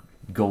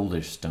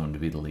goldish stone to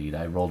be the lead?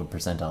 I rolled a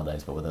percentile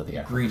dice, but without the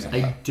actual Greenish.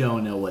 percentile. I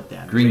don't know what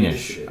that means.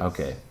 Greenish. it is.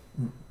 Okay.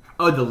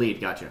 Oh, the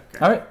lead, gotcha.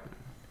 Okay. All right.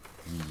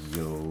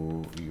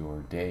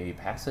 Your day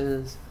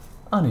passes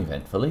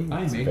uneventfully.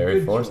 I It's made very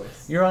good forest.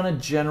 choice. You're on a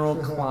general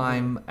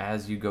climb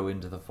as you go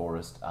into the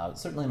forest.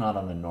 Certainly not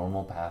on a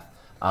normal path.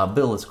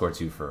 Bill escorts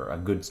you for a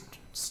good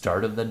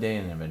start of the day,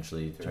 and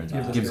eventually it turns out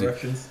Gives us gives you.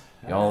 directions.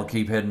 Y'all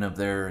keep heading up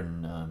there,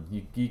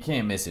 and you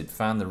can't miss it.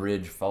 Find the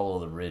ridge, follow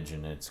the ridge,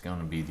 and it's going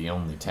to be the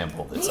only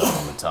temple that's up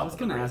on the I top was of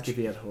the gonna ridge. ask if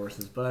he had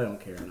horses, but I don't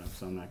care enough,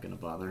 so I'm not gonna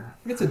bother.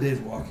 It's a day's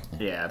walk.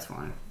 Yeah, it's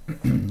fine.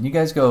 You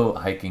guys go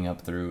hiking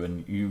up through,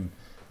 and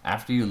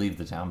after you leave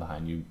the town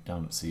behind, you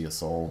don't see a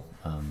soul.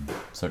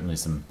 Certainly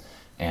some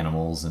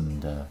animals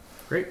and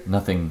Great.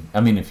 nothing.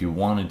 I mean, if you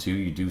wanted to,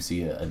 you do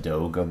see a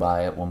doe go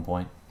by at one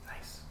point.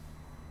 Nice.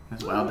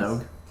 That's wild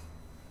dog.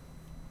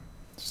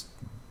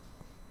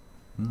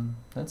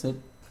 That's it.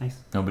 Nice.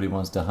 Nobody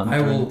wants to hunt I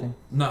or will. anything.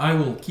 No, I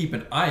will keep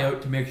an eye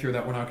out to make sure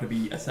that we're not going to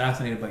be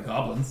assassinated by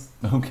goblins.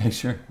 Okay,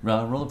 sure.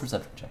 Roll a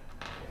perception check.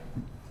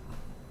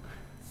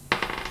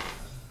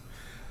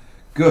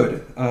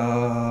 Good.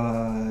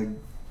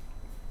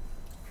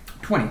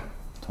 20.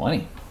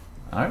 20.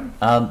 All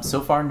right.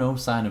 So far, no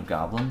sign of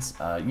goblins.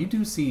 You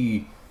do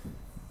see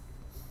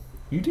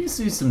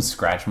some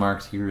scratch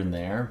marks here and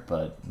there,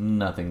 but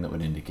nothing that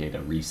would indicate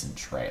a recent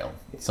trail.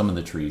 Some of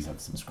the trees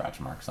have some scratch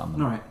marks on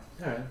them. All right.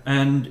 Alright.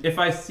 And if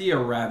I see a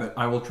rabbit,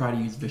 I will try to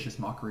use vicious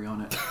mockery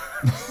on it.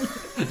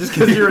 Just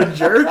because you're a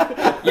jerk?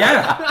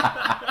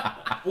 Yeah.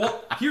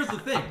 Well, here's the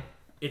thing.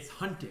 It's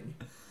hunting.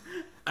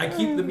 I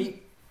keep the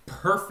meat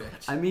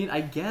perfect. I mean,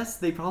 I guess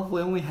they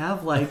probably only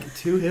have like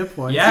 2 hit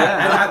points.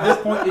 Yeah, and at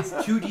this point, it's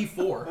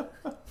 2d4.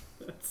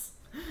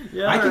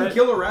 Yeah, I can alright.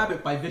 kill a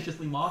rabbit by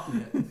viciously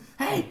mocking it.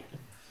 Hey!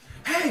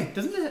 Hey!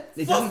 Doesn't it?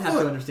 It doesn't have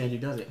to understand you,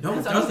 does it? No, it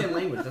has it to understand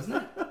doesn't. language, doesn't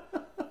it?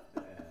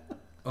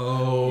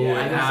 Oh, Yeah,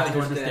 I it have has to to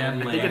understand understand I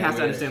language. think it has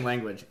to Language. understand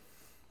language.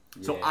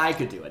 So Yeah. I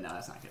could do it. No,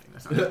 that's not kidding.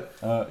 That's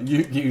not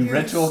kidding. You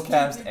ritual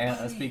cast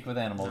speak with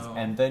animals, No.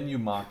 and then you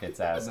mock its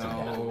ass to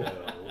death.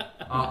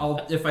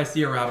 No. If I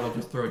see a rabbit, I'll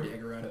just throw a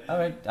dagger at it. All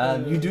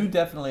right. You do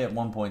definitely at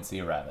one point see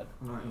a rabbit.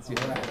 Alright, let's see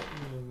what I hit.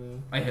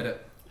 I hit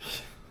it.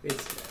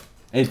 It's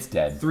It's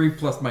dead. 3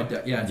 plus my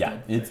deck. Yeah, it's Yeah,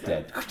 dead. it's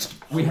dead.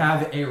 We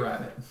have a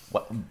rabbit.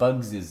 What,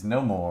 Bugs is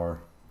no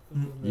more.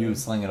 You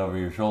sling it over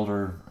your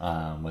shoulder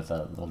with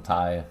a little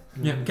tie.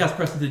 Yeah, cast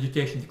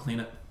prestidigitation to clean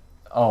it.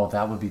 Oh,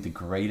 that would be the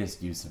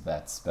greatest use of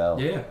that spell.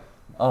 Yeah.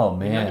 Oh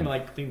You're not gonna man.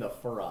 like clean the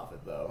fur off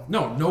it though.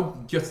 No,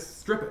 just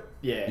strip it.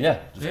 Yeah. Yeah.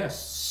 Yeah.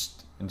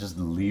 And just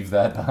leave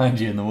that behind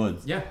you in the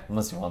woods. Yeah.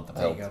 Unless you want the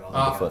Take pelt. out all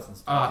of the the foot. guts and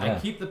stuff. Yeah. I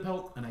keep the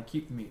pelt and I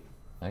keep the meat.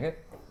 Okay.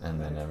 And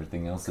then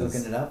everything else Cooking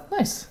is it up.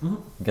 nice.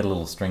 Mhm. Get a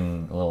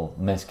little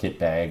mess kit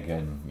bag,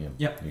 and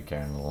Yep. you're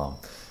carrying it along.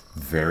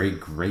 Very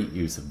great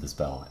use of the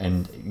spell,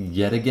 and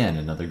yet again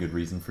another good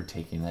reason for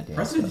taking that damn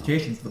spell.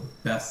 Prestidigitation's the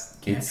best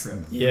It's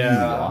cantrip. Yeah,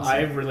 really awesome.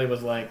 I really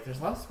was like, there's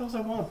a lot of spells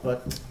I want,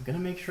 but I'm gonna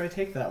make sure I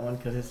take that one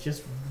because it's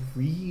just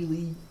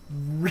really,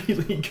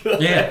 really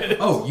good. Yeah.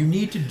 Oh, you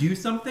need to do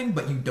something,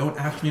 but you don't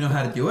actually know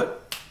how to do it?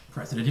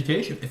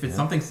 Prestidigitation. If it's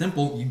something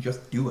simple, you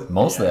just do it.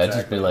 Mostly, Yeah, I'd just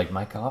exactly. be like,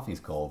 my coffee's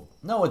cold.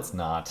 No, it's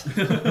not.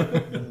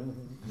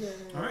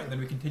 All right, then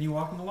we continue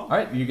walking along. All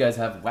right, you guys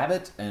have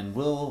Wabbit and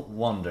Will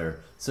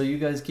Wander. So you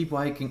guys keep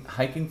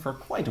hiking for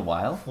quite a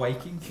while.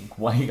 Hiking.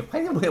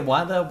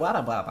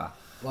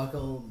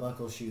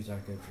 Buckle shoes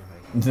aren't good for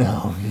hiking.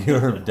 No,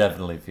 you're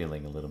definitely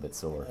feeling a little bit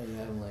sore.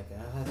 And I'm like,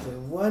 I'll have to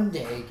one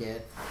day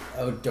get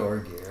outdoor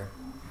gear.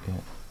 Yeah.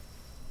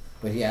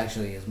 But he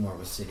actually is more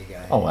of a city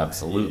guy. Oh, anyway.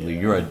 absolutely.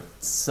 You're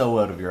so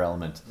out of your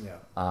element. Yeah.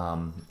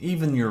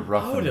 Even your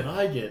rough How did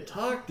I get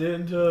talked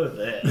into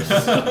this?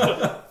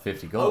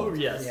 50 gold. Oh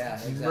yes. Yeah,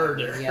 exactly.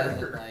 Murder. He hasn't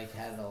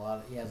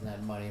he hasn't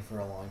had money for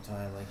a long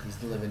time. Like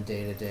he's living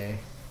day to day.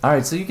 All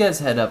right, so you guys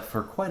head up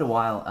for quite a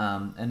while,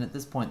 and at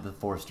this point the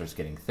forest starts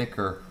getting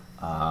thicker.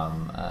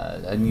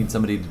 I need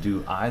somebody to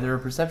do either a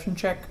perception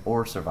check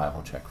or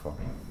survival check for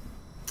me.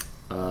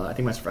 I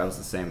think my survival's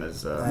the same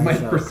as. My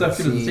shall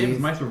perception is the same proceed. as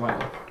my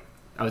survival.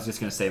 I was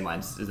just gonna say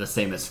mine's the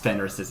same as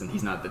Fenris's, and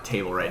he's not at the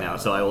table right now,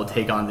 so I will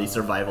take on the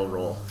survival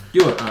roll.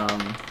 Do it.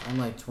 I'm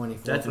like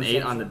 24. That's an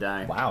 8 on the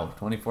die. Wow,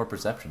 24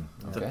 perception.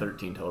 That's Okay. a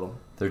 13 total.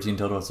 13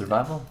 total of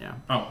survival? Yeah.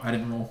 Oh, I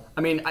didn't roll.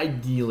 I mean,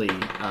 ideally,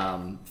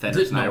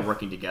 Fenris and I are No.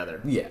 working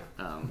together. Yeah.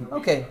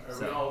 Okay. Are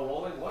we all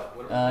rolling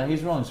what?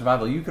 He's rolling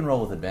survival. You can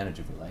roll with advantage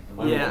if you like.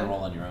 Or you Yeah. can roll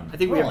on your own. I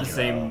think we Roll have the on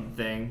same your own.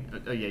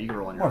 thing. Oh yeah, you can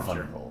roll on your More own. fun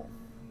Sure. to roll.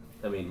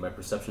 I mean, my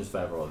perception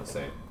survival are the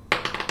same.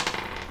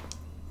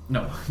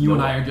 No, you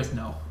and I are just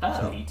no.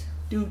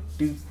 Do.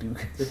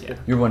 Yeah.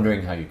 You're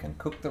wondering how you can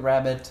cook the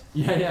rabbit.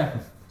 Yeah.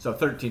 So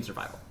 13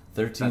 survival.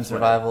 13 That's what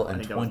survival I and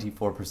think that was-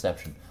 24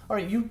 perception. All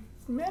right, you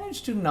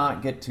managed to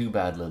not get too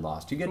badly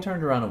lost. You get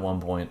turned around at one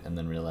point and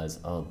then realize,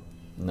 oh,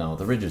 no,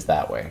 the ridge is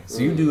that way. So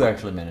you do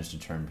actually manage to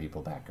turn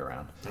people back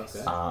around.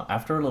 Okay.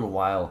 After a little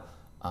while,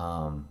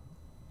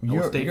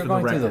 you're state you're for the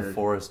going through the record-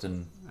 forest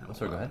and...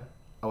 Sorry, go ahead.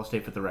 I will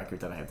state for the record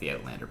that I have the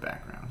Outlander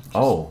background. Just,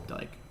 Oh.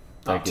 like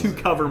That to gives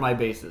it- cover my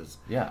bases.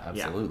 Yeah,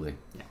 absolutely.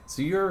 Yeah.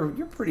 So you're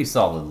pretty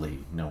solidly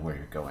know where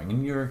you're going,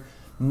 and you're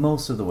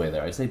most of the way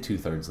there. I'd say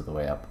 2/3 of the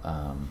way up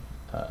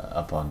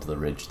up onto the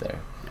ridge there.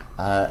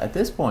 At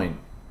this point,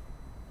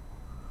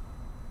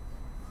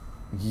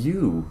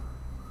 you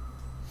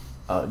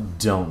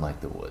don't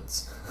like the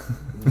woods,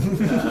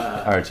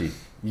 Archie.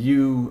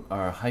 You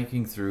are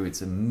hiking through.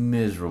 It's a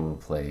miserable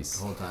place,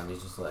 The whole time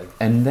he's just like,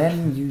 and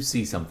then you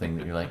see something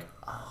that you're like,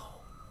 oh,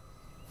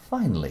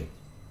 finally,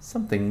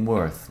 something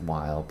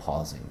worthwhile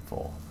pausing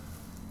for.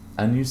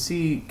 And you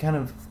see, kind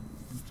of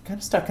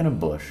stuck in a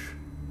bush,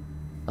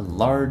 a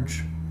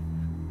large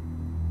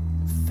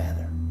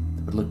feather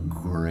that would look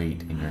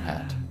great in your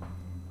hat.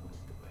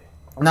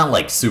 Not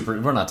like super.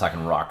 We're not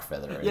talking rock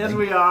feather. Or Yes, anything.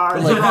 we are.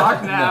 It's Like- a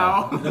rock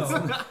now.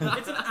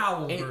 It's an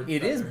owl bird.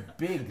 It is feather.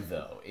 big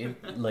though.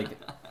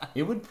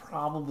 It would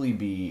probably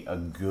be a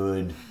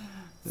good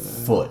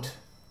foot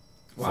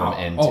Wow. from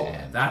end oh, to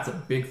end. that's a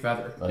big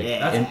feather. Like,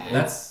 Yeah.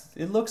 That's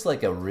it looks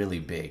like a really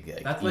big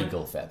that's like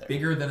eagle feather.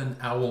 bigger than an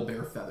owl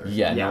bear feather.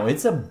 Yeah, no, Yeah.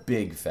 it's a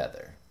big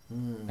feather.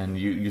 And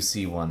you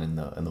see one in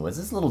the woods.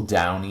 It's a little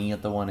downy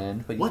at the one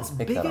end, but you What's can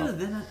pick that bigger off.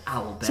 than an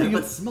owl bear, So you-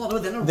 but smaller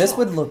than a This rock?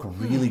 would look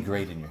really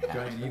great in your hat.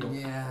 Giant eagle.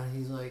 yeah,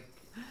 he's like,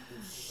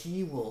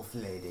 she-wolf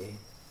lady.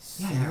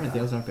 Yeah,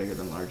 those are bigger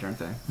than large, aren't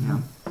they? Yeah.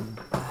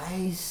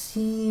 I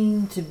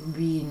seem to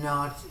be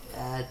not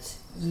at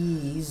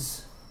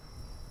ease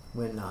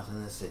when not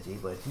in the city,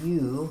 but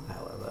you,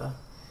 however,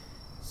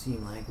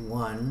 seem like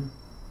one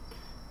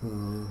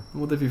who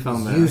What have you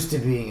found is there? used to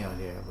being out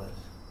here, but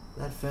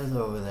that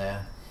feather over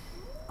there,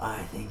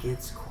 I think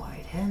it's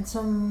quite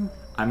handsome.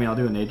 I mean, I'll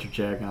do a nature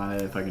check on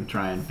it if I can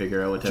try and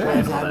figure out what type Sure.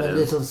 of But animal I'm that a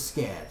is. little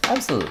scared.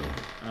 Absolutely.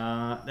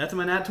 That's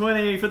my nat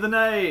 20 for the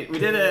night. We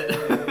did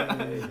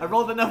it. I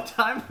rolled enough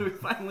time, but we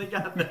finally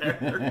got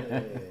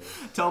there.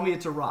 Tell me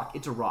it's a rock.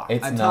 It's a rock.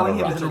 It's I'm not telling a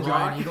him rock. it's Is a it a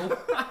giant rock.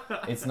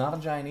 eagle? It's not a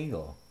giant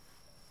eagle.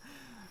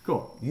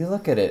 Cool. You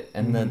look at it,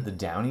 and the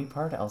downy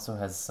part also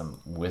has some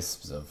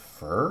wisps of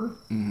fur.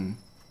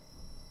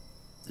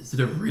 Is it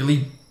a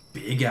really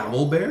big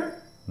owl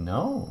bear?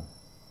 No.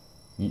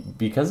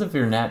 Because of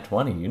your nat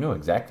 20, you know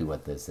exactly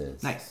what this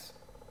is. Nice.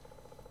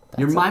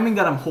 You're miming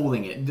that I'm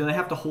holding it. Did I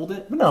have to hold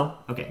it? No.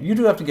 Okay. You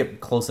do have to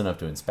get close enough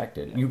to inspect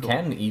it. You cool.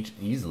 can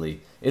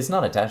easily. It's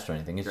not attached to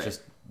anything. It's Great.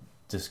 just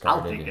I'll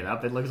discarded. pick it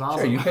up. It looks awesome.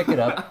 Sure, you pick it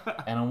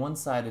up, and on one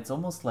side, it's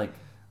almost like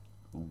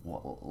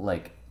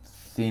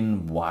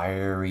thin,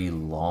 wiry,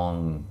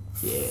 long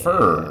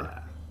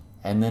fur.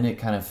 And then it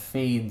kind of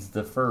fades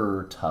the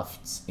fur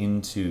tufts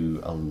into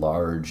a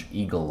large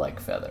eagle-like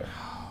feather.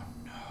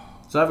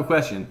 So I have a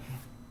question.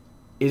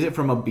 Is it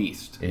from a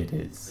beast? It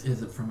is.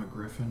 Is it from a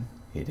griffin?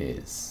 It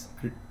is.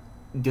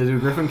 Does a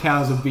griffin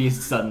count as a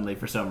beast suddenly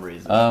for some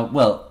reason?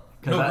 Well,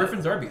 No,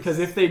 griffins are beasts. Because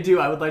if they do,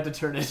 I would like to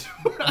turn it.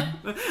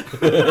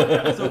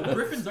 So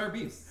griffins are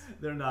beasts.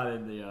 They're not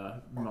in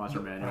the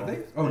monster manual. Are they?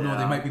 Oh no,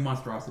 they Yeah. might be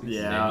monstrosities.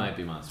 Yeah. They might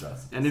be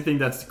monstrosities. Anything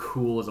that's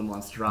cool is a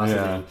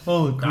monstrosity.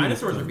 Oh,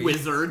 Dinosaurs are beasts.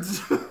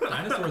 Wizards.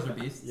 Dinosaurs are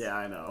beasts. Yeah,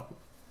 I know.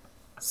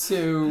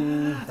 So,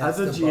 As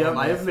a the GM, bone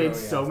I have myth, made oh,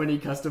 so yeah. many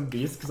custom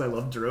beasts because I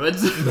love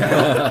druids.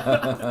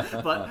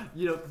 But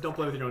don't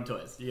play with your own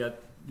toys. You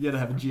gotta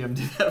have a GM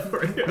do that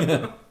for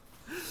you.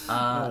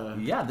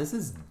 yeah, this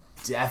is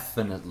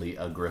definitely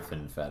a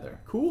griffin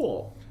feather.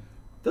 Cool.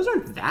 Those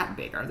aren't that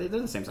big, are they? They're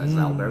the same size as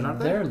owlbears, aren't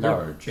they? They're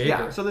large. big.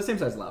 Yeah, so they're the same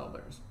size as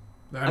owlbears.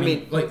 I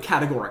mean, like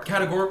categorically.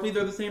 categorically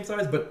they're the same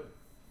size, but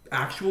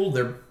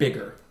they're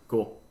bigger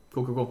Cool.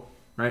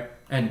 Right?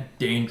 and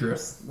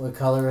dangerous. What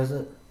color is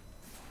it?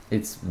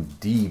 It's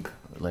deep,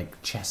 like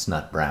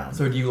chestnut brown.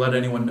 So do you let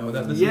anyone know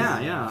that this is?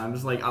 Yeah. I'm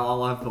just like,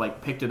 I'll have to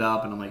like picked it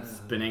up and I'm like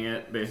spinning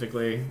it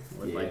basically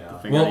with like the Yeah.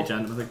 finger Well- on each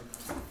end. I was like,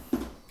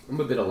 I'm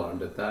a bit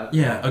alarmed at that.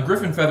 Yeah, a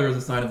griffin feather is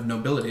a sign of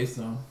nobility,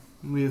 so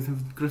we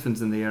have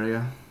griffins in the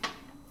area.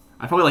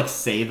 I probably like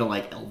say the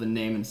like elven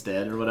name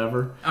instead or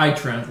whatever. I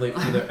translate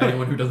for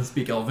anyone who doesn't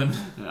speak Elven.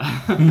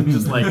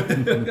 Just like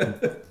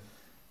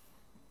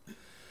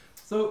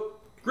So,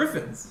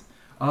 griffins.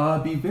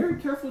 Be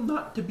very careful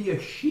not to be a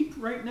sheep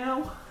right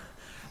now.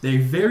 They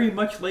very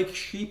much like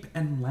sheep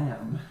and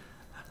lamb.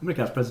 I'm gonna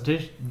cast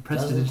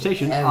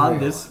prestidigitation Doesn't on everyone.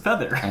 this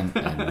feather and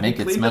make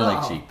it Clean smell it like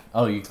off. sheep.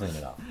 Oh, you clean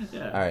it off.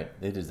 Yeah. All right,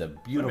 it is a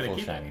beautiful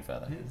keep shiny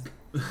feather.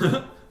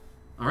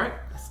 All right.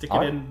 Stick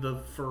All it right. in the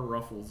fur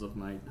ruffles of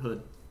my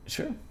hood.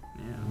 Sure.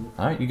 Yeah.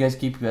 All right, you guys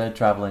keep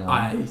traveling on.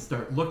 I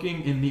start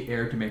looking in the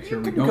air to make sure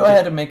we You don't can go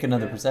ahead and make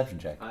another perception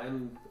check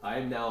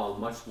I'm now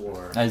much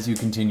more. as you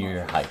continue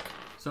your hike.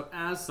 So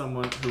as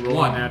someone who rolled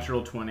One. a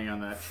natural 20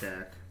 on that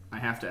check, I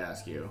have to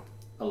ask you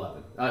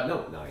 11.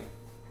 No, 9.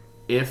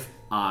 if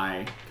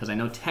because I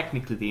know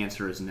technically the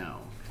answer is no.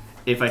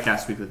 If I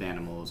cast speak with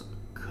animals,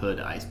 could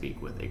I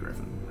speak with a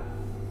griffin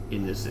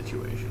in this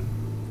situation?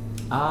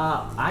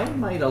 I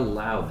might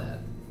allow that.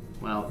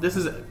 Well, this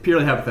is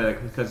purely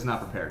hypothetical because it's not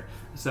prepared.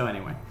 So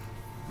anyway,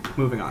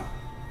 moving on.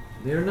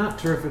 They're not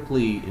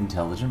terrifically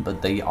intelligent,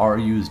 but they are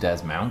used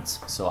as mounts,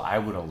 so I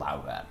would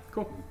allow that.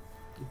 Cool.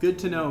 Good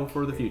to know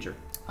for the future.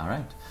 All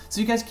right.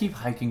 So you guys keep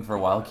hiking for a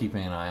while,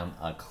 keeping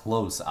a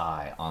close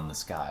eye on the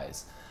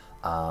skies.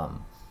 I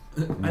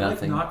like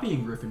Nothing. not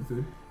being griffin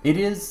food. It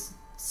is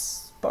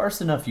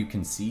sparse enough you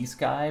can see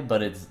sky,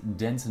 but it's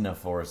dense enough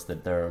forest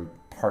that there are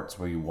parts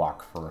where you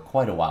walk for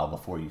quite a while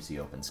before you see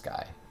open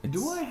sky.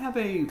 Do I have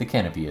a... The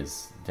canopy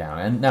is down,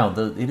 and now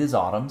it is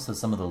autumn, so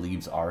some of the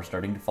leaves are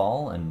starting to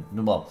fall, and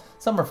well,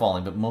 some are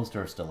falling, but most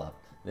are still up.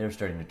 They're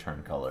starting to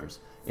turn colors.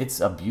 It's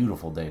a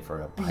beautiful day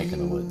for a hike in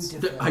the woods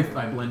I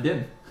blend in.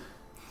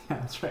 Yeah,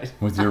 that's right.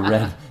 with your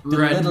red.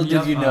 Little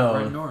did you know.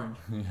 Red and orange.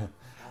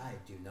 I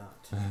do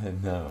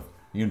not. No,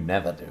 you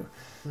never do.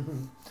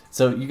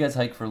 So you guys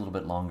hike for a little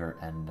bit longer,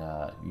 and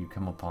you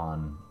come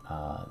upon.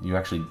 You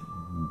actually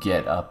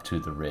get up to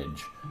the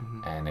ridge,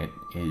 and it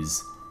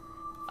is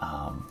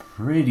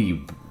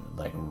pretty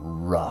like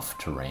rough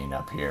terrain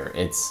up here.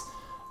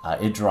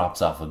 It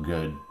drops off a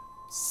good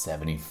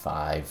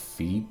 75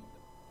 feet.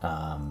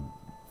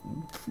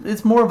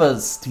 It's more of a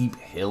steep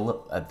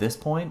hill at this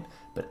point,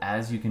 but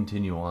as you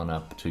continue on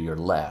up to your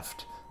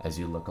left, as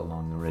you look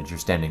along the ridge, you're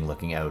standing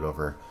looking out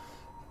over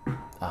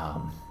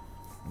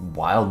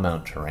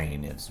Wildmount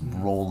terrain. It's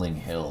rolling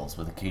hills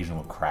with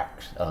occasional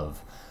cracks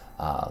of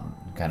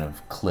kind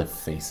of cliff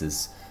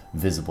faces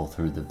visible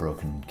through the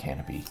broken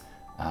canopy.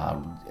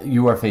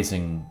 You are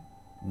facing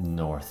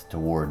north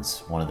towards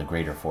one of the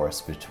greater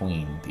forests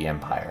between the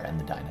Empire and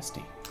the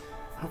Dynasty.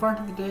 How far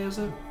into the day is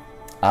it?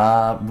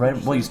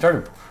 Well, you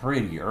started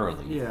pretty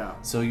early. Yeah.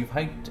 So you've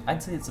hiked,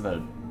 I'd say it's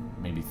about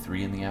maybe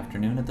 3 in the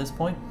afternoon at this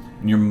point,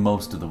 and you're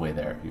most of the way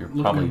there. You're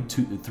probably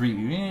 2, 3,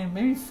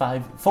 maybe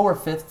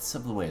 4/5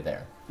 of the way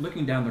there.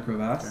 Looking down the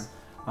crevasse,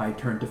 I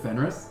turn to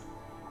Fenris.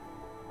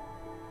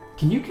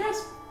 Can you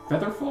cast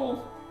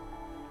Featherfall?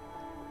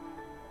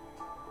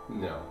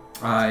 No.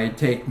 I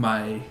take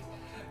my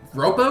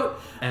rope out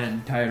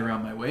and tie it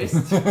around my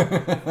waist,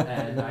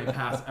 and I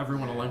pass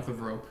everyone a length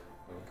of rope.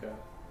 Okay.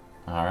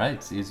 All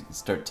right, so you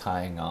start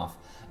tying off.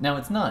 Now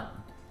it's not.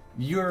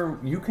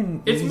 You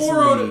can. It's easily,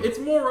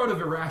 more out of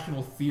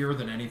irrational fear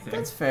than anything.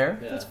 That's fair.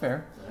 Yeah. That's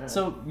fair. Alright.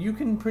 So you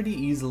can pretty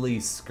easily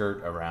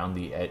skirt around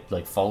the edge,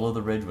 like follow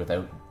the ridge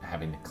without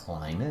having to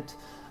climb it.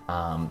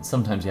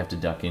 Sometimes you have to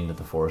duck into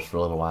the forest for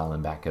a little while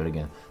and back out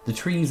again. The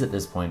trees at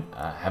this point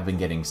have been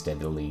getting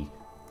steadily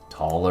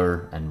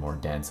taller and more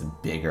dense and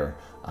bigger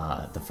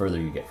the further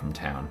you get from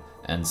town.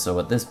 And so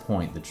at this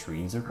point, the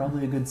trees are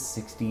probably a good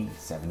 60,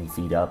 70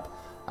 feet up,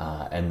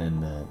 and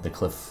then the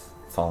cliff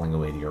falling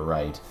away to your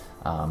right.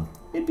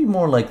 It'd be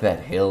more like that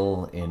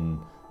hill in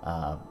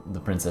The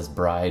Princess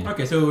Bride.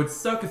 Okay, so it would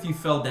suck if you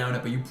fell down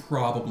it, but you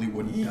probably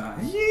wouldn't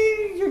die.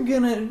 You're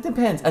gonna, it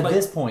depends. At Like-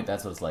 this point,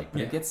 that's what it's like, but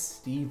Yeah. it gets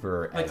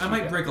steeper. Like as I you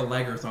might go. break a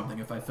leg or something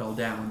if I fell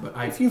down, but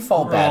I If you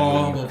fall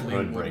badly, you probably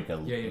could would. break a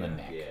Yeah.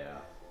 neck.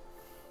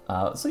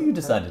 Yeah. So you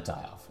decide to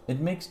tie off. It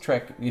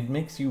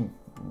makes you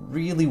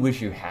really wish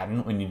you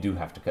hadn't when you do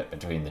have to cut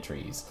between the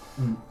trees.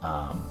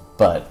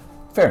 But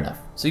Fair enough.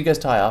 So you guys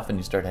tie off and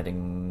you start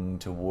heading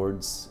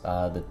towards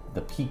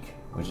the peak,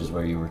 which is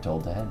where you were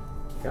told to head.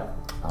 Yeah.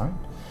 All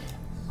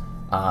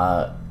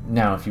right.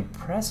 Now, if you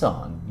press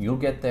on, you'll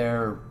get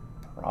there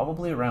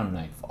probably around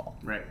nightfall.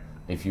 Right.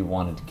 If you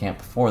wanted to camp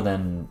before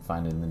then,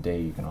 find it in the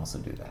day, you can also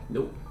do that.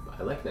 Nope.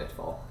 I like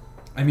nightfall.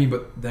 I mean,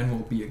 but then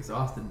we'll be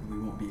exhausted and we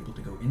won't be able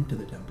to go into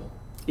the temple.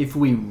 If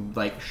we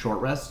short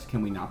rest,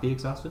 can we not be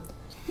exhausted?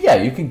 Yeah,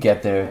 you can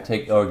get there,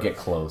 get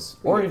close,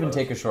 or even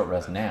take a short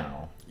rest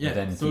now. Yeah,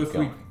 then so keep if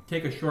going. we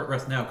take a short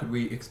rest now, could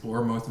we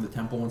explore most of the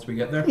temple once we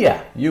get there?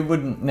 Yeah, you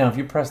wouldn't. Now, if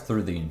you press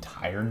through the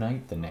entire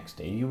night, the next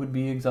day you would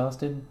be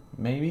exhausted,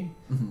 maybe.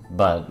 Mm-hmm.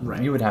 But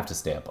Right. you would have to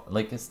stay up.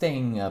 Like,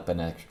 staying up an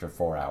extra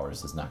 4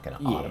 hours is not going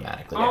to Yeah.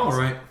 automatically. All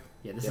right.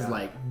 Yeah, this is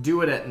like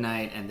do it at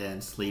night and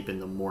then sleep in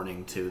the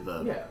morning to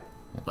the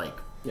like.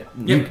 Yeah.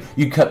 Yep.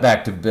 You cut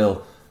back to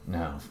Bill.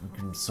 Now, if we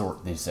can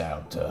sort this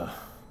out,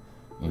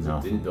 you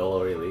know. Didn't Bill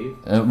already leave?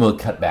 We'll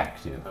cut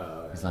back to.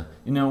 Oh, He's like,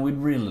 we'd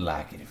really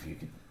like it if you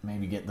could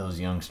maybe get those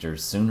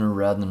youngsters sooner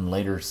rather than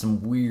later.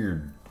 Some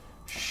weird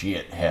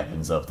shit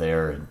happens up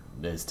there at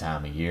this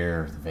time of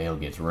year. The veil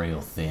gets real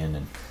thin,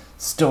 and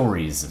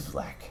stories of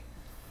like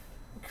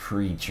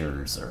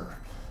creatures or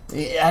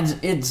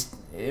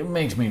it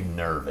makes me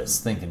nervous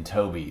thinking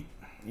Toby,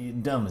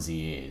 dumb as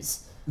he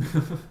is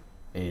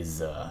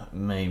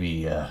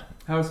maybe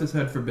How's his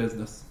head for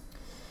business?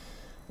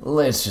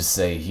 let's just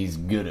say he's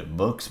good at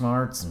book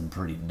smarts and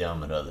pretty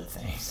dumb at other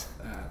things.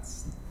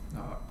 That's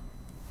not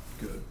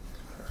good.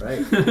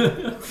 Right.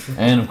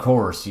 And of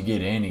course, you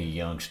get any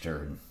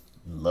youngster in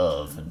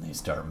love and they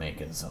start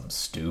making some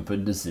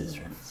stupid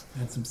decisions.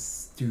 And some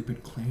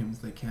stupid claims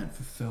they can't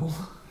fulfill.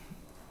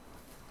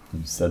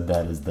 You said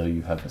that as though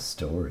you have a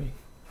story.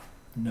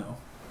 No.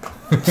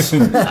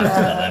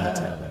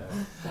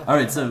 All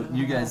right, so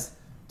you guys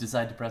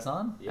decide to press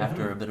on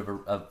after a bit of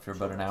after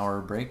about an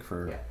hour break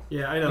for.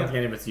 Yeah, I don't think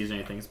any of us use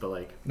anything, but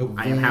like, Nope.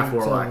 I am half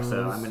warlock, Vampiros.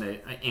 so I'm gonna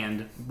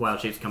and wild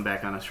shapes come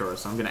back on us shore,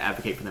 so I'm gonna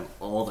advocate for them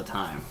all the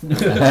time.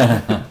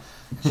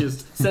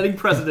 Just setting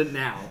precedent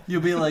now.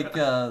 You'll be like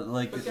guys,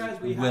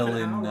 we have Will an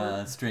in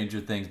hour.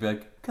 Stranger Things. Be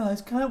like,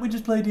 guys, can't we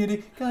just play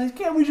D&D? Guys,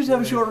 can't we just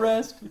have a short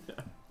rest?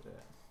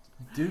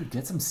 Dude,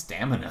 get some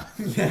stamina.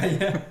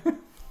 Yeah.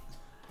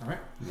 All right.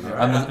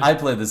 I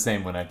play the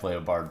same when I play a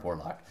bard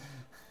warlock.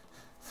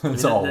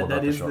 It's all about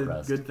that the is short the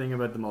rest. good thing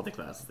about the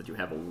multi-class is that you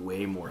have a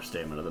way more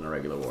stamina than a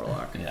regular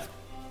warlock. Yeah.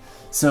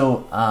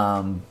 So,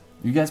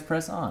 you guys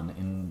press on,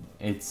 and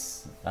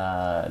it's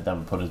that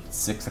would put it at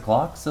 6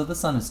 o'clock. So the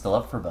sun is still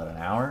up for about an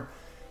hour.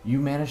 You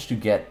manage to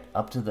get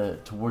up to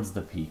towards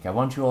the peak. I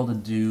want you all to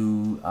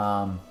do.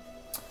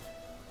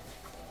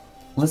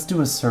 Let's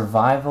do a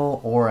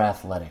survival or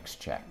athletics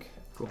check,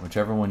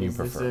 whichever one you Is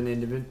this prefer. an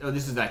individual? Oh,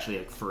 this is actually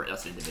like for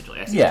us individually.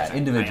 I see what Yeah, you're saying.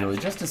 individually, I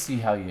just to see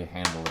how you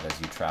handle it as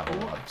you travel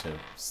up to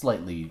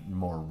slightly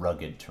more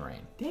rugged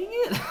terrain. Dang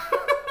it!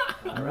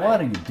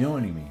 What are you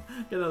doing to me?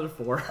 Get another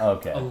 4.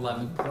 Okay.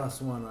 11.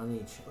 Plus 1 on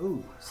each.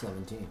 Ooh,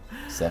 17.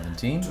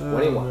 17,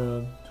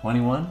 21.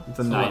 21, It's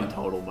a 9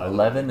 total, by the way.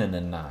 11, and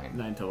a 9.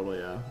 9 total,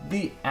 yeah.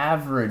 The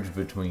average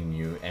between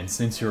you, and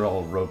since you're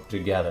all roped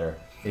together,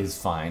 is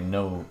fine.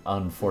 No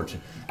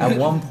unfortunate. At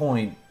one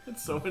point,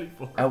 It's so many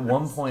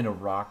 4s. a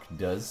rock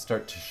does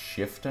start to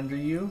shift under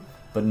you,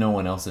 but no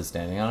one else is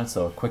standing on it.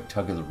 So a quick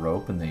tug of the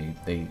rope, and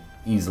they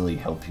easily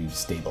help you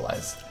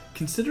stabilize.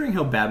 Considering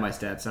how bad my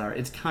stats are,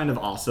 it's kind of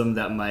awesome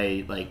that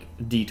my like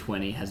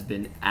D20 has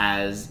been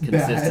as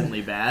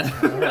consistently bad.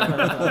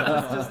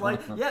 It's just like,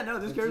 yeah, no,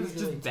 this character's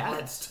usually just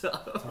bad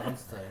stuff.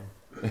 Tom's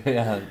time.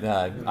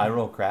 Yeah, I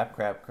roll crap.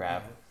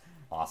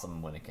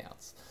 Awesome when it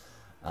counts.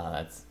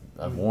 That's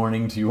a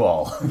warning to you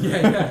all.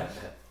 Yeah.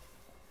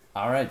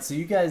 All right, so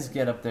you guys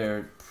get up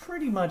there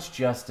pretty much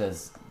just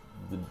as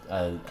the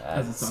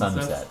As the sun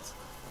sun sets,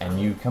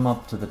 and you come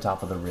up to the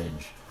top of the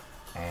ridge,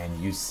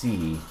 and you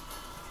see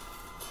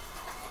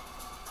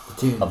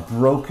Dude, a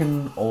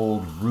broken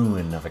old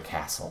ruin of a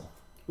castle.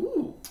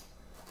 Ooh.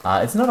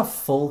 It's not a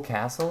full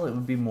castle; it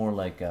would be more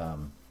like a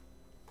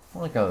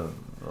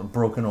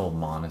broken old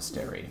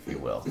monastery, if you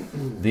will.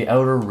 The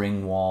outer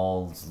ring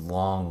walls,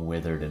 long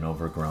withered and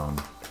overgrown.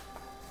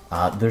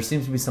 There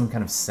seems to be some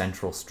kind of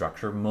central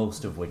structure,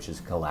 most of which is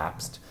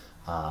collapsed.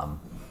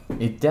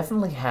 It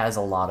definitely has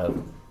a lot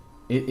of...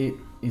 It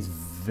is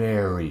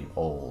very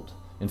old.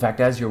 In fact,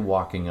 as you're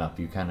walking up,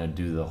 you kind of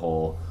do the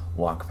whole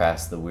walk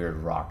past the weird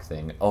rock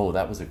thing. Oh,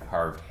 that was a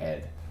carved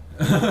head.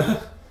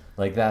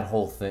 Like that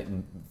whole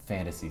thing,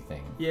 fantasy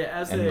thing. Yeah,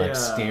 as and a, like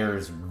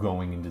stairs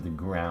going into the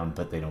ground,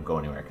 but they don't go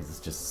anywhere because it's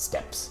just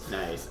steps.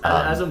 Nice.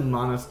 As a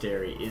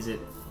monastery, is it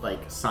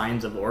like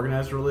signs of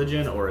organized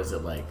religion, or is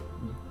it like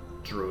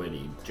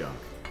druidy junk?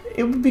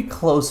 It would be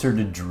closer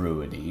to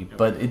druidy,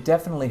 but it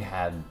definitely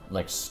had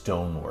like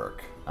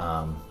stonework.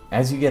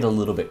 As you get a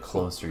little bit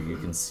closer, you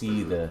can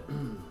see there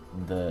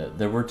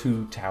were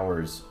 2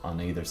 towers on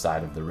either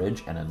side of the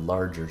ridge, and a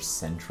larger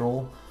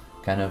central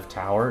kind of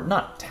tower.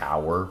 Not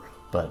tower,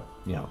 but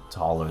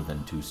taller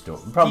than 2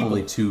 stories.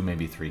 Probably 2,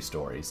 maybe 3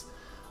 stories.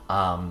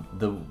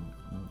 The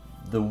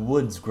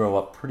woods grow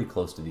up pretty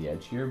close to the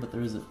edge here, but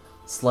there is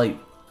slight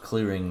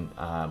clearing,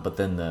 but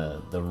then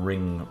the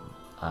ring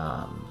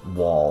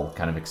wall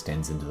kind of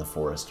extends into the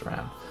forest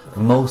around.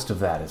 Most of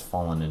that has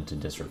fallen into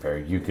disrepair.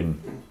 You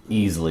can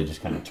easily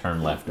just kind of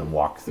turn left and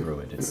walk through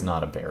it. It's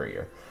not a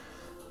barrier.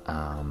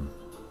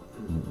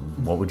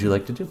 What would you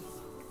like to do?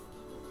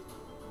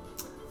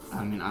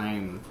 I mean,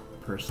 I'm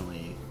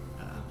personally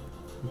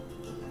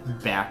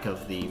back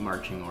of the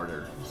marching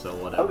order, so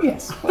whatever. Oh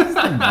yes. What is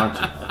the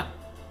marching order?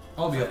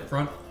 I'll be up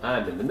front.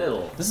 I'm in the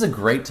middle. This is a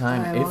great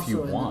time I'm if you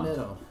also in the want.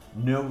 middle.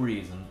 No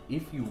reason.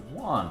 If you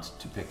want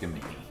to pick a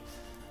mini,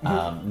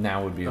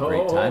 now would be a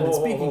great time. And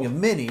speaking of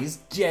minis,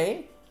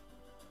 Jay,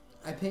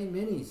 I paint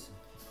minis.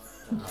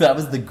 that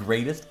was the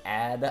greatest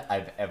ad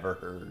I've ever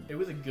heard. It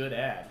was a good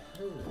ad.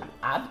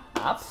 I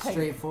paint.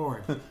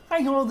 Straightforward. Hi,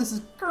 hello, this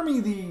is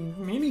Kermie the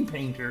mini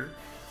painter.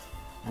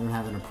 I don't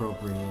have an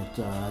appropriate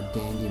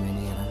dandy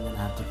mini, and I'm gonna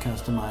have to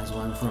customize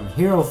one from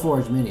Hero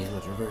Forge minis,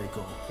 which are very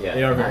cool. Yeah,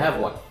 They are I very have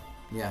cool. one.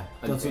 Yeah,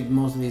 that's what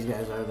most of these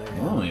guys are. There.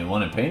 Oh, you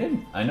want it painted?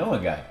 I know a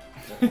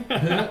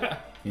guy.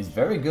 He's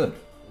very good.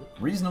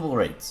 Reasonable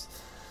rates.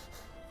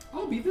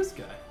 I'll be this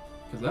guy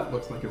because that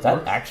looks like it That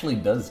works. actually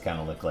does kind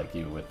of look like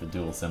you with the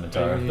dual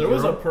scimitar. Hey. There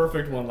was a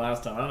perfect one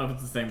last time. I don't know if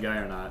it's the same guy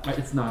or not.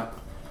 It's not.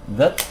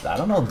 I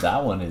don't know.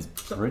 That one is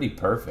pretty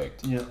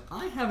perfect. Yeah.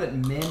 I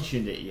haven't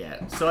mentioned it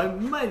yet, so I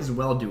might as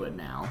well do it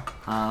now.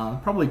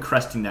 Probably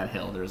cresting that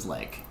hill, there's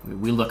like,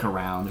 we look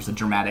around, there's a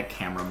dramatic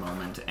camera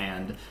moment,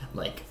 and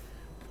like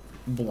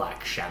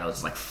black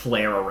shadows like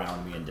flare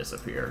around me and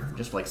disappear.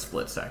 Just like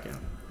split second.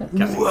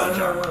 Casting Mage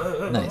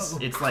Armor. Nice.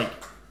 It's like,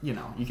 you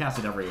know, you cast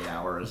it every 8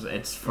 hours.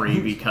 It's free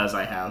because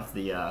I have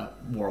the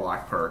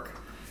Warlock perk.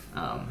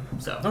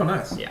 So. Oh,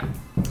 nice. Yeah.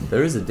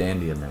 There is a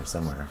dandy in there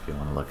somewhere if you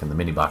want to look in the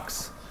mini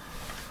box.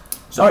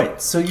 All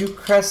right, so you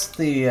crest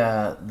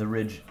the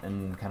ridge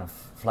and kind of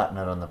flatten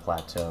out on the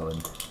plateau,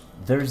 and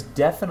there's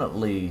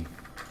definitely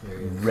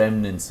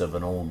remnants of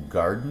an old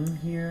garden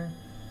here.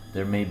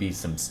 There may be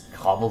some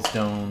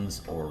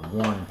cobblestones or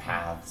worn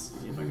paths.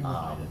 See if I can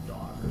find a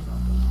dog or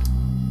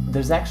something.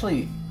 There's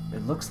actually,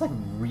 it looks like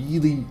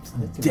really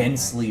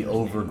densely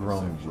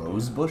overgrown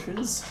rose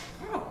bushes,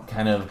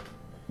 kind of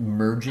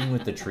merging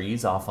with the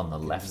trees off on the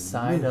left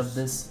side of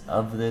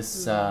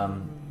this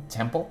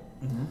temple.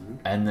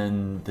 And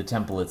then the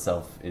temple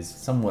itself is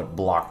somewhat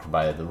blocked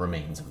by the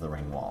remains of the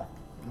ring wall.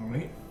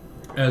 Alright.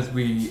 As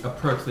we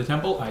approach the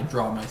temple, I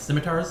draw my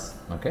scimitars.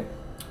 Okay.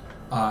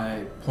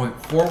 I point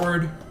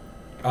forward.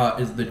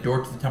 Is the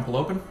door to the temple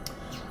open?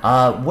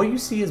 What you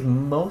see is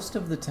most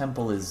of the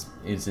temple is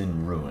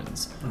in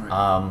ruins.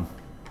 Alright.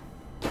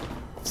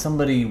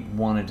 Somebody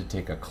wanted to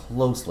take a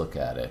close look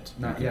at it.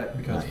 Not yet,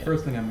 because Not yet.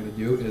 first thing I'm going to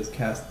do is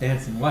cast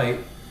Dancing Light,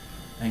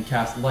 and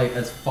cast light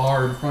as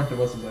far in front of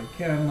us as I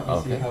can. Let me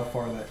see Okay. how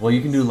far that Well,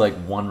 you can do like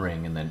one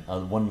ring and then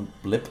one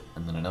blip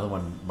and then another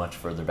one much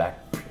further back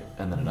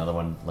and then another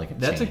one like a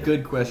That's a chain.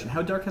 good question.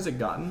 How dark has it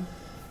gotten?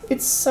 The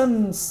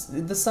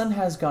sun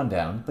has gone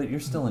down, but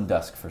you're still in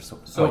dusk for So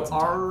quite some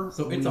time. are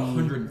So it's we...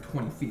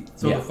 120 feet.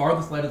 So Yeah. the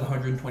farthest light is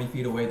 120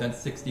 feet away, then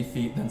 60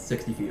 feet, then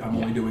 60 feet. I'm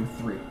Yeah. only doing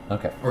 3.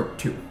 Okay. Or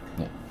 2.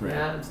 Yeah.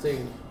 Yeah, I'm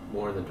staying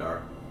more in the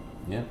dark.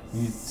 Yeah.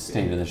 You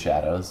stay to the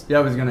shadows. Yeah,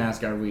 I was gonna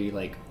ask, are we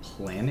like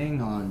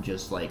planning on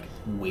just like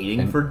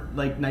waiting And- for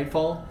like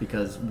nightfall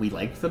because we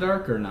like the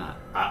dark or not?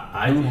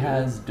 Who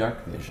has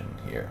dark vision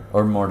here?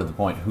 Or more to the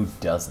point, who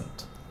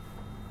doesn't?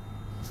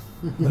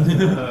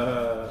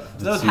 That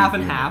was half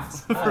and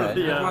half. For Alright.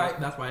 the,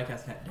 That's why I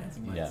cast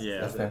Dancing Light. Yeah.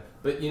 Yeah. That's fair.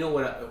 But you know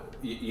what?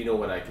 You know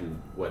what I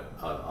can. What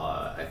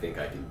I think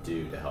I can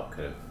do to help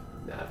kind of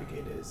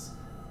navigate is,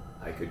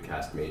 I could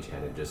cast Mage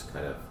Hand and just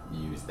kind of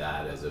use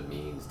that as a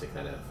means to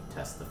kind of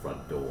test the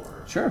front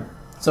door. Sure.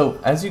 So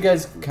as you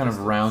guys kind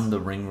of round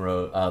the ring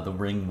road, the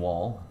ring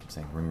wall. I keep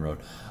saying ring road.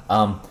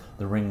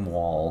 The ring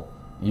wall.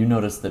 You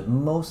notice that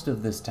most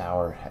of this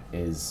tower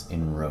is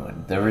in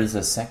ruin. There is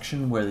a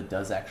section where it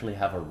does actually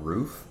have a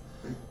roof.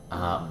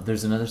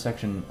 There's another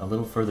section a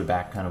little further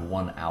back, kind of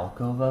one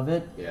alcove of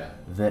it, Yeah.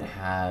 that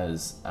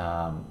has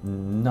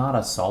not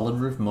a solid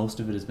roof. Most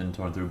of it has been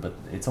torn through, but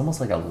it's almost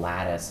like a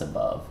lattice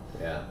above.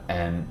 Yeah.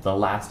 And the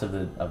last of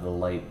the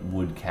light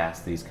would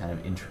cast these kind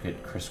of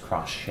intricate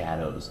crisscross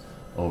shadows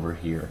over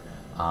here.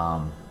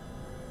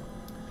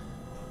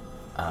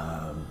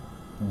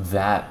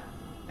 That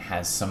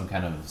has some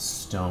kind of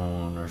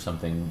stone or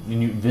something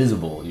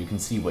visible. You can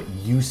see what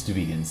used to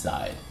be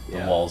inside. The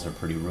Yeah. walls are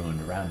pretty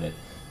ruined around it.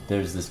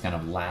 There's this kind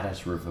of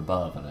lattice roof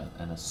above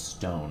and a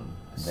stone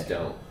there.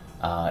 Stone.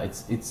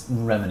 It's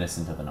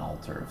reminiscent of an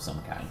altar of some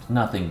kind.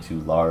 Nothing too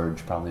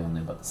large, probably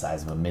only about the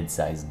size of a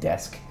mid-sized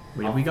desk.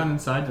 Wait, have we gone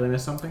inside? Did I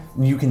miss something?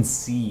 You can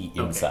see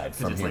Okay, inside 'cause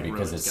from it's here like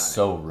because ruins, it's got it.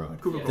 so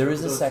ruined. Cool, cool, There cool.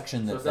 is a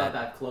section So that, it's not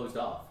that closed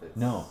off. It's,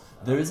 no,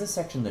 there is a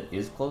section that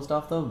is closed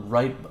off though.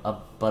 Right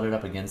up, butted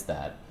up against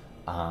that,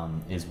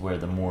 is where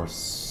the more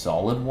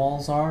solid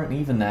walls are, and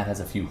even that has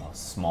a few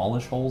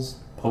smallish holes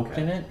poked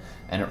Okay. in it,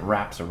 and it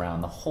wraps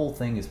around. The whole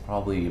thing is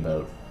probably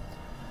about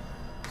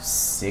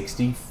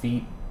 60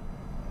 feet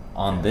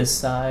on this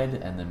side,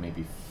 and then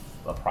maybe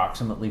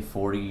approximately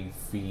 40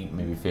 feet,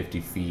 maybe 50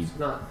 feet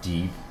not-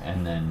 deep,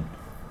 and then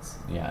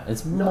yeah,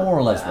 it's more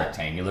or less bad.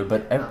 rectangular,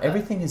 but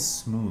everything is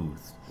smooth.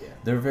 Yeah.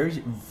 There are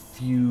very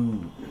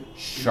few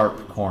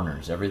sharp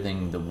corners.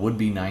 Everything that would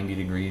be 90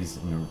 degrees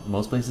in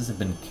most places have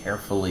been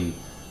carefully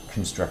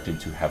constructed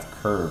to have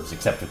curves,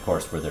 except of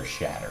course where they're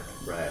shattered.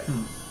 Right.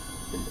 And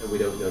we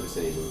don't notice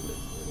any movement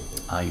or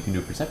anything. You can do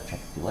a perception check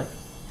if you like,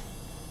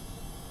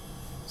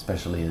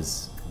 especially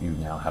as you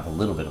now have a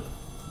little bit of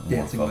more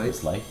Dancing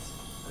focused lights.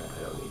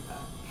 I don't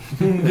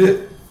need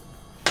that.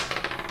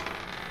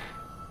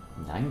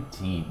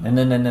 19.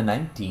 No,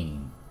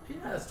 19. Yeah,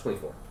 that's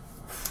 24.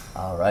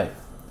 All right.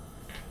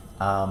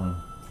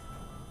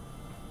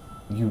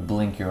 You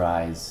blink your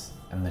eyes,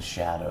 and the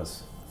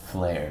shadows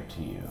flare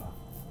to you,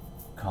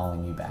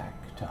 calling you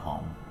back to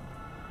home.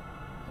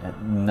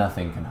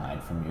 Nothing can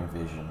hide from your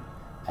vision.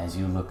 As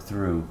you look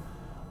through,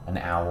 an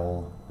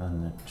owl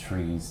in the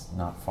trees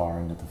not far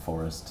into the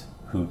forest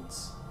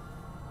hoots.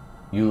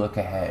 You look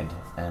ahead,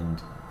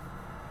 and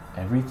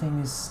everything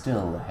is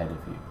still ahead of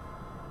you.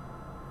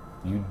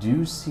 You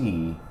do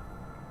see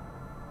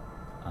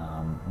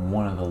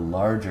one of the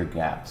larger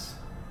gaps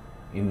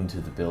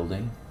into the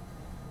building,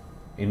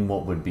 in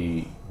what would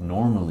be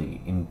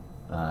normally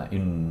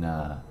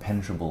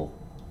impenetrable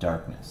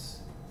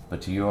darkness,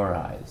 but to your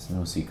eyes,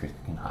 no secret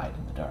can hide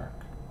in the dark.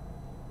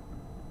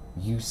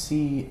 You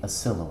see a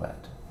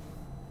silhouette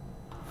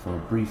for a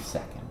brief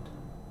second,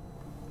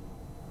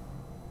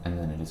 and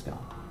then it is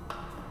gone.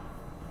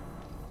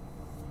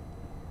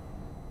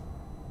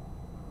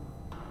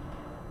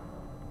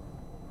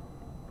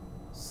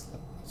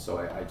 So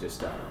I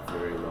just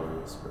very low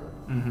whisper.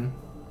 Mm-hmm.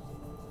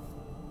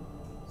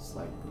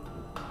 Slight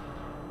movement.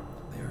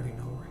 They already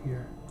know we're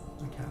here.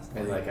 I cast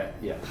And light. like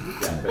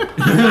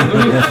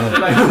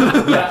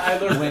but, I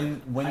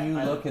learned When you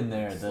I- look in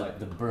there, the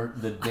slightly.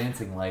 the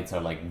dancing lights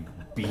are like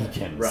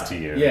beacons Right. to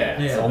you.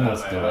 Yeah. It's Yeah.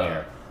 almost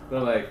glare. But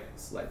I'm like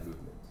slight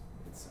movement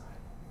inside.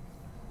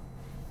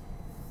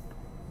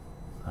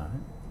 All right.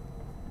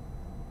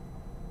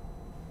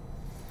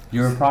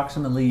 You're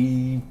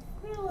approximately,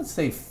 let's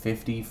say,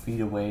 50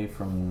 feet away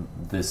from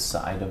this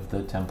side of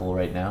the temple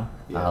right now.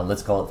 Yeah.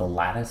 Let's call it the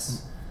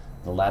lattice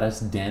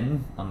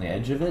den on the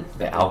edge of it,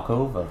 the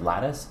alcove of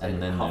lattice,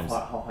 and then there's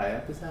how high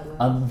up is that?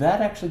 Ladder?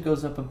 that actually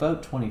goes up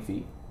about 20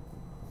 feet.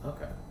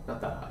 Okay, not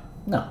that high.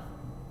 No.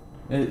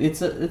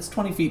 It's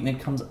 20 feet and it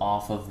comes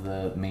off of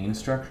the main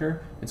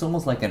structure. It's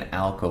almost like an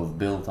alcove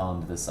built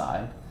onto the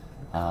side.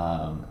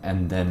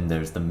 And then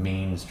there's the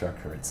main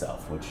structure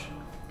itself, which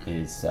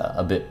is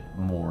a bit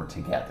more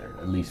together,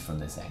 at least from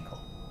this angle.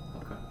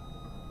 Okay.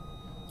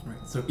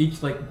 Right. So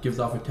each light gives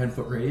off a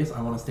 10-foot radius.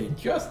 I want to stay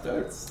just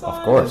outside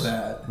Of course.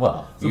 that.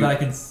 Well, So that I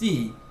can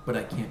see, but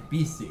I can't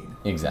be seen.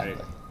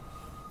 Exactly.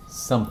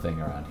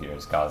 Something around here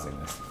is causing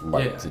this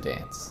light Yeah. to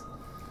dance.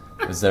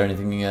 Is there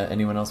anything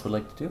anyone else would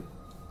like to do?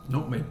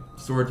 Nope, my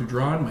swords are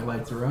drawn, my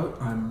lights are out.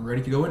 I'm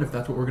ready to go in if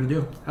that's what we're going to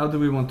do. How do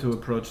we want to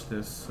approach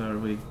this? Are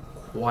we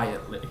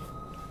Quietly.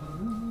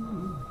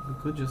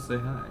 could just say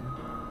hi.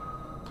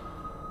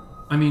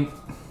 I mean,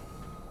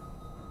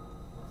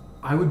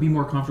 I would be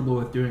more comfortable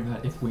with doing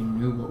that if we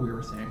knew what we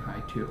were saying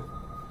hi to.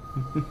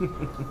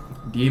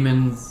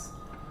 Demons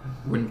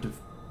wouldn't have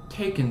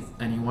taken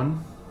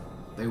anyone.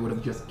 They would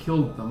have just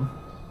killed them.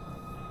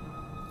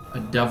 A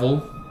devil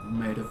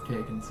might have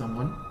taken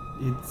someone.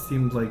 It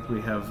seems like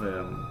we have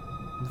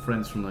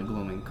friends from the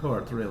Gloaming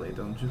Court, really,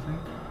 don't you think?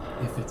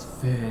 If it's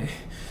Fae,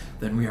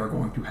 then we are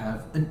going to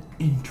have an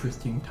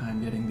interesting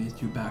time getting these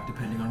two back,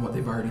 depending on what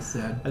they've already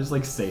said. I just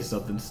like say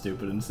something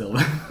stupid and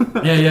Sylvan.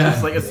 Yeah.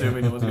 Just like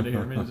assuming it was gonna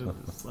hear me.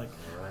 Just like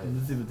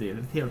Alright.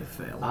 totally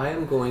fail. I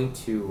am going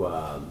to.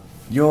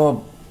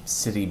 Your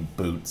city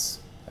boots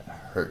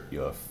hurt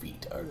your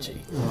feet,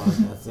 Archie.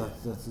 That's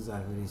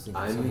exactly what he's thinking. So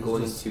I'm he's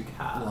going just to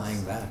cast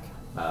lying back.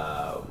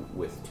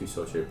 with 2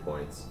 sorcery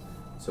points,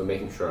 so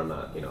making sure I'm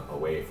not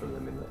away from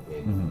them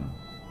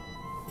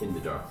in the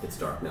dark. It's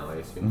dark now, I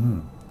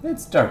assume.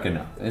 It's dark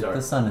enough. Dark.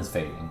 The sun is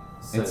fading.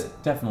 Sun It's is-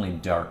 definitely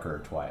darker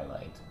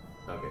twilight,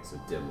 Okay, so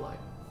dim light.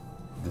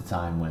 the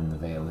time when the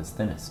veil is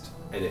thinnest.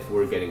 And if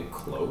we're getting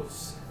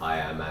close, I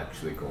am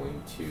actually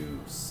going to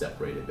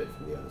separate a bit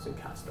from the others and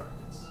cast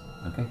darkness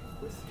Okay.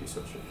 with 2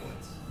 sorcery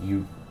points.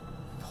 You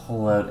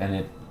pull out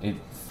and it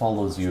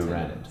follows you 10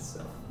 around. minutes,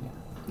 so.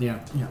 Yeah.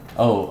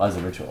 Oh, as a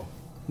ritual.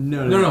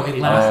 No, No, it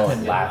lasts 10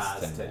 minutes.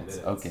 last Last 10 10 minutes.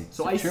 minutes. Okay.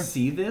 So I sure.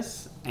 see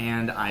this,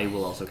 and I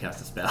will also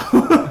cast a spell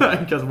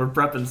because we're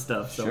prepping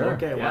stuff. So Sure.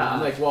 okay, Yeah, well,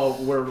 I'm like, well,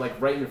 we're like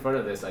right in front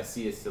of this. I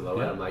see a silhouette.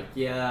 Yeah. I'm like,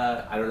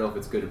 yeah, I don't know if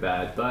it's good or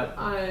bad, but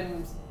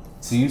I'm.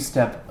 So you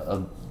step a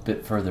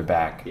bit further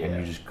back and Yeah.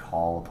 you just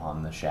call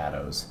upon the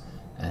shadows,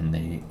 and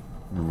they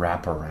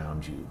wrap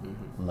around you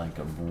like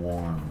a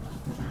warm,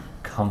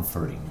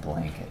 comforting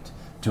blanket.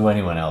 To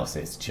anyone else,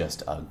 it's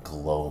just a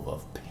globe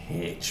of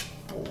pitch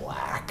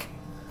black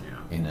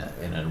in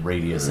a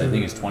radius. I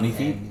think it's 20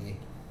 feet.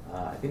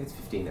 I think it's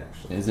 15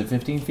 actually. Is it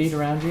 15 feet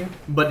around you?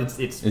 But it's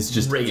It's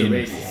just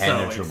radius,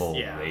 impenetrable so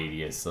it's- yeah.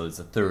 radius, so it's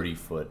a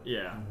 30-foot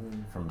Yeah.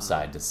 from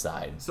side to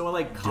side. So I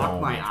like cock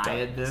Dome my of eye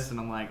at darkness. this, and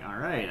I'm like, all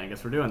right, I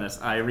guess we're doing this.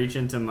 I reach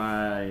into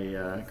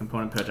my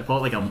component pouch. I pull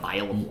out like a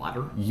vial of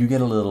water. You get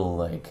a little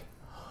like,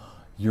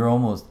 it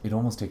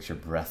almost takes your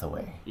breath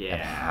away. Yeah.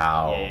 At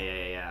how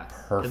Yeah. 'Cause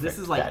perfect this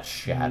is like that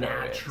shadow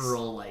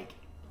natural, like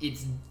it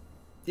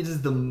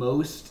is the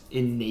most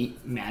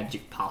innate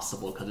magic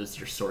possible because it's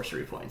your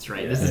sorcery points,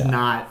 right? This is Yeah.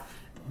 not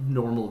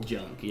normal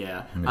junk.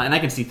 Yeah, and I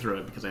can see through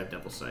it because I have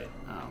Devil's Sight.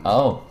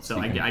 Oh, so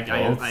you I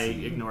can both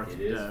see. ignore It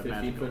is 50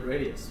 magic. foot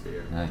radius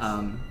sphere. Nice.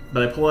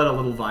 But I pull out a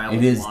little vial. It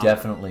of is water.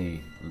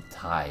 definitely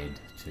tied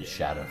to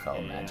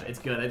Shadowfell Yeah, magic. it's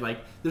good.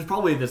 There's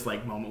probably this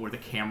like moment where the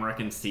camera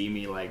can see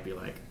me like be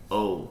like,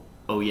 oh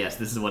yes,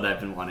 this is what I've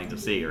been wanting to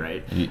see,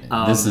 right?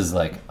 This is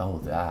like,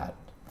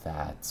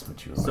 that's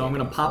what you were So I'm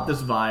gonna waiting pop for.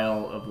 this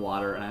vial of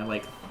water and I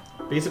like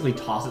basically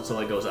toss it so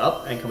it goes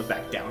up and comes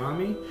back down on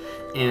me,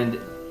 and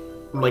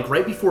like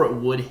right before it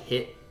would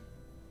hit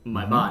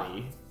my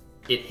body,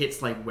 it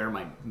hits like where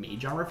my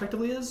mage armor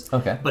effectively is.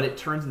 Okay. But it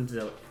turns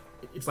into,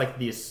 it's like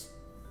this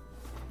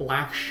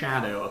black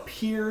shadow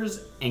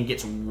appears and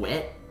gets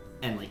wet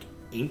and like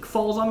ink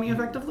falls on me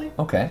effectively.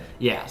 Okay.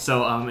 Yeah,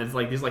 so it's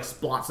like these like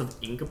splots of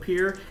ink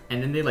appear,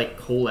 and then they like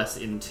coalesce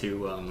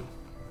into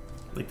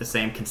like the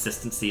same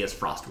consistency as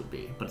frost would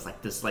be, but it's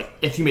like this like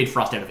if you made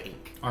frost out of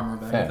ink. Armor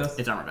Fair. Vagathus.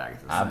 It's armor bag.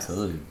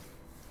 Absolutely.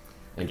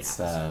 It's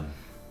Yeah.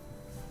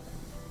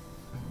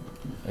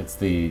 it's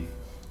the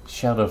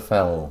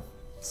Shadowfell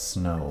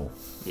snow.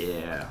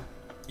 Yeah.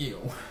 Ew.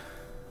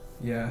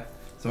 Yeah.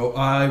 So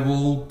I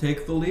will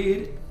take the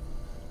lead.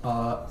 So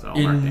I'll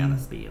mark down a In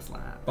speed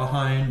slap.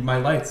 behind my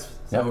lights.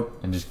 Yep. So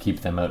And just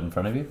keep them out in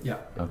front of you. yeah.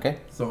 Okay.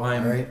 So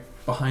I'm Alright.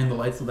 behind the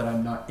light so that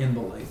I'm not in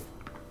the light.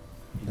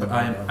 But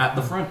I am at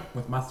the front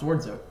with my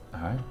swords out. All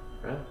right.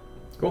 Right?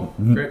 Cool.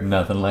 N- Great.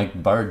 Nothing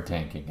like bard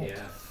tanking it.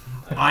 Yeah.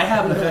 I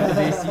have an effective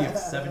AC of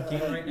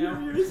 17 right now,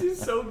 Yours is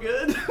so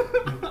good.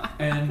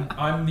 and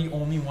I'm the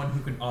only one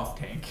who can off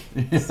tank.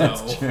 So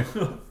That's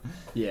true.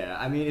 Yeah,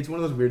 I mean it's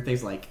one of those weird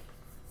things like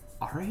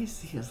our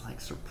AC is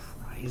like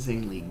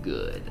surprisingly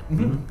good.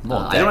 Well,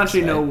 I don't Dex,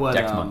 actually know right? what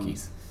Dex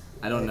monkeys.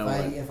 I don't know.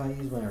 If I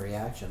use my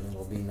reaction,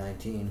 it'll be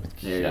 19.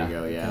 There Yeah. you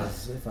go. Yeah.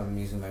 Because if I'm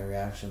using my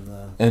reaction,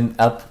 then And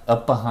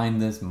up behind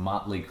this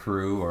motley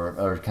crew,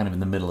 or kind of in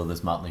the middle of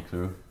this motley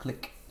crew,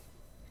 click,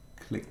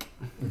 click,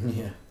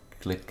 yeah.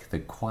 click, the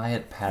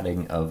quiet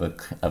padding of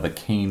a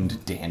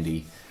caned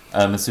dandy.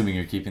 I'm assuming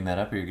you're keeping that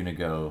up, or you're gonna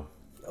go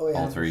Oh yeah.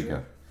 all for three sure.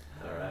 go.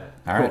 All right.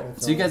 All right.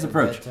 It's So you guys almost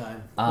approach.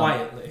 bedtime.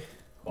 quietly.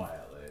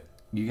 Quietly.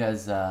 You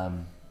guys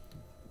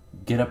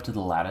get up to the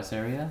lattice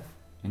area,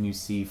 and you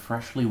see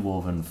freshly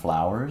woven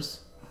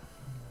flowers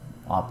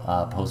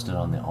posted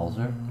on the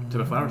altar. To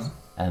the flowers.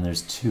 And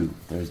there's two.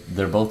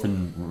 They're both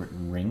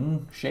in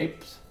ring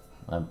shapes,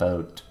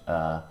 about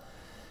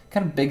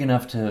kind of big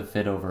enough to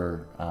fit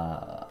over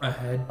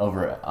Ahead.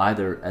 over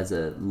either as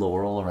a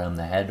laurel around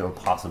the head or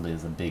possibly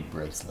as a big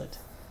bracelet.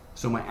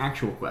 So my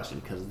actual question,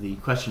 because the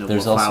question of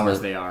There's what also flowers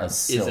a- they are a is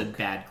a silk.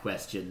 bad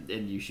question,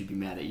 and you should be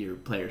mad at your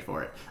players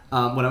for it.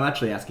 What I'm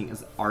actually asking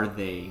is, are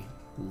they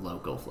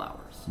local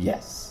flowers?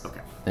 Yes.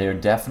 Okay. They are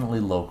definitely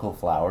local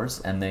flowers,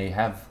 and they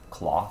have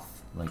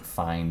cloth, like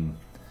fine.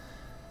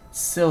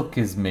 Silk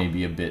is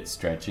maybe a bit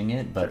stretching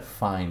it, but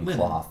fine Linen.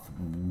 cloth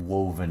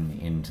woven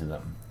into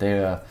them.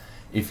 They,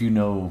 if you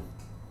know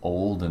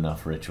old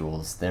enough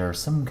rituals, they're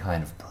some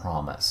kind of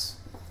promise.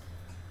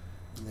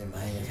 They might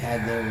have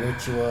had their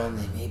ritual and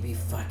they may be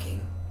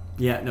fucking.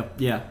 Yeah. No.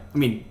 Yeah. I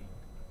mean,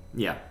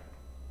 yeah.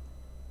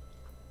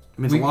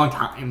 I mean, it's We- a long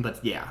time,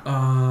 but yeah.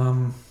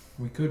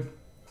 We could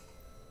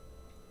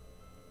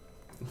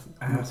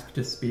ask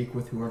to speak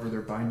with whoever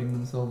they're binding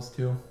themselves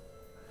to.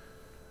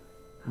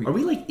 Are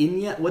we like in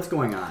yet? What's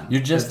going on?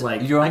 You're just- 'Cause,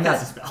 like you're on I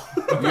cast a spell.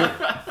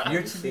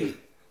 You're to the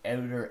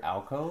outer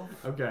alcove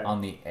Okay. on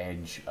the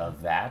edge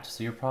of that,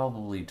 so you're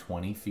probably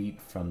 20 feet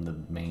from the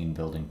main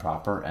building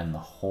proper, and the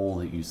hole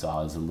that you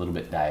saw is a little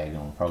bit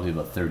diagonal, probably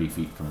about 30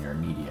 feet from your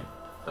immediate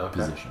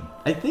position.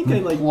 I think I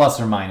like. Plus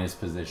or minus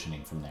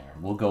positioning from there.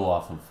 We'll go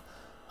off of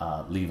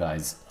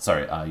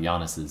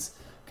Giannis's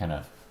kind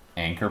of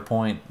anchor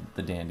point,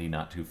 the dandy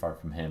not too far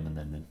from him, and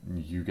then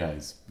you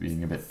guys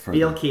being a bit further.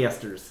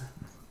 Spellcasters.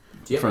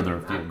 Do you have Further a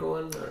map afield.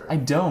 going? Or? I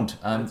don't,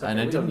 That's okay, and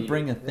I we don't didn't need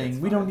bring it. a thing.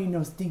 That's We don't fine. need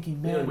no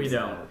stinking We don't maps. We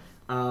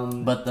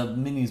don't. But the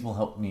minis will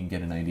help me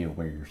get an idea of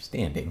where you're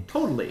standing.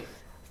 Totally.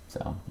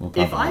 So we'll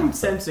If probably I'm use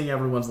that. sensing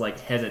everyone's like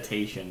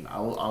hesitation,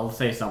 I'll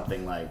say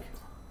something like,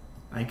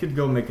 "I could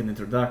go make an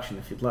introduction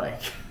if you'd like."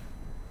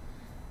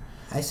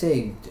 I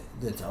say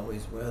it's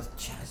always worth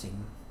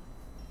chatting.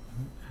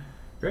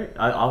 Great.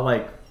 I'll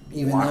like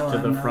Even walk though to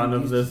I'm the not front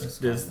of used this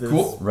to this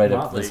Cool. Right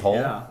up motley. this hole?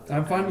 Yeah.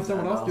 I'm fine with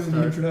someone else I'll doing the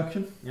start.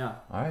 introduction. Yeah.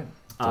 All right.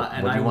 So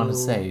And what do you I want to will-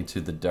 say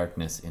to the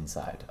darkness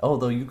inside? Oh,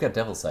 though you've got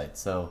Devil Sight,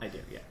 so I do.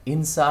 Yeah.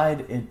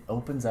 inside it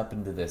opens up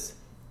into this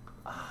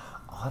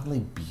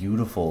oddly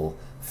beautiful,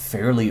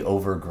 fairly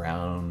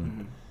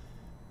overgrown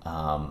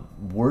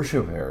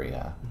worship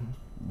area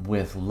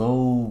with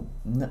low,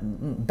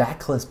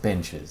 backless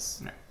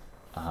benches.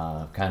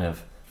 Kind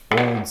of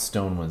old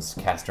stone ones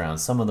cast around,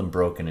 some of them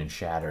broken and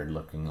shattered,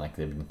 looking like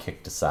they've been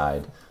kicked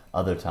aside.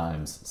 Other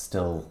times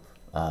still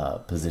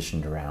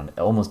positioned around.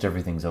 Almost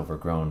everything's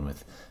overgrown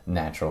with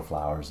natural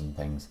flowers and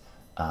things.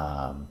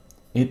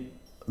 It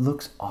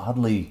looks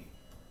oddly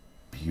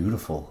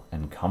beautiful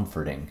and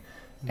comforting.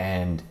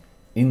 And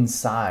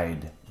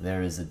inside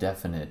there is a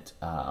definite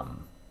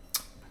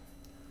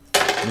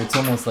it's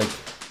almost like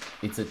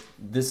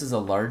this is a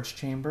large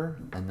chamber,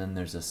 and then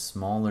there's a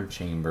smaller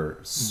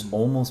chamber,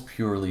 almost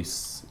purely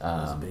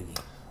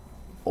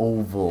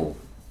oval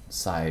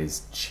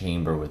sized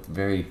chamber with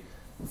very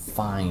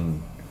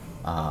fine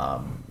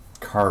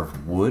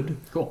carved wood.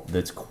 Cool.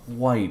 That's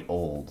quite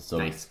old, so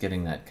Nice. it's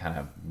getting that kind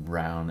of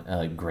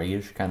brown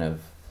grayish kind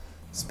of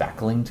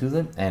spackling to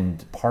it,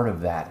 and part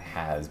of that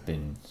has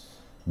been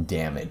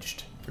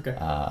damaged. Okay.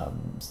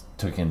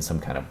 Took in some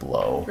kind of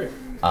blow. Great.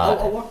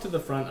 I'll walk to the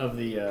front of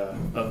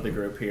the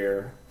group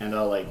here, and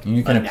I'll like.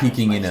 You're kind of announce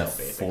peeking in a myself,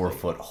 basically.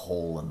 4-foot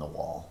hole in the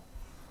wall.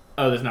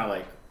 Oh, there's not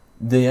like.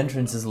 The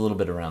entrance is a little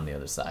bit around the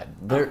other side.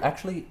 There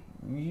actually,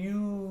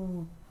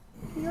 your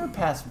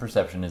passive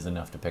perception is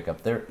enough to pick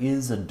up. There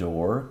is a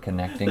door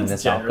connecting That's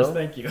this generous. alcove.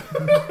 Thank you.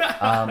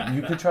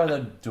 You could try the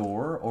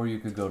door, or you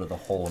could go to the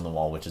hole in the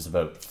wall, which is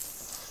about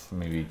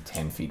maybe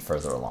 10 feet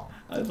further along.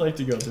 I'd like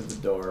to go through the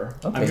door.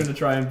 Okay. I'm going to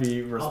try and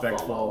be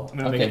respectful. I'm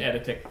going to make an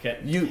etiquette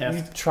You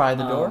test. try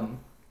the door?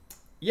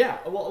 Yeah.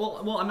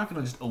 Well, I'm not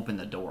going to just open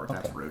the door.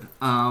 That's rude.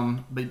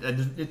 But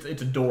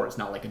it's a door. It's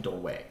not like a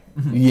doorway.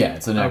 Yeah,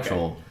 it's an Okay.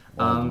 actual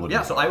old wooden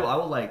Yeah. So door. I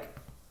will like.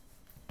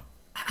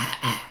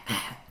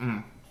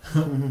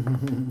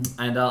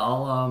 And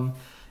I'll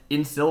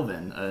in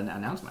Sylvan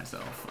announce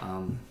myself.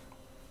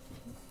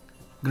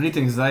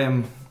 Greetings. I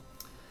am.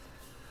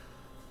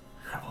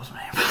 What was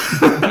my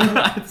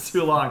name? It's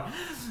too long.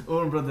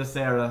 Umbra de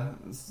Serra,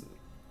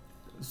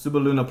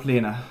 Subaluna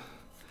Plena,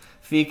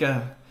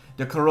 Fika,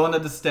 de Corona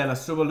de Stella,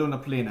 Subaluna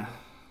Plena.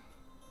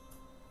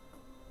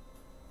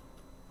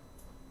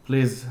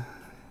 Please,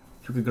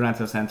 if you could grant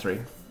us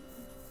entry,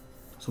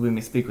 so we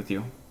may speak with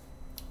you.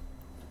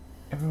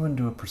 Everyone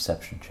do a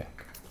perception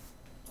check.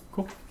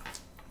 Cool.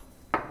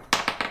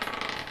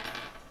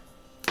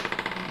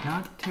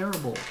 Not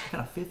terrible. I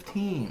got a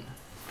 15.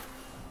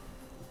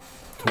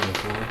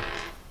 24.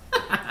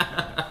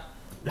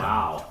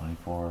 Wow.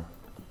 24.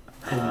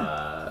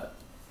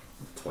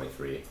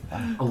 23.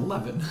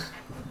 11.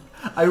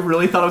 I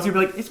really thought I was gonna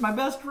be like, it's my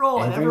best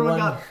roll, and everyone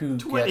Everyone got who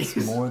 20s.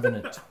 gets more than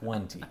a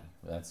 20,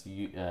 that's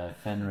you,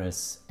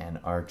 Fenris and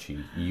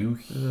Archie, you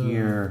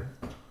hear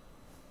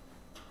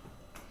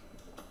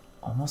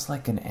almost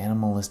like an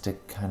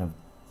animalistic kind of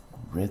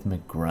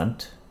rhythmic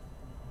grunt,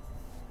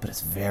 but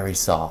it's very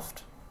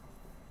soft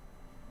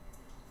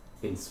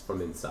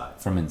From inside.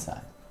 from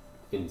inside.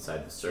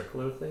 Inside the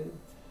circular thing?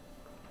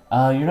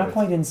 You're not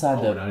quite inside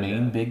Oh, the not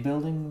main yet. big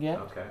building yet.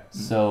 Okay.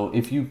 So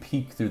if you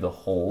peek through the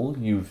hole,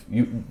 you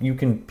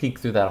can peek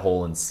through that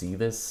hole and see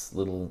this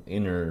little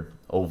inner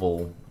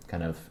oval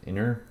kind of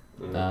inner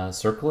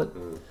circlet,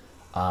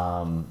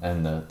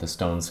 and the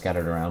stones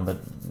scattered around. But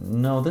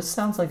no, this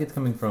sounds like it's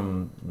coming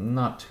from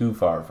not too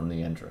far from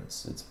the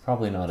entrance. It's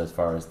probably not as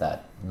far as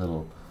that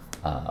little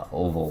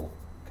oval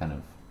kind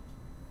of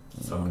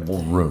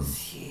room.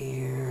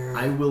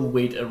 I will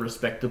wait a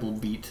respectable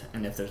beat,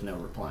 and if there's no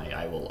reply,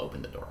 I will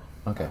open the door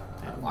Okay.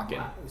 and walk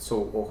in. So,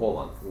 well, hold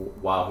on.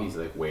 While he's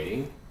like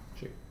waiting,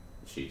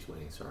 she's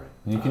waiting, sorry.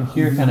 You can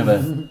hear kind of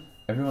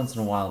every once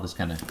in a while this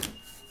kind of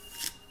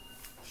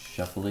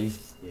shuffly.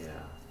 Yeah.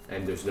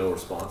 And there's no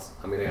response.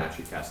 I'm going to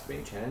actually cast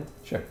Mage Hand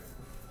Sure.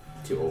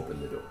 to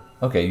open the door.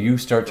 Okay, you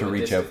start to From a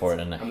reach out for it,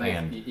 distance. and a I'm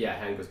hand. Like, yeah,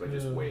 hand goes by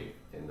just wait.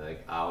 And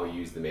like, I'll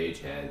use the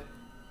Mage Hand.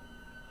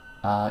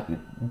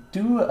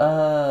 Do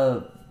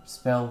a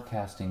spell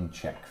casting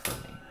check for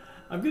me.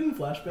 I'm getting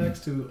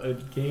flashbacks to a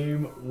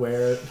game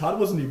where Todd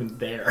wasn't even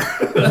there.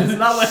 It's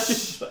not like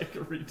he's like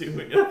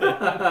redoing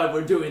it.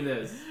 We're doing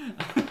this.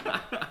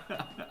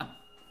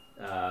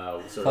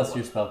 So Plus what?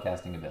 your spell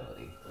casting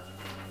ability.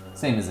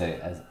 Same as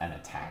an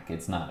attack.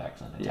 It's not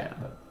actually an attack, Yeah.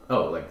 but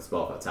Oh, like the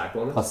spell attack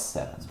bonus? plus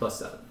 7. It's plus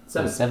 7.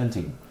 So 7.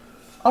 17.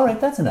 All right,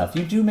 that's enough.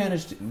 You do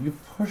manage to you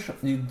push.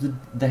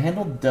 The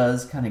handle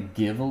does kind of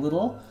give a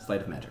little,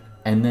 Sleight of magic.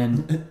 and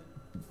then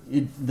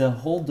the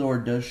whole door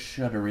does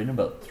shudder in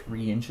about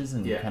 3 inches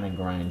and Yeah. kind of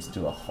grinds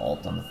to a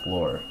halt on the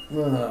floor.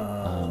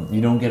 You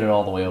don't get it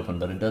all the way open,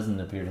 but it doesn't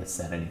appear to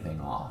set anything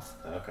off.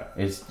 Okay.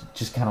 It's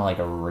just kind of like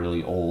a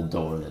really old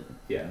door that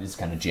Yeah. is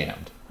kind of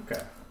jammed.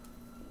 Okay.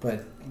 But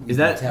Is you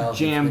that can tell if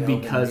jammed it's been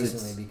opened because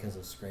recently it's- because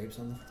of scrapes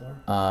on the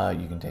floor?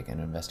 You can take an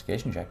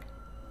investigation check.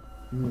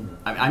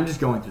 I'm just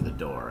going through the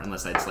door,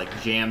 unless it's like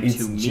jammed It's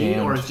to me,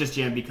 jammed. or it's just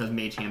jammed because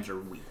mage hands are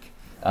weak.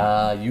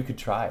 You could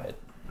try it.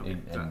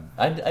 And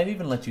I'd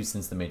even let you,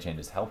 since the mage hand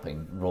is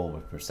helping, roll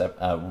with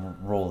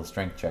roll a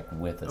strength check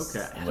with us.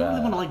 Okay. I don't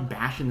really want to like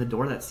bash in the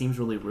door. That seems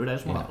really rude. I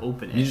just want to Yeah.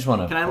 open it. You just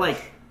wanna Can I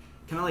push.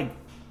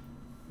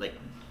 like,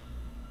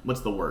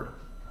 what's the word?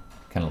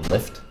 Kind of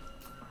lift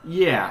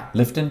Yeah.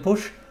 and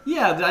push.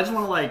 Yeah, I just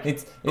want to like.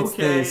 It's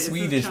okay, the it's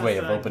Swedish just way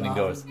of kinda opening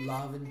doors.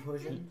 Love and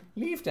pushing.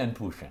 Lift and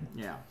pushing.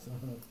 Yeah.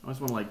 I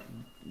just want to like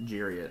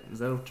jeer it. Is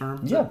that a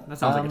term? Yeah. That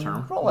sounds like a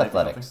term. Roll Like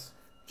athletics.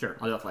 Sure,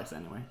 I'll do athletics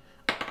anyway.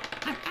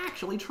 I'm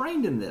actually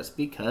trained in this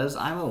because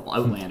I'm a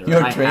Outlander.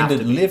 You're I trained have at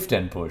to be. lift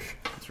and push.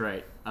 That's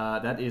right.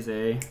 That is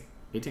a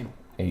 18.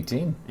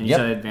 18. And you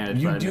said advantage,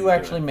 You but I do didn't do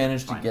actually it.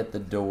 manage to Fine. get the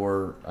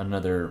door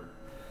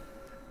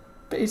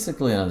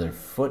basically another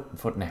foot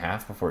and a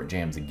half before it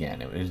jams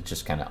again. It was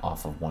just kind of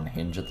off of one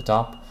hinge at the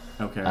top.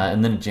 Okay.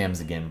 And then it jams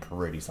again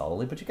pretty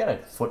solidly, but you got a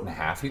foot and a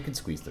half you can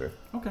squeeze through.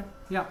 Okay.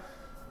 Yeah.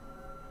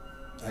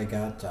 I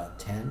got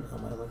 10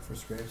 on my look for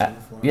squares on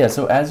the floor. Yeah,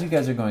 so as you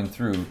guys are going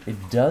through, it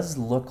does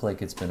look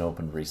like it's been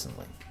opened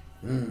recently.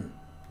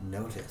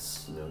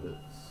 Notice.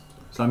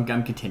 So I'm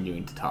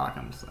continuing to talk.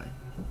 I'm just like,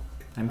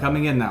 I'm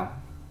coming in now.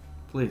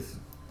 Please.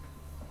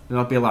 Do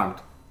not be alarmed.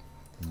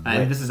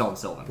 This is all in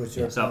Sylvan. Put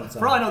your So, pants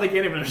for all I on. know, they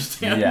can't even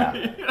understand Yeah.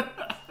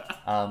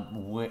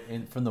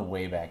 me. From the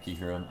way back, you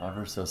hear an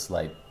ever so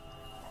slight.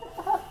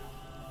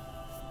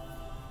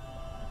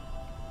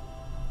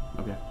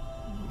 Okay.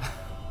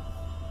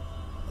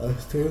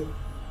 Us too.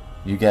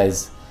 You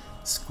guys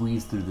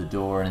squeeze through the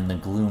door, and the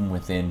gloom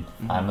within.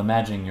 Mm-hmm. I'm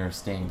imagining you're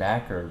staying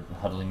back or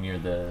huddling near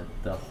the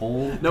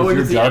hole. No one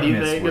can 'Cause see your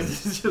darkness anything. would-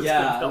 It's just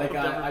Yeah, enveloped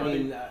like I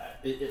everybody.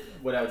 mean,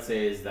 what I would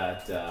say is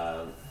that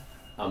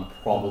I'm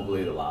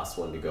probably the last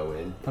one to go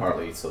in,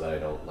 partly so that I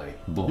don't like.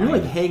 You're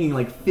like hanging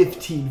like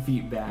 15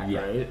 feet back,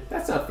 Yeah. right?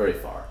 That's not very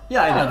far.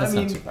 Yeah, I know. that's I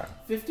mean, not too far.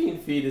 15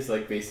 feet is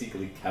like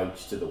basically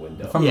couch to the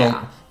window. From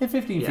Yeah.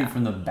 15 Yeah. feet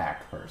from the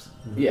back person.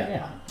 Yeah.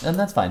 Yeah, and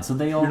that's fine. So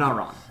they all you're not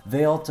wrong.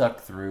 They all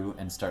duck through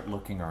and start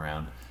looking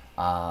around.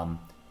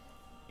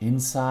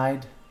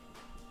 Inside,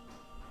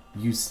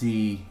 you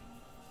see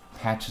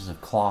patches of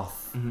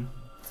cloth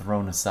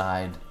thrown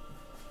aside.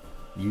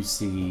 You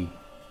see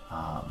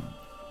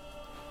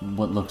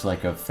what looks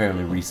like a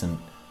fairly recent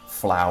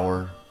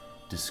flower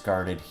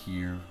discarded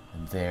here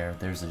and there.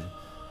 There's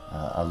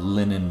a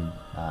linen,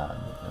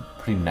 a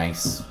pretty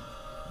nice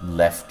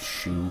left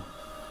shoe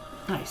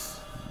Nice.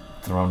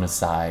 thrown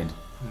aside.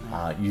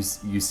 You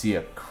see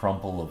a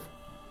crumple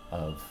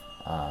of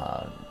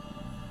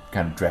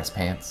kind of dress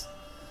pants,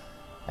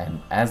 and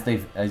as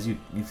you're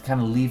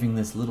kind of leaving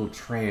this little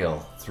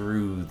trail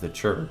through the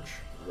church,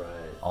 Right.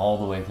 all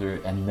the way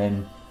through, and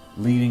then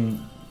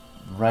leading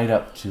right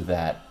up to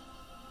that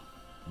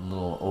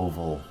little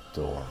oval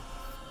door.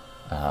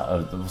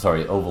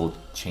 Oval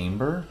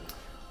chamber,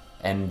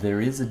 and there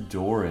is a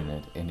door in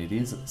it, and it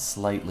is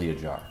slightly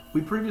ajar.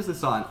 We previously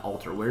saw an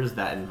altar. Where is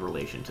that in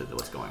relation to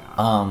what's going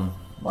on?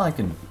 Well, I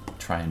can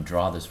try and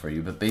draw this for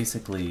you, but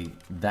basically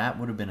that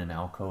would have been an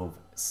alcove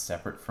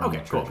separate from Okay,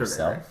 the church cool. Sure,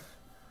 itself. right.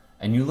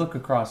 And you look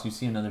across, you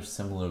see another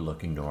similar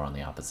looking door on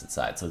the opposite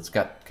side. So it's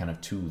got kind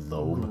of two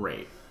lobe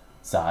Great.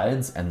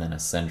 sides and then a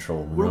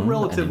central room. We're and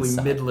relatively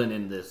inside. midland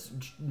in this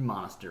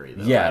monastery,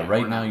 though. Yeah,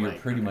 right We're now not, you're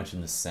like- pretty okay. much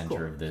in the center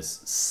Cool. of this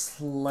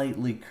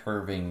slightly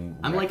curving.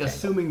 I'm like rectangle.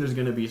 assuming there's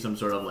going to be some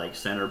sort of like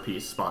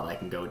centerpiece spot I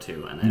can go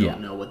to, and I Yeah.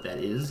 don't know what that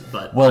is.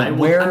 But Well, I'm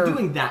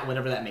doing that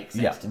whenever that makes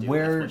sense Yeah, to do.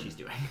 where That's what she's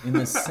doing. in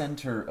the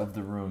center of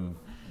the room.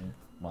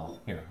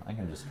 Well, here I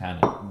can just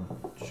kind of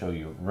show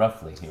you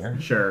roughly here.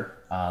 Sure.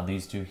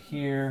 These two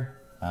here.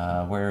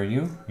 Where are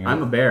you?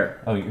 I'm a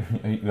bear. Oh,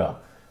 well.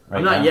 Right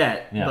I'm not now?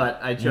 yet, but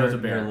I chose you're, a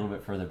bear. You're a little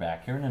bit further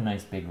back. You're in a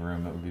nice big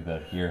room. It would be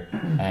about here,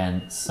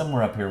 and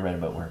somewhere up here, right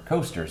about where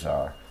coasters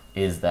are,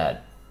 is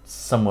that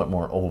somewhat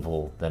more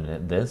oval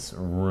than this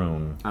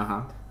room,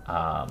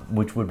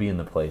 which would be in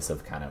the place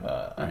of kind of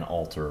an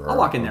altar or I'll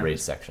walk in a there.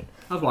 raised section.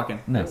 I was walking.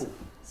 Nice.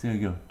 So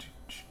you go.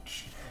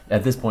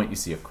 At this point, you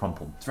see a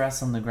crumpled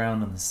dress on the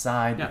ground on the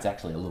side. Yeah. It's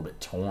actually a little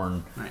bit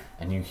torn, Right.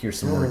 and you hear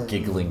some more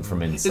giggling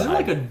from inside. Is there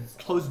like a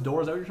closed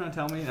door? Is that what you're trying to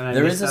tell me? And I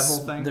There missed is that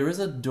whole thing. there is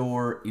a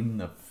door in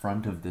the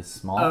front of this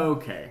small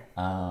Okay.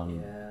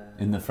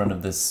 in the front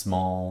of this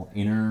small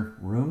inner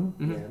room.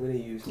 Yeah, I'm gonna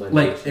use my Like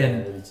mage an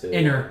hand to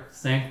inner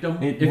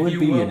sanctum, It if would you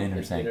be will. an inner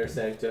inner sanctum.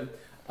 sanctum.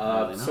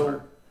 Really So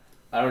not.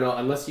 I don't know.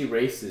 Unless he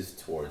races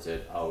towards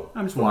it,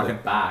 I'm just from walking.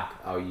 the back.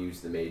 I'll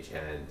use the mage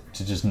hand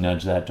To just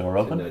nudge that door to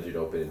open. nudge it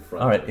open in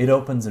front. All right, it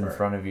opens in Or-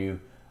 front of you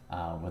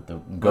with the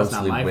Well, it's not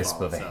ghostly my wisp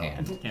fault, of a so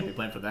hand. Can't be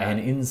blamed for that. And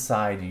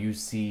inside you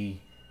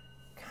see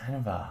kind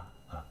of a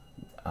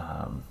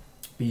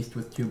Beast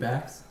with two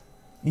backs.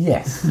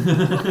 yes.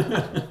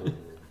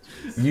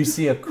 You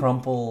see a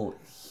crumple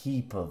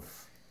heap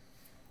of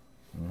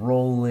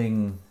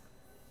rolling,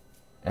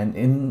 and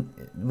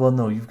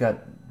you've got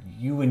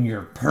you and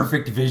your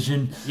perfect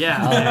vision.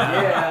 yeah.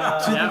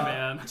 Yeah,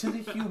 man. To the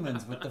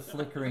humans with the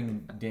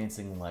flickering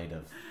dancing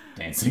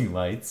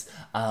lights,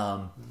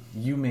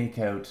 you make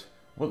out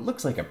what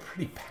looks like a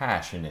pretty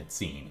passionate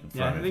scene in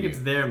Yeah, front I of think you. it's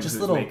them Just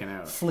who's little making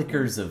out.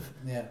 flickers of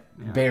Yeah.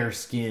 bear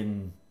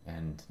skin,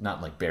 and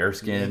not like bear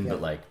skin, Make but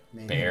out. like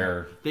Make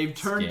bear. They've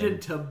turned skin.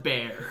 into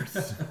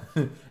bears.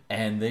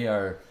 And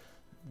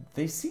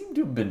they seem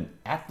to have been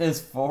at this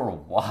for a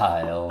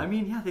while. I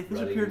mean, yeah, they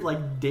disappeared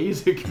Running. like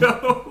days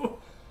ago.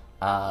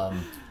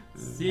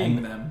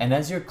 Seeing them. And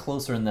as you're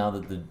closer, now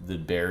that the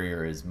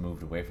barrier is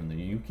moved away from them,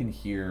 you can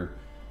hear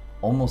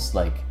almost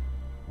like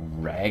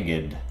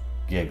ragged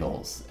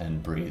giggles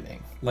and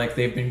breathing. Like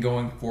they've been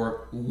going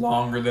for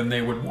longer than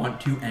they would want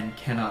to and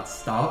cannot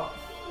stop.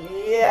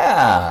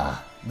 Yeah,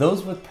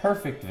 those with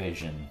perfect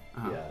vision.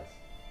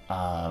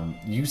 Yes.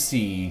 You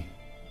see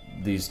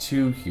these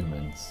two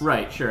humans.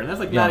 Right, sure. And that's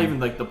like Yeah. not even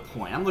like the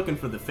point. I'm looking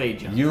for the Fey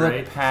jump, You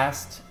right? look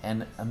past,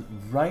 and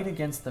right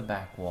against the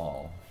back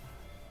wall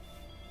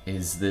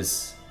is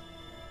this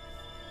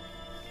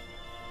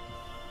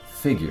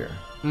figure.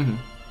 Mm-hmm.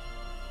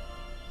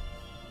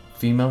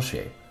 Female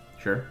shape.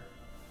 Sure.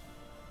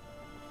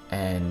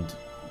 And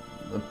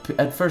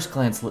at first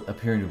glance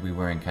appearing to be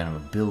wearing kind of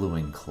a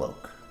billowing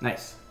cloak.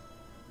 Nice.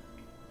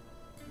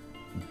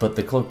 But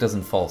the cloak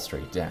doesn't fall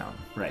straight down.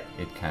 Right.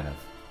 It kind of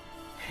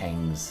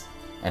hangs.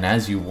 And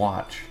as you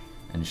watch,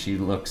 and she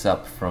looks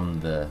up from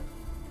the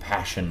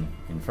passion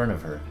in front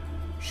of her,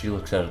 she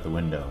looks out of the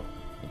window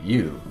at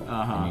you,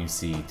 and you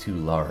see two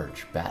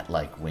large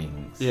bat-like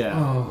wings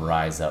Yeah.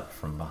 rise up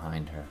from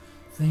behind her.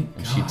 Thank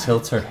And God. she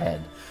tilts her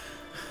head.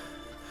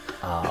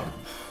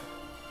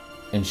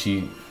 And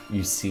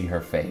you see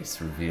her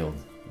face revealed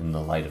in the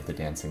light of the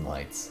dancing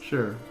lights.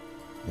 Sure.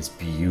 This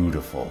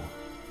beautiful,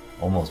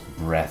 almost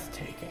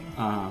breathtaking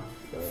Uh-huh.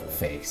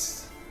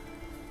 face.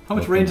 How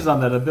much Looking- range is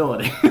on that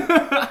ability?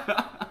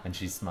 And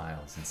she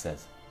smiles and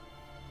says,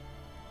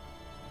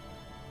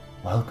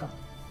 "Welcome."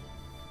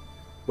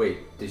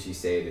 Wait, did she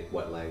say it in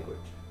what language?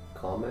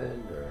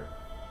 Common or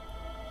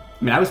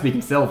I mean, I was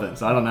speaking Sylvan,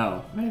 so I don't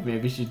know.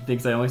 Maybe she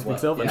thinks I only speak what?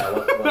 Sylvan. Yeah,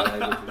 what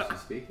language was she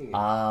speaking?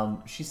 In?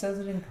 She says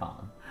it in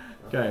common.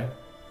 Okay.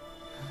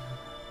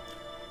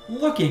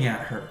 Looking at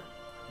her.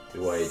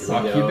 Do I know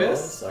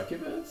Succubus?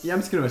 Succubus? Yeah, I'm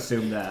just gonna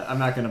assume that. I'm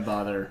not gonna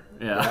bother.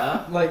 Yeah.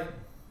 Yeah. Like,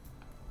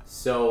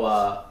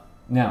 So,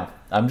 Now,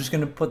 I'm just going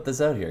to put this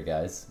out here,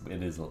 guys.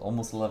 It is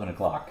almost 11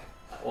 o'clock.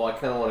 well, I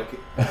kind of want to.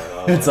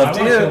 It's up I to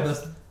want to kill you.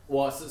 this.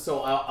 Well,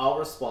 so I'll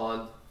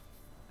respond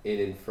in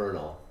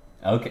Infernal.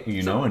 Okay,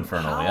 you know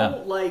Infernal, How, yeah.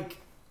 like,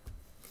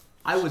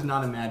 I was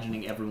not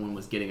imagining everyone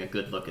was getting a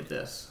good look at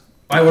this.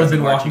 I would have been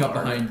Marching walking up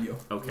order. behind you.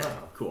 Okay,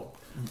 cool.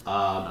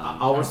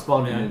 I'll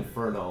respond in man.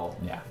 Infernal.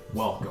 Yeah.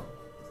 Welcome.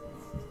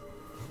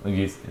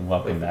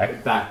 Welcome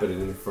back. Back, but in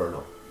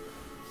Infernal.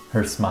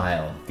 Her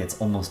smile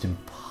gets almost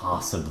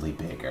impossibly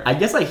bigger. I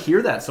guess I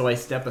hear that, so I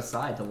step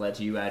aside to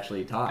let you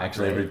actually talk.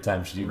 Actually, right? every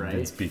time she's been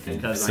Right. speaking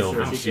Because I'm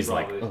Sylvan, sure she she's could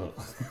like, probably-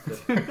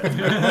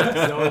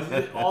 ugh.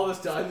 So all this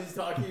time he's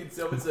talking, and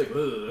someone's like,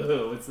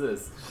 "Ugh, what's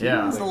this?"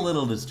 Yeah. She's a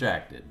little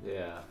distracted.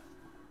 Yeah.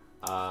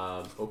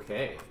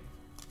 Okay.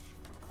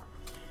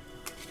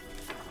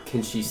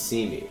 Can she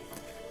see me?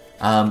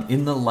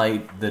 In the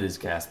light that is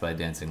cast by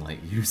Dancing Light,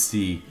 you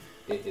see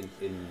In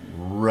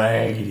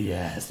raggedy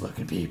ass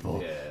looking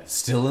people, Yeah.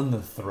 still in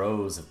the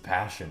throes of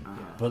passion,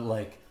 but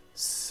like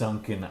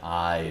sunken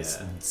eyes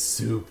Yeah. and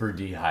super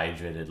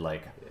dehydrated,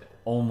 like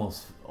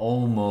almost,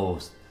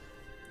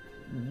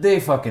 they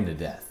fucking to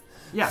death.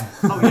 Yeah.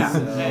 Oh yeah. So,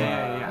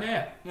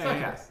 Yeah.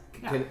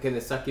 Yeah. can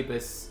the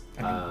succubus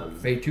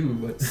Faye too,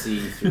 but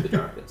see through the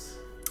darkness?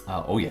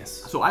 Oh yes.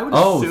 So I would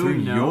Oh, assume through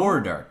no.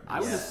 your darkness. I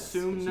would Yes,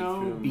 assume she no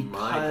threw my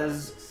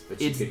because darkness, but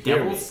she it's could hear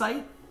Devil's me.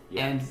 Sight,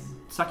 Yes. and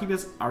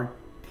succubus are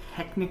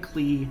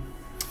technically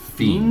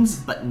fiends,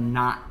 but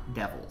not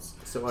devils.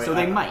 So So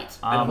they might.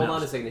 And hold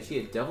on a second. Is she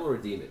a devil or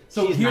a demon?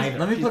 So She's here's- neither.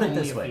 Let me She's put it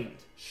only this a way. fiend.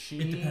 She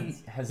It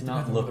depends. has It not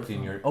depends on looked what they're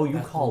in from. your. Oh, you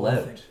That's the call lore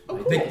out. thing. Oh,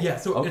 They- cool. yeah,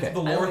 so Okay. it's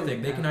the lore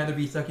thing. They can either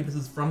be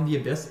succubuses from the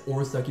abyss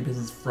or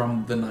succubuses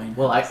from the nine.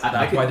 Well, Hells. I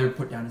That's could- why they're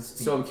put down as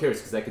So I'm curious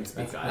because I can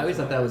speak. I always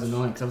thought that was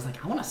annoying because I was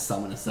like, I want to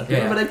summon a succubus,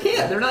 Yeah. but I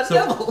can't. They're not So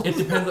devils. it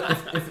depends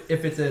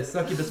if it's a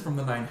succubus from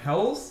the nine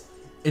hells,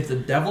 it's a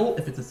devil.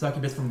 If it's a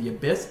succubus from the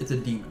abyss, it's a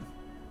demon.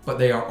 But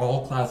they are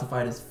all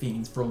classified as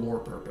fiends for lore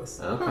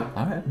purpose. Okay.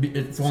 All right.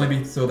 It's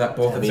only so that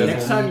both of mean, them.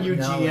 Next time you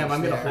No, GM,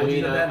 I'm gonna it's hold you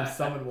to there. that and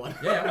summon one.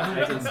 Yeah,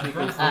 I can speak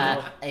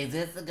Infernal. Is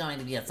this going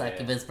to be a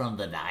succubus from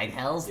the Nine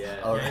Hells? Yeah.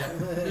 Or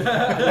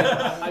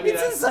I mean,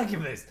 It's a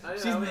succubus. I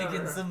She's know, making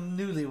whatever. some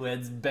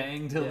newlyweds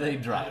bang till they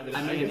drop.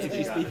 I mean, if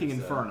she's speaking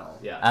infernal.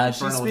 Yeah.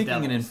 She's Infernal is speaking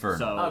in devils, Infernal.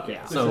 So, Okay.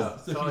 yeah. So,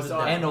 So she's a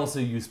and also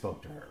you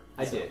spoke to her.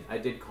 I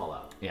did call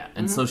out. Yeah,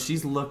 and so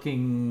she's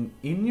looking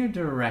in your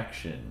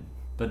direction,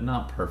 but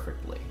not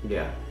perfectly.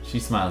 Yeah. She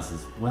smiles and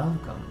says,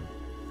 "Welcome.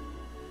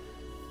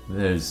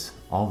 There's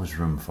always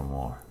room for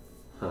more."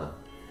 Huh.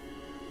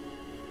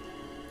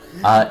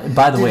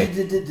 By the way,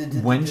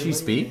 when she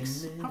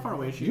speaks, How far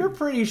away is she? you're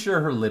pretty sure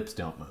her lips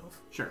don't move.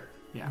 Sure.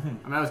 Yeah. I mean,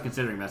 I was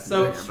considering messing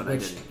So- with her, but I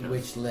didn't.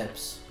 Which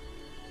lips?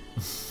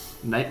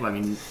 Night. I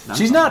mean,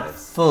 She's not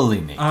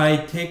fully naked.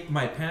 I take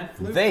my pant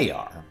flute. They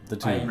are the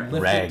two I lift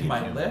it ragged to my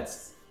humans.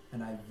 lips,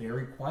 and I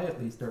very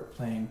quietly start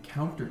playing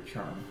counter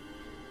charm.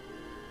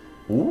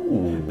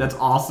 Ooh, That's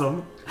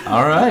awesome.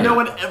 all right. No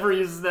one ever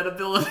uses that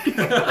ability.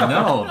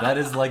 No, that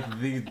is like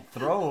the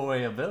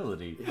throwaway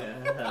ability.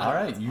 Yeah. All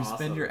right, you Awesome.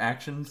 spend your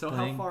actions So how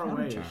playing far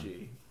away is counter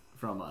she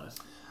from us?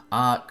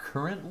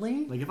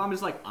 Currently, Like, if I'm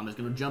just like, I'm just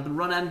gonna jump and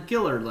run and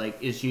kill her,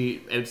 like, is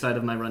she outside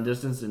of my run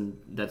distance and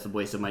that's a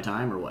waste of my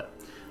time or what?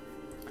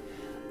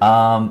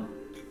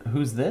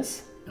 Who's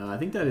this? I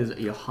think that is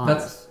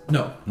Johannes.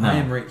 No, No. I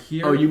am right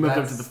here. Oh, you moved up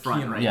That's to the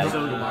front, Kian. right?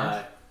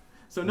 Yeah.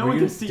 So no Were one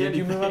you- can see Did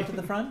anything. you move up to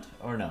the front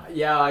or no?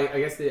 Yeah, I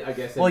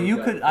guess. Well,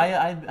 you could. I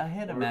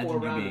had Or imagined you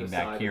around being the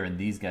back side. here, and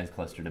these guys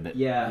clustered a bit.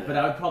 Yeah, but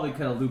I would probably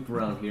kind of loop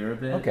around here a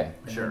bit. Okay.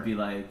 And Sure. be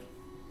like,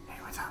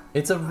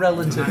 It's a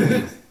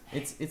relatively.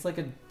 it's like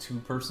a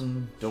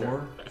 2-person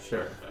door.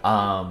 Sure.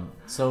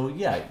 So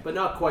yeah, But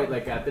not quite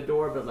like at the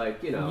door, but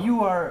like, you know.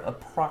 you are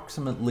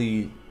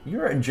approximately.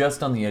 You're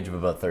just on the edge of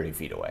about 30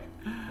 feet away.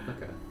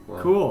 Okay.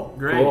 Well, Cool,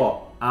 great.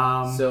 Cool.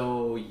 Um,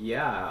 So,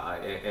 yeah,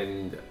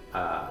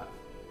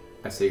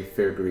 I say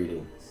fair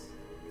greetings.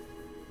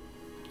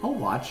 I'll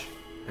watch.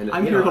 And,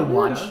 I'm you here know, to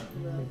watch.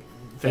 yeah.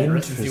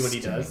 Fenris and see what he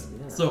does.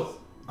 So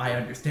I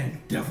understand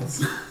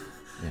devils.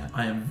 Yeah.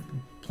 I am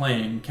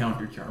playing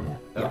counter charm.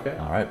 Okay.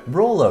 All right,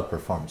 roll a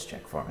performance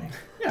check for me,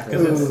 Yeah,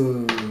 because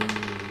Ooh.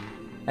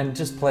 and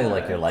just play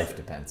like your life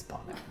depends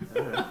upon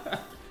it.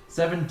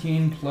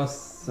 17 plus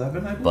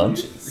 7, I believe.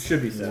 Bunches. it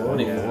should be so.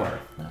 24. Yeah.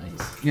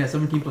 Nice. Yeah,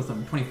 17 plus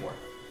 7, 24.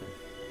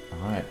 All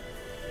right.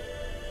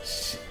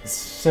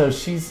 So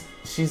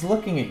she's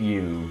looking at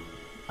you.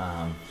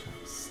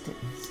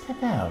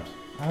 Step out.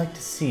 I like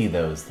to see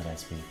those that I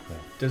speak with.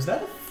 Does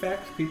that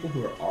affect people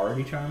who are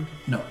already charmed?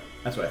 No,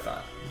 That's what I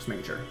thought. Just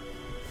making sure.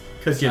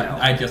 Because, you know.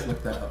 I just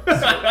looked that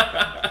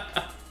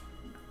up.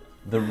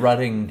 The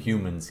rutting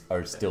humans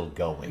are still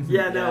going.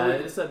 yeah, no. Yeah,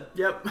 it's a,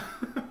 Yep.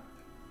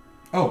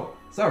 Oh,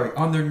 sorry.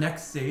 On their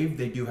next save,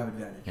 they do have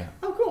advantage. Yeah.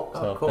 Oh, cool.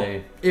 So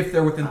cool. If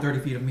they're within 30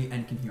 feet of me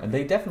and can hear and me.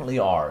 they definitely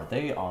are.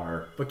 They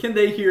are. But can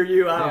they hear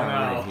you? I They don't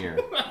are know. right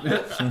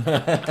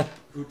here.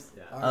 Oops.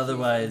 yeah.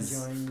 Otherwise,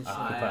 Enjoying the show.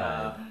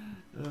 goodbye.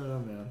 Oh,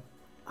 man.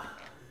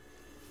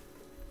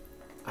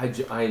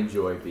 I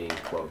enjoy being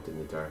cloaked in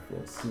the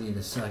darkness, You need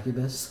a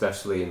succubus.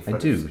 especially in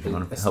front do. of You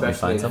wanna help me especially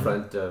find in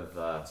something? front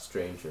of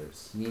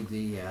strangers. You need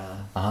the.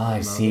 Ah, I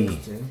the see.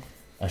 mothers, too.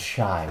 A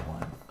shy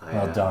one.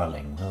 Well,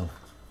 darling, we'll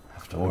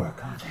have to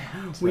work on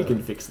that. We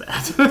can fix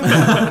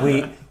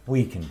that.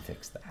 we can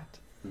fix that.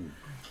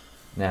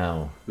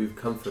 Now, We've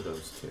come for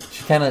those two.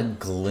 she kind of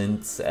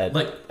glints at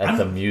Like,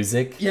 the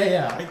music.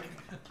 Yeah.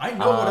 I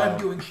know what I'm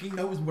doing. She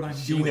knows what I'm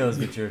She doing. knows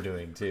what you're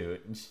doing too.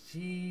 And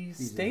she These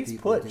are the stays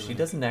people put. doing She it.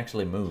 doesn't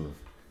actually move.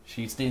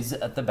 She stays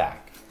at the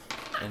back,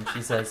 and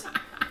she says,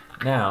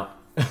 "Now,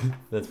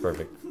 that's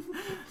perfect."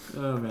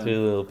 Oh, man.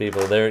 Two little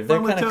people. They're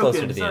Fun with kind of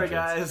closer to tokens. the Sorry,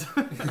 entrance.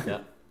 guys. Yeah,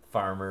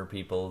 farmer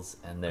peoples,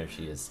 and there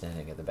she is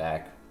standing at the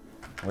back.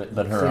 But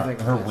See if I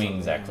can her find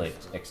wings something actually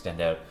else. extend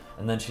out,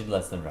 and then she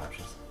lets them drop.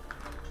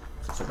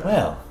 She's,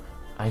 well,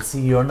 I see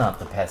you're not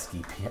the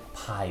pesky,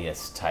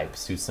 pious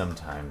types who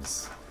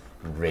sometimes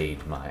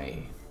raid my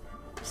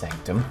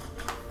sanctum.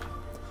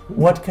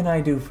 What can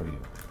I do for you?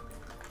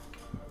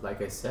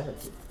 Like I said,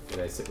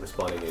 and I sit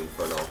responding in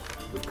Infernal,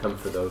 we've come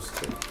for those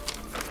two.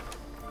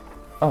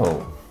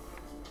 Oh,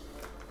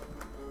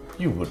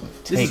 you wouldn't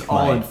take This is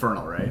all my...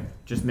 infernal, right?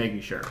 Just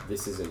making sure.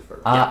 This is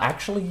Infernal.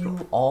 Actually,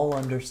 you all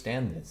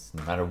understand this,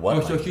 no matter what. Oh,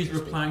 so language she's you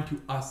speak. replying to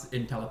us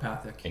in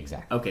telepathic.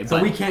 Exactly. Okay, So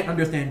but, we can't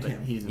understand but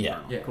him. he's Yeah.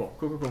 infernal. Yeah.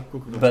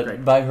 Cool. But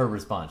Great. by her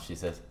response, she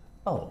says,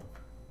 "Oh,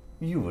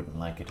 you wouldn't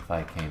like it if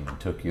I came and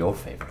took your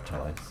favorite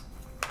toys."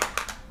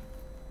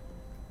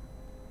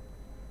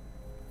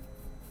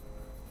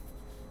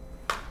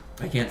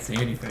 I can't say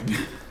anything.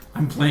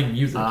 I'm playing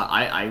music.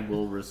 I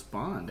will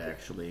respond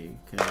actually,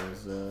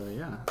 because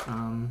yeah.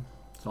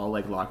 So I'll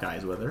like lock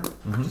eyes with her.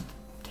 Mm-hmm. Just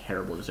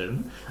terrible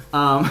decision.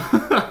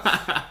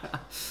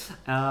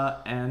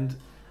 And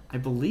I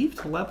believe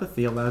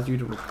telepathy allows you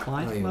to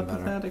reply Oh, even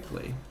better.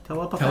 telepathetically.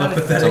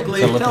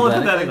 Telepathetically?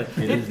 Telepathetically?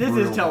 It is This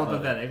brutal. is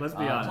telepathetic. Let's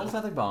be honest.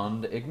 Telepathic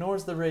bond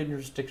ignores the raid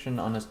restriction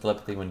on its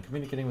telepathy when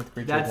communicating with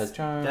creature that has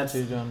charm. That's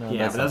to don't know.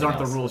 yeah, that's but those something aren't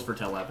the else. rules for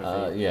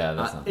telepathy. Yeah,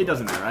 that's not. It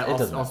doesn't matter. It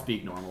doesn't I'll matter.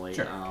 speak normally.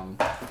 Sure.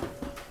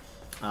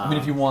 I mean,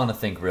 if you want to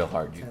think real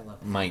hard, you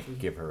Telepathy. might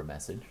give her a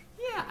message.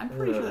 yeah, I'm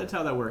pretty sure that's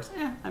how that works.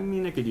 I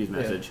mean, I could use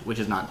message, which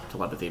is not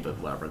telepathy, but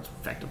whatever. It's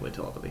effectively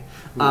telepathy.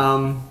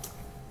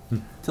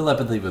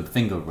 Telepathy with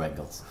finger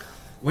wriggles.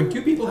 When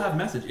two people have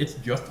message, it's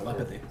just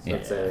telepathy. So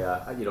I'd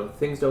say,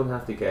 things don't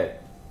have to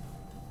get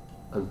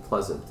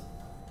unpleasant.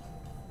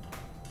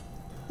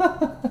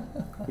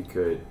 We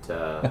could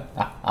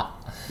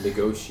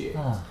negotiate.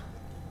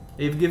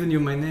 They've given you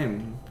my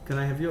name. Can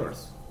I have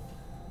yours?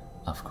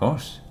 Of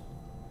course.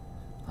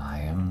 I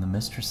am the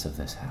mistress of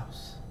this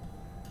house.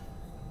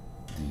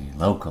 The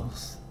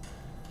locals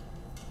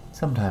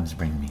sometimes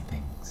bring me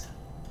things.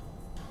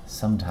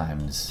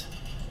 Sometimes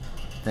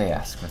they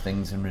ask for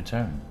things in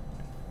return.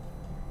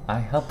 I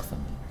help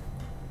them.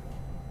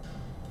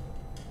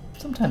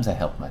 Sometimes I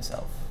help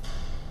myself.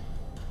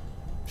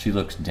 She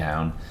looks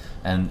down,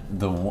 and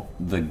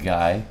the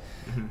guy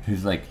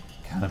who's like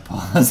kind of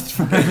paused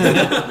for a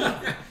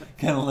minute,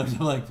 kind of looks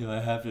like, do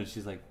I have to?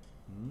 She's like,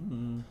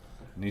 and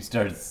he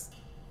starts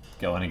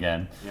going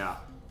again. Yeah.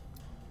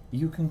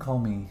 You can call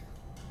me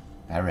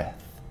Areth.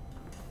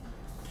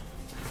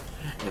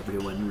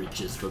 Everyone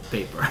reaches for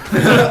paper.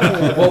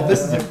 Well,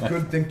 this is a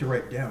good thing to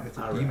write down. It's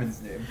a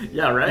demon's name.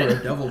 Yeah, right? Or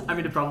a devil's I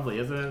mean, it probably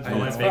isn't. It's I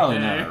only know. fake Probably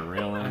name. not a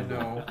real I name.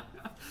 know.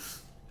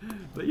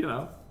 But, you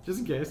know, just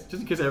in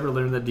case I ever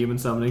learn that demon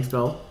summoning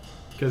spell.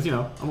 Because, you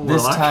know, I'm a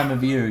This warlock. time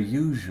of year,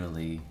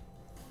 usually,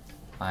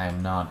 I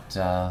am not,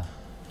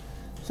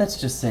 let's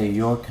just say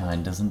your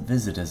kind doesn't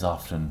visit as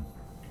often.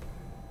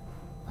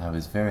 I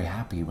was very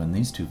happy when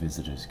these two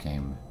visitors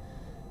came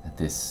at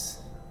this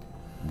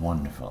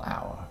wonderful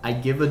hour. I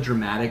give a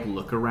dramatic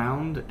look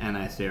around and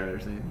I stare at her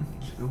saying,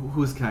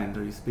 whose kind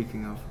are you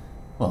speaking of?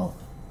 Well,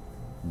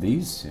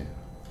 these two.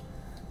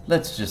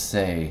 Let's just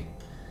say,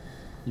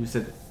 You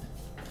said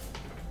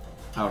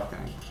our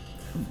kind.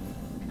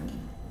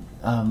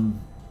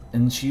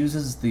 and she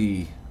uses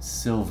the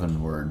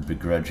Sylvan word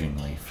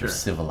begrudgingly for Sure.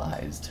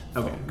 civilized.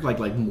 Okay,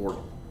 like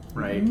mortal,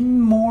 right?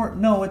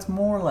 No, it's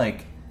more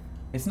like,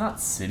 it's not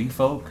city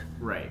folk,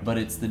 Right. but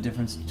it's the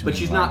difference between. But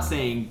she's not like-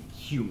 saying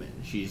human.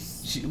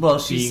 She's she's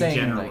being saying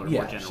general like, or yeah,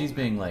 more general. she's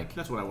being like,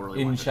 That's what I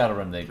really in wanted.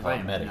 Shadowrun they Because call I it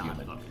am not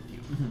metahuman. fucking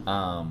human.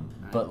 I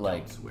But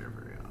like, don't swear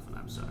very often.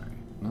 I'm sorry.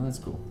 no, that's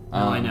cool. No,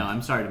 I know.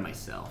 I'm sorry to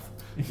myself.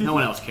 No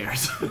one else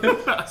cares.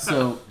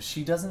 So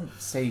she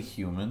doesn't say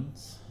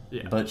humans,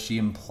 Yeah. but she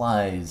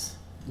implies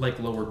Like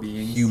lower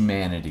beings.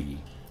 humanity,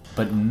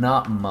 but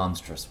not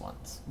monstrous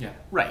ones. Yeah.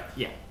 Right.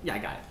 Yeah. Yeah. I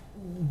got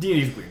it.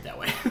 D&D's weird that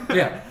way.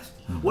 Yeah.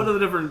 What are the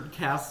different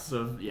casts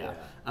of? Yeah.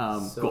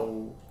 So-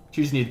 Cool.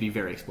 You just need to be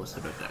very explicit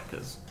about that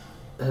because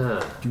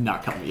Uh, do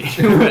not call me a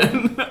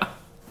human.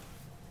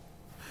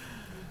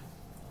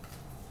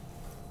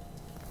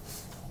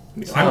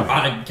 I'm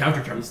on a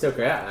counter charm. you still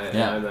yeah.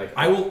 Yeah. I'm like,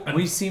 I will.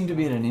 We seem to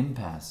be at an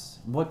impasse.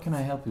 What can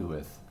I help you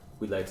with?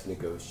 we'd like to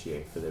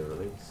negotiate for their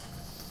release.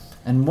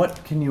 And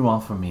what can you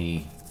offer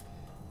me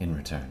in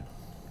return?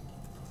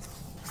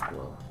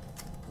 Well,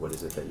 what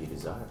is it that you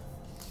desire?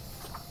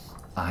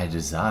 I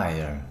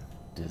desire.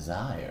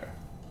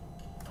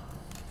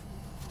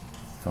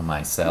 For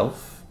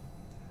myself,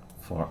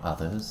 for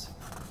others,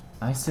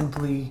 I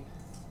simply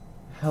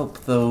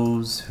help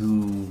those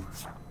who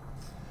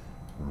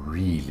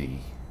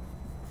really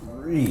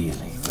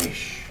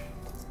wish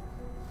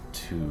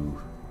to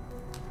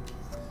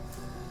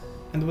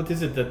And what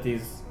is it that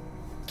these?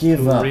 give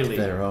Who up really,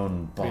 their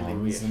own really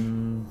bonds wish.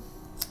 and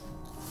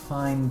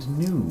find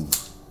new,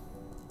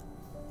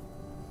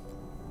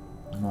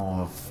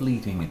 more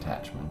fleeting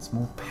attachments,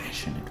 more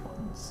passionate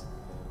ones.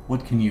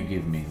 What can you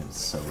give me that's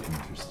so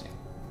interesting?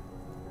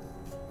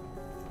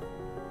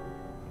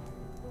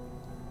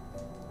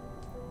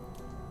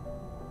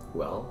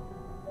 Well,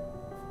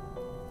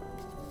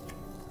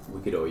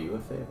 we could owe you a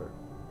favor.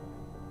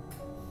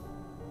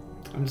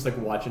 I'm just like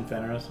watching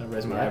Fenris. I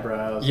raise my Yeah.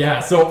 eyebrows. Yeah,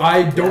 so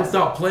I don't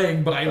stop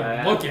playing, but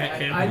I look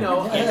at him. I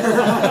know.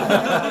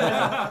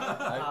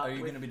 Are you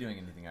going to be doing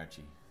anything,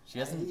 Archie? She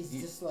hasn't He's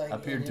just like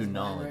appeared in to his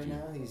mind acknowledge right you.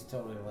 now. He's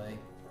totally like,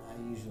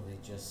 I usually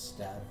just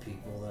stab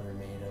people that are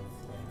made of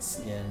like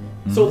skin.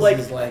 So, This like-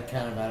 is like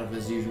kind of out of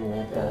his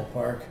usual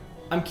ballpark.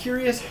 I'm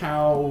curious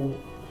how,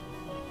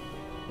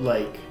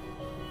 like,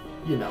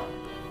 you know,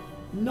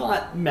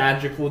 not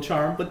magical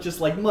charm, but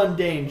just like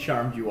mundane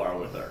charmed you are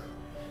with her.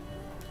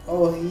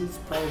 Oh, he's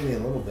probably a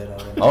little bit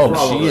of it. Oh,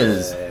 Probably, she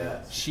is.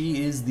 yeah.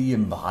 She is the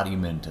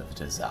embodiment of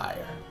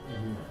desire.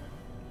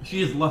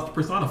 She is lust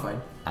personified.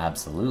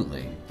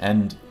 Absolutely.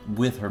 And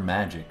with her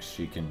magic,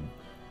 she can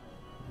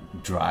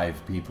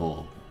drive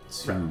people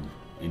to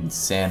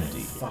insanity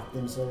Fuck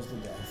themselves to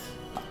death.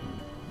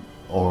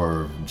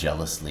 or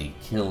jealously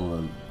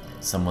kill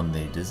someone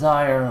they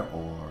desire,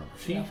 or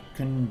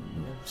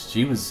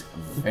she was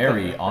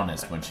very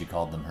honest when she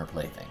called them her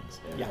playthings.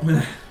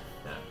 Yeah.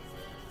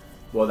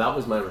 Well, that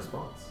was my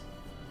response,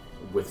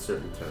 with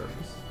certain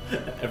terms.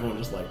 Everyone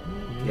just like,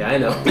 Yeah, I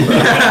know.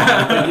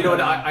 But you know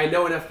what? I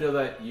know enough to know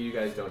that you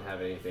guys don't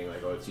have anything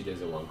like, oh, she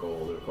doesn't want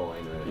gold or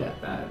coin or anything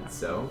like that.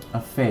 So,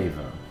 A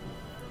favor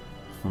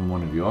from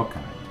one of your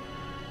kind.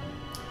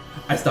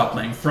 I stop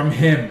playing from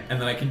him, and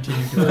then I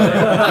continue to play.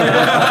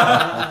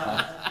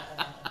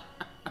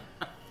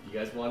 you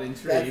guys want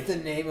That's intrigue? the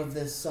name of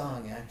this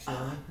song, actually.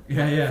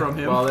 Yeah, yeah. from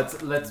him. Well,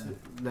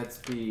 let's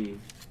be.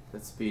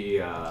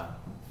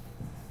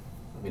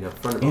 I mean,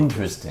 upfront about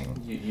Interesting.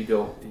 this. You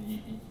don't.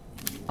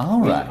 All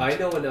right. I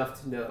know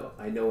enough to know.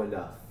 I know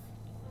enough.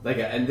 Like,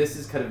 and this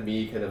is kind of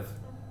me, kind of.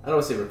 I don't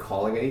want to say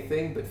recalling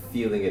anything, but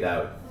feeling it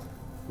out.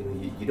 You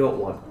know, you don't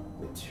want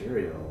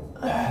material.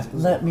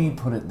 Let me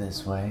put it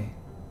this way.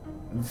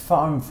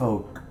 Farm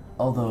folk,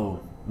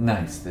 although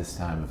nice this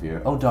time of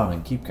year. Oh,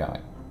 darling, keep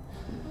going.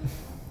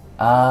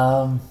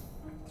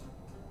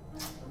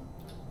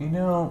 You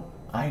know,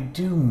 I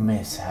do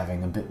miss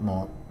having a bit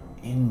more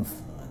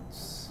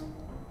influence.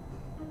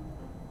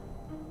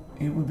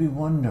 It would be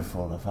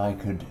wonderful if I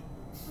could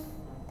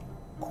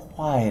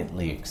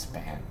quietly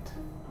expand.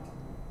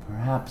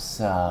 Perhaps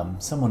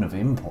someone of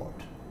import.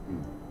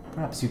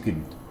 Perhaps you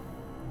could.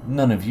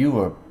 None of you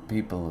are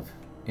people of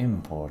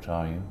import,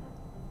 are you?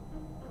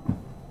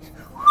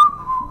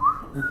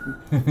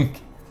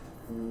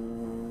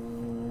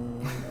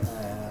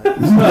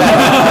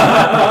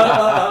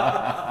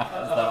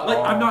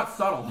 not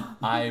subtle.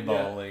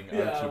 eyeballing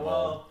Yeah, Archibald.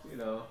 well, you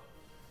know.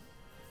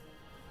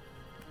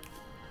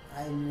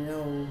 I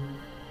know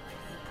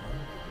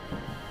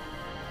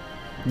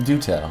people. Do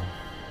tell.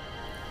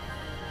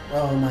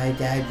 Well, my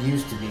dad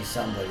used to be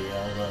somebody,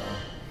 although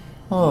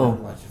Oh.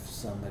 not much of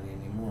somebody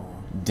anymore.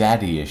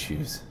 Daddy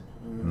issues.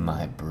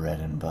 My bread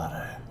and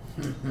butter.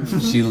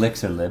 She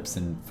licks her lips,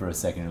 and for a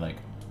second you're like,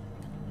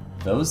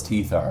 those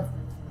teeth are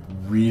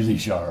really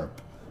sharp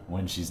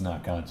when she's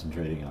not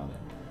concentrating on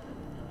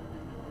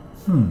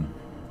it.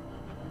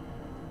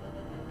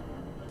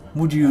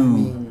 Would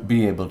you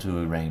be able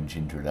to arrange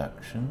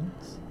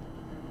introductions?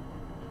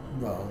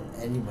 Well,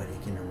 anybody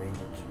can arrange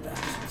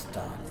introductions,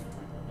 darling.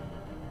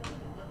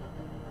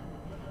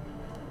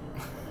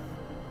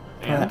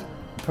 And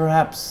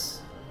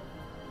Perhaps.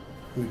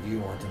 Who do you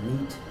want to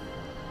meet?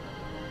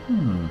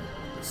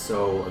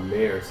 So a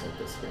mayor sent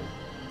this here.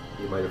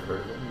 You might have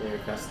heard of him, Mayor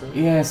Kessler.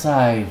 Yes,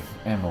 I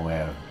am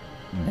aware of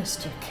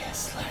Mr.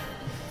 Kessler.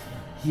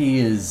 He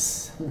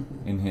is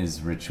in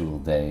his ritual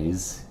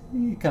days.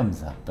 He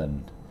comes up,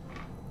 and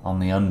on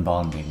the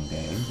unbonding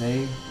day,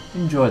 they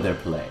enjoy their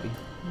play,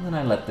 and then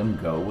I let them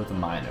go with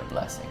minor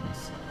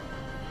blessings.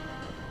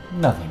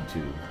 Nothing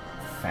too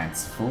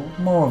fanciful,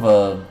 more of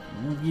a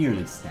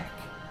yearly snack.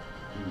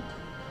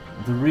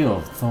 The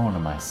real thorn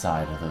in my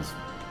side are those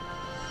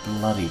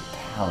bloody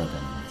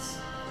paladins.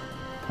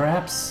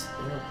 Perhaps.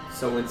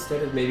 So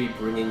instead of maybe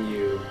bringing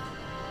you,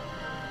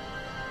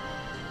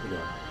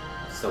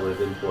 someone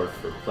of import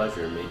for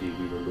pleasure, maybe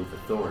we remove the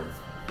thorn.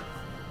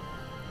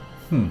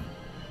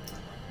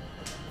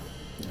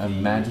 A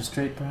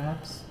magistrate,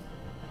 perhaps?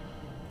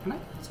 Can I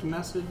ask a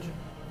message?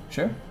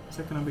 Sure. Is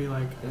that gonna be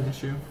like an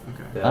issue?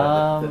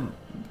 Okay.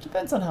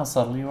 Depends on how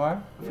subtle you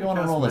are. If you want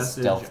to Cast roll a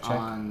message stealth check.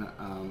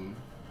 on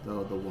the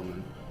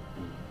woman.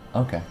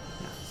 Okay.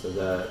 So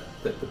the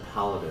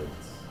paladins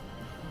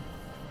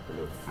are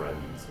no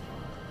friends of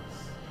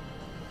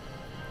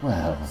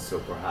Well, ours. So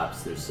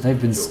perhaps there's some they've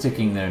been joking.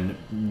 sticking their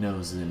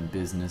noses in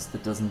business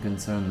that doesn't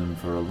concern them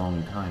for a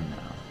long time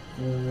now.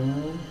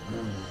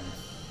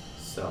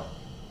 So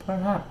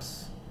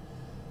Perhaps.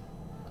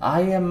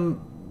 I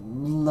am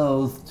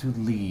loath to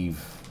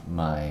leave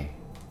my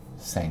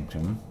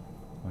sanctum,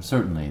 or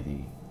certainly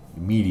the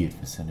immediate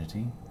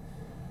vicinity,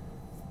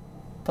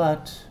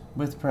 but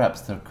with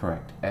perhaps the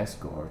correct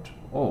escort,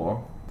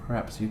 or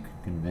perhaps you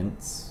could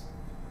convince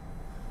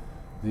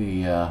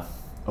the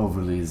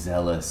overly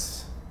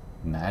zealous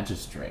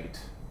magistrate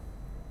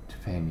to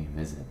pay me a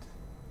visit.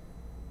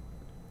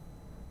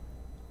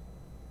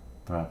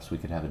 Perhaps we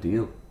could have a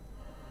deal.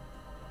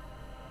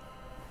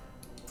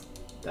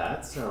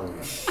 that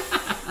sounds.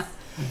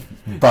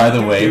 By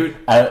the way,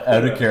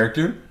 out of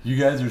character, you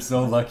guys are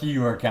so lucky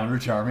you are counter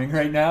charming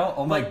right now.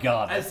 Oh my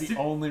god, that's the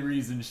only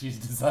reason she's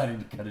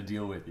deciding to cut a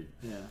deal with you.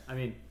 yeah, I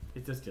mean,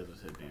 it just gives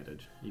us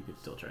advantage. You could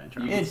still try and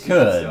try. It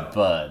could,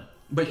 but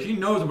But she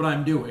knows what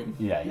I'm doing.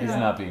 yeah, he's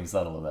not being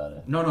subtle about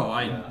it. No,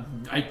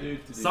 I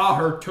saw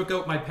her, took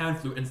out my pan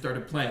flute, and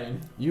started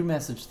playing. You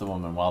messaged the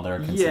woman while they're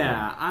considering.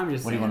 Yeah, I'm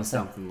just What do you saying wanna say?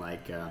 something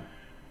like,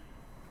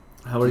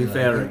 how are you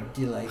faring?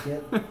 Do you like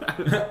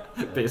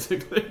it?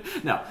 Basically.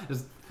 No,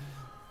 just,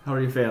 how are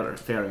you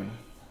faring?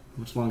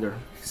 Much longer?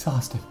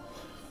 Exhausted.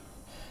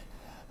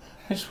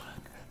 I just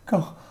want to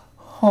go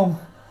home.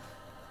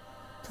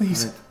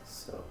 Please. Alright,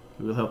 So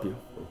we will help you.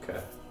 okay.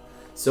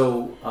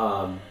 So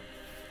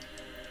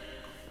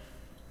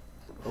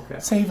okay.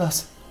 Save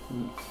us.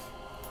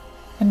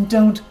 And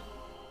don't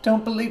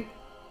believe.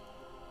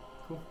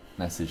 Cool.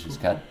 Message is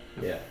cut.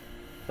 Yeah.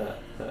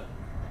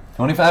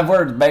 25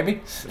 words,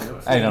 baby.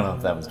 I don't know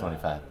if that was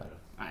 25, but.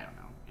 I don't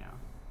know.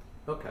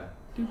 Yeah. Okay.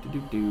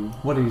 Do.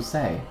 What do you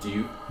say?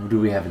 Do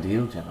we have a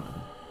deal, gentlemen?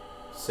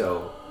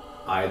 So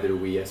either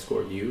we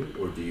escort you,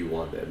 or do you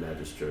want the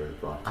magistrate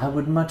brought? I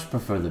would much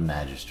prefer the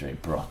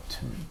magistrate brought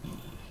to me.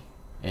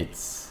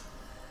 It's.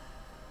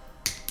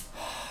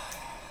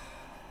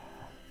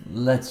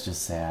 Let's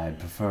just say I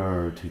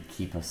prefer to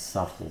keep a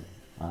subtle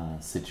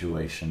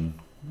situation.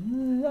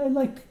 I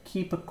like to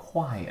keep a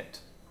quiet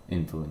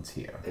influence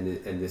here. And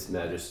this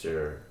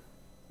magister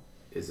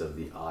is of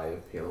the Eye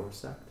of Palor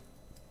sect?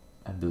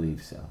 I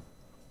believe so.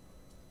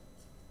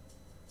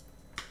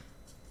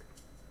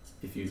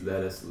 If you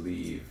let us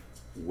leave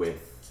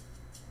with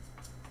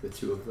the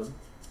two of them,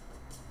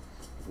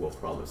 we'll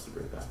promise to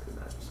bring back the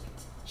magister.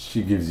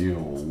 She gives you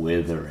a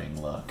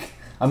withering look.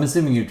 I'm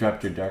assuming you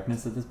dropped your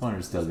darkness at this point,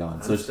 or still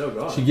going? I'm still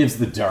going. She gives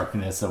the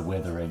darkness a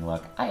withering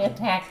look. I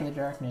attack the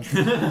darkness.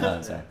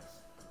 Oh, sorry.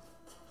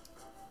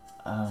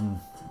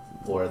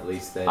 Or at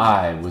least then.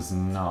 I was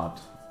not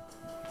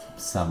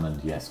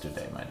summoned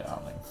yesterday, my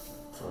darling.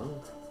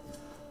 Oh.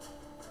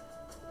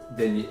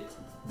 Then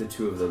the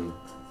two of them,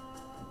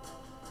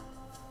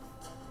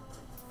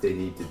 they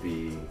need to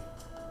be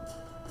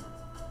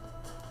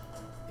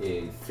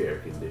in fair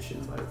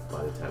condition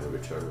by the time we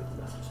return with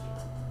the magister.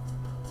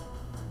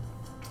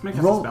 Make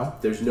us Roll. a spell.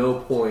 There's no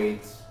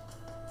point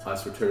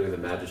us returning the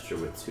magister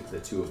with the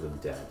two of them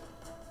dead.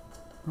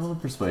 Roll a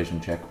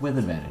persuasion check with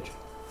advantage.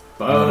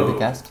 You want to be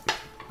cast?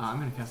 I'm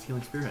gonna cast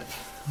Healing Spirit.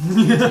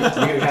 You're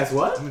gonna cast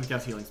what? I'm gonna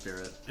cast Healing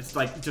Spirit. It's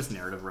like just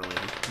narrative related.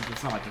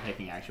 It's not like you're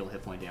taking actual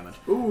hit point damage.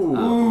 Ooh.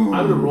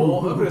 I'm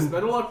gonna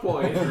spend a luck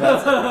point.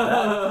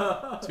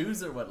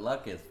 Twos are what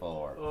luck is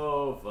for.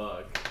 Oh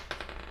fuck.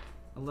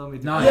 Allow me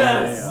to. Nice.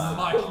 Yes!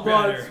 Much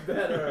better. Much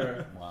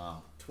better.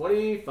 Wow.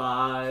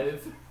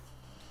 25.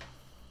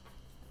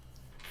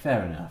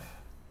 Fair enough.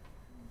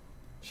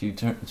 She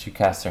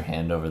casts her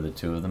hand over the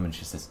two of them and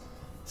she says,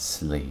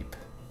 "Sleep."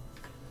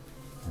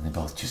 And they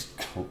both just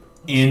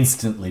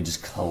instantly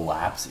just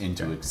collapse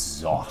into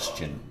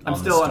exhaustion. I'm on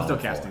the still stone floor.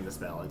 casting the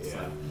spell. It's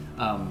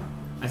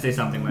I say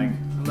something like,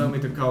 "Allow me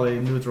to call a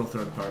neutral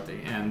third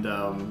party," and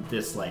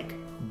this like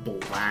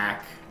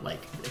black, like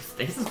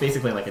I guess it's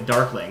basically like a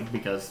darkling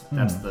because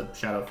that's the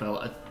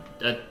Shadowfell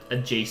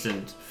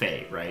adjacent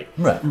Fae, right?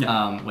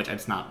 Right. Which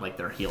it's not like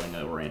they're healing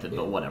oriented,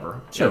 but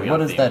whatever. Sure. Carry What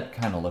on does theme. that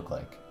kind of look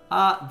like?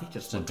 They just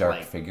Just a look dark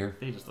like, figure?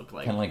 They just look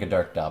like Kind of like a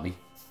dark Dobby.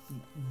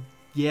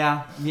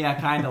 yeah,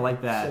 kind of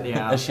like that.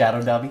 Yeah. A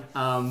shadow Dobby?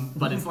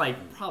 But it's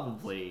like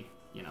probably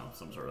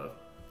some sort of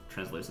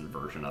translucent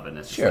version of it, and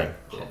it's just Sure. like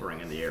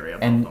hovering in the area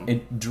above And them.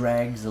 it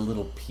drags a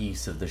little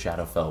piece of the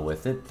Shadowfell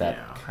with it, that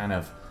Yeah. kind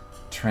of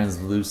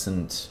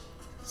translucent,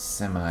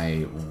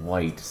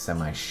 semi-white,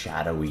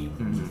 semi-shadowy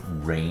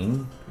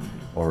rain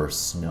or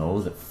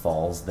snow that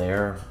falls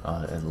there,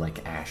 and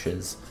like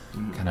ashes,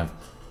 kind of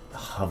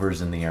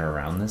hovers in the air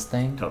around this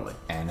thing. Totally.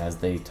 And as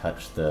they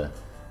touch the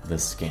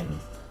skin,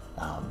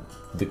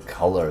 the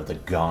color, the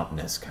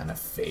gauntness kind of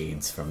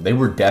fades from. They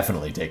were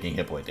definitely taking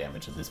hit point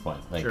damage at this point.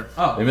 Like Sure.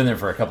 Oh. they've been there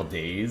for a couple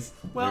days.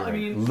 Well, They were I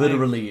mean,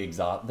 literally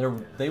exhausted.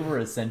 They were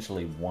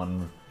essentially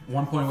one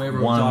 1 point waiver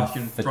of one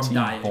exhaustion from fatigue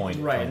dying. point.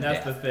 Right, from and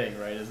that's the death. thing,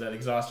 right? Is that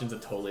exhaustion's a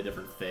totally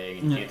different thing,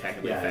 and you can't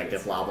technically Yeah, affect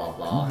it's- it, blah, blah,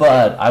 blah.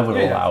 But I would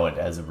Yeah, yeah. allow it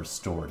as a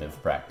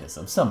restorative practice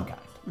of some kind.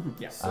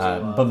 Yes.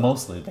 But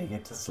mostly they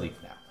get to sleep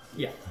now.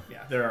 Yeah,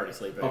 they're already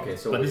sleeping. Okay,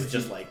 so but this if is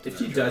just she- like... if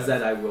she does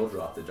that, I will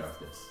drop the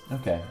darkness.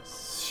 Okay.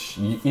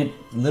 It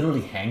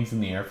literally hangs in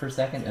the air for a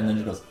second and then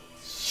it goes,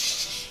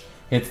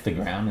 hits the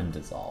ground and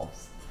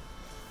dissolves.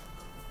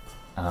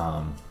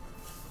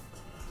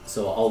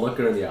 So I'll look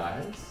her in the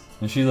eyes.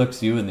 And she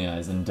looks you in the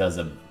eyes and does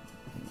a...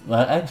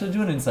 Actually,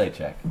 do an insight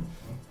check.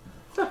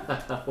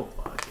 Oh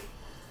fuck.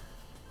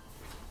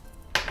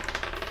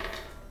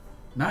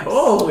 Nice.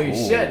 Holy Ooh.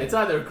 shit! It's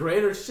either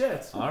great or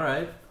shit. All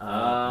right.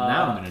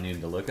 Now I'm going to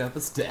need to look up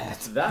a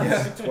stat.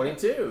 That's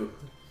 22.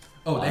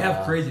 Oh, they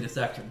have crazy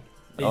deception.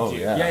 Oh,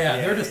 Yeah, yeah.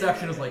 their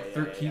deception is like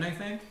 13, I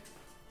think.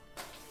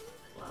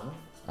 Wow.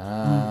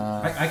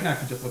 I can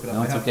actually just look it up.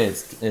 No, I it's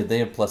have- okay. They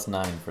have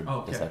 +9 for Oh,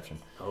 okay. deception.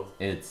 Oh,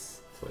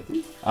 It's...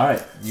 22. All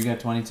right, you got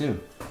 22.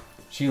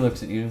 She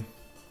looks at you.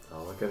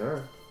 I'll look at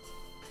her.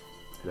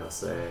 And I'll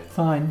say,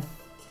 Fine.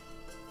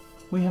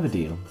 We have a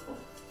deal.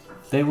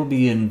 They will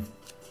be in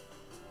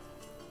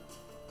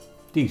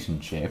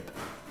decent shape.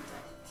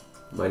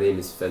 my name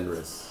is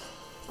Fenris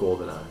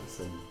Golden Eyes,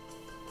 and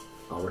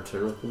I'll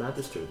return with the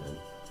Magister then.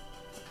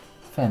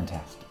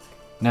 Fantastic.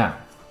 Now,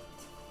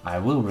 I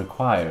will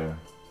require...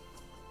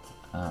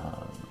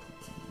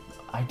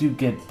 I do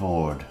get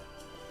bored,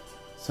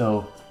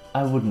 so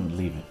I wouldn't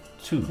leave it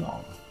too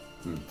long.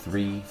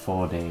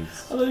 3-4 days.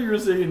 I thought you were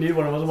saying you need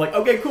one of us. I'm like,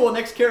 okay, cool,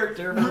 next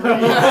character.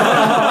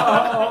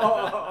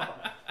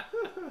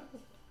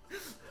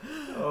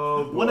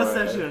 Oh, One a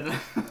session.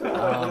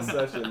 One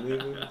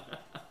session.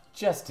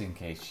 Just in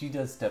case, she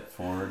does step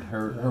forward.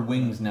 Her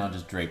wings now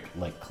just draped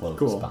like cloaks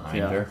Cool, behind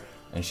yeah. her.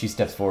 And she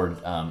steps forward.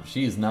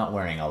 She is not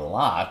wearing a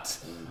lot.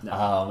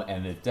 No.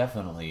 And it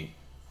definitely,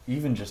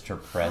 even just her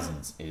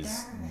presence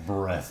is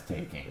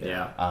breathtaking.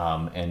 Yeah.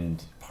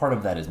 And part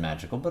of that is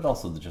magical, but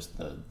also just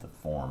the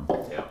form.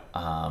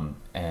 Yeah.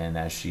 And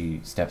as she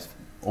steps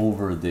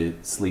over the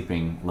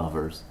sleeping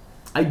lovers.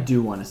 I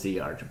do want to see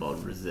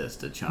Archibald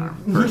resist a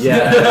charm.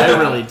 Yeah. I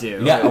really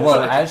do. Yeah, well,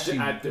 like as she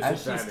at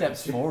disadvantage.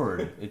 steps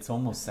forward, it's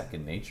almost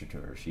second nature to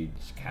her. She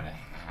kind of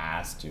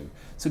has to.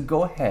 So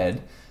go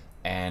ahead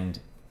and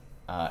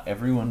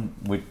everyone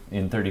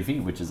in 30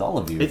 feet, which is all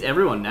of you. It's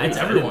everyone now. It's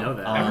I didn't everyone. know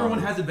that. Everyone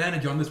has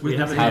advantage on this We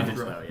wisdom have saving advantage,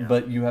 throw. though, yeah.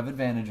 But you have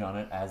advantage on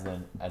it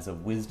as a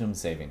wisdom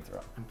saving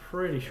throw. I'm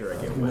pretty sure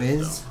I get Whiz.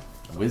 wisdom.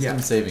 Wisdom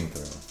Yeah. saving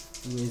throw.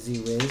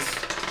 Whizzy whiz.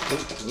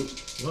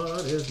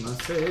 What is my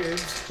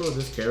saves for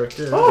this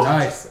character?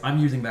 Nice. I'm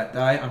using that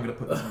die. I'm gonna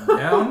put this one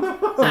down.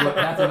 So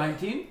that's a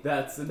 19.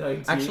 That's a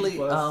 19 Actually,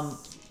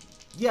 plus...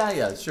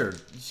 yeah, sure.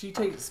 She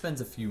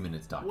spends a few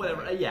minutes talking.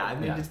 Whatever. Yeah, I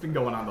mean, Yeah. it's been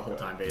going on the whole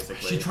time,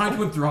 basically. She trying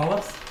to enthrall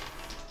us?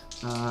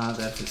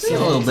 That's Yeah, a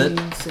little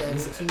bit.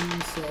 17.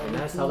 And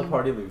that's how the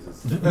party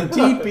loses.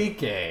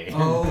 TPK.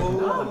 No,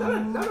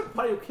 Oh. not a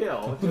party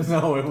kill. Just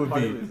No, it would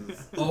party be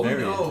loses. Oh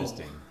very no.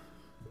 interesting.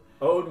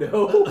 Oh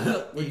no.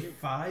 A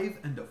 5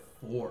 and a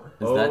 4.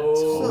 Is that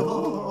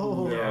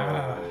Oh,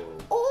 Yeah.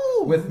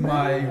 no. With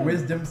my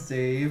wisdom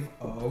save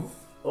of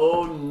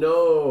Oh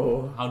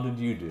no. How did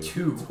you do?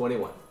 2.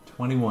 21.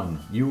 21.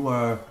 You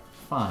are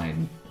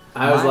fine.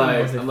 I was Mine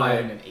like, was a I'm 5 like,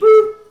 and an 8.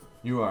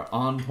 You are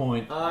on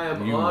point. I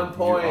am You on are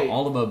point.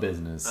 all about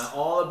business. I'm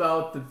all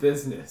about the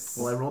business.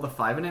 Well, I rolled a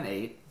 5 and an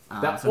 8,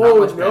 So not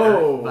much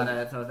no. better,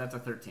 but so that's a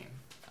 13.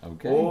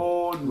 Okay.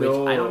 Oh Which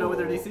no! I don't know what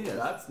their DC is.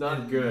 That's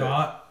not good.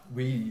 Not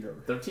we.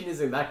 13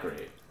 isn't that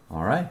great.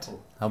 All right.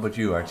 How about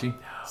you, Archie?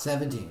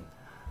 17.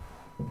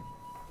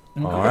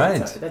 All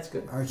right. That's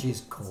good.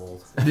 Archie's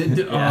cold. And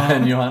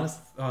Johannes?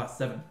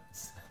 7.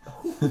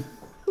 The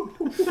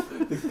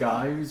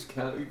guy who's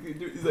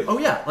he's like, Oh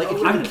yeah, like if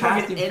you I'm can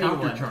target casting anyone,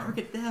 counter charm.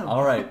 target them.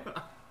 All right.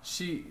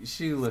 She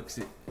looks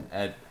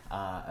at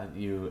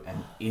you,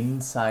 and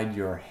inside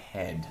your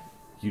head,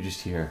 you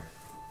just hear,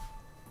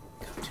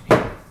 "Come to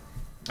me."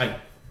 I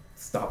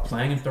stop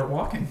playing and start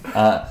walking.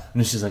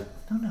 And she's like,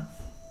 "No,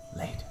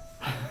 late.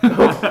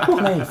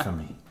 Play for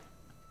me."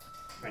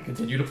 I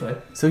continue to play.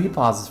 So he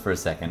pauses for a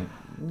second.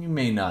 You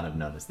may not have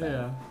noticed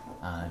that.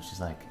 Yeah.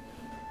 She's like,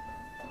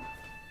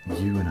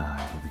 "You and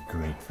I will be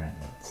great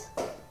friends."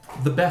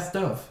 The best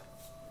of.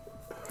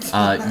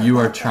 You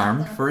are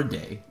charmed for a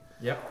day.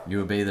 Yep. You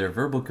obey their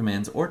verbal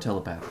commands or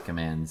telepathic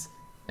commands.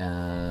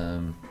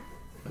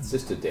 it's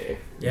just a day.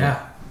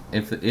 Yeah.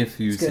 If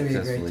you It's gonna be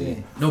a great successfully.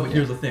 day. No, but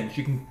here's the thing.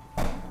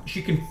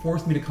 She can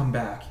force me to come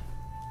back,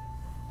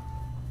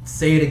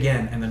 say it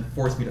again, and then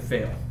force me to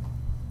fail.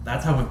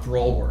 That's how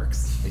Enthrall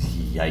works.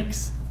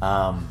 Yikes.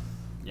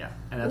 Yeah,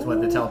 and that's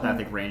what the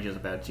telepathic range is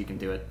about. You can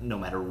do it no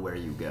matter where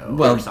you go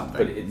Well, or something.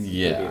 But it's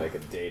Yeah. gonna be like a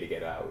day to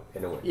get out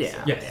in a way.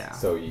 yeah, Yes. yeah.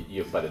 So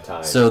you by the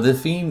time. So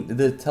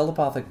the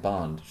telepathic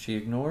bond, she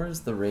ignores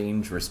the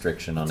range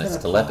restriction on its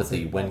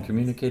telepathy when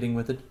communicating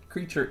with a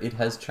creature it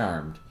has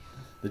charmed.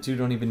 The two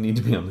don't even need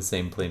to be on the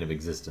same plane of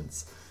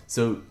existence.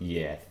 So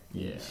yeah.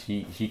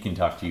 She can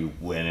talk to you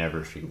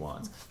whenever she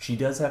wants. She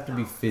does have to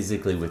be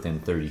physically within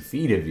 30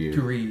 feet of you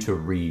to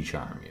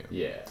re-charm you.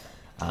 Yeah.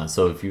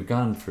 So if you've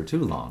gone for too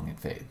long, it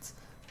fades.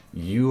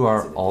 You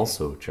are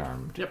also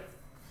charmed. Yep.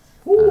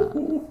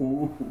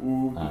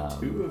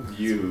 Two of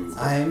you.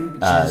 I'm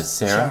just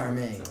Sarah?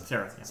 charming.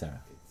 Sarah. Yeah.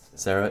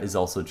 Sarah is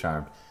also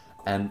charmed,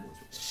 and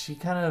she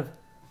kind of.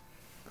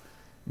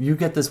 You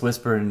get this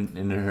whisper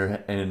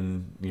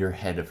in your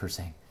head of her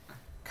saying,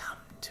 "Come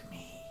to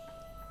me."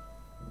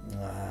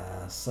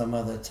 Some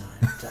other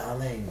time,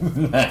 darling.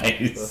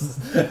 Nice.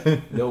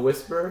 No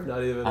whisper,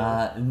 not even.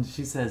 And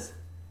she says,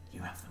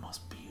 "You have the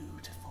most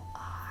beautiful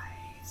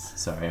eyes."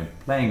 Sorry, I'm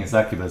playing a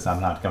succubus.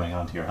 I'm not coming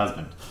on to your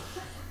husband.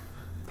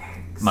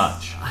 Thanks.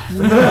 Much.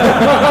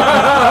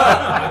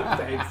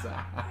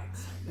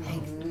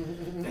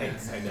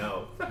 Thanks. I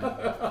know.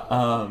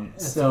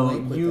 So lake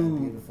with that you.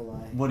 beautiful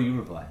eye. What do you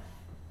reply?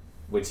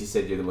 When she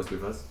said you're the most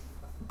beautiful,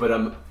 but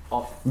I'm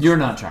You're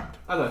not charmed.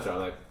 not sure. I'm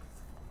like,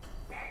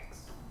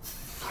 thanks.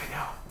 I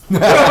know.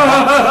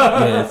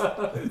 Yes.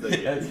 It's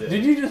like, that's it.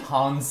 Did you just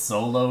Han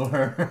Solo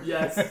her?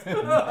 Yes,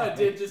 I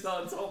did just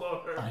on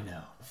solo her. I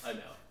know.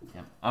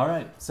 Yep. All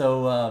right,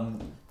 so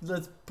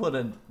let's put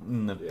a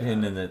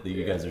pin in it that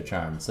you guys are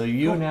charmed. So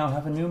you now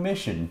have a new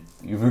mission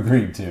you've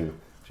agreed to.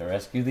 To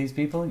rescue these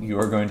people, you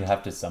are going to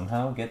have to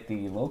somehow get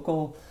the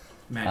local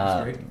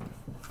Magistrate.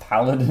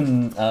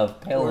 paladin of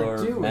Or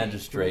do Pelor we?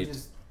 magistrate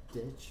Just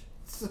ditch.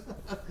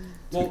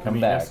 to come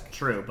back. That's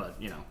true, but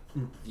you know.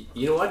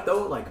 You know what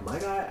though? Like my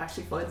guy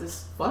actually finds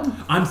this fun.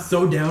 I'm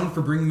so down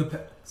for bringing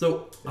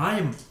so I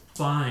am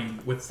fine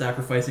with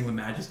sacrificing the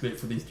magistrate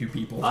for these two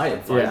people. I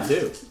am fine Yeah.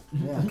 too.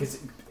 Yeah.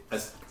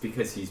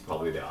 Because he's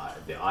probably the eye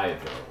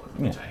of the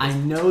one. Which I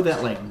know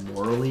that like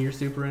morally you're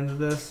super into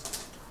this.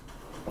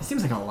 It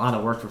seems like a lot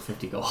of work for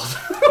 50 gold.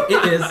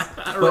 It is.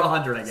 Or but-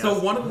 100, I guess. So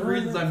one of the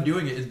reasons I'm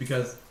doing it is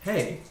because,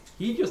 hey,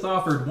 he just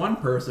offered one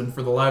person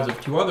for the lives of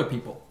two other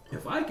people.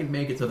 If I can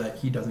make it so that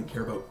he doesn't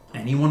care about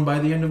anyone by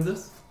the end of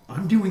this,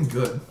 I'm doing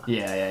good.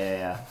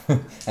 Yeah.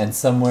 And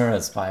somewhere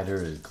a spider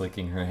is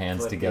clicking her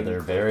hands together,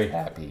 very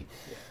happy.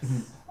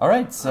 All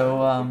right,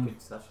 so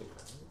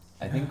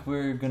I think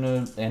we're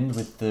gonna end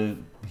with the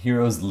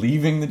heroes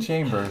leaving the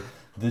chamber.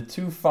 The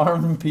two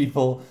farm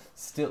people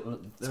still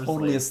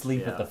totally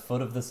asleep at the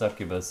foot of the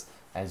succubus,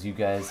 as you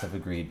guys have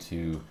agreed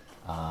to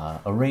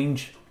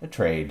arrange a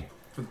trade.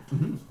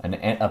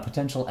 A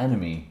potential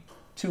enemy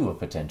to a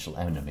potential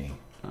enemy.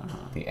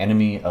 The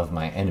enemy of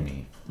my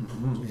enemy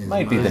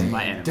might be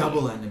my enemy.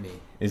 Double enemy.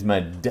 is my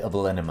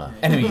double enemy.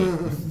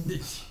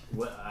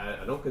 Well, I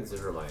don't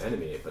consider her my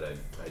enemy, but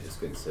I just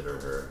consider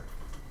her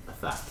a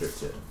factor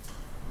to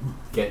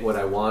get what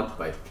I want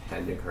by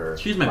handing her.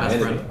 She's my best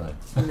enemy.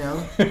 friend. No,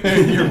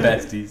 Your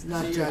besties.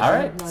 not judging. All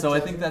right, not so I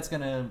judging. think that's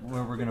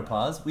where we're gonna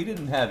pause. We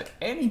didn't have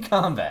any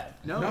combat,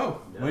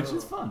 No. which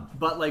is fun.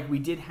 But like we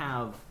did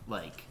have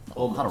like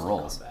A lot of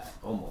rolls. Combat.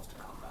 Almost a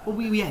combat. well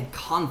we had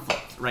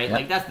conflict, right? Yep.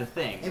 Like that's the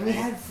thing. And we right?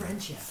 had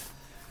friendship.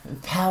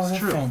 Power of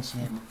true.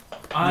 friendship.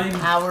 I'm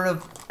Power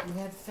of We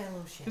had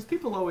fellowship. Because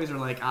people always are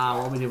like,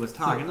 all we did was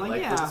talk. And I'm like,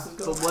 like, yeah, this is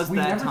but was we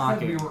that never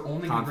talking? said we were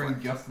only going to bring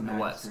conflict? just the It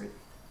was. magistrate.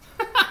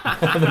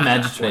 The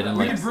magistrate and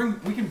we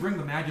like, can bring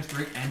the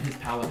magistrate and his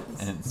paladins.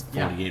 and it's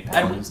Yeah. 48 And,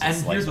 paladins. to and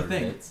slice here's the our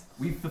thing: bits.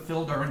 we've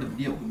fulfilled our end of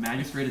the deal. The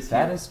magistrate is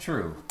That here. is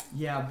true.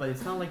 Yeah, but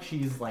it's not like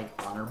she's like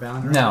honor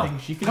bound or No. anything.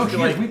 She can No, just she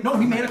be is. like,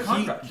 We made a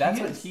contract. That's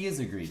She what is. he has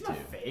agreed she's to. not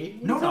fake.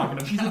 What are No, you no,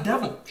 talking she's a about?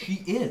 devil. She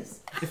is.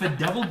 If a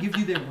devil gives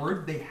you their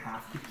word, they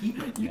have to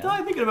keep it. You're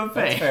probably thinking about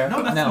That's Faye. fair.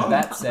 No, that's now, not-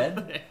 that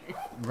said,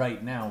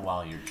 right now,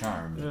 while you're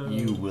charmed,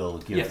 you will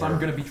give Yes, her... I'm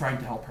going to be trying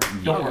to help her.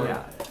 Yeah. Don't worry.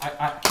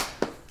 Yeah.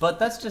 But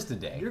that's just a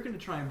day. You're gonna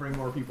try and bring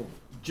more people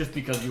just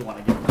because you want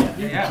to give them.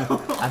 Yeah.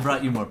 I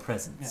brought you more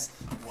presents.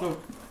 So,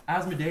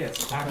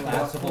 Asmodeus, actually,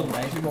 Collapsible to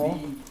rifle.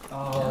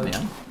 the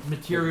Yeah.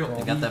 material.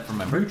 I got that from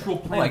my birthday.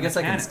 neutral Oh, plane I guess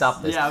I can mechanics.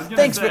 stop this. Yeah, I was gonna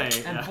Thanks, say.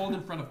 Rick. And hold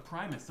in front of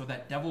Primus so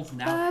that devils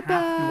now have to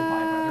abide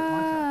by their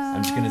contracts.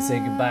 I'm just going to say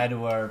goodbye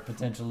to our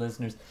potential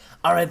listeners.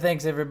 All right,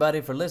 thanks,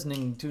 everybody, for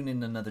listening. Tune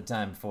in another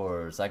time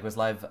for SideQuest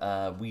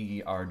Live.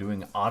 We are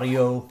doing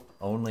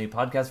audio-only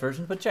podcast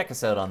versions, but check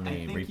us out on the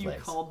I think you replays.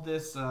 called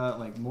this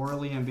like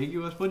morally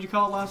ambiguous. What'd you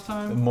call it last The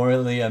time?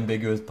 Morally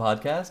Ambiguous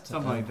Podcast.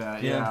 Something like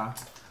that. yeah.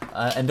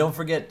 Yeah. And don't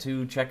forget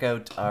to check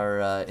out our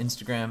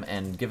Instagram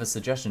and give us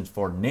suggestions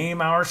for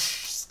Name Our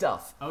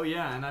Stuff. Oh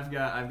yeah, and I've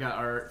got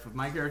art for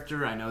my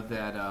character. I know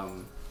that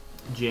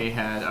Jay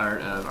had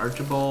art of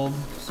Archibald,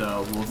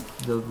 so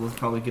we'll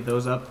probably get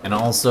those up. And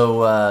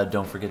also,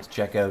 don't forget to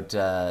check out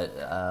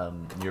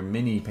your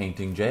mini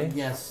painting, Jay.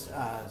 Yes,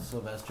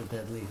 Sylvester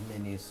Deadleaf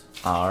minis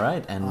All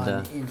right, and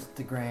on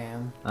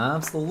Instagram.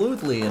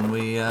 absolutely, and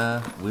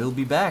we'll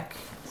be back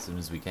as soon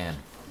as we can.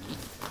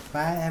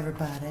 Bye,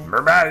 everybody.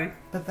 Bye-bye.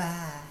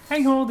 Bye-bye.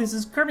 Hey ho, this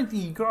is Kermit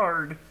the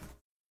Guard.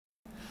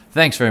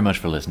 Thanks very much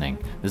for listening.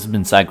 This has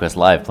been SideQuest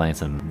Live playing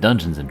some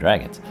Dungeons and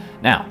Dragons.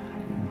 Now,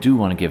 do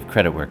want to give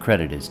credit where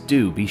credit is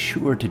due. Be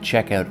sure to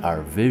check out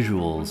our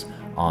visuals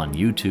on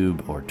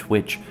YouTube or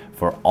Twitch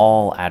for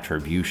all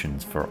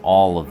attributions for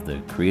all of the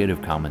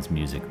Creative Commons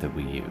music that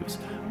we use.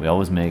 We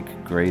always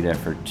make great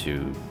effort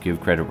to give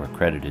credit where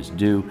credit is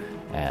due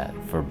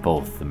for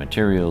both the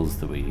materials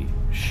that we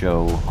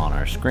show on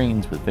our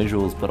screens with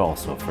visuals, but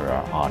also for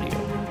our audio.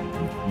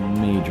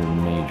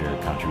 Major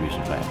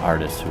contributions by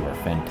artists who are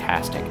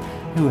fantastic,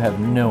 who have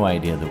no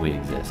idea that we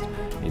exist.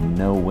 In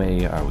no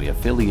way are we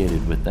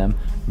affiliated with them,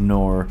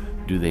 nor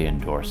do they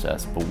endorse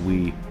us, but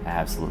we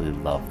absolutely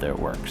love their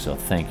work. So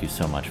thank you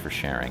so much for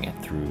sharing it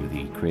through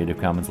the Creative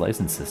Commons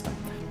license system.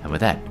 And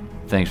with that,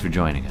 thanks for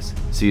joining us.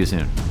 See you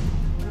soon.